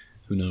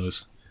 Who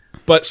knows?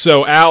 But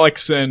so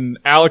Alex and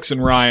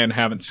Ryan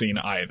haven't seen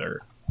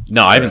either.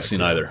 No, I haven't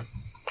seen either.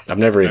 I've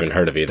never even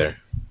heard of either.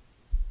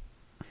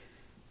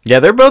 Yeah,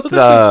 they're both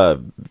this is-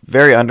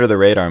 very under the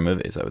radar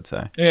movies, I would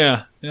say.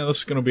 Yeah, this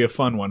is gonna be a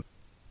fun one.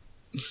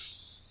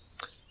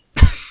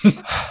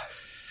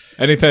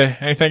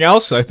 Anything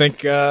else? I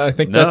think No.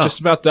 that just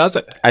about does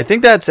it. I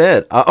think that's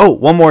it.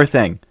 One more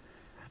thing.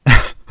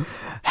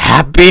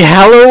 Happy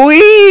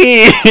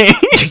Halloween!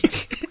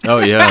 Oh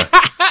yeah.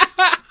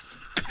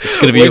 It's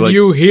gonna be When like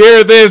you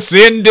hear this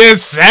in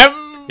December.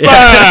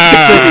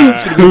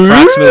 it's gonna be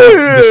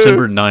approximately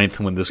December 9th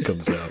when this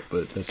comes out,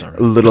 but that's all right.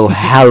 Little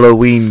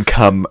Halloween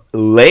come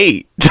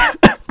late.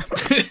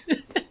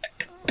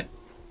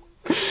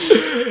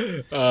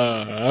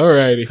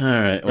 Alrighty, All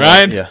right, well,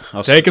 Ryan, yeah,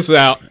 I'll take us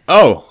out.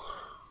 Oh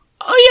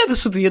yeah,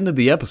 this is the end of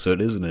the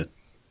episode, isn't it?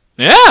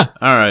 Yeah,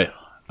 All right,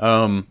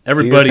 Your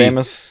everybody.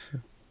 famous.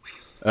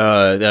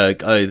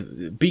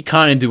 Be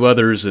kind to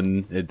others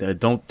and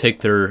don't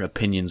take their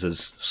opinions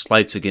as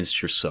slights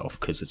against yourself,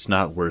 because it's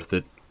not worth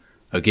it.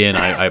 Again,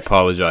 I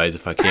apologize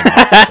if I came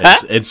off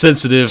as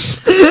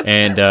insensitive,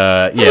 and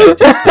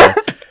just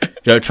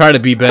try to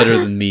be better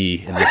than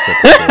me in this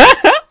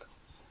episode.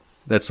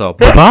 That's all.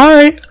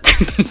 Bye.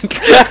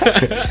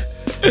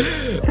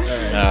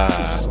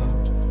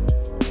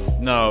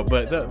 No,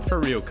 but for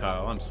real,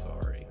 Kyle, I'm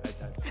sorry.